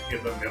left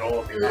in the middle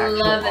of the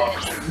actual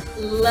auction.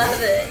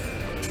 Love it.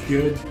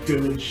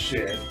 Good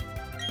shit.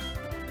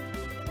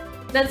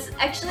 That's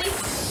actually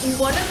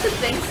one of the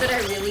things that I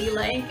really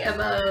like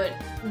about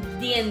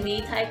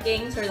D&D type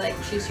games, or like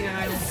choose your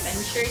own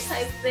adventure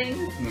type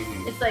things.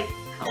 It's like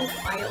how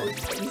wild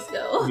things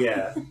go.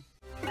 Yeah.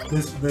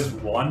 This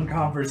one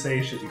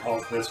conversation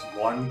calls this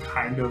one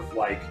kind of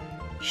like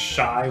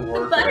shy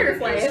worker. The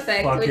butterfly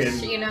effect, fucking...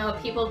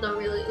 which people don't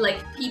really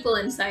like. People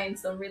in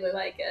science don't really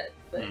like it.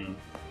 But...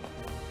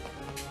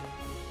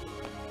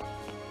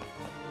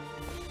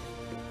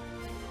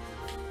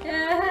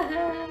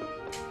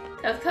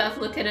 of Cuff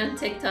looking on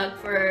TikTok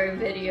for a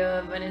video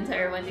of an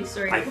entire Wendy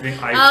story. I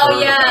think I oh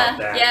heard yeah, about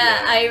that.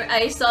 yeah.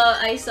 I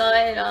saw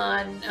it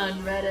on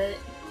Reddit.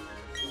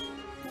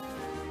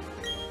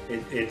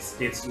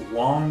 It's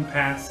long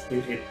past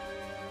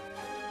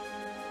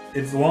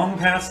it's long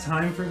past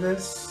time for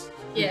this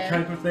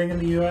type of thing in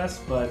the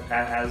U.S. But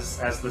as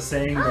the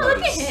saying goes, look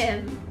at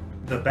him.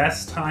 The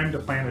best time to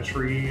plant a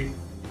tree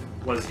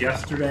was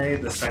yesterday.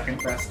 The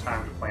second best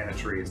time to plant a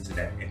tree is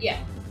today. Yeah.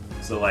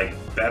 So like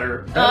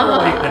better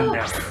late than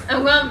never.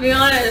 I'm gonna be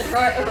honest,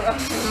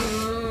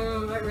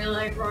 I really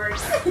like Rourke.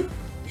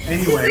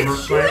 Anyway,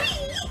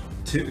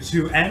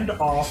 to end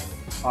off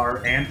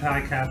our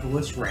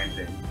anti-capitalist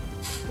ranting,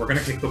 we're gonna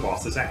kick the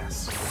boss's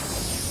ass.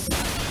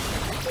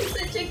 He's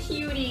such a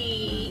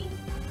cutie.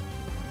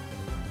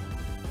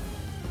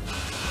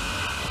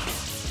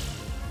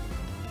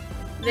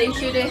 They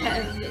should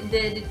have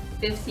did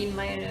 15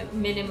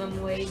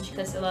 minimum wage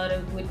because a lot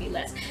of would be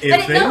less.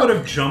 If they would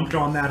have jumped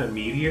on that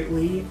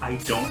immediately, I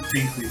don't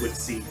think we would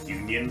see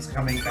unions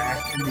coming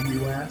back in the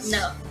U.S.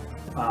 No.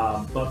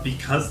 But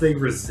because they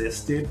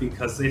resisted,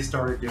 because they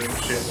started doing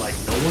shit like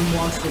no one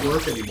wants to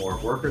work anymore,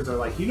 workers are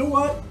like, you know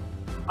what?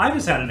 I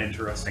just had an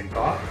interesting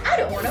thought. I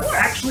don't want to work.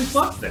 Actually,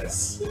 fuck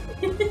this.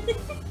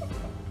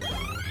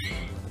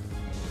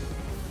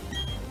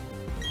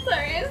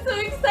 Sorry, I'm so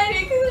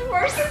excited because the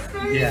horse is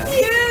very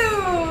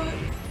cute!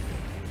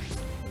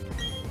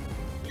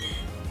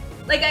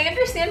 Like, I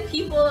understand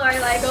people are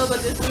like, oh,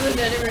 but this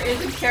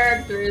is a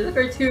character, it's a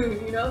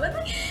cartoon, you know? But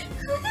like,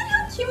 look at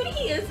how cute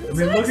he is. He's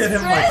so look at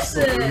him like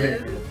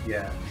expressive.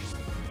 Yeah.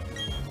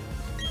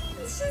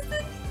 It's just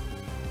like...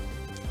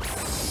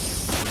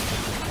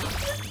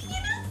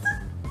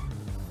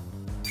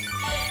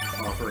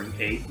 Offering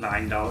 $8,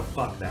 $9,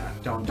 fuck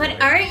that. Don't do it.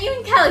 But aren't you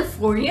in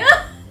California?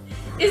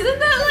 Isn't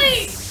that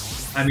like...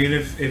 I mean,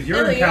 if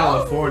you're in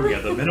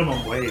California, the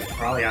minimum wage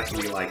probably has to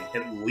be like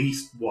at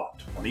least, what,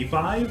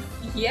 25?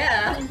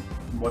 Yeah.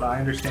 What I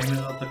understand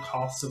of the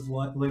cost of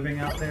living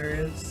out there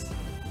is?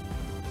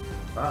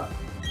 Fuck.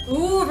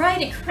 Ooh,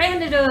 right, at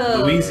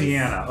Canada.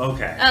 Louisiana,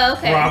 okay. Oh,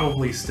 okay.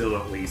 Probably still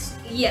at least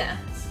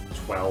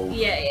 12,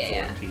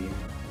 14.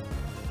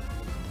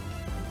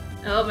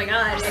 Oh my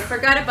god, I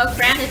forgot about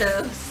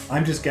Canada.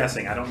 I'm just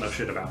guessing, I don't know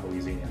shit about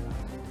Louisiana.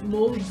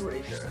 Mold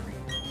breaker.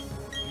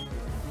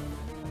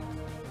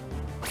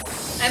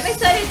 I'm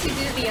excited to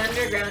do the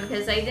underground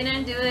because I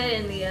didn't do it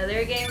in the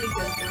other game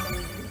because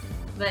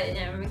but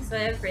I'm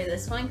excited for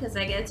this one because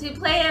I get to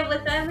play it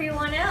with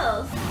everyone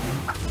else.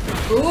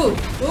 Ooh!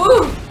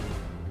 Ooh!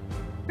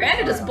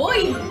 Canada's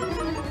boy!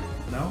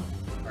 No?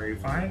 Are you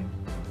fine?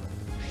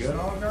 Good,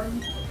 Olive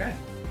Garden? Okay.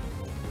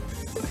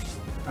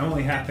 I'm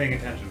only half paying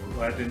attention.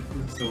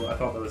 So I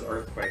thought that was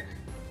Earthquake.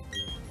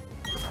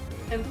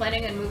 I'm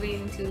planning on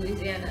moving to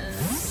Louisiana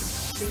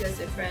because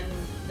a friend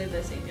did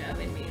the same job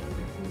in me.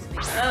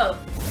 Oh.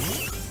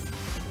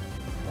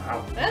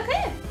 Wow.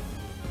 Okay.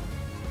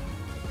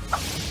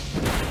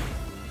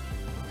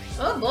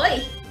 Oh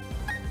boy.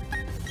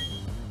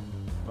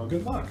 Well,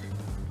 good luck.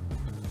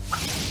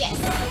 Yes.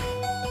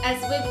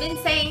 As we've been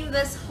saying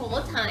this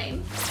whole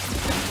time,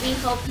 we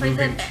hope for the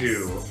best.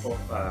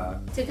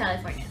 To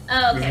California.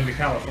 Oh, okay. Moving to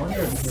California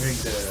or moving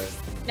to...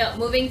 No,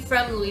 moving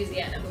from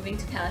Louisiana, moving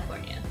to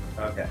California.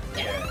 Okay.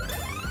 Yeah.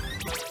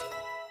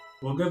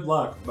 Well, good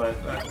luck, but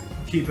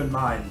keep in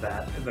mind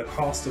that the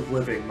cost of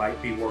living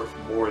might be worth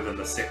more than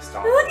the $6.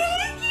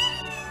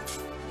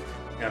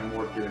 And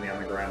more doing the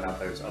underground out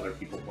there's other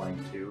people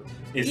playing too.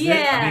 I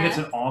mean, it's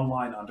an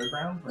online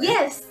underground, right?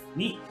 Yes!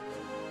 Neat.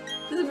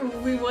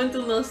 We once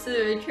lost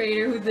to a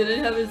trainer who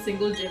didn't have a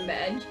single gym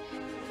badge.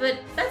 But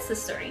that's the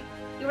story.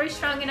 You were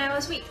strong and I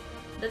was weak.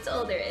 That's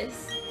all there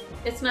is.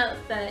 It's not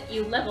that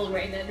you level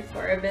grinded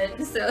for a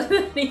bit, so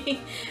I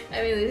mean,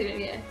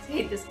 yeah, I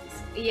hate this.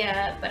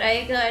 Yeah, but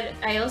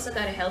I also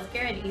got a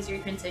healthcare and easier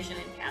transition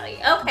in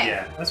Cali. Okay.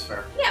 Yeah, that's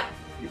fair. Yeah.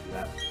 You do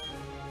that.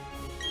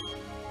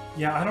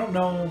 Yeah, I don't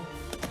know.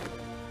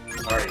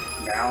 Alright,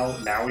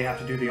 now we have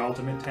to do the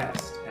ultimate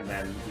test, and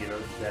then, you know,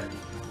 then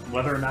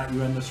whether or not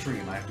you end the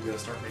stream, I have to go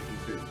start making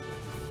food.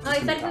 Oh, I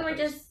thought we were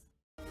just...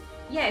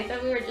 Yeah, I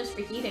thought we were just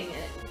reheating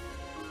it.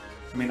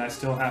 I mean, I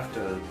still have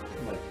to,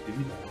 like, do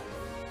that.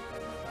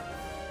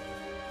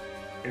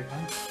 Okay,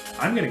 fine.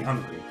 I'm getting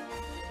hungry.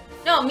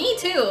 No, me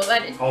too,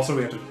 but... Also,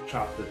 we have to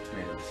chop the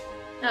tomatoes.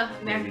 Oh,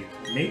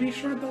 maybe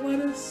shred the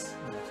lettuce?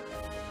 No,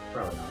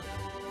 probably not.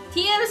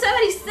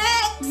 TM76!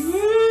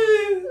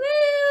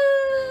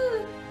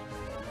 Woo!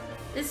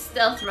 This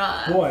stealth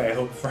rock. Boy, I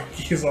hope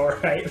Frankie's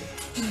alright.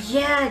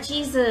 Yeah,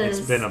 Jesus.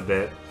 It's been a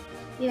bit.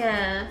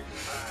 Yeah.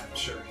 I'm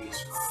sure he's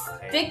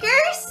fine.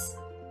 Stickers?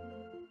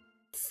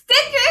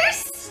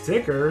 Stickers?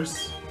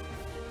 Stickers?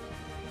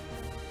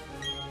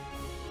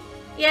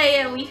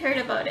 Yeah, we heard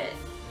about it.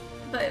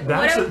 But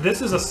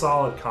this is a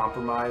solid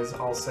compromise,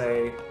 I'll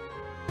say.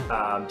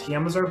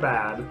 TMs are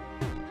bad,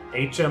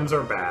 HMs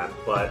are bad,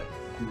 but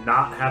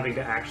not having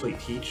to actually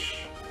teach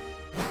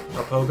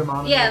a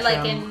Pokemon. Yeah,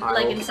 HM,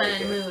 like in Sun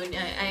and Moon,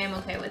 I am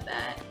okay with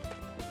that.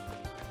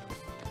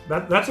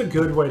 That's a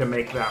good way to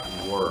make that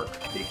work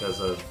because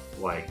of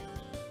like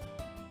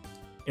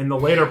In the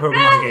later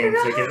Pokemon games,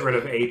 they get rid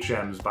of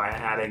HMs by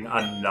adding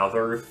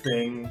another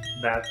thing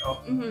that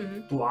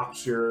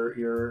blocks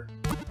your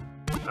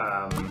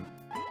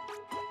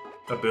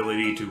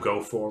ability to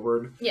go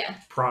forward. Yeah.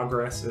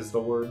 Progress is the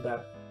word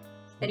that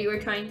you were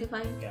trying to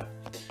find? Yeah.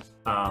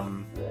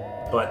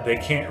 But they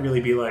can't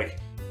really be like,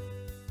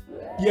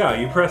 yeah,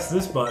 you press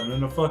this button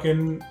and a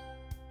fucking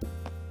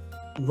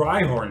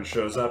Rhyhorn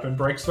shows up and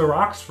breaks the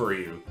rocks for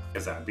you.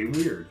 Because that'd be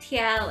weird.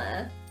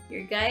 Kiala,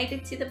 your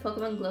guide to the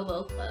Pokemon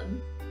Global Club.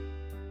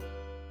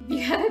 If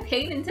you have a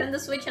paid Nintendo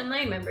Switch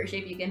Online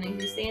membership, you can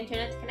use the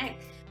internet to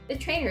connect with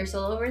trainers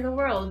all over the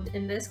world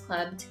in this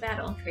club to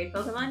battle, trade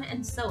Pokemon,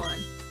 and so on.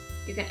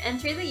 You can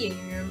enter the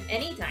Union Room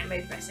anytime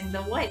by pressing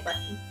the white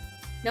button.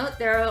 Note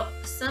there are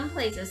some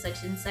places,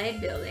 such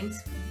inside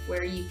buildings,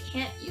 where you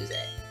can't use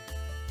it.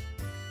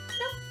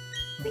 Nope.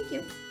 Thank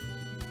you.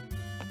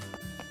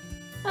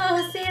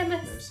 Oh,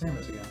 Samus! There's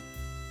Samus again.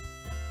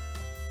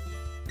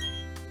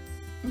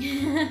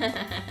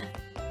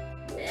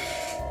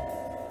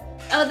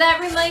 Oh, that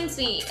reminds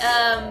me.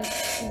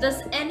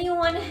 Does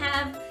anyone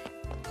have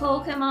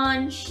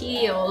Pokemon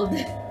Shield?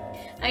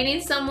 I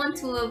need someone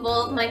to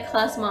evolve my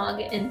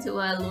Cosmog into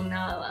a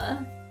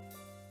Lunala.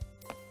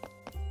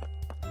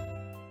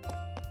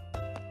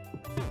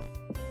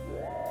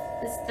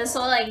 That's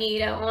all I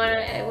need. I want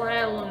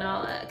a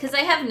Lunala. Because I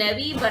have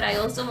Nebby, but I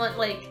also want,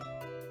 like,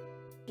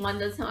 one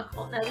that's not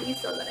called Nebby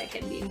so that I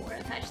can be more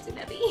attached to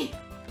Nebby.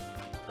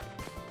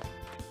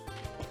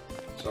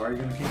 So are you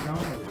gonna keep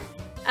going?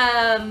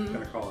 I'm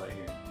gonna call it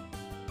here.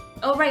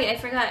 Oh right, I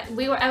forgot.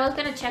 I was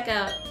gonna check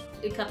out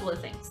a couple of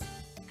things.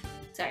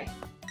 Sorry.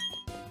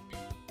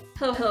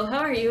 Hello, how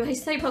are you? I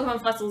study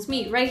Pokemon fossils.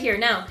 Me, right here,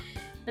 now.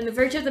 On the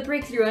verge of the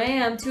breakthrough I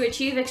am to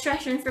achieve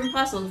extraction from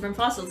fossils. From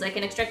fossils I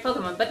can extract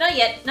Pokemon, but not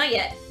yet, not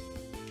yet.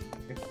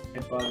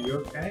 Hey bud, you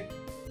okay?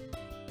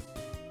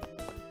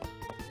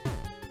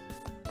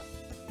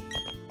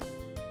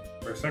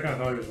 For a second I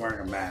thought he was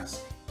wearing a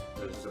mask.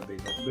 This is a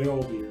big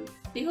old beard.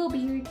 Big old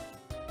beard.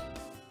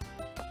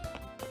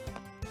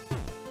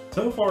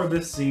 So far,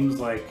 this seems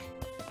like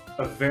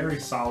a very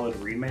solid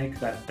remake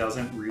that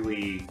doesn't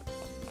really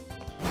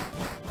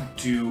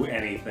do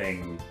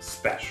anything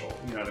special.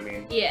 You know what I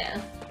mean? Yeah.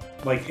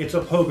 Like, it's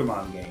a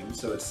Pokemon game,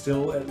 so it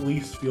still at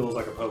least feels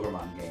like a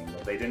Pokemon game,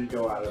 but they didn't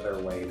go out of their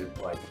way to,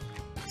 like,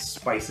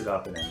 spice it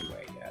up in any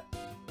way yet.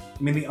 I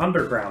mean, the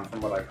Underground,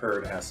 from what I've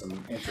heard, has some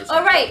interesting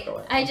Oh, right! stuff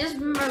going on. I just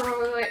remember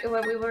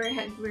what we were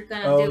gonna do.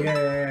 Oh,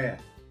 yeah.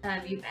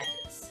 View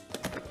badges.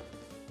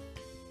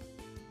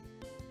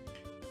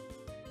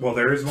 Well,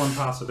 there is one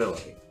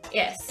possibility.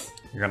 Yes.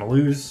 You're gonna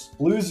lose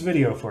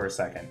video for a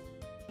second.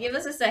 Give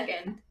us a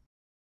second.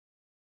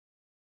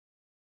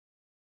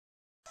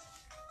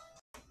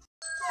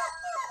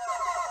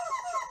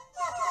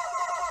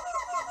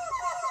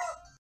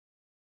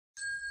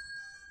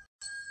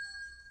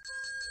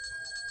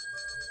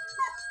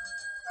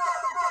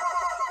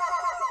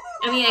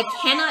 I mean, I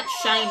cannot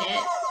shine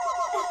it.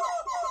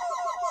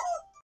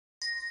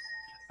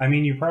 I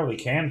mean, you probably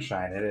can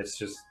shine it, it's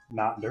just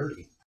not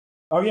dirty.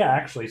 Oh yeah,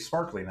 actually,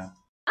 sparkly now.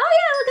 Oh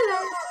yeah, look at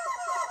that.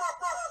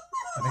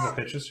 I think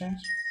the pitch has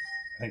changed?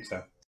 I think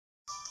so.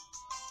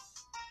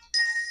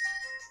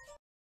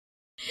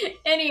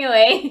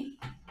 Anyway.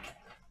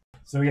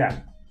 So yeah,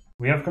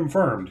 we have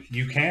confirmed.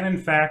 You can, in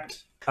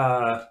fact,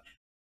 we're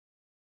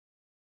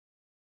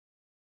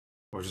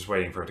just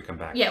waiting for it to come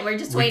back. Yeah, we're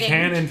just waiting. We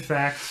can, in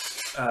fact,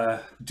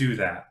 do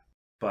that,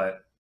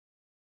 but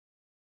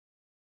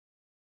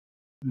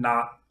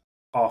not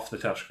off the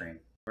touchscreen.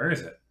 Where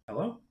is it?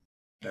 Hello?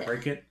 Did I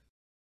break it?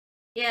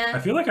 Yeah. I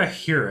feel like I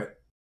hear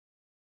it.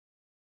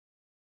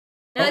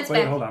 No, it's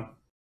wait, back. hold on.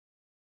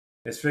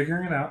 It's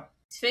figuring it out.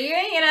 It's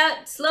figuring it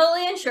out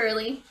slowly and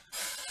surely.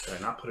 Did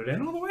I not put it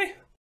in all the way?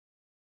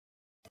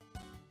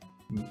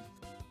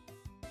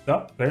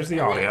 Oh, there's the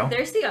audio.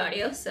 There's the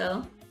audio,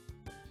 so...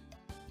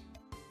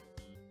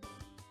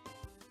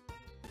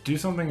 Do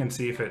something and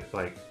see if it,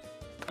 like,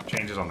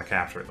 changes on the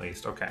capture at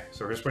least. Okay,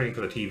 so we're just waiting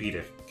for the TV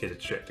to get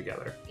its shit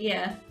together.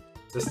 Yeah.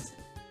 Is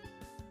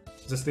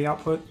this the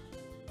output?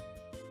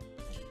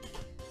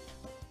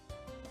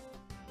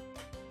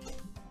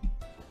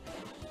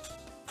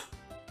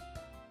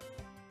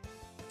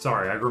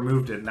 Sorry, I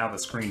removed it. Now the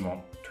screen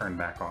won't turn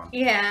back on.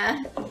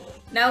 Yeah.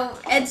 Now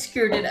Ed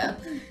screwed it up.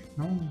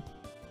 No.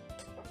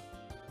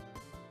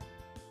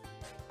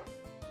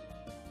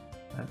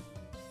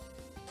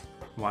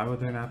 Why would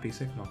there not be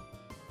signal?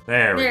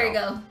 There we go. There we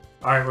go.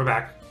 Alright, we're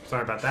back.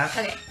 Sorry about that.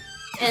 Okay.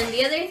 And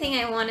the other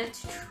thing I wanted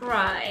to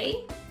try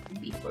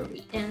before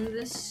we end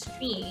the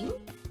stream.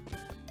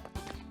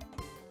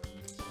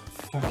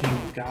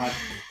 Fucking god.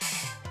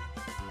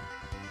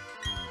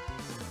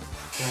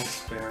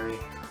 Thanks, Barry.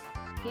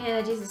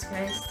 Yeah, Jesus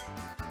Christ.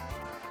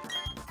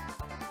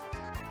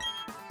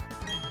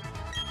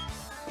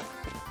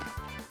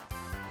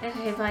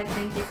 Okay, fine.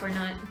 Thank you for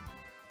not.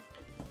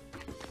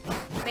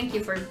 Thank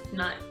you for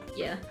not.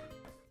 Yeah.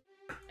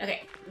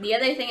 Okay. The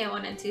other thing I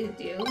wanted to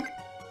do.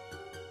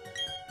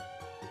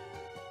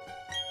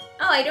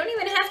 Oh, I don't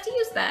even have to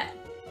use that.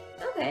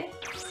 Okay.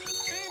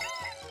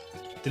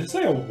 Did it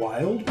say a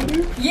wild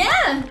Bidoof?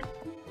 Yeah!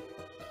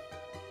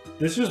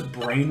 This just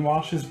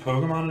brainwashes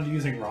Pokemon into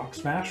using Rock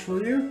Smash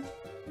for you?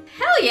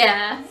 Hell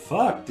yeah!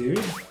 Fuck,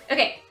 dude.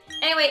 Okay,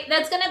 anyway,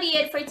 that's gonna be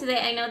it for today.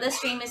 I know the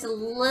stream is a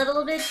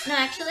little bit... No,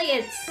 actually,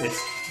 it's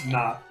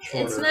not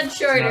shorter. It's not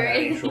shorter. It's not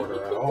any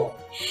shorter at all.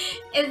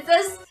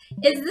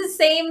 It's the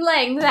same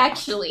length,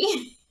 actually.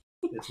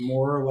 It's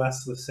more or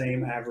less the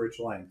same average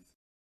length.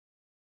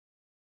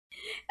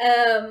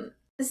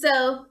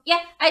 So, yeah,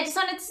 I just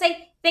wanted to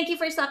say thank you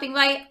for stopping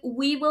by.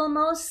 We will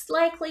most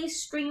likely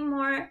stream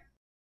more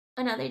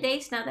on other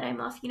days now that I'm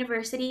off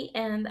university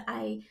and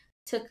I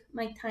took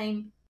my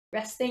time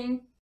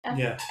resting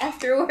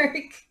after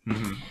work.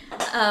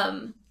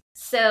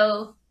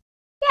 So,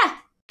 yeah,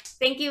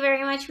 thank you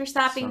very much for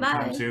stopping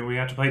Sometime by. soon we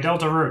have to play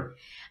Delta Route.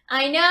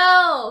 I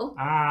know!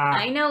 Ah.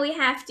 I know we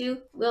have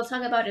to. We'll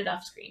talk about it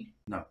off screen.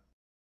 No.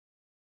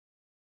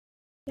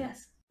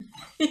 Yes.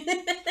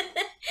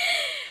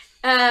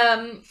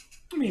 I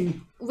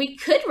mean, we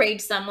could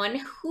raid someone.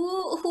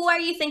 Who are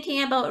you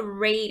thinking about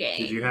raiding?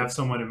 Did you have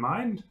someone in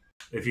mind?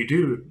 If you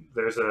do,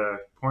 there's a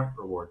point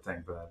reward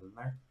thing for that, isn't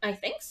there? I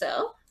think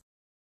so.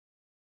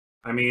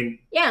 I mean...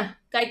 Yeah,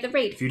 guide the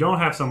raid. If you don't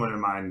have someone in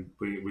mind,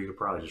 we could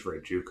probably just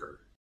raid Juker.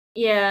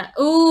 Yeah.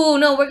 Ooh,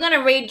 no, we're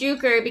gonna raid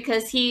Juker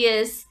because he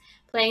is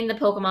playing the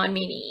Pokemon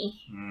Mini.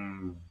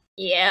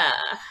 Yeah.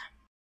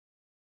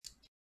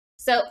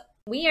 So,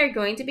 we are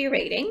going to be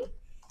raiding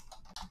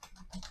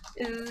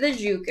the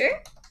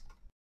Juker.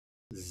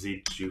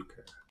 The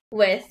Juker.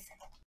 With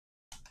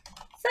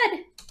Thud.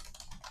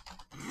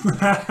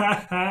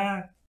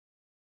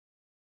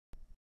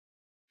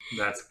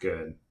 That's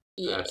good.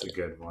 Yeah. That's a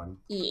good one.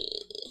 Yeah.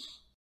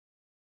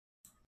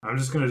 I'm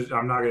not gonna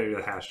do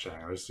the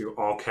hashtag. I'll just do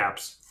all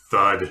caps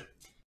Thud.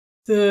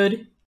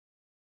 Thud.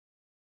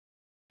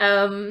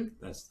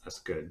 That's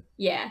good.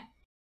 Yeah.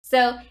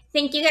 So,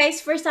 thank you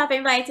guys for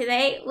stopping by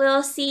today.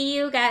 We'll see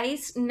you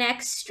guys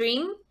next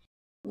stream,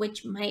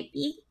 which might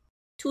be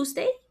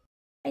Tuesday,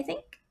 I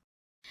think.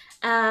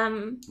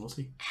 We'll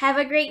see. Have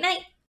a great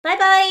night.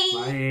 Bye-bye.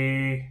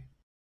 Bye.